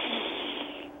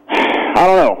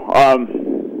don't know.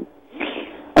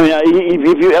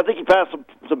 I think he passed some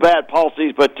bad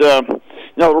policies, but the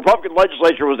Republican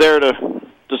legislature was there to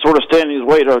sort of stand in his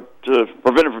way to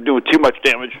prevent him from doing too much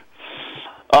damage.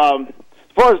 As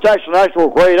far as the actual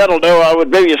grade, I don't know. I would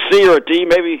maybe a C or a D,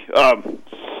 maybe.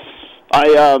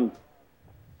 I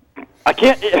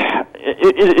can't.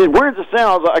 It weird as it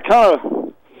sounds,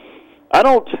 I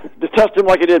don't detest him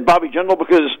like I did Bobby Jindal,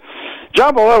 because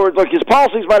John Bel Edwards, look, his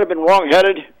policies might have been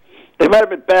wrong-headed. They might have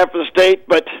been bad for the state,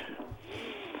 but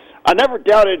I never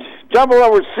doubted. John Bel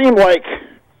Edwards seemed to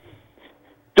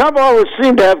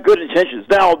have good intentions.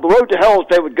 Now, the road to hell is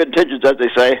paved with good intentions, as they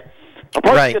say. A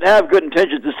person can have good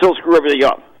intentions and still screw everything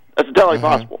up. That's entirely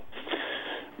possible.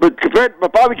 But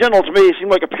Bobby Jindal, to me, seemed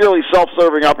like a purely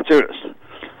self-serving opportunist.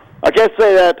 I can't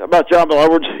say that about John Bel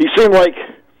Edwards. He seemed to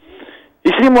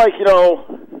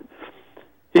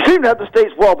have the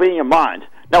state's well-being in mind.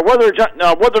 Now, whether or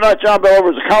not John Bel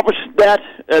Edwards accomplished that,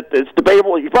 it's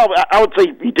debatable. I would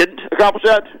say he didn't accomplish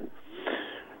that.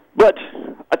 But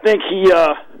I think he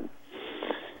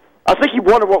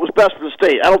wanted what was best for the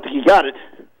state. I don't think he got it.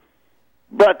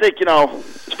 But I think,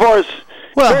 as far as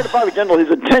compared to Bobby Jindal, his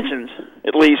intentions,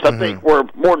 at least, I think, were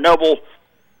more noble.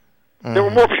 They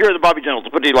were more pure than Bobby Jindal, to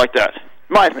put it like that,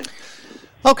 in my opinion.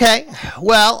 Okay,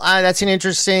 well, that's an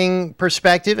interesting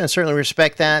perspective, and I certainly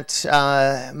respect that.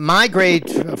 My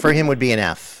grade for him would be an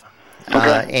F.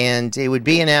 And it would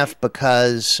be an F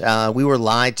because we were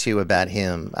lied to about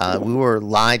him. We were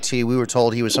lied to. We were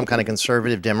told he was some kind of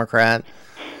conservative Democrat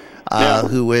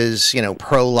who was,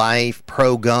 pro-life,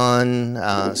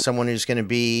 pro-gun, someone who's going to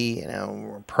be,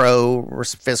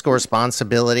 pro-fiscal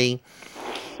responsibility.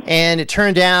 And it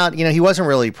turned out, he wasn't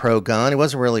really pro-gun. He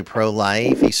wasn't really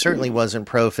pro-life. He certainly wasn't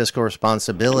pro-fiscal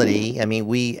responsibility. I mean,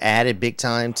 we added big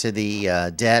time to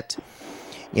the debt.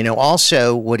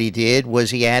 Also what he did was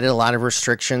he added a lot of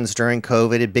restrictions during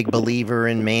COVID, a big believer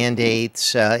in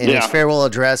mandates. In his farewell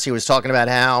address, he was talking about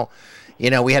how,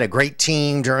 we had a great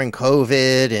team during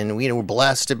COVID and we were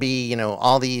blessed to be,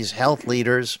 all these health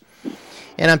leaders.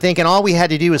 And I'm thinking all we had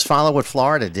to do was follow what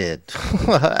Florida did.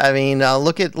 I mean,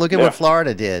 look at what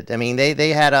Florida did. I mean, they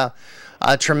had a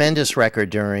a tremendous record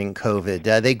during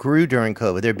COVID. They grew during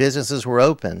COVID. Their businesses were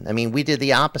open. I mean, we did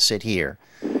the opposite here.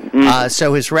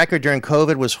 So his record during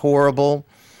COVID was horrible.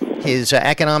 His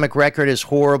economic record is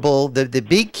horrible. The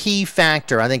big key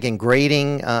factor, I think, in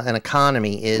grading an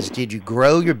economy is, did you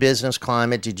grow your business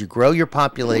climate? Did you grow your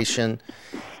population?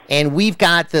 And we've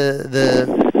got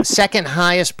the second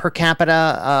highest per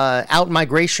capita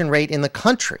out-migration rate in the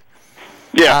country.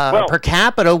 Yeah, per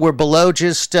capita, we're below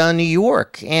just New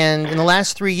York. And in the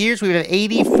last 3 years, we've had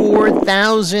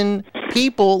 84,000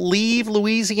 people leave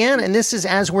Louisiana. And this is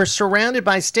as we're surrounded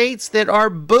by states that are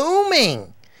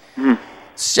booming.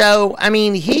 So, I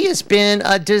mean, he has been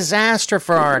a disaster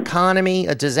for our economy,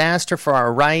 a disaster for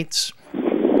our rights,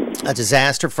 a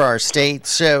disaster for our state.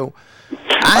 So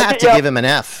I have to give him an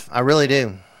F. I really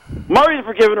do. My reason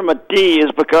for giving him a D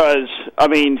is because, I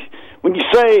mean, when you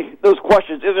say those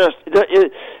questions, is our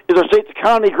state's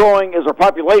economy growing? Is our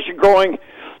population growing?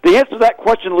 The answer to that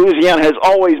question in Louisiana has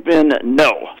always been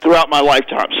no throughout my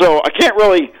lifetime. So I can't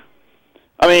really,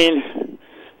 I mean,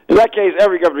 in that case,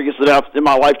 every governor gets it out in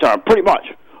my lifetime, pretty much.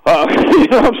 You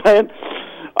know what I'm saying?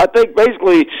 I think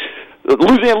basically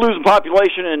Louisiana losing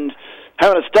population and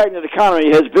having a stagnant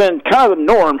economy has been kind of the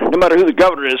norm, no matter who the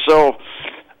governor is. So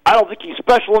I don't think he's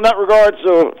special in that regard.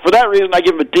 So for that reason, I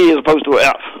give him a D as opposed to an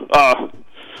F.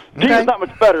 D is not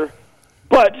much better,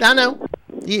 but I know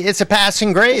it's a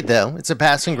passing grade, though. It's a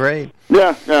passing grade.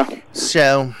 Yeah.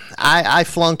 So I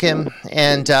flunk him,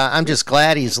 and I'm just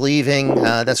glad he's leaving.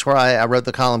 That's where I wrote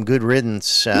the column "Good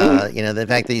Riddance." You know, the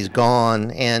fact that he's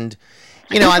gone, and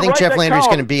I think Jeff Landry's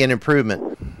going to be an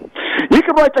improvement. You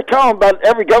can write that column about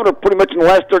every governor pretty much in the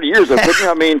last 30 years, though, couldn't you?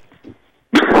 I mean,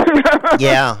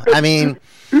 yeah, I mean,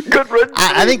 good riddance.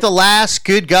 I think the last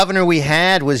good governor we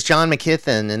had was John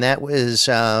McKithen, and that was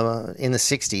in the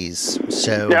 60s.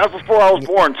 So yeah, that was before I was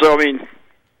born, so I mean.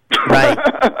 Right.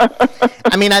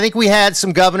 I mean, I think we had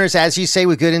some governors, as you say,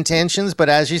 with good intentions, but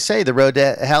as you say, the road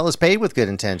to hell is paved with good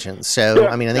intentions. So,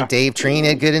 I mean, I think Dave Treen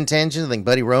had good intentions. I think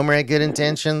Buddy Romer had good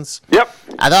intentions. Yep.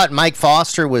 I thought Mike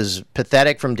Foster was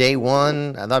pathetic from day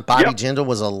one. I thought Bobby Jindal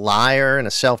was a liar and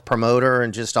a self-promoter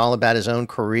and just all about his own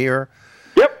career.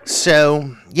 Yep.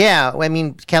 So, yeah, I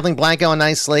mean, Kathleen Blanco, a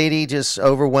nice lady, just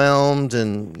overwhelmed.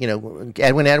 And,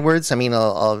 Edwin Edwards, I mean,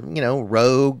 a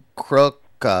rogue, crook,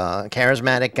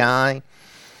 charismatic guy.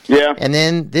 Yeah. And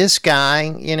then this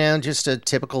guy, just a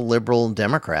typical liberal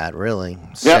Democrat, really.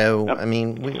 So, I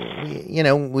mean,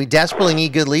 we desperately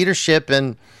need good leadership.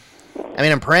 And, I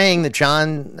mean, I'm praying that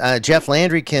Jeff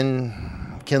Landry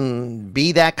can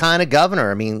be that kind of governor.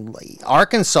 I mean,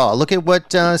 Arkansas, look at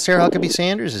what Sarah Huckabee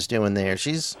Sanders is doing there.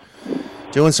 She's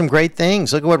doing some great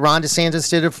things. Look at what Ron DeSantis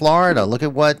did in Florida. Look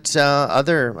at what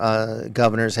other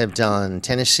governors have done.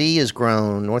 Tennessee has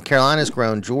grown. North Carolina has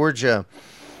grown. Georgia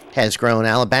has grown.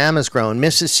 Alabama's grown.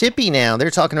 Mississippi now, they're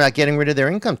talking about getting rid of their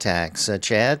income tax,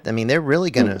 Chad. I mean, they're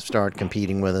really going to start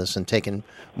competing with us and taking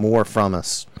more from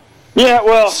us. Yeah,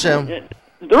 well, the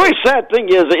really sad thing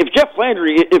is if Jeff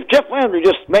Landry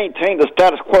just maintained the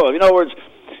status quo, in other words,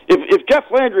 if Jeff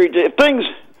Landry, if things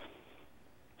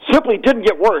simply didn't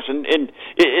get worse, and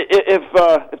if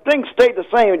things stayed the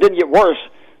same and didn't get worse,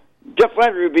 Jeff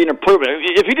Landry would be an improvement.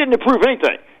 If he didn't improve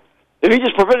anything, if he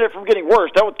just prevented it from getting worse,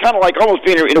 that would kind of like almost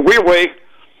be in a weird way.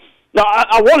 Now,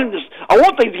 I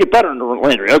want things to get better under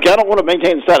Landry. Okay, I don't want to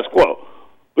maintain the status quo,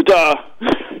 but I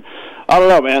don't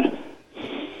know, man.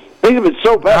 Things have been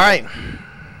so bad. All right,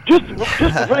 just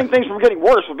preventing things from getting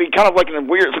worse would be kind of like some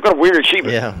kind of weird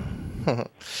achievement. Yeah.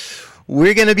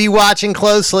 We're going to be watching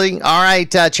closely. All right,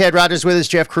 Chad Rogers with us,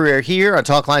 Jeff Crouere here on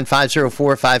Talk Line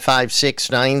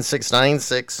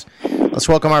 504-556-9696. Let's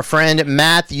welcome our friend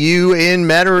Matthew in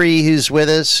Metairie, who's with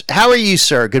us. How are you,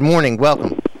 sir? Good morning.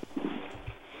 Welcome.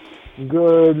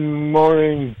 Good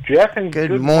morning, Jeff, and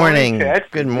good morning, Chad.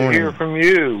 Good morning. To hear from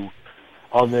you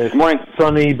on this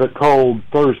sunny but cold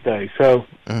Thursday. So,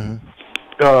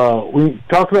 we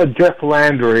talk about Jeff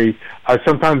Landry. I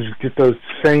sometimes get the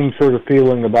same sort of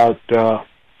feeling about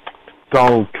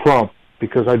Donald Trump,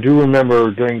 because I do remember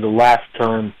during the last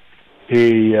term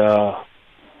he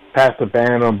passed a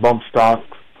ban on bump stocks.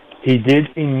 He did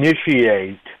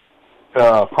initiate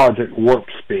Project Warp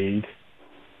Speed.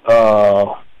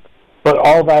 But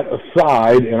all that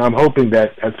aside, and I'm hoping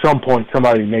that at some point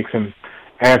somebody makes him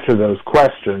answer those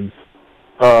questions,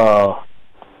 all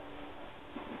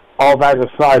that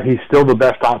aside, he's still the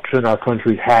best option our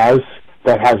country has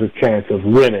that has a chance of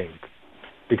winning.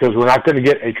 Because we're not going to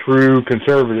get a true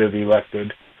conservative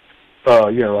elected,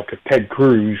 like a Ted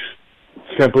Cruz,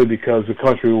 simply because the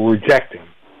country will reject him.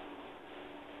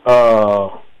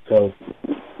 So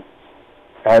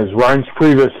as Reince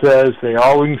Priebus says, they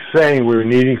always saying we're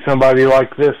needing somebody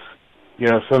like this,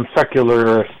 some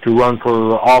secularist to run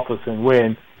for office and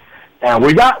win. And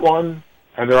we got one,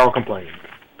 and they're all complaining.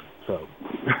 So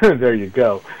there you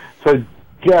go. So,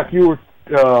 Jeff, you were,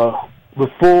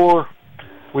 before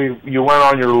you went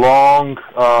on your long,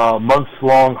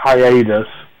 months-long hiatus,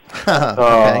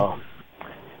 okay.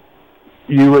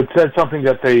 You had said something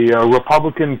that the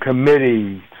Republican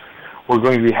committees were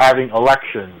going to be having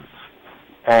elections,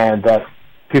 and that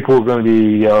people were going to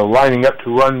be lining up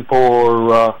to run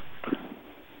for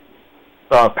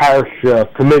parish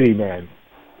committeeman.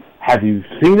 Have you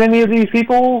seen any of these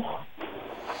people?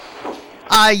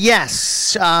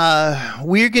 Yes.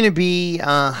 We're going to be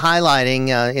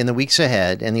highlighting in the weeks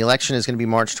ahead, and the election is going to be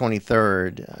March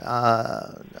 23rd,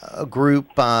 a group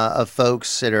of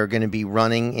folks that are going to be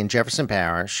running in Jefferson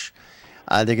Parish.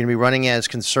 They're going to be running as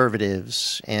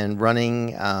conservatives and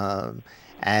running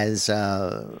as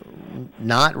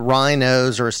not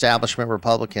rhinos or establishment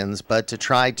Republicans, but to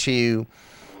try to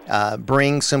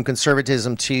bring some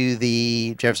conservatism to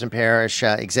the Jefferson Parish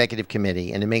Executive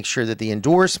Committee and to make sure that the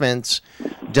endorsements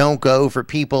don't go for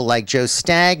people like Joe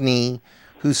Stagney,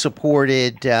 who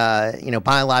supported,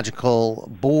 biological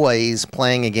boys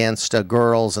playing against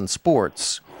girls in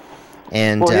sports.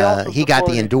 And he got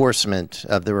the endorsement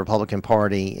of the Republican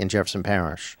Party in Jefferson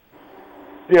Parish.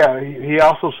 Yeah, he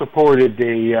also supported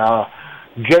the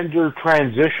gender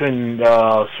transition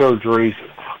surgeries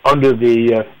under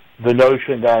the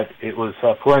notion that it was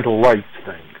a parental rights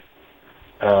thing,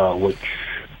 which,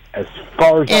 as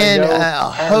far as I know,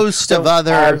 a host of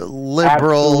other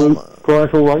liberal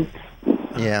parental rights.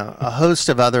 Yeah, a host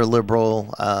of other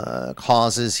liberal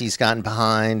causes he's gotten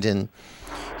behind, and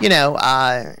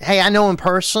hey, I know him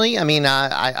personally. I mean,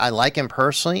 I like him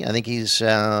personally. I think he's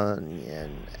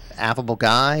an affable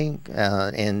guy,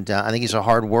 and I think he's a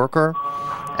hard worker.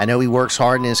 I know he works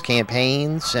hard in his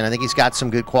campaigns, and I think he's got some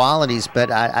good qualities, but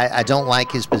I don't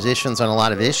like his positions on a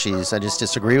lot of issues. I just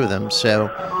disagree with him. So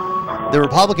the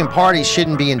Republican Party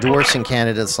shouldn't be endorsing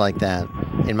candidates like that,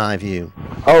 in my view.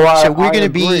 So we're going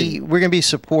to be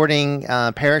supporting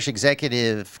parish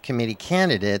executive committee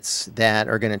candidates that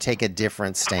are going to take a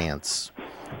different stance.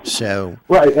 So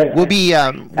we'll be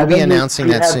announcing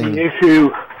that soon.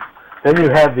 Then you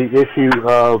have the issue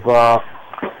of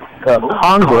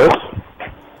Congress.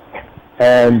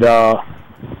 And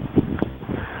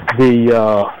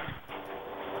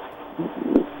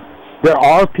there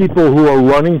are people who are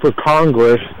running for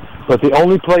Congress, but the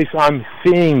only place I'm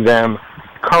seeing them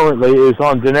currently is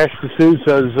on Dinesh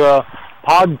D'Souza's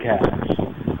podcast.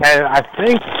 And I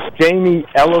think Jamie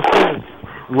Ellison is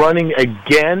running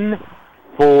again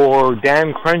for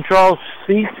Dan Crenshaw's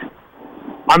seat.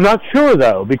 I'm not sure,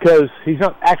 though, because he's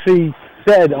not actually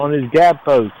said on his Gab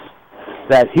post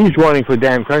that he's running for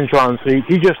Dan Crenshaw's seat.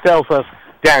 He just tells us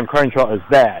Dan Crenshaw is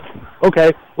bad.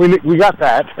 Okay, we got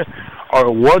that.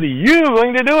 Or what are you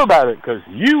going to do about it? Because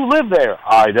you live there.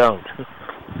 I don't.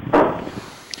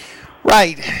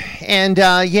 Right. And,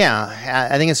 I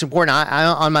think it's important. I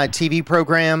on my TV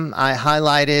program, I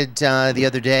highlighted the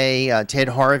other day Ted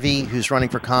Harvey, who's running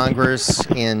for Congress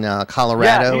in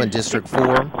Colorado in District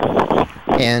 4.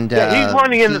 And he's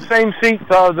running in the same seat,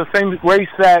 the same race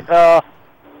that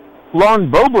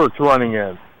Lauren Boebert's running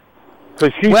in.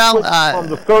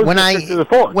 When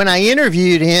I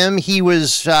interviewed him, he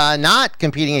was not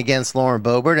competing against Lauren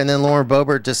Boebert, and then Lauren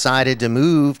Boebert decided to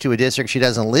move to a district she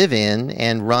doesn't live in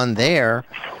and run there.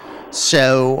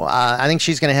 So I think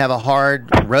she's going to have a hard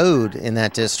road in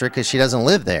that district because she doesn't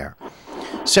live there.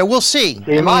 So we'll see.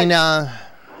 I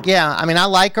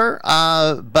like her,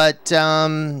 but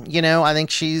I think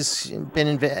she's been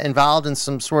involved in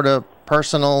some sort of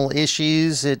personal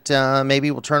issues that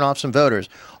maybe will turn off some voters.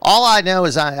 All I know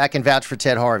is I can vouch for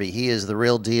Ted Harvey. He is the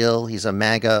real deal. He's a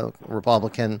MAGA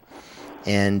Republican,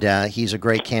 and he's a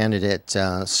great candidate.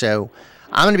 So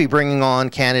I'm going to be bringing on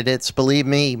candidates. Believe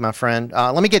me, my friend.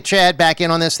 Let me get Chad back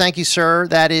in on this. Thank you, sir.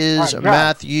 That is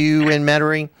Matthew in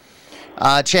Metairie.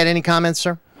 Chad, any comments,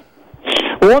 sir?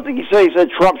 Well, one thing he said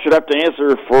Trump should have to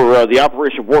answer for the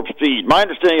Operation Warp Speed. My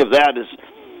understanding of that is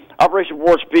Operation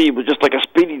Warp Speed was just like a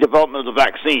speedy development of the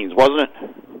vaccines, wasn't it?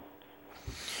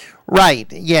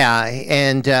 Right, yeah,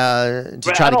 and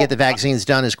to try to get the vaccines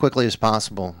done as quickly as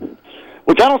possible.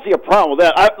 Which I don't see a problem with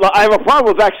that. I have a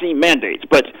problem with vaccine mandates,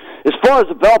 but as far as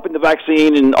developing the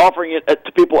vaccine and offering it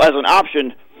to people as an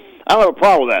option, I don't have a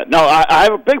problem with that. No, I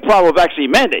have a big problem with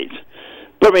vaccine mandates.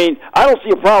 But, I mean, I don't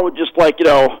see a problem with just,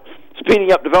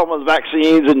 speeding up development of the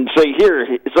vaccines and say, here,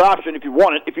 it's an option if you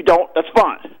want it. If you don't, that's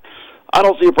fine. I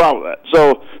don't see a problem with that.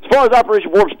 So as far as Operation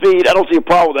Warp Speed, I don't see a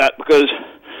problem with that because,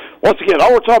 once again,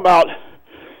 all we're talking about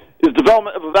is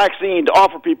development of a vaccine to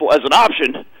offer people as an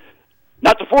option,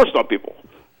 not to force it on people.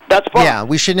 That's fine. Yeah,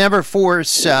 we should never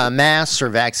force masks or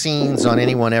vaccines on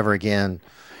anyone ever again.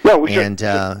 No, we and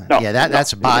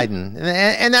that's Biden,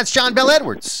 and that's John Bel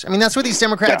Edwards. I mean, that's what these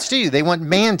Democrats do. They want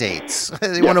mandates.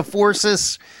 They want to force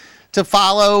us to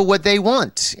follow what they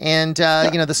want. And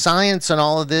the science on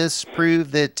all of this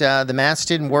proved that the masks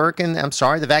didn't work, and I'm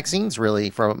sorry, the vaccines really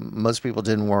for most people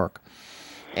didn't work.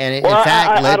 And it, in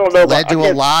fact, led to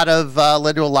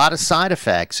a lot of side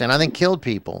effects, and I think killed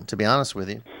people. To be honest with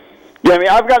you. Yeah, I mean,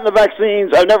 I've gotten the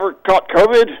vaccines. I've never caught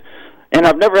COVID. And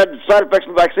I've never had the side effects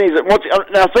from vaccines.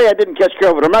 Now, say I didn't catch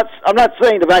COVID. I'm not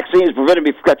saying the vaccines prevented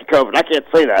me from catching COVID. I can't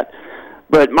say that.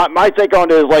 But my take on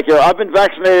it is like, I've been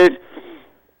vaccinated,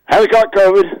 haven't caught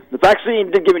COVID. The vaccine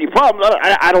didn't give me any problems.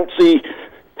 I don't see,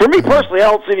 for me personally,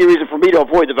 I don't see any reason for me to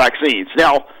avoid the vaccines.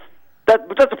 Now,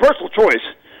 but that's a personal choice.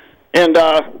 And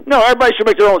no, everybody should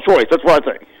make their own choice. That's what I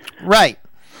think. Right.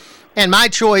 And my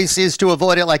choice is to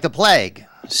avoid it like the plague.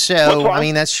 So, I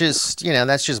mean, that's just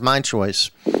my choice.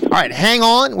 All right, hang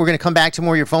on. We're going to come back to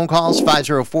more of your phone calls,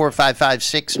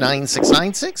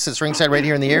 504-556-9696. It's Ringside right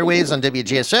here in the airwaves on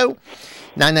WGSO,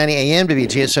 990 AM,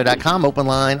 WGSO.com. Open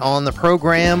line on the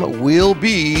program. We'll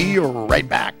be right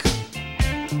back.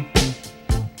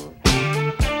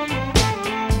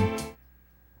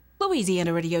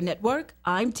 Louisiana Radio Network,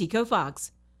 I'm Tico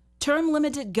Fox.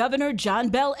 Term-limited Governor John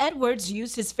Bel Edwards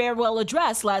used his farewell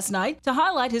address last night to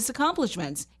highlight his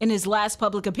accomplishments. In his last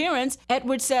public appearance,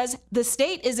 Edwards says the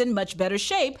state is in much better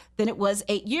shape than it was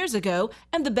 8 years ago,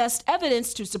 and the best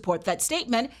evidence to support that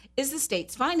statement is the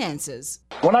state's finances.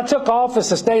 When I took office,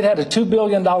 the state had a $2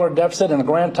 billion deficit and a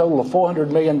grand total of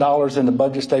 $400 million in the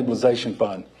Budget Stabilization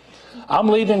Fund. I'm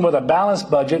leaving with a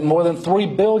balanced budget and more than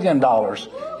 $3 billion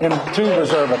in two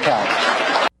reserve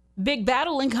accounts. Big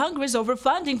battle in Congress over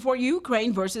funding for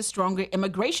Ukraine versus stronger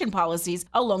immigration policies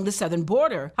along the southern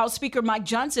border. House Speaker Mike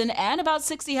Johnson and about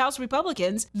 60 House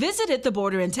Republicans visited the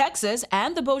border in Texas,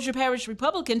 and the Bossier Parish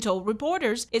Republican told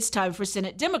reporters it's time for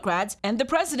Senate Democrats and the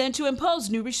president to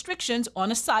impose new restrictions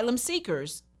on asylum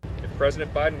seekers. If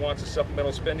President Biden wants a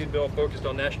supplemental spending bill focused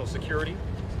on national security,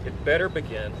 it better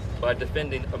begin by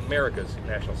defending America's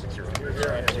national security.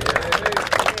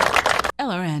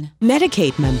 LRN.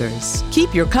 Medicaid members,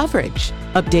 keep your coverage.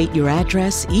 Update your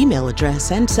address, email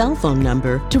address, and cell phone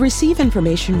number to receive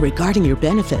information regarding your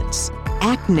benefits.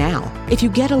 Act now. If you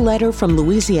get a letter from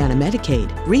Louisiana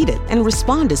Medicaid, read it and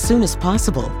respond as soon as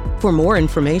possible. For more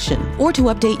information or to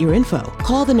update your info,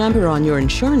 call the number on your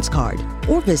insurance card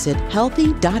or visit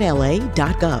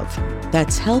healthy.la.gov.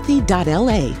 That's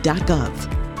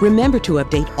healthy.la.gov. Remember to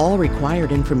update all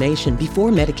required information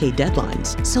before Medicaid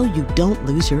deadlines so you don't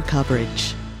lose your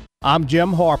coverage. I'm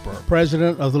Jim Harper,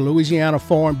 president of the Louisiana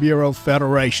Farm Bureau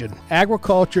Federation.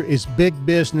 Agriculture is big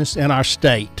business in our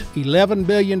state. $11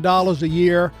 billion a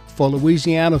year for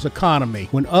Louisiana's economy.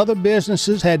 When other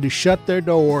businesses had to shut their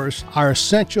doors, our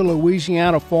essential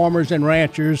Louisiana farmers and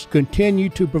ranchers continue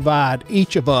to provide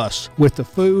each of us with the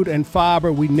food and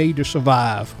fiber we need to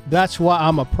survive. That's why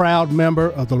I'm a proud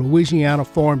member of the Louisiana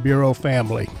Farm Bureau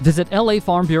family. Visit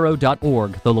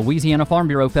lafarmbureau.org, the Louisiana Farm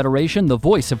Bureau Federation, the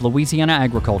voice of Louisiana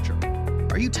agriculture.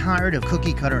 Are you tired of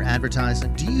cookie-cutter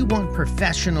advertising? Do you want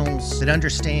professionals that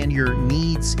understand your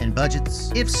needs and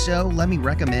budgets? If so, let me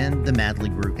recommend the Madley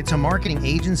Group. It's a marketing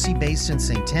agency based in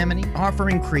St. Tammany,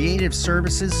 offering creative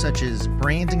services such as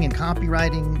branding and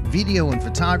copywriting, video and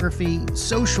photography,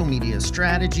 social media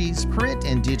strategies, print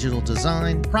and digital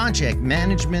design, project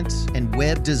management, and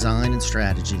web design and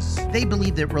strategies. They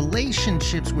believe that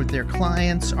relationships with their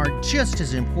clients are just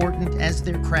as important as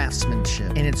their craftsmanship,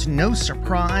 and it's no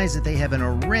surprise that they have an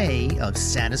array of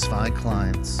satisfied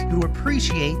clients who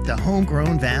appreciate the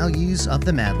homegrown values of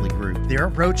the Madley Group. Their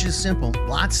approach is simple: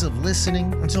 lots of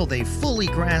listening until they fully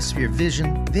grasp your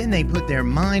vision. Then they put their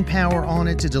mind power on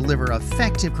it to deliver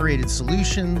effective creative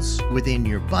solutions within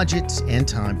your budget and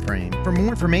time frame. For more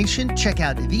information, check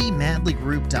out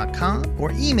themadleygroup.com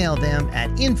or email them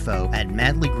at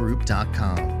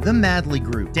info@madleygroup.com. The Madley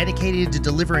Group, dedicated to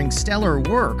delivering stellar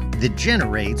work that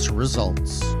generates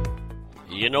results.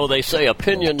 You know, they say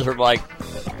opinions are like,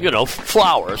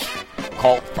 flowers.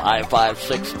 Call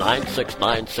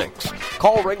 556-9696.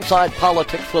 Call Ringside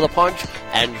Politics with a Punch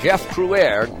and Jeff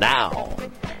Cruer now.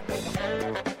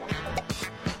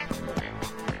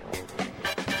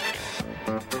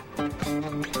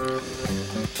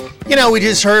 We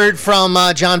just heard from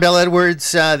John Bel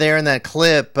Edwards there in that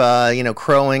clip,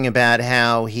 crowing about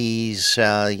how he's,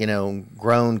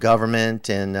 grown government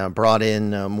and brought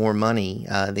in more money.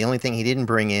 The only thing he didn't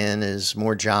bring in is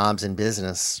more jobs and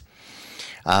business.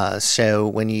 So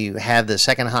when you have the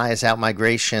second highest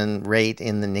outmigration rate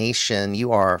in the nation,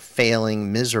 you are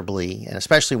failing miserably, and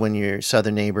especially when your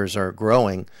southern neighbors are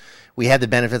growing. We have the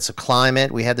benefits of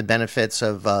climate. We have the benefits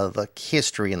of the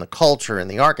history and the culture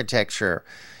and the architecture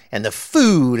and the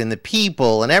food and the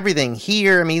people and everything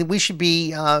here. I mean, we should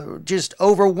be just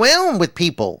overwhelmed with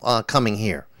people coming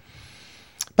here.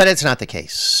 But it's not the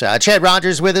case. Chad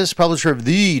Rogers with us, publisher of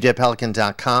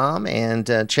TheDeadPelican.com.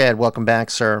 And Chad, welcome back,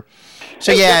 sir.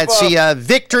 So, yeah, it's the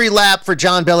victory lap for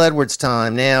John Bel Edwards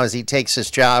time now as he takes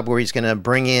this job where he's going to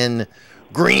bring in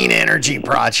green energy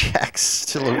projects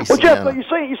to Louisiana. Well, Jeff, but you're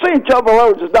saying John Bel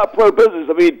Edwards is not pro-business.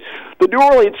 I mean, the New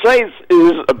Orleans Saints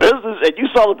is a business, and you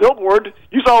saw the billboard.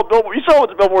 You saw what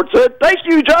the billboard said. Thank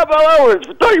you, John Bel Edwards,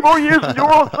 for 30 more years in New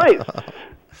Orleans Saints.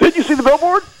 Didn't you see the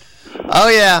billboard? Oh,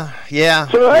 yeah.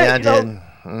 So, hey, I did.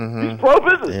 Mm-hmm. He's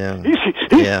pro-business. Yeah. He's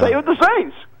saving the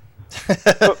Saints.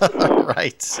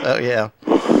 Right. Oh, yeah.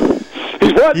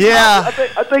 He's what? Yeah.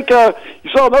 I think you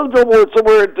saw another billboard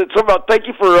somewhere that something about thank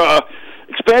you for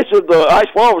expansion of the ice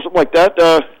wall or something like that.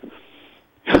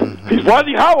 He's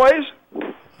widening highways.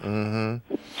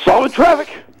 Mm-hmm. Solving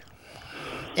traffic.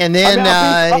 And then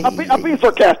I'm being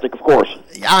sarcastic, of course.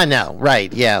 I know,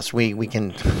 right? Yes, we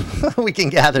can we can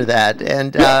gather that,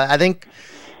 and I think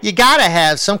you got to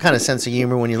have some kind of sense of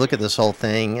humor when you look at this whole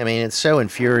thing. I mean, it's so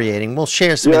infuriating. We'll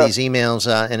share some of these emails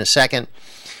in a second.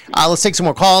 Let's take some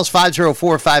more calls.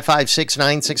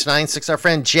 504-556-9696. Our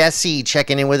friend Jesse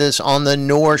checking in with us on the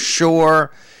North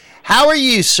Shore. How are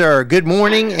you, sir? Good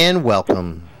morning and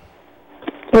welcome.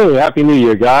 Hey, Happy New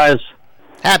Year, guys.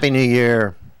 Happy New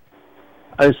Year.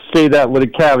 I say that with a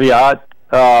caveat.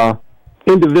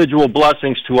 Individual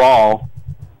blessings to all,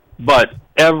 but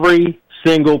every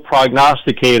single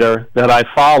prognosticator that I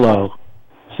follow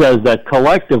says that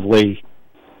collectively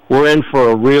we're in for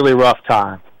a really rough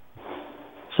time.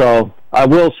 So I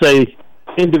will say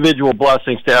individual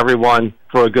blessings to everyone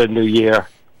for a good new year.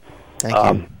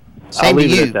 Thank you. Same to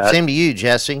you. Same to you,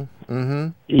 Jesse. Mm-hmm.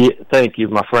 Yeah, thank you,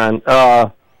 my friend.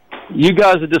 You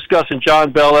guys are discussing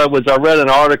John Bel Edwards. I read an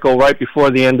article right before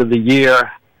the end of the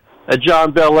year that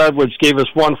John Bel Edwards gave us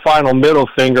one final middle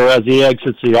finger as he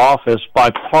exits the office by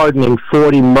pardoning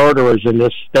 40 murderers in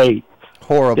this state.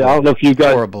 Horrible. Yeah, I don't know if you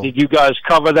guys did you guys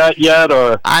cover that yet,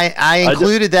 or I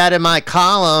included that in my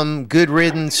column, Good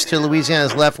Riddance to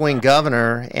Louisiana's left-wing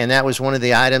governor, and that was one of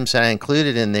the items that I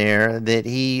included in there, that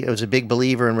he was a big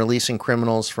believer in releasing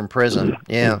criminals from prison.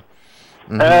 Yeah.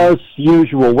 Mm-hmm. As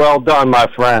usual. Well done, my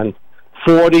friend.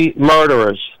 40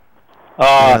 murderers.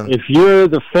 If you're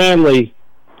the family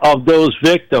of those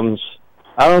victims,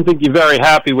 I don't think you're very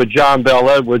happy with John Bel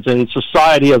Edwards, and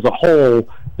society as a whole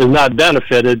has not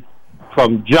benefited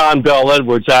from John Bel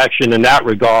Edwards' action in that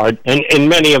regard, and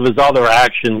many of his other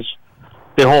actions,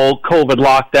 the whole COVID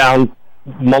lockdown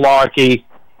malarkey,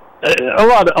 a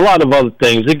lot of other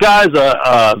things. The guy's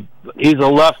he's a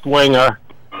left-winger.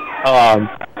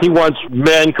 He wants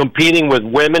men competing with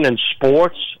women in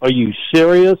sports. Are you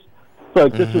serious?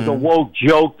 Look, this is a woke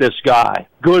joke, this guy.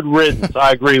 Good riddance.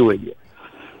 I agree with you.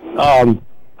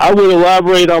 I would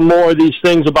elaborate on more of these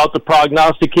things about the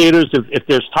prognosticators. If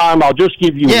there's time, I'll just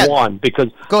give you one, because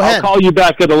I'll call you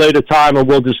back at a later time and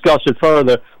we'll discuss it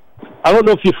further. I don't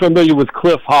know if you're familiar with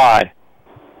Cliff High.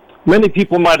 Many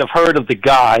people might have heard of the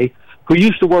guy who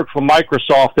used to work for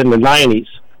Microsoft in the 90s,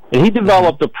 and he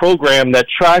developed a program that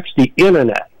tracks the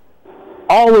Internet.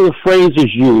 All of the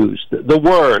phrases used, the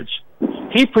words.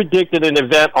 He predicted an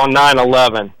event on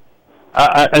 9/11.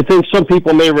 I think some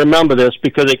people may remember this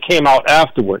because it came out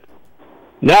afterward.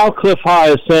 Now Cliff High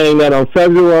is saying that on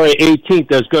February 18th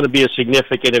there's going to be a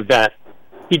significant event.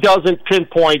 He doesn't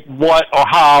pinpoint what or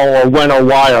how or when or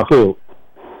why or who.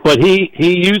 But he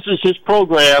uses his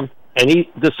program, and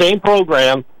the same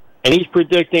program, and he's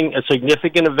predicting a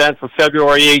significant event for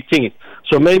February 18th.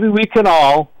 So maybe we can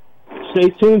all stay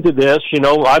tuned to this. You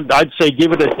know, I'd say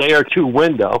give it a day or two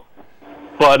window.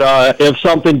 But if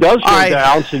something does go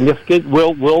down significant,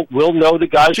 we'll know the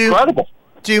guy's credible.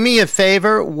 Do me a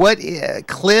favor. What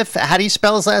Cliff? How do you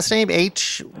spell his last name?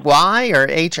 H-Y or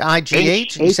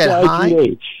H-I-G-H? You said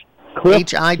High. Cliff,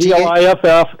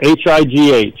 H-I-G-H.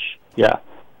 Cliff, Yeah.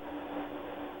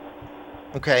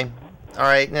 Okay. All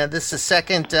right. Now this is the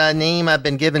second name I've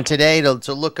been given today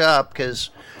to look up, because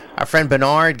our friend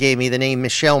Bernard gave me the name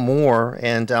Michelle Moore,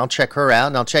 and I'll check her out,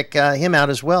 and I'll check him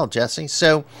out as well, Jesse.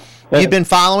 So. You've been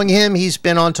following him? He's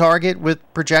been on target with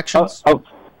projections?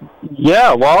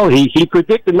 Yeah, well, he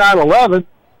predicted 9/11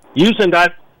 using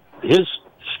his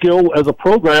skill as a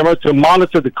programmer to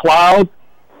monitor the cloud,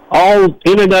 all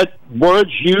Internet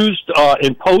words used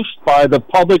in post by the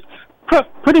public,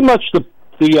 pretty much the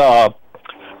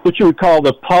what you would call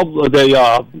the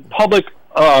public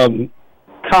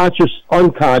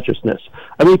unconsciousness.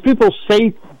 I mean, people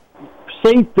say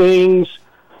things,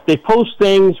 they post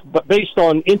things, but based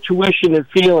on intuition and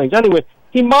feelings. Anyway,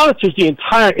 he monitors the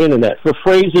entire internet for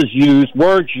phrases used,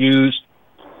 words used,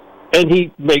 and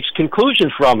he makes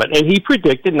conclusions from it. And he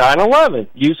predicted 9/11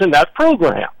 using that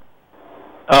program.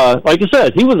 Like I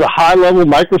said, he was a high-level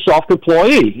Microsoft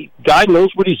employee. Guy knows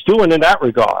what he's doing in that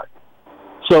regard.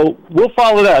 So we'll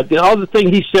follow that. The other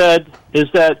thing he said is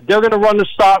that they're going to run the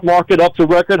stock market up to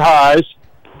record highs,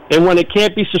 and when it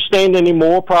can't be sustained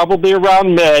anymore, probably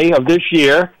around May of this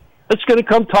year, it's going to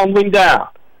come tumbling down.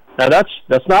 Now,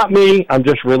 that's not me. I'm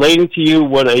just relating to you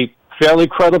what a fairly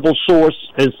credible source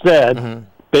has said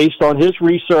based on his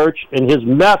research and his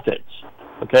methods.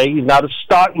 Okay, he's not a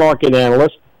stock market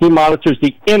analyst. He monitors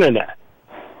the internet.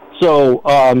 So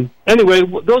anyway,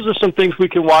 those are some things we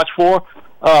can watch for.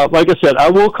 Like I said, I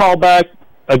will call back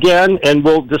again, and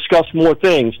we'll discuss more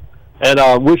things. And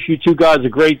wish you two guys a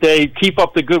great day. Keep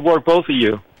up the good work, both of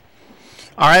you.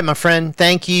 All right, my friend.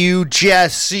 Thank you,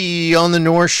 Jesse, on the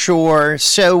North Shore.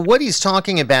 So what he's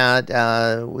talking about,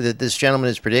 that this gentleman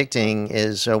is predicting,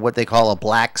 is what they call a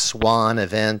black swan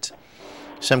event,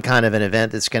 some kind of an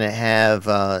event that's going to have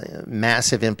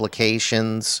massive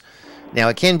implications. Now,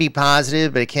 it can be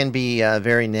positive, but it can be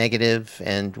very negative,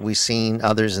 and we've seen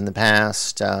others in the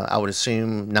past. I would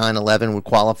assume 9/11 would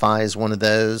qualify as one of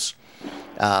those.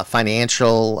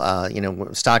 Financial,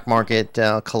 stock market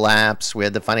collapse. We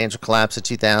had the financial collapse of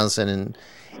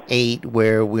 2008,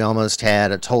 where we almost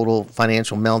had a total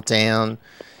financial meltdown.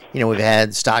 We've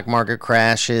had stock market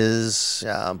crashes,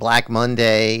 Black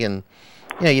Monday, and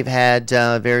you've had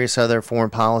various other foreign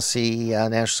policy,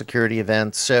 national security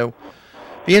events. So,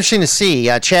 be interesting to see.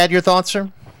 Chad, your thoughts,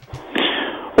 sir?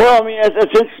 Well, I mean, it's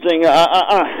interesting.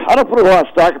 I don't put a lot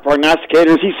of stock in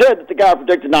prognosticators. He said that the guy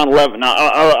predicted 9/11.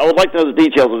 I would like to know the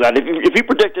details of that. If he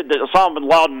predicted that Osama bin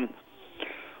Laden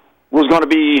was going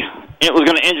to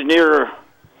engineer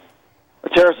a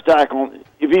terrorist attack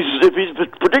if he's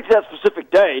predicted that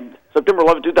specific day, September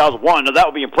 11, 2001, now that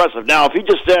would be impressive. Now, if he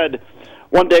just said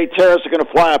one day terrorists are going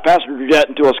to fly a passenger jet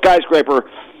into a skyscraper,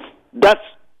 that's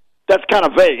kind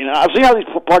of vague. I've seen how these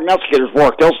prognosticators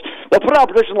work. They'll put out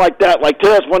a prediction like that, like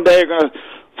terrorists one day are going to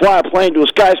fly a plane to a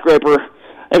skyscraper.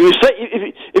 And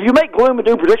if you make gloom and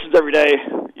doom predictions every day,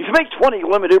 if you make 20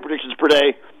 gloom and doom predictions per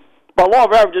day, by law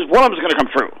of averages, one of them is going to come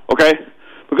true. Okay,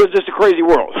 because it's a crazy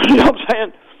world. You know what I'm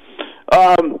saying?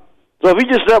 So if he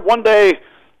just said one day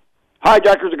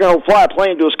hijackers are going to fly a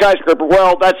plane to a skyscraper,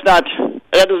 well, that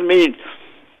doesn't mean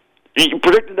he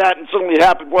predicted that and suddenly it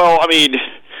happened. Well, I mean,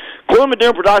 gloom and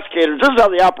doom prognosticators, this is how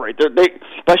they operate. They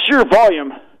by sheer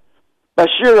volume, by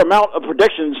sheer amount of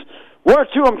predictions, one or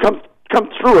two of them come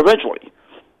true eventually.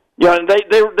 And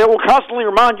they will constantly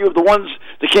remind you of the ones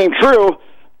that came true.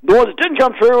 The ones that didn't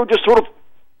come true just sort of,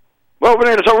 well, we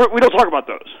don't talk about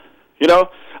those. And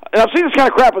I've seen this kind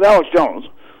of crap with Alex Jones.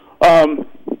 So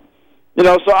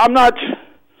I'm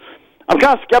kind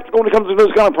of skeptical when it comes to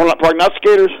those kind of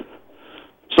prognosticators.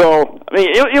 So, I mean,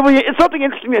 it's something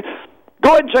interesting. Go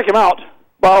ahead and check him out,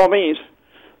 by all means.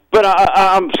 But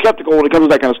I'm skeptical when it comes to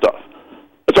that kind of stuff.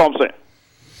 That's all I'm saying.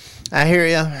 I hear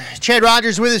you. Chad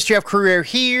Rogers with us, Jeff Crouere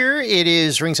here. It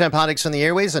is Ringside Politics on the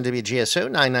airways on WGSO,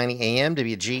 990 AM,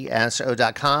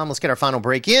 WGSO.com. Let's get our final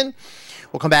break in.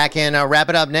 We'll come back and wrap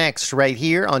it up next right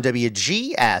here on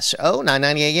WGSO,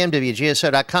 990 AM,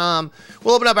 WGSO.com.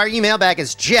 We'll open up our email back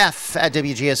as Jeff at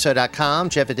WGSO.com,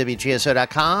 Jeff at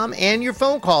WGSO.com, and your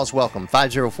phone calls welcome,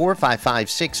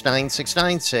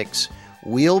 504-556-9696.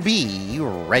 We'll be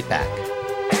right back.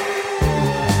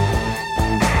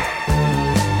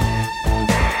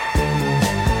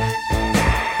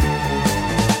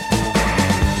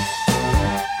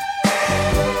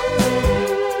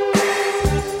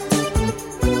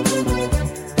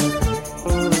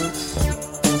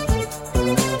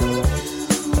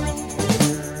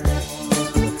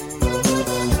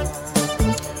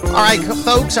 All right,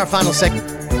 folks, our final segment.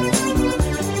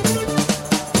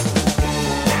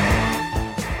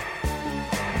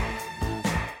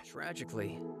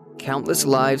 Tragically, countless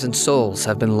lives and souls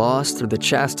have been lost through the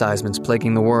chastisements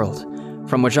plaguing the world,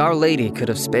 from which Our Lady could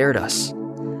have spared us.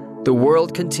 The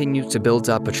world continues to build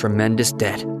up a tremendous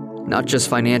debt, not just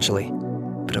financially,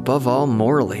 but above all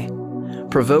morally,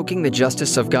 provoking the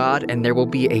justice of God, and there will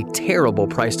be a terrible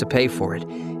price to pay for it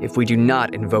if we do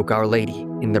not invoke Our Lady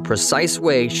in the precise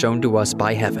way shown to us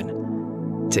by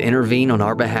heaven, to intervene on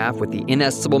our behalf with the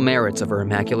inestimable merits of her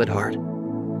Immaculate Heart.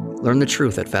 Learn the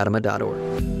truth at Fatima.org.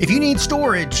 If you need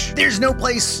storage, there's no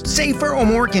place safer or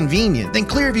more convenient than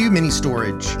Clearview Mini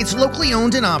Storage. It's locally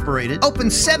owned and operated,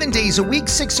 open 7 days a week,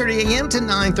 6:30 a.m. to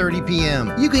 9:30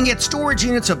 p.m. You can get storage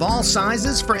units of all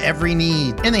sizes for every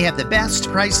need, and they have the best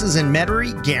prices in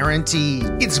Metairie guaranteed.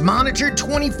 It's monitored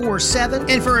 24/7,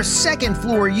 and for a second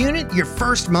floor unit, your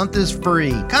first month is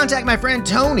free. Contact my friend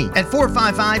Tony at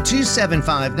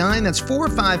 455-2759. That's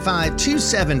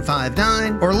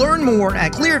 455-2759, or learn more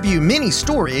at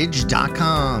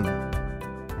ClearviewMiniStorage.com.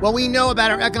 Well, we know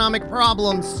about our economic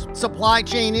problems, supply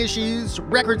chain issues,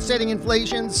 record-setting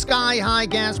inflation, sky-high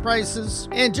gas prices.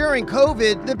 And during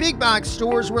COVID, the big box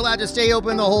stores were allowed to stay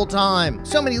open the whole time.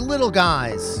 So many little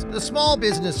guys, the small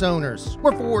business owners,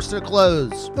 were forced to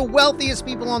close. The wealthiest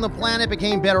people on the planet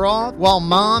became better off, while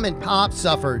mom and pop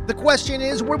suffered. The question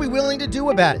is, what are we willing to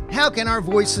do about it? How can our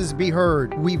voices be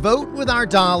heard? We vote with our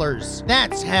dollars.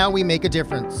 That's how we make a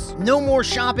difference. No more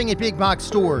shopping at big box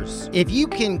stores. If you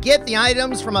can get the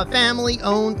items from a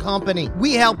family-owned company,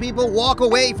 we help people walk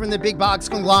away from the big box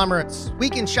conglomerates. We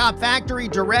can shop factory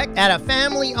direct at a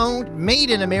family-owned,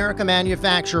 made-in-America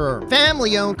manufacturer.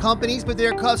 Family-owned companies put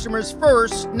their customers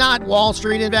first, not Wall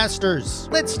Street investors.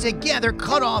 Let's together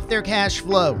cut off their cash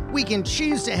flow. We can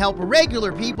choose to help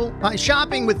regular people by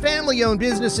shopping with family-owned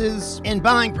businesses and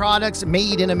buying products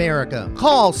made in America.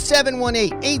 Call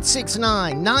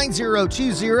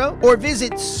 718-869-9020 or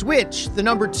visit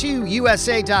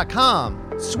switch2usa.com.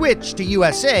 Switch to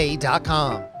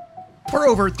USA.com. For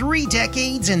over 3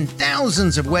 decades and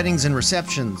thousands of weddings and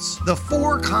receptions, the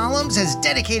Four Columns has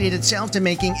dedicated itself to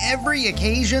making every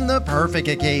occasion the perfect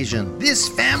occasion. This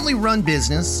family-run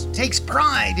business takes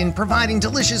pride in providing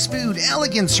delicious food,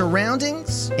 elegant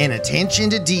surroundings, and attention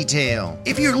to detail.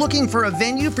 If you're looking for a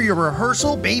venue for your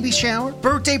rehearsal, baby shower,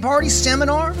 birthday party,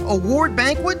 seminar, award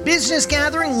banquet, business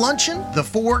gathering, luncheon, the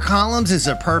Four Columns is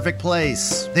a perfect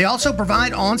place. They also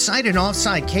provide on-site and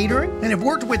off-site catering and have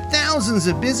worked with thousands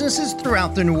of businesses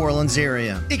throughout the New Orleans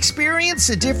area. Experience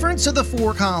the difference of the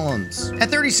Four Columns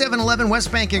at 3711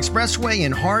 West Bank Expressway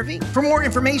in Harvey. For more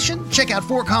information, check out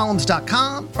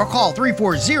fourcolumns.com or call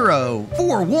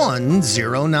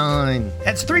 340-4109.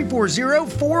 That's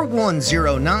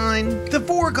 340-4109. The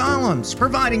Four Columns,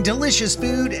 providing delicious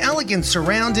food, elegant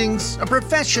surroundings, a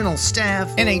professional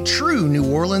staff, and a true New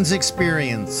Orleans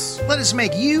experience. Let us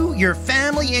make you, your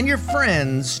family, and your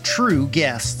friends true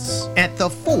guests at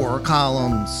the Four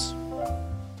Columns.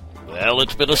 Well,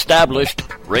 it's been established.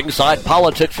 Ringside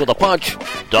Politics with a Punch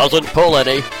doesn't pull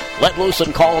any. Let loose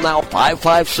and call now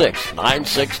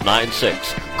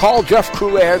 556-9696. Call Jeff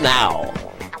Cruaire now.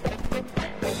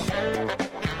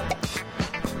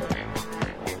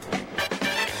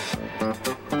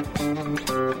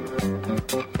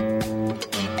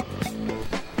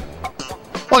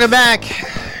 Welcome back.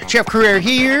 Jeff Cruaire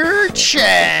here.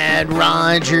 Chad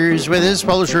Rogers with us,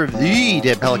 publisher of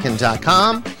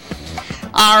TheDeadPelican.com.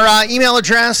 Our email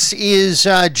address is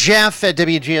jeff at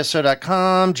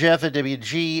WGSO.com, jeff at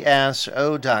WGSO.com,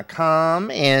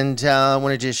 and I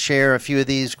want to just share a few of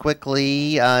these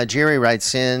quickly. Jerry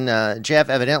writes in, Jeff,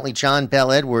 evidently John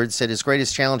Bell Edwards said his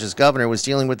greatest challenge as governor was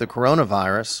dealing with the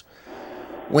coronavirus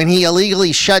when he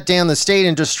illegally shut down the state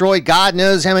and destroyed God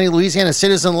knows how many Louisiana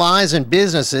citizen lives and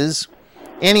businesses.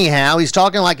 Anyhow, he's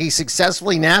talking like he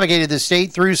successfully navigated the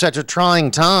state through such a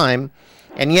trying time.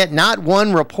 And yet not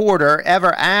one reporter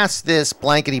ever asked this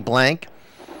blankety blank.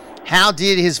 How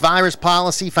did his virus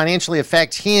policy financially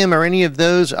affect him or any of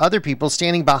those other people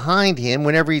standing behind him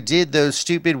whenever he did those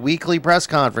stupid weekly press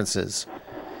conferences?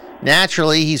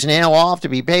 Naturally, he's now off to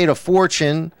be paid a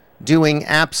fortune doing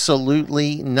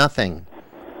absolutely nothing.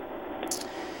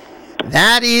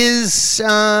 That is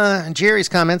Jerry's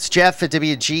comments. Jeff at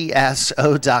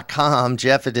WGSO.com.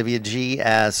 Jeff at WGSO.com.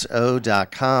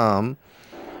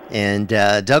 And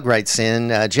Doug writes in,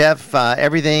 Jeff,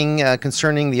 everything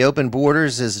concerning the open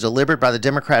borders is delivered by the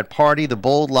Democrat Party. The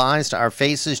bold lies to our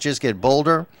faces just get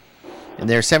bolder. And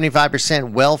they're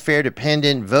 75%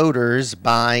 welfare-dependent voters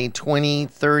by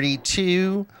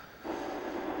 2032.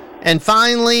 And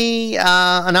finally,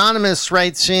 Anonymous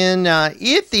writes in,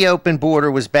 if the open border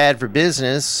was bad for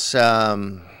business,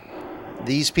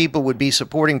 these people would be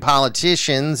supporting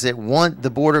politicians that want the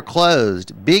border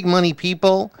closed. Big money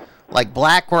people like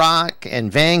BlackRock and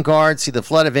Vanguard see the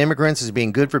flood of immigrants as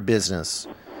being good for business.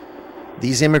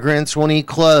 These immigrants will need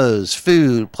clothes,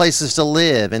 food, places to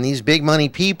live, and these big money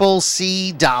people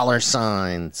see dollar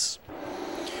signs.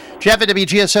 Jeff at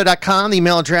WGSO.com, the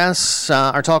email address,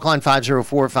 our talk line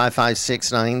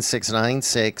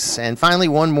 504-556-9696. And finally,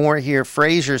 one more here.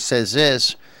 Frazier says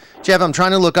this, Jeff, I'm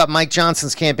trying to look up Mike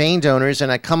Johnson's campaign donors,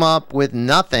 and I come up with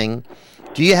nothing.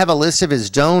 Do you have a list of his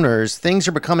donors? Things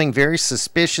are becoming very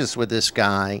suspicious with this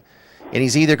guy, and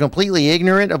he's either completely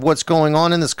ignorant of what's going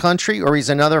on in this country or he's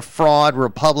another fraud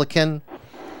Republican.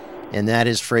 And that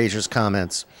is Fraser's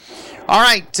comments. All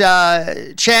right,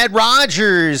 Chad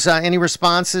Rogers, any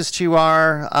responses to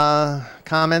our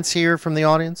comments here from the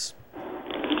audience?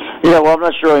 Yeah, well, I'm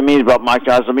not sure what he means about Mike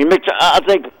Johnson. I mean, I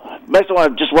think based on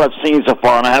what I've seen so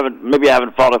far, and I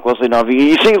haven't followed it closely enough.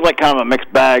 He seems like kind of a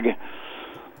mixed bag.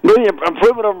 Really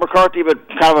improvement over McCarthy, but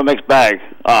kind of a mixed bag.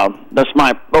 That's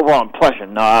my overall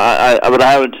impression. I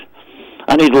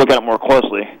need to look at it more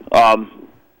closely. But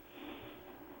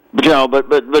he's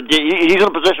in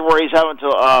a position where he's having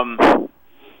to.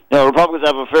 Republicans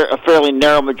have a fairly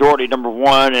narrow majority, number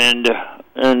one, and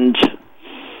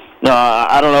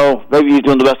I don't know. Maybe he's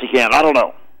doing the best he can. I don't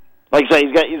know. Like I say,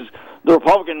 the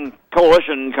Republican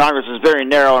coalition in Congress is very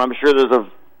narrow, and I'm sure there's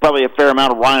probably a fair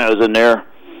amount of rhinos in there.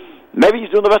 Maybe he's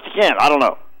doing the best he can. I don't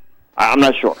know. I'm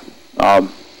not sure. What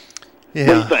do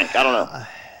you think? I don't know.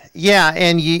 Yeah,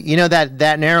 and you know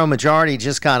that narrow majority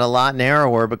just got a lot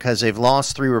narrower because they've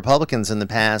lost 3 Republicans in the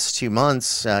past 2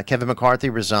 months. Kevin McCarthy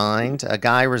resigned. A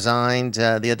guy resigned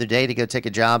the other day to go take a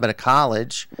job at a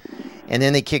college. And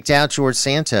then they kicked out George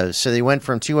Santos. So they went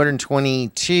from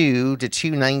 222 to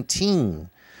 219.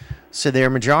 So their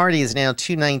majority is now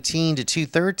 219 to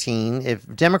 213.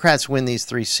 If Democrats win these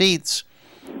 3 seats,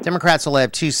 Democrats will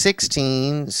have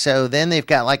 216. So then they've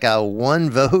got like a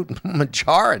 1-vote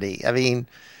majority. I mean,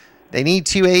 they need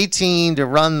 218 to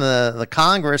run the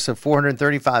Congress of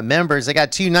 435 members. They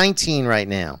got 219 right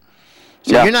now.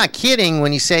 So You're not kidding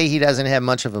when you say he doesn't have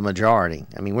much of a majority.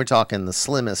 I mean, we're talking the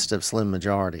slimmest of slim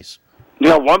majorities. You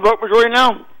got 1-vote majority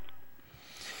now?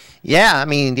 Yeah, I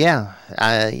mean,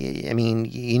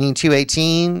 you need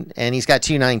 218, and he's got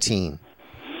 219.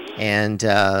 And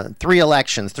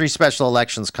 3 special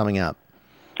elections coming up.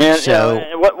 And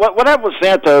what happened with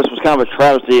Santos was kind of a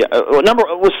travesty. If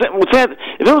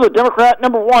it was a Democrat,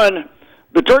 number one,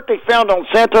 the dirt they found on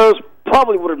Santos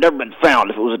probably would have never been found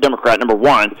if it was a Democrat. Number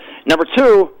one. Number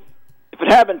two, if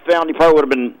it had been found, he probably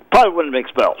wouldn't have been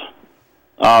expelled.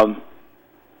 Not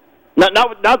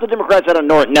the Democrats had a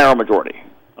narrow majority.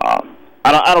 I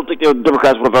don't think the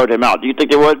Democrats would have voted him out. Do you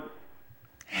think they would?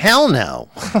 Hell no.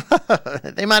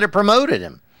 They might have promoted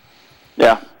him.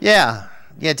 Yeah.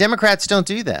 Yeah, Democrats don't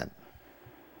do that.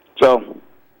 So,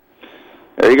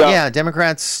 there you go. Yeah,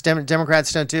 Democrats don't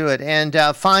do it. And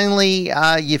finally,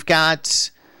 you've got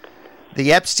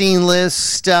the Epstein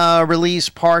list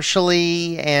released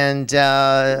partially, and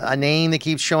a name that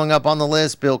keeps showing up on the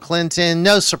list, Bill Clinton.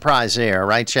 No surprise there,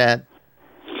 right, Chad?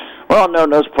 Well, no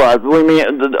surprise. What do you mean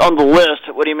on the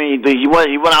list? What do you mean? He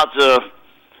went out to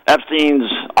Epstein's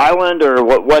island, or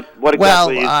what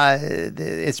exactly? Well,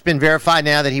 it's been verified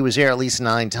now that he was there at least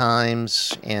 9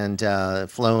 times and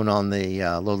flown on the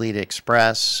Lolita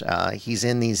Express. He's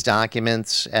in these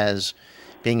documents as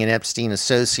being an Epstein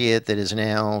associate that is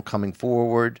now coming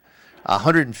forward.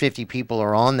 150 people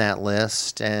are on that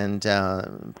list, and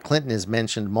Clinton is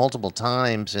mentioned multiple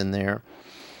times in there.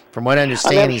 From what I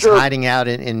understand, he's hiding out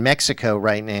in Mexico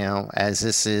right now as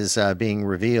this is being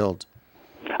revealed.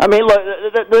 I mean, look,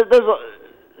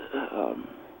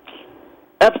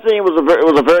 Epstein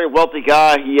was a very wealthy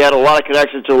guy. He had a lot of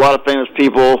connections to a lot of famous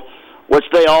people, which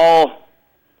all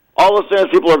those famous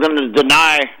people are going to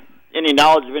deny any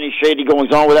knowledge of any shady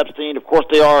goings on with Epstein. Of course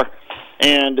they are,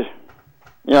 and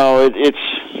I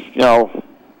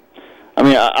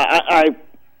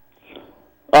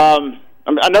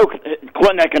know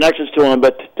Clinton had connections to him,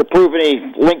 but to prove any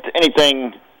link to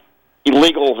anything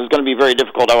illegal is going to be very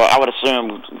difficult. I would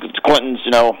assume Clintons,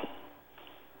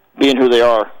 being who they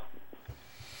are.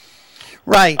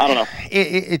 Right. I don't know.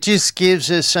 It just gives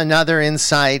us another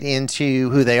insight into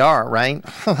who they are, right?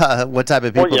 What type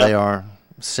of people they are.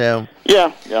 So.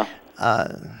 Yeah.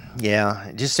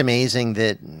 Just amazing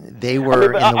that they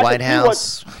were in the White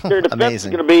House. Their defense is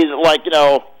going to be like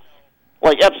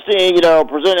Epstein,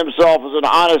 present himself as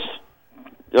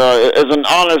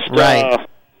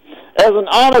an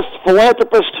honest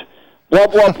philanthropist, blah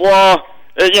blah blah.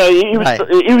 He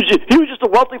was just a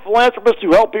wealthy philanthropist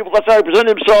who helped people. That's how he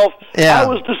presented himself. Yeah.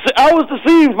 I was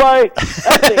deceived by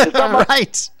Epstein. It's not my,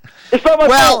 right. It's not my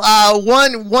fault.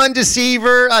 One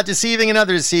deceiver deceiving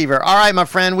another deceiver. All right, my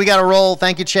friend, we got to roll.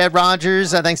 Thank you, Chad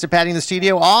Rogers. Thanks to Patty in the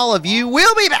studio. All of you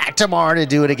will be back tomorrow to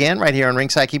do it again right here on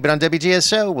Ringside. Keep it on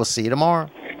WGSO. We'll see you tomorrow.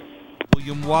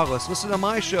 William Wallace. Listen to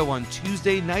my show on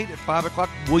Tuesday night at 5 o'clock.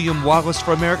 William Wallace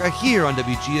for America here on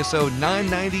WGSO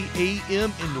 990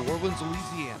 AM in New Orleans,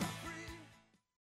 Louisiana.